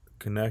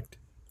 connect.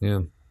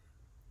 Yeah.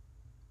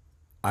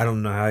 I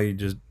don't know how you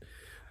just.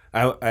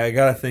 I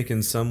gotta think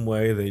in some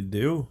way they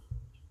do.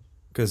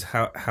 Because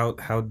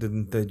how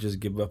didn't they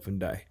just give up and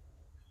die?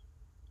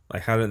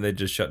 Like, how didn't they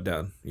just shut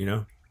down, you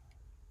know?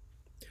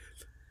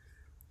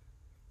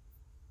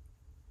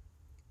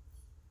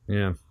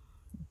 Yeah.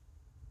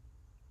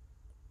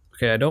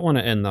 Okay, I don't want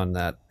to end on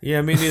that.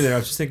 Yeah, me neither. I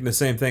was just thinking the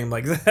same thing. I'm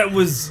like, that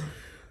was...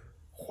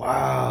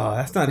 Wow,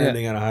 that's not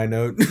ending on a high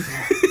note.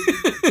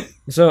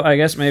 So I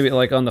guess maybe,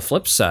 like, on the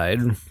flip side,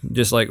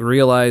 just, like,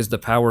 realize the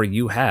power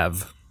you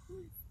have.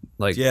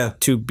 Like,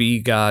 to be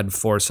God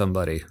for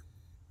somebody.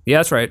 Yeah,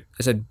 that's right.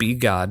 I said be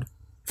God.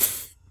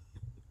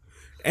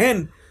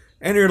 And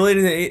you're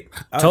relating to...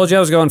 Told you I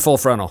was going full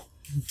frontal.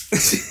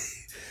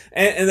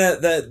 and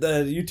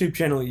that YouTube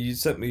channel you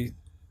sent me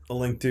a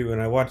link to,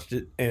 and I watched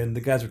it, and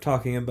the guys were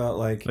talking about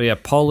like... Oh yeah,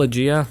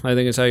 Paulogia, I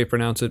think is how you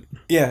pronounce it.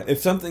 Yeah, if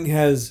something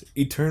has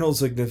eternal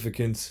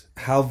significance,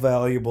 how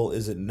valuable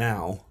is it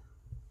now?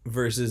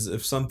 Versus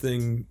if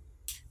something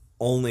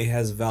only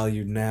has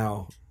value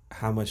now,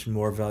 how much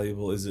more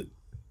valuable is it?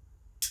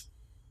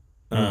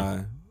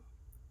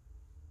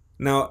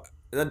 Now,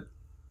 that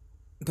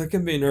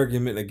can be an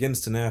argument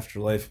against an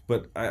afterlife,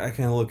 but I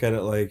kind of look at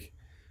it like,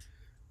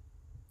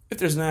 if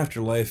there's an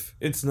afterlife,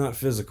 it's not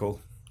physical.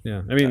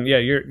 Yeah, I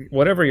mean,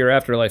 whatever your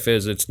afterlife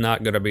is, it's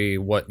not going to be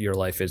what your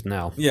life is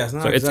now. Yeah, it's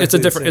not. So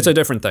it's a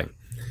different thing.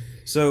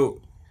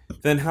 So,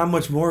 then how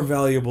much more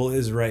valuable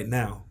is right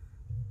now?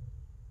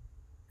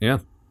 Yeah,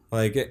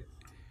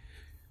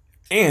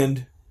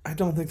 and I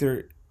don't think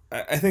there.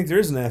 I think there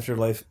is an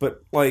afterlife,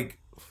 but like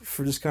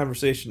for this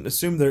conversation,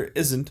 assume there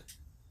isn't.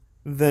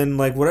 Then,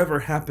 like,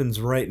 whatever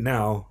happens right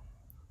now,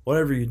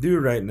 whatever you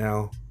do right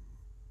now,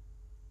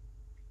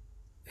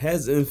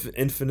 has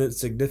infinite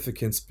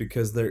significance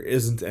because there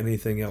isn't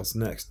anything else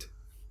next.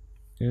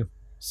 Yeah.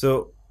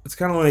 So, it's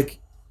kind of like,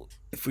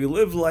 if we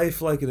live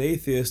life like an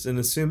atheist and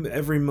assume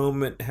every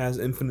moment has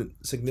infinite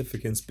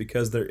significance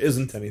because there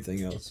isn't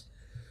anything else,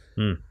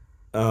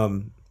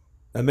 that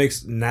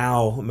makes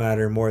now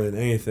matter more than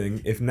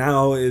anything. If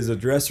now is a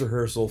dress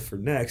rehearsal for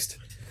next,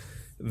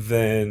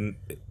 then...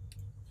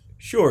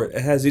 Sure,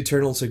 it has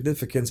eternal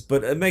significance,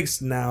 but it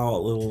makes now a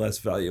little less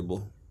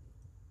valuable.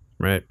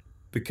 Right.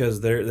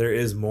 Because there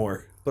is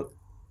more. But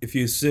if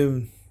you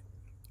assume,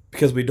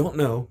 because we don't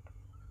know,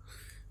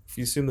 if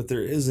you assume that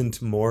there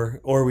isn't more,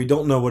 or we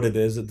don't know what it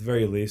is at the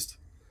very least,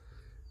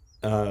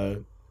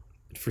 for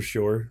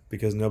sure,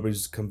 because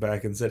nobody's come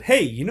back and said,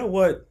 hey, you know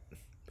what?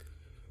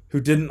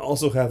 Who didn't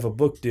also have a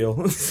book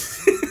deal?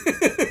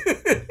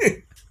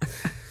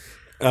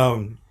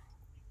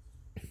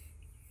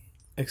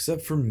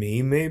 Except for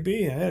me,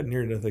 maybe. I had a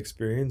near-death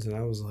experience, and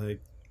I was like,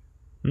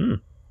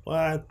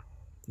 what?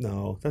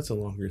 No, that's a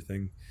longer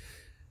thing.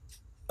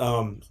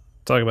 Talk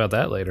about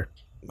that later.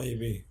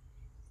 Maybe.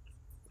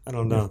 I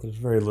don't know. There's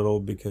very little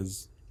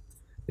because.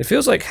 It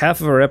feels like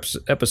half of our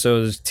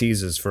episodes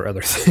teases for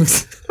other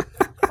things.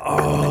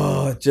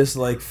 Oh, just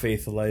like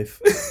Faith Life.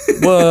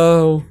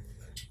 Whoa.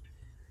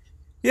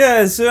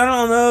 Yeah, so I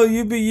don't know.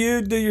 You be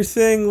you, do your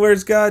thing.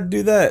 Where's God?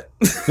 Do that.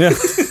 Yeah.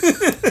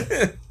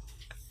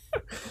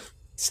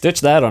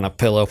 Stitch that on a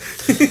pillow.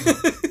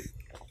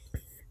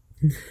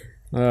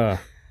 No,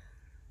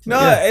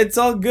 Yeah. it's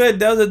all good.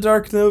 That was a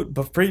dark note,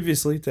 but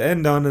previously to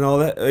end on and all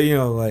that,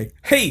 like,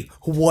 hey,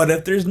 what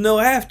if there's no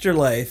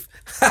afterlife?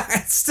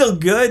 It's still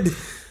good.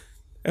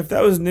 If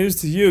that was news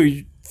to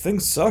you,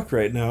 things suck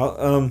right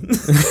now.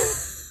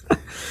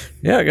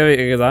 Yeah,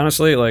 because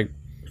honestly, like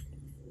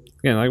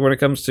when it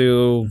comes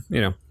to,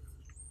 yeah,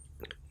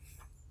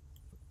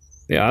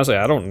 honestly,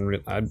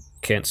 I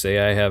can't say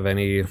I have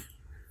any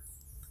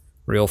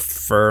real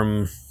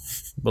firm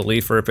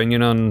belief or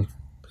opinion on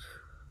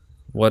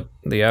what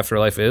the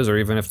afterlife is, or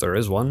even if there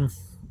is one.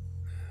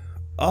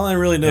 All I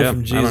really know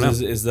from I don't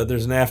Jesus is that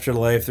there's an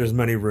afterlife. There's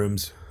many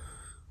rooms.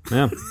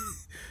 Yeah.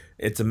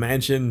 It's a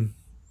mansion,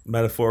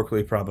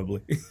 metaphorically,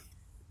 probably.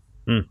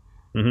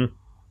 Mm-hmm.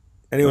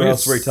 Anywhere Well,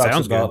 else where he talks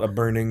sounds about good. a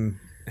burning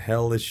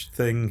hellish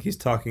thing, he's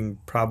talking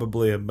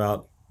probably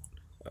about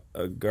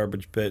a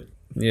garbage pit.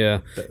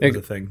 Yeah. That was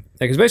a thing.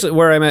 Because basically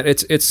where I'm at,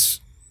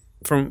 it's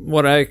from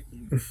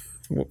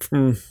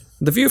from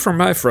the view from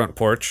my front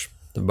porch,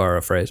 to borrow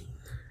a phrase.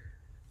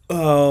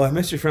 Oh, I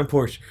missed your front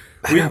porch.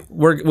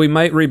 We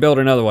might rebuild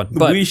another one,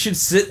 but We should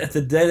sit at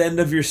the dead end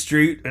of your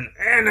street and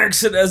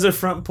annex it as a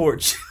front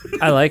porch.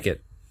 I like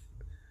it.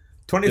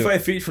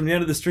 25 feet from the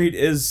end of the street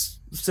is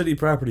city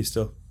property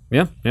still.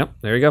 Yeah,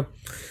 there you go.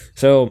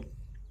 So,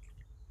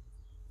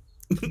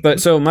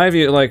 so my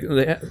view, like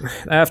the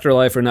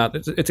afterlife or not,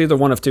 it's either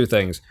one of two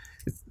things.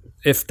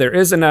 If there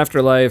is an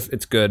afterlife,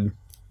 it's good.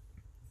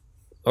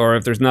 Or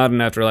if there's not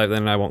an afterlife,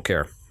 then I won't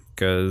care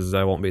because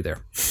I won't be there.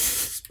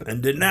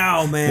 Spend it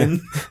now,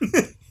 man.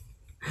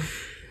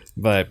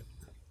 But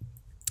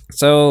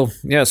so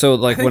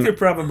like I think when it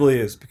probably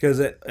is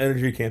because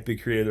energy can't be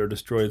created or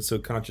destroyed, so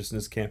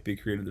consciousness can't be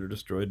created or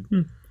destroyed.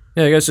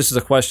 I guess this is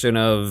a question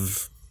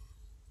of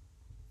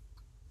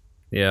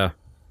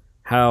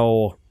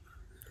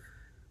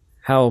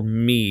how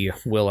me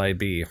will I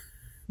be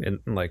in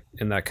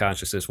that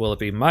consciousness? Will it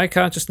be my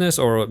consciousness,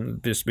 or will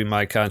it just be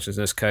my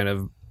consciousness kind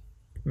of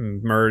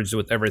merged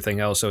with everything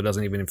else, so it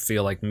doesn't even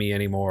feel like me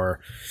anymore?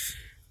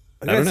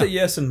 I don't gotta know. say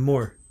yes and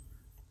more.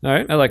 All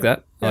right, I like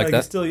that. I like It's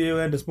that. still you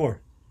and it's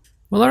more.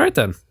 Well, all right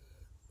then.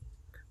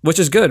 Which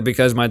is good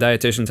because my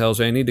dietitian tells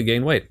me I need to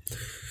gain weight.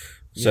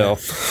 So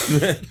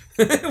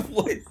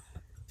What?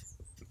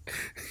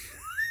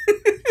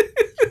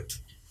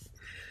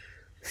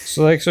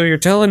 so you're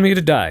telling me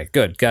to die?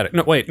 Good, got it.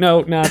 No, wait,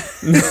 no, not.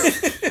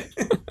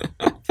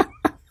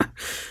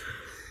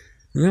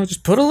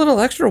 Just put a little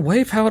extra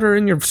whey powder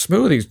in your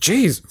smoothies.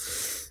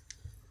 Jeez.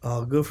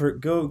 Oh, go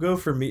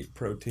for meat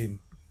protein.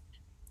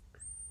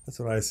 That's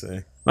what I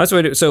say. That's what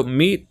I do. So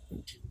meat,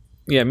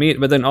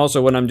 but then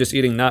also when I'm just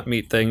eating not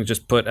meat things,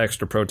 just put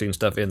extra protein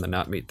stuff in the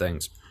not meat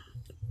things.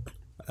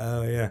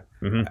 Oh yeah.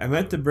 Mhm. I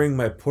meant to bring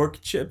my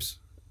pork chips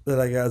that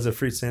I got as a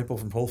free sample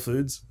from Whole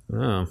Foods.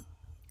 Oh,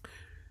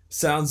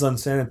 Sounds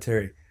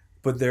unsanitary,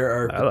 but there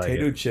are I like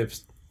potato it.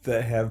 chips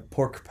that have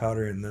pork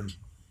powder in them,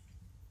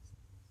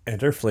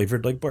 and are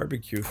flavored like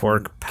barbecue. from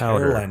Pork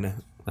powder.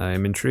 Carolina.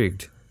 I'm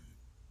intrigued.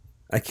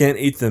 I can't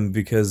eat them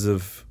because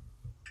of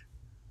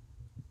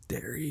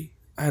dairy.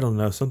 I don't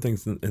know. Some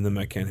things in them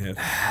I can't have.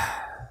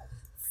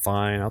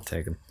 Fine, I'll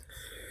take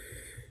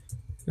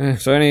them.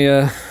 So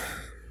any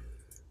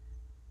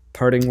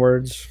parting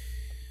words?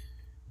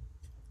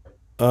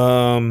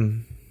 Because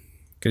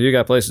you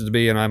got places to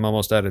be, and I'm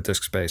almost out of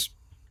disk space.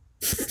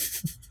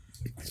 It's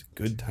a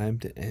good time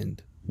to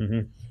end.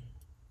 Mm-hmm.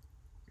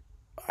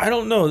 I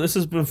don't know. This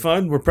has been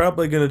fun. We're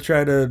probably going to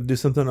try to do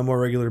something on a more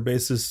regular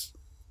basis.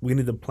 We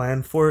need to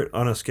plan for it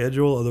on a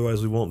schedule,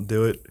 otherwise we won't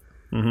do it.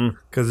 Mm-hmm.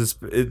 Because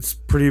it's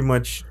pretty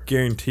much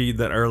guaranteed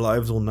that our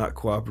lives will not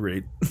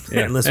cooperate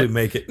Yeah. unless we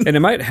make it. And it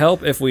might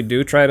help if we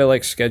do try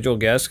to schedule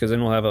guests, because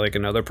then we'll have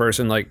another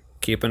person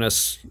keeping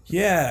us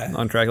Yeah,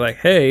 on track. Like,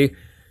 hey,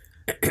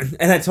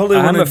 and I totally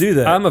want to do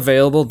that. I'm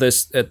available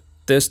at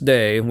this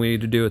day. We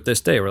need to do it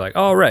this day. We're like,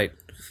 all right.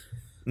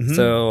 Mhm.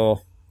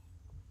 So,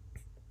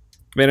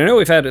 I mean, I know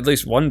we've had at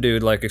least one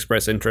dude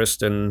express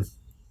interest in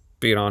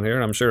being on here,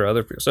 and I'm sure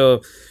other people.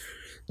 So,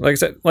 like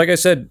I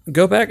said,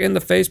 go back in the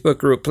Facebook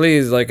group,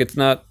 please. It's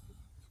not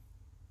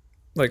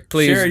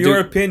please Share your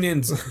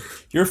opinions.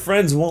 Your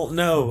friends won't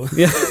know.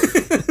 Yeah.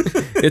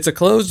 It's a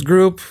closed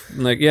group.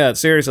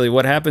 Seriously,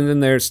 what happens in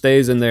there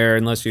stays in there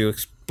unless you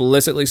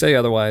explicitly say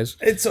otherwise.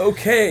 It's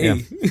okay. Yeah.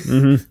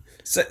 Mm-hmm.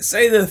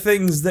 Say the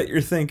things that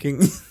you're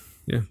thinking.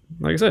 Yeah,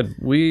 like I said,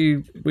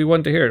 we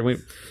want to hear it.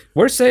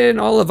 We're saying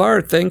all of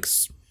our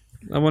thinks.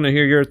 I want to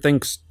hear your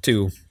thinks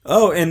too.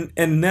 Oh, and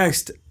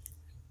next,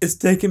 it's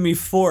taken me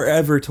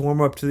forever to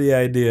warm up to the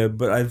idea,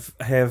 but I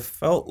have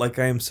felt like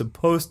I am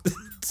supposed,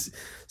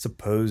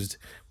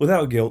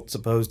 without guilt,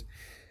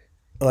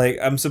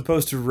 I'm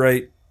supposed to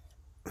write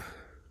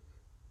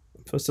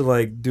supposed to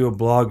like do a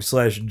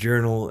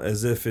blog/journal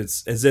as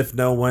if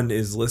no one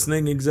is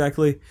listening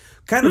exactly.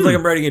 Kind of like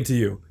I'm writing it to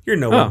you. You're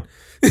no one.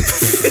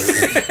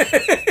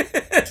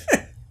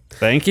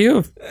 Thank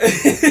you.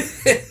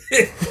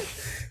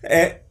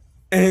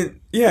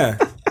 and yeah,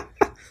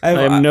 I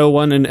am no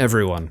one and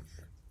everyone.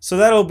 So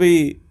that'll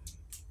be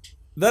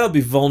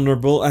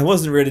vulnerable. I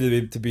wasn't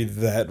ready to be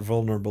that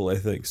vulnerable, I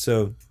think.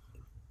 So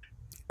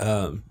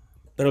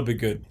that'll be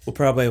good. We'll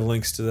probably have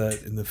links to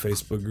that in the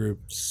Facebook group.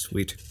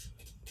 Sweet.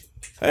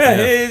 Yeah,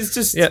 it's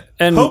just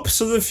and hopes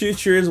of the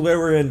future is where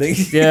we're ending.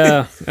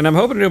 Yeah, and I'm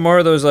hoping to do more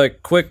of those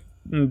like quick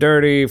and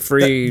dirty,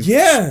 free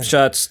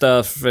shot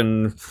stuff.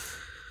 And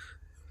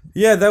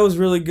yeah, that was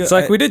really good. It's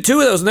like we did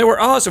 2 of those and they were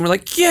awesome. We're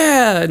like,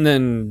 yeah, and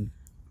then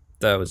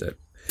that was it.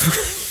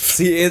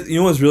 See, you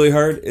know what's really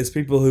hard is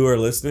people who are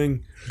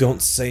listening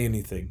don't say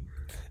anything,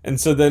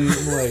 and so then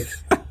I'm like,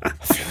 I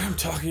feel like I'm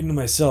talking to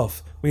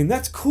myself. I mean,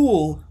 that's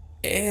cool,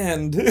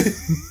 and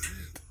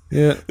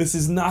yeah, this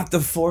is not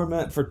the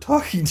format for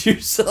talking to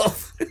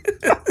yourself.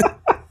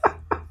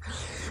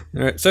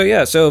 All right,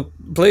 so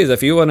please,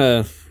 if you want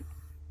to,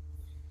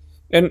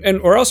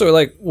 and we're also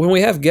like when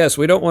we have guests,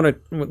 we don't want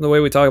to the way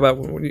we talk about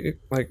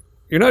like.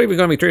 You're not even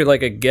going to be treated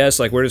like a guest,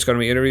 like we're just going to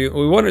be interviewing.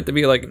 We want it to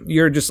be like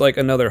you're just like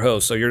another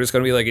host, so you're just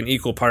going to be like an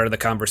equal part of the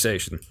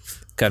conversation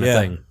kind of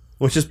thing.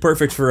 Which is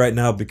perfect for right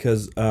now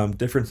because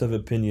difference of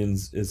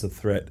opinions is a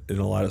threat in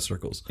a lot of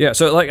circles. Yeah,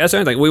 so like that's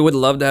anything. We would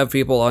love to have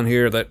people on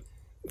here that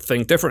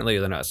think differently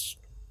than us.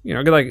 You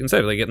know, like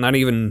instead, like not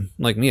even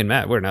like me and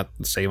Matt, we're not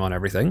the same on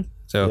everything.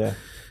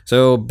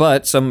 So,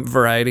 but some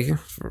variety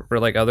for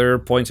like other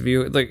points of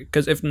view, like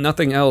because if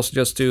nothing else,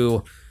 just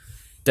to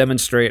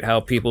demonstrate how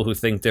people who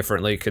think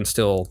differently can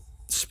still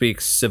speak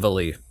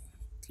civilly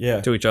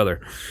to each other,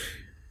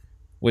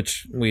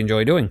 which we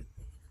enjoy doing.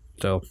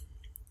 So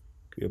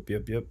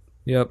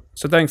yep.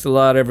 So thanks a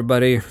lot,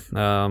 everybody.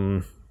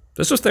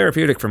 This was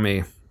therapeutic for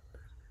me.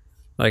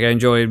 Like I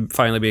enjoyed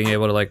finally being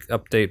able to like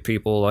update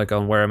people like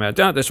on where I'm at.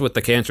 Not just with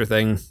the cancer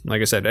thing.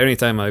 Like I said,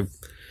 anytime I've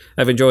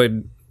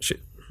enjoyed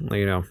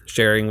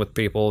sharing with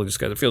people just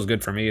because it feels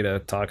good for me to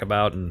talk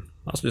about, and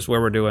also just where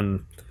we're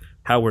doing,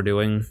 how we're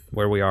doing,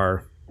 where we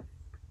are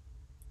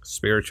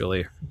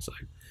spiritually. It's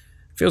like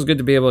it feels good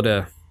to be able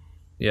to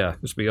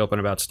just be open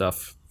about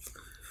stuff.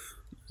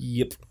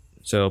 Yep.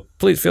 So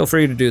please feel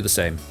free to do the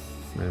same.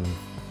 And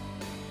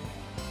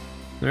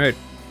all right,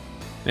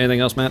 anything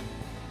else, Matt?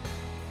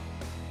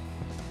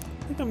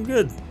 I think I'm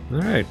good. All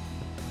right,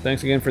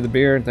 thanks again for the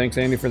beer, and thanks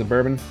Andy for the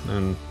bourbon.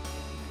 And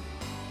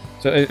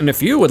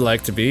if you would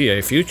like to be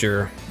a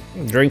future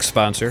drink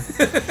sponsor,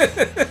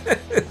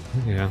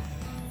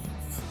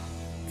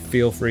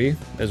 feel free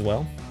as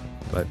well.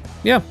 But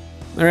yeah,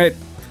 all right.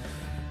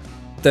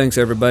 Thanks,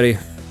 everybody.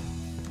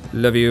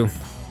 Love you.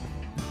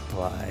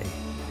 Bye.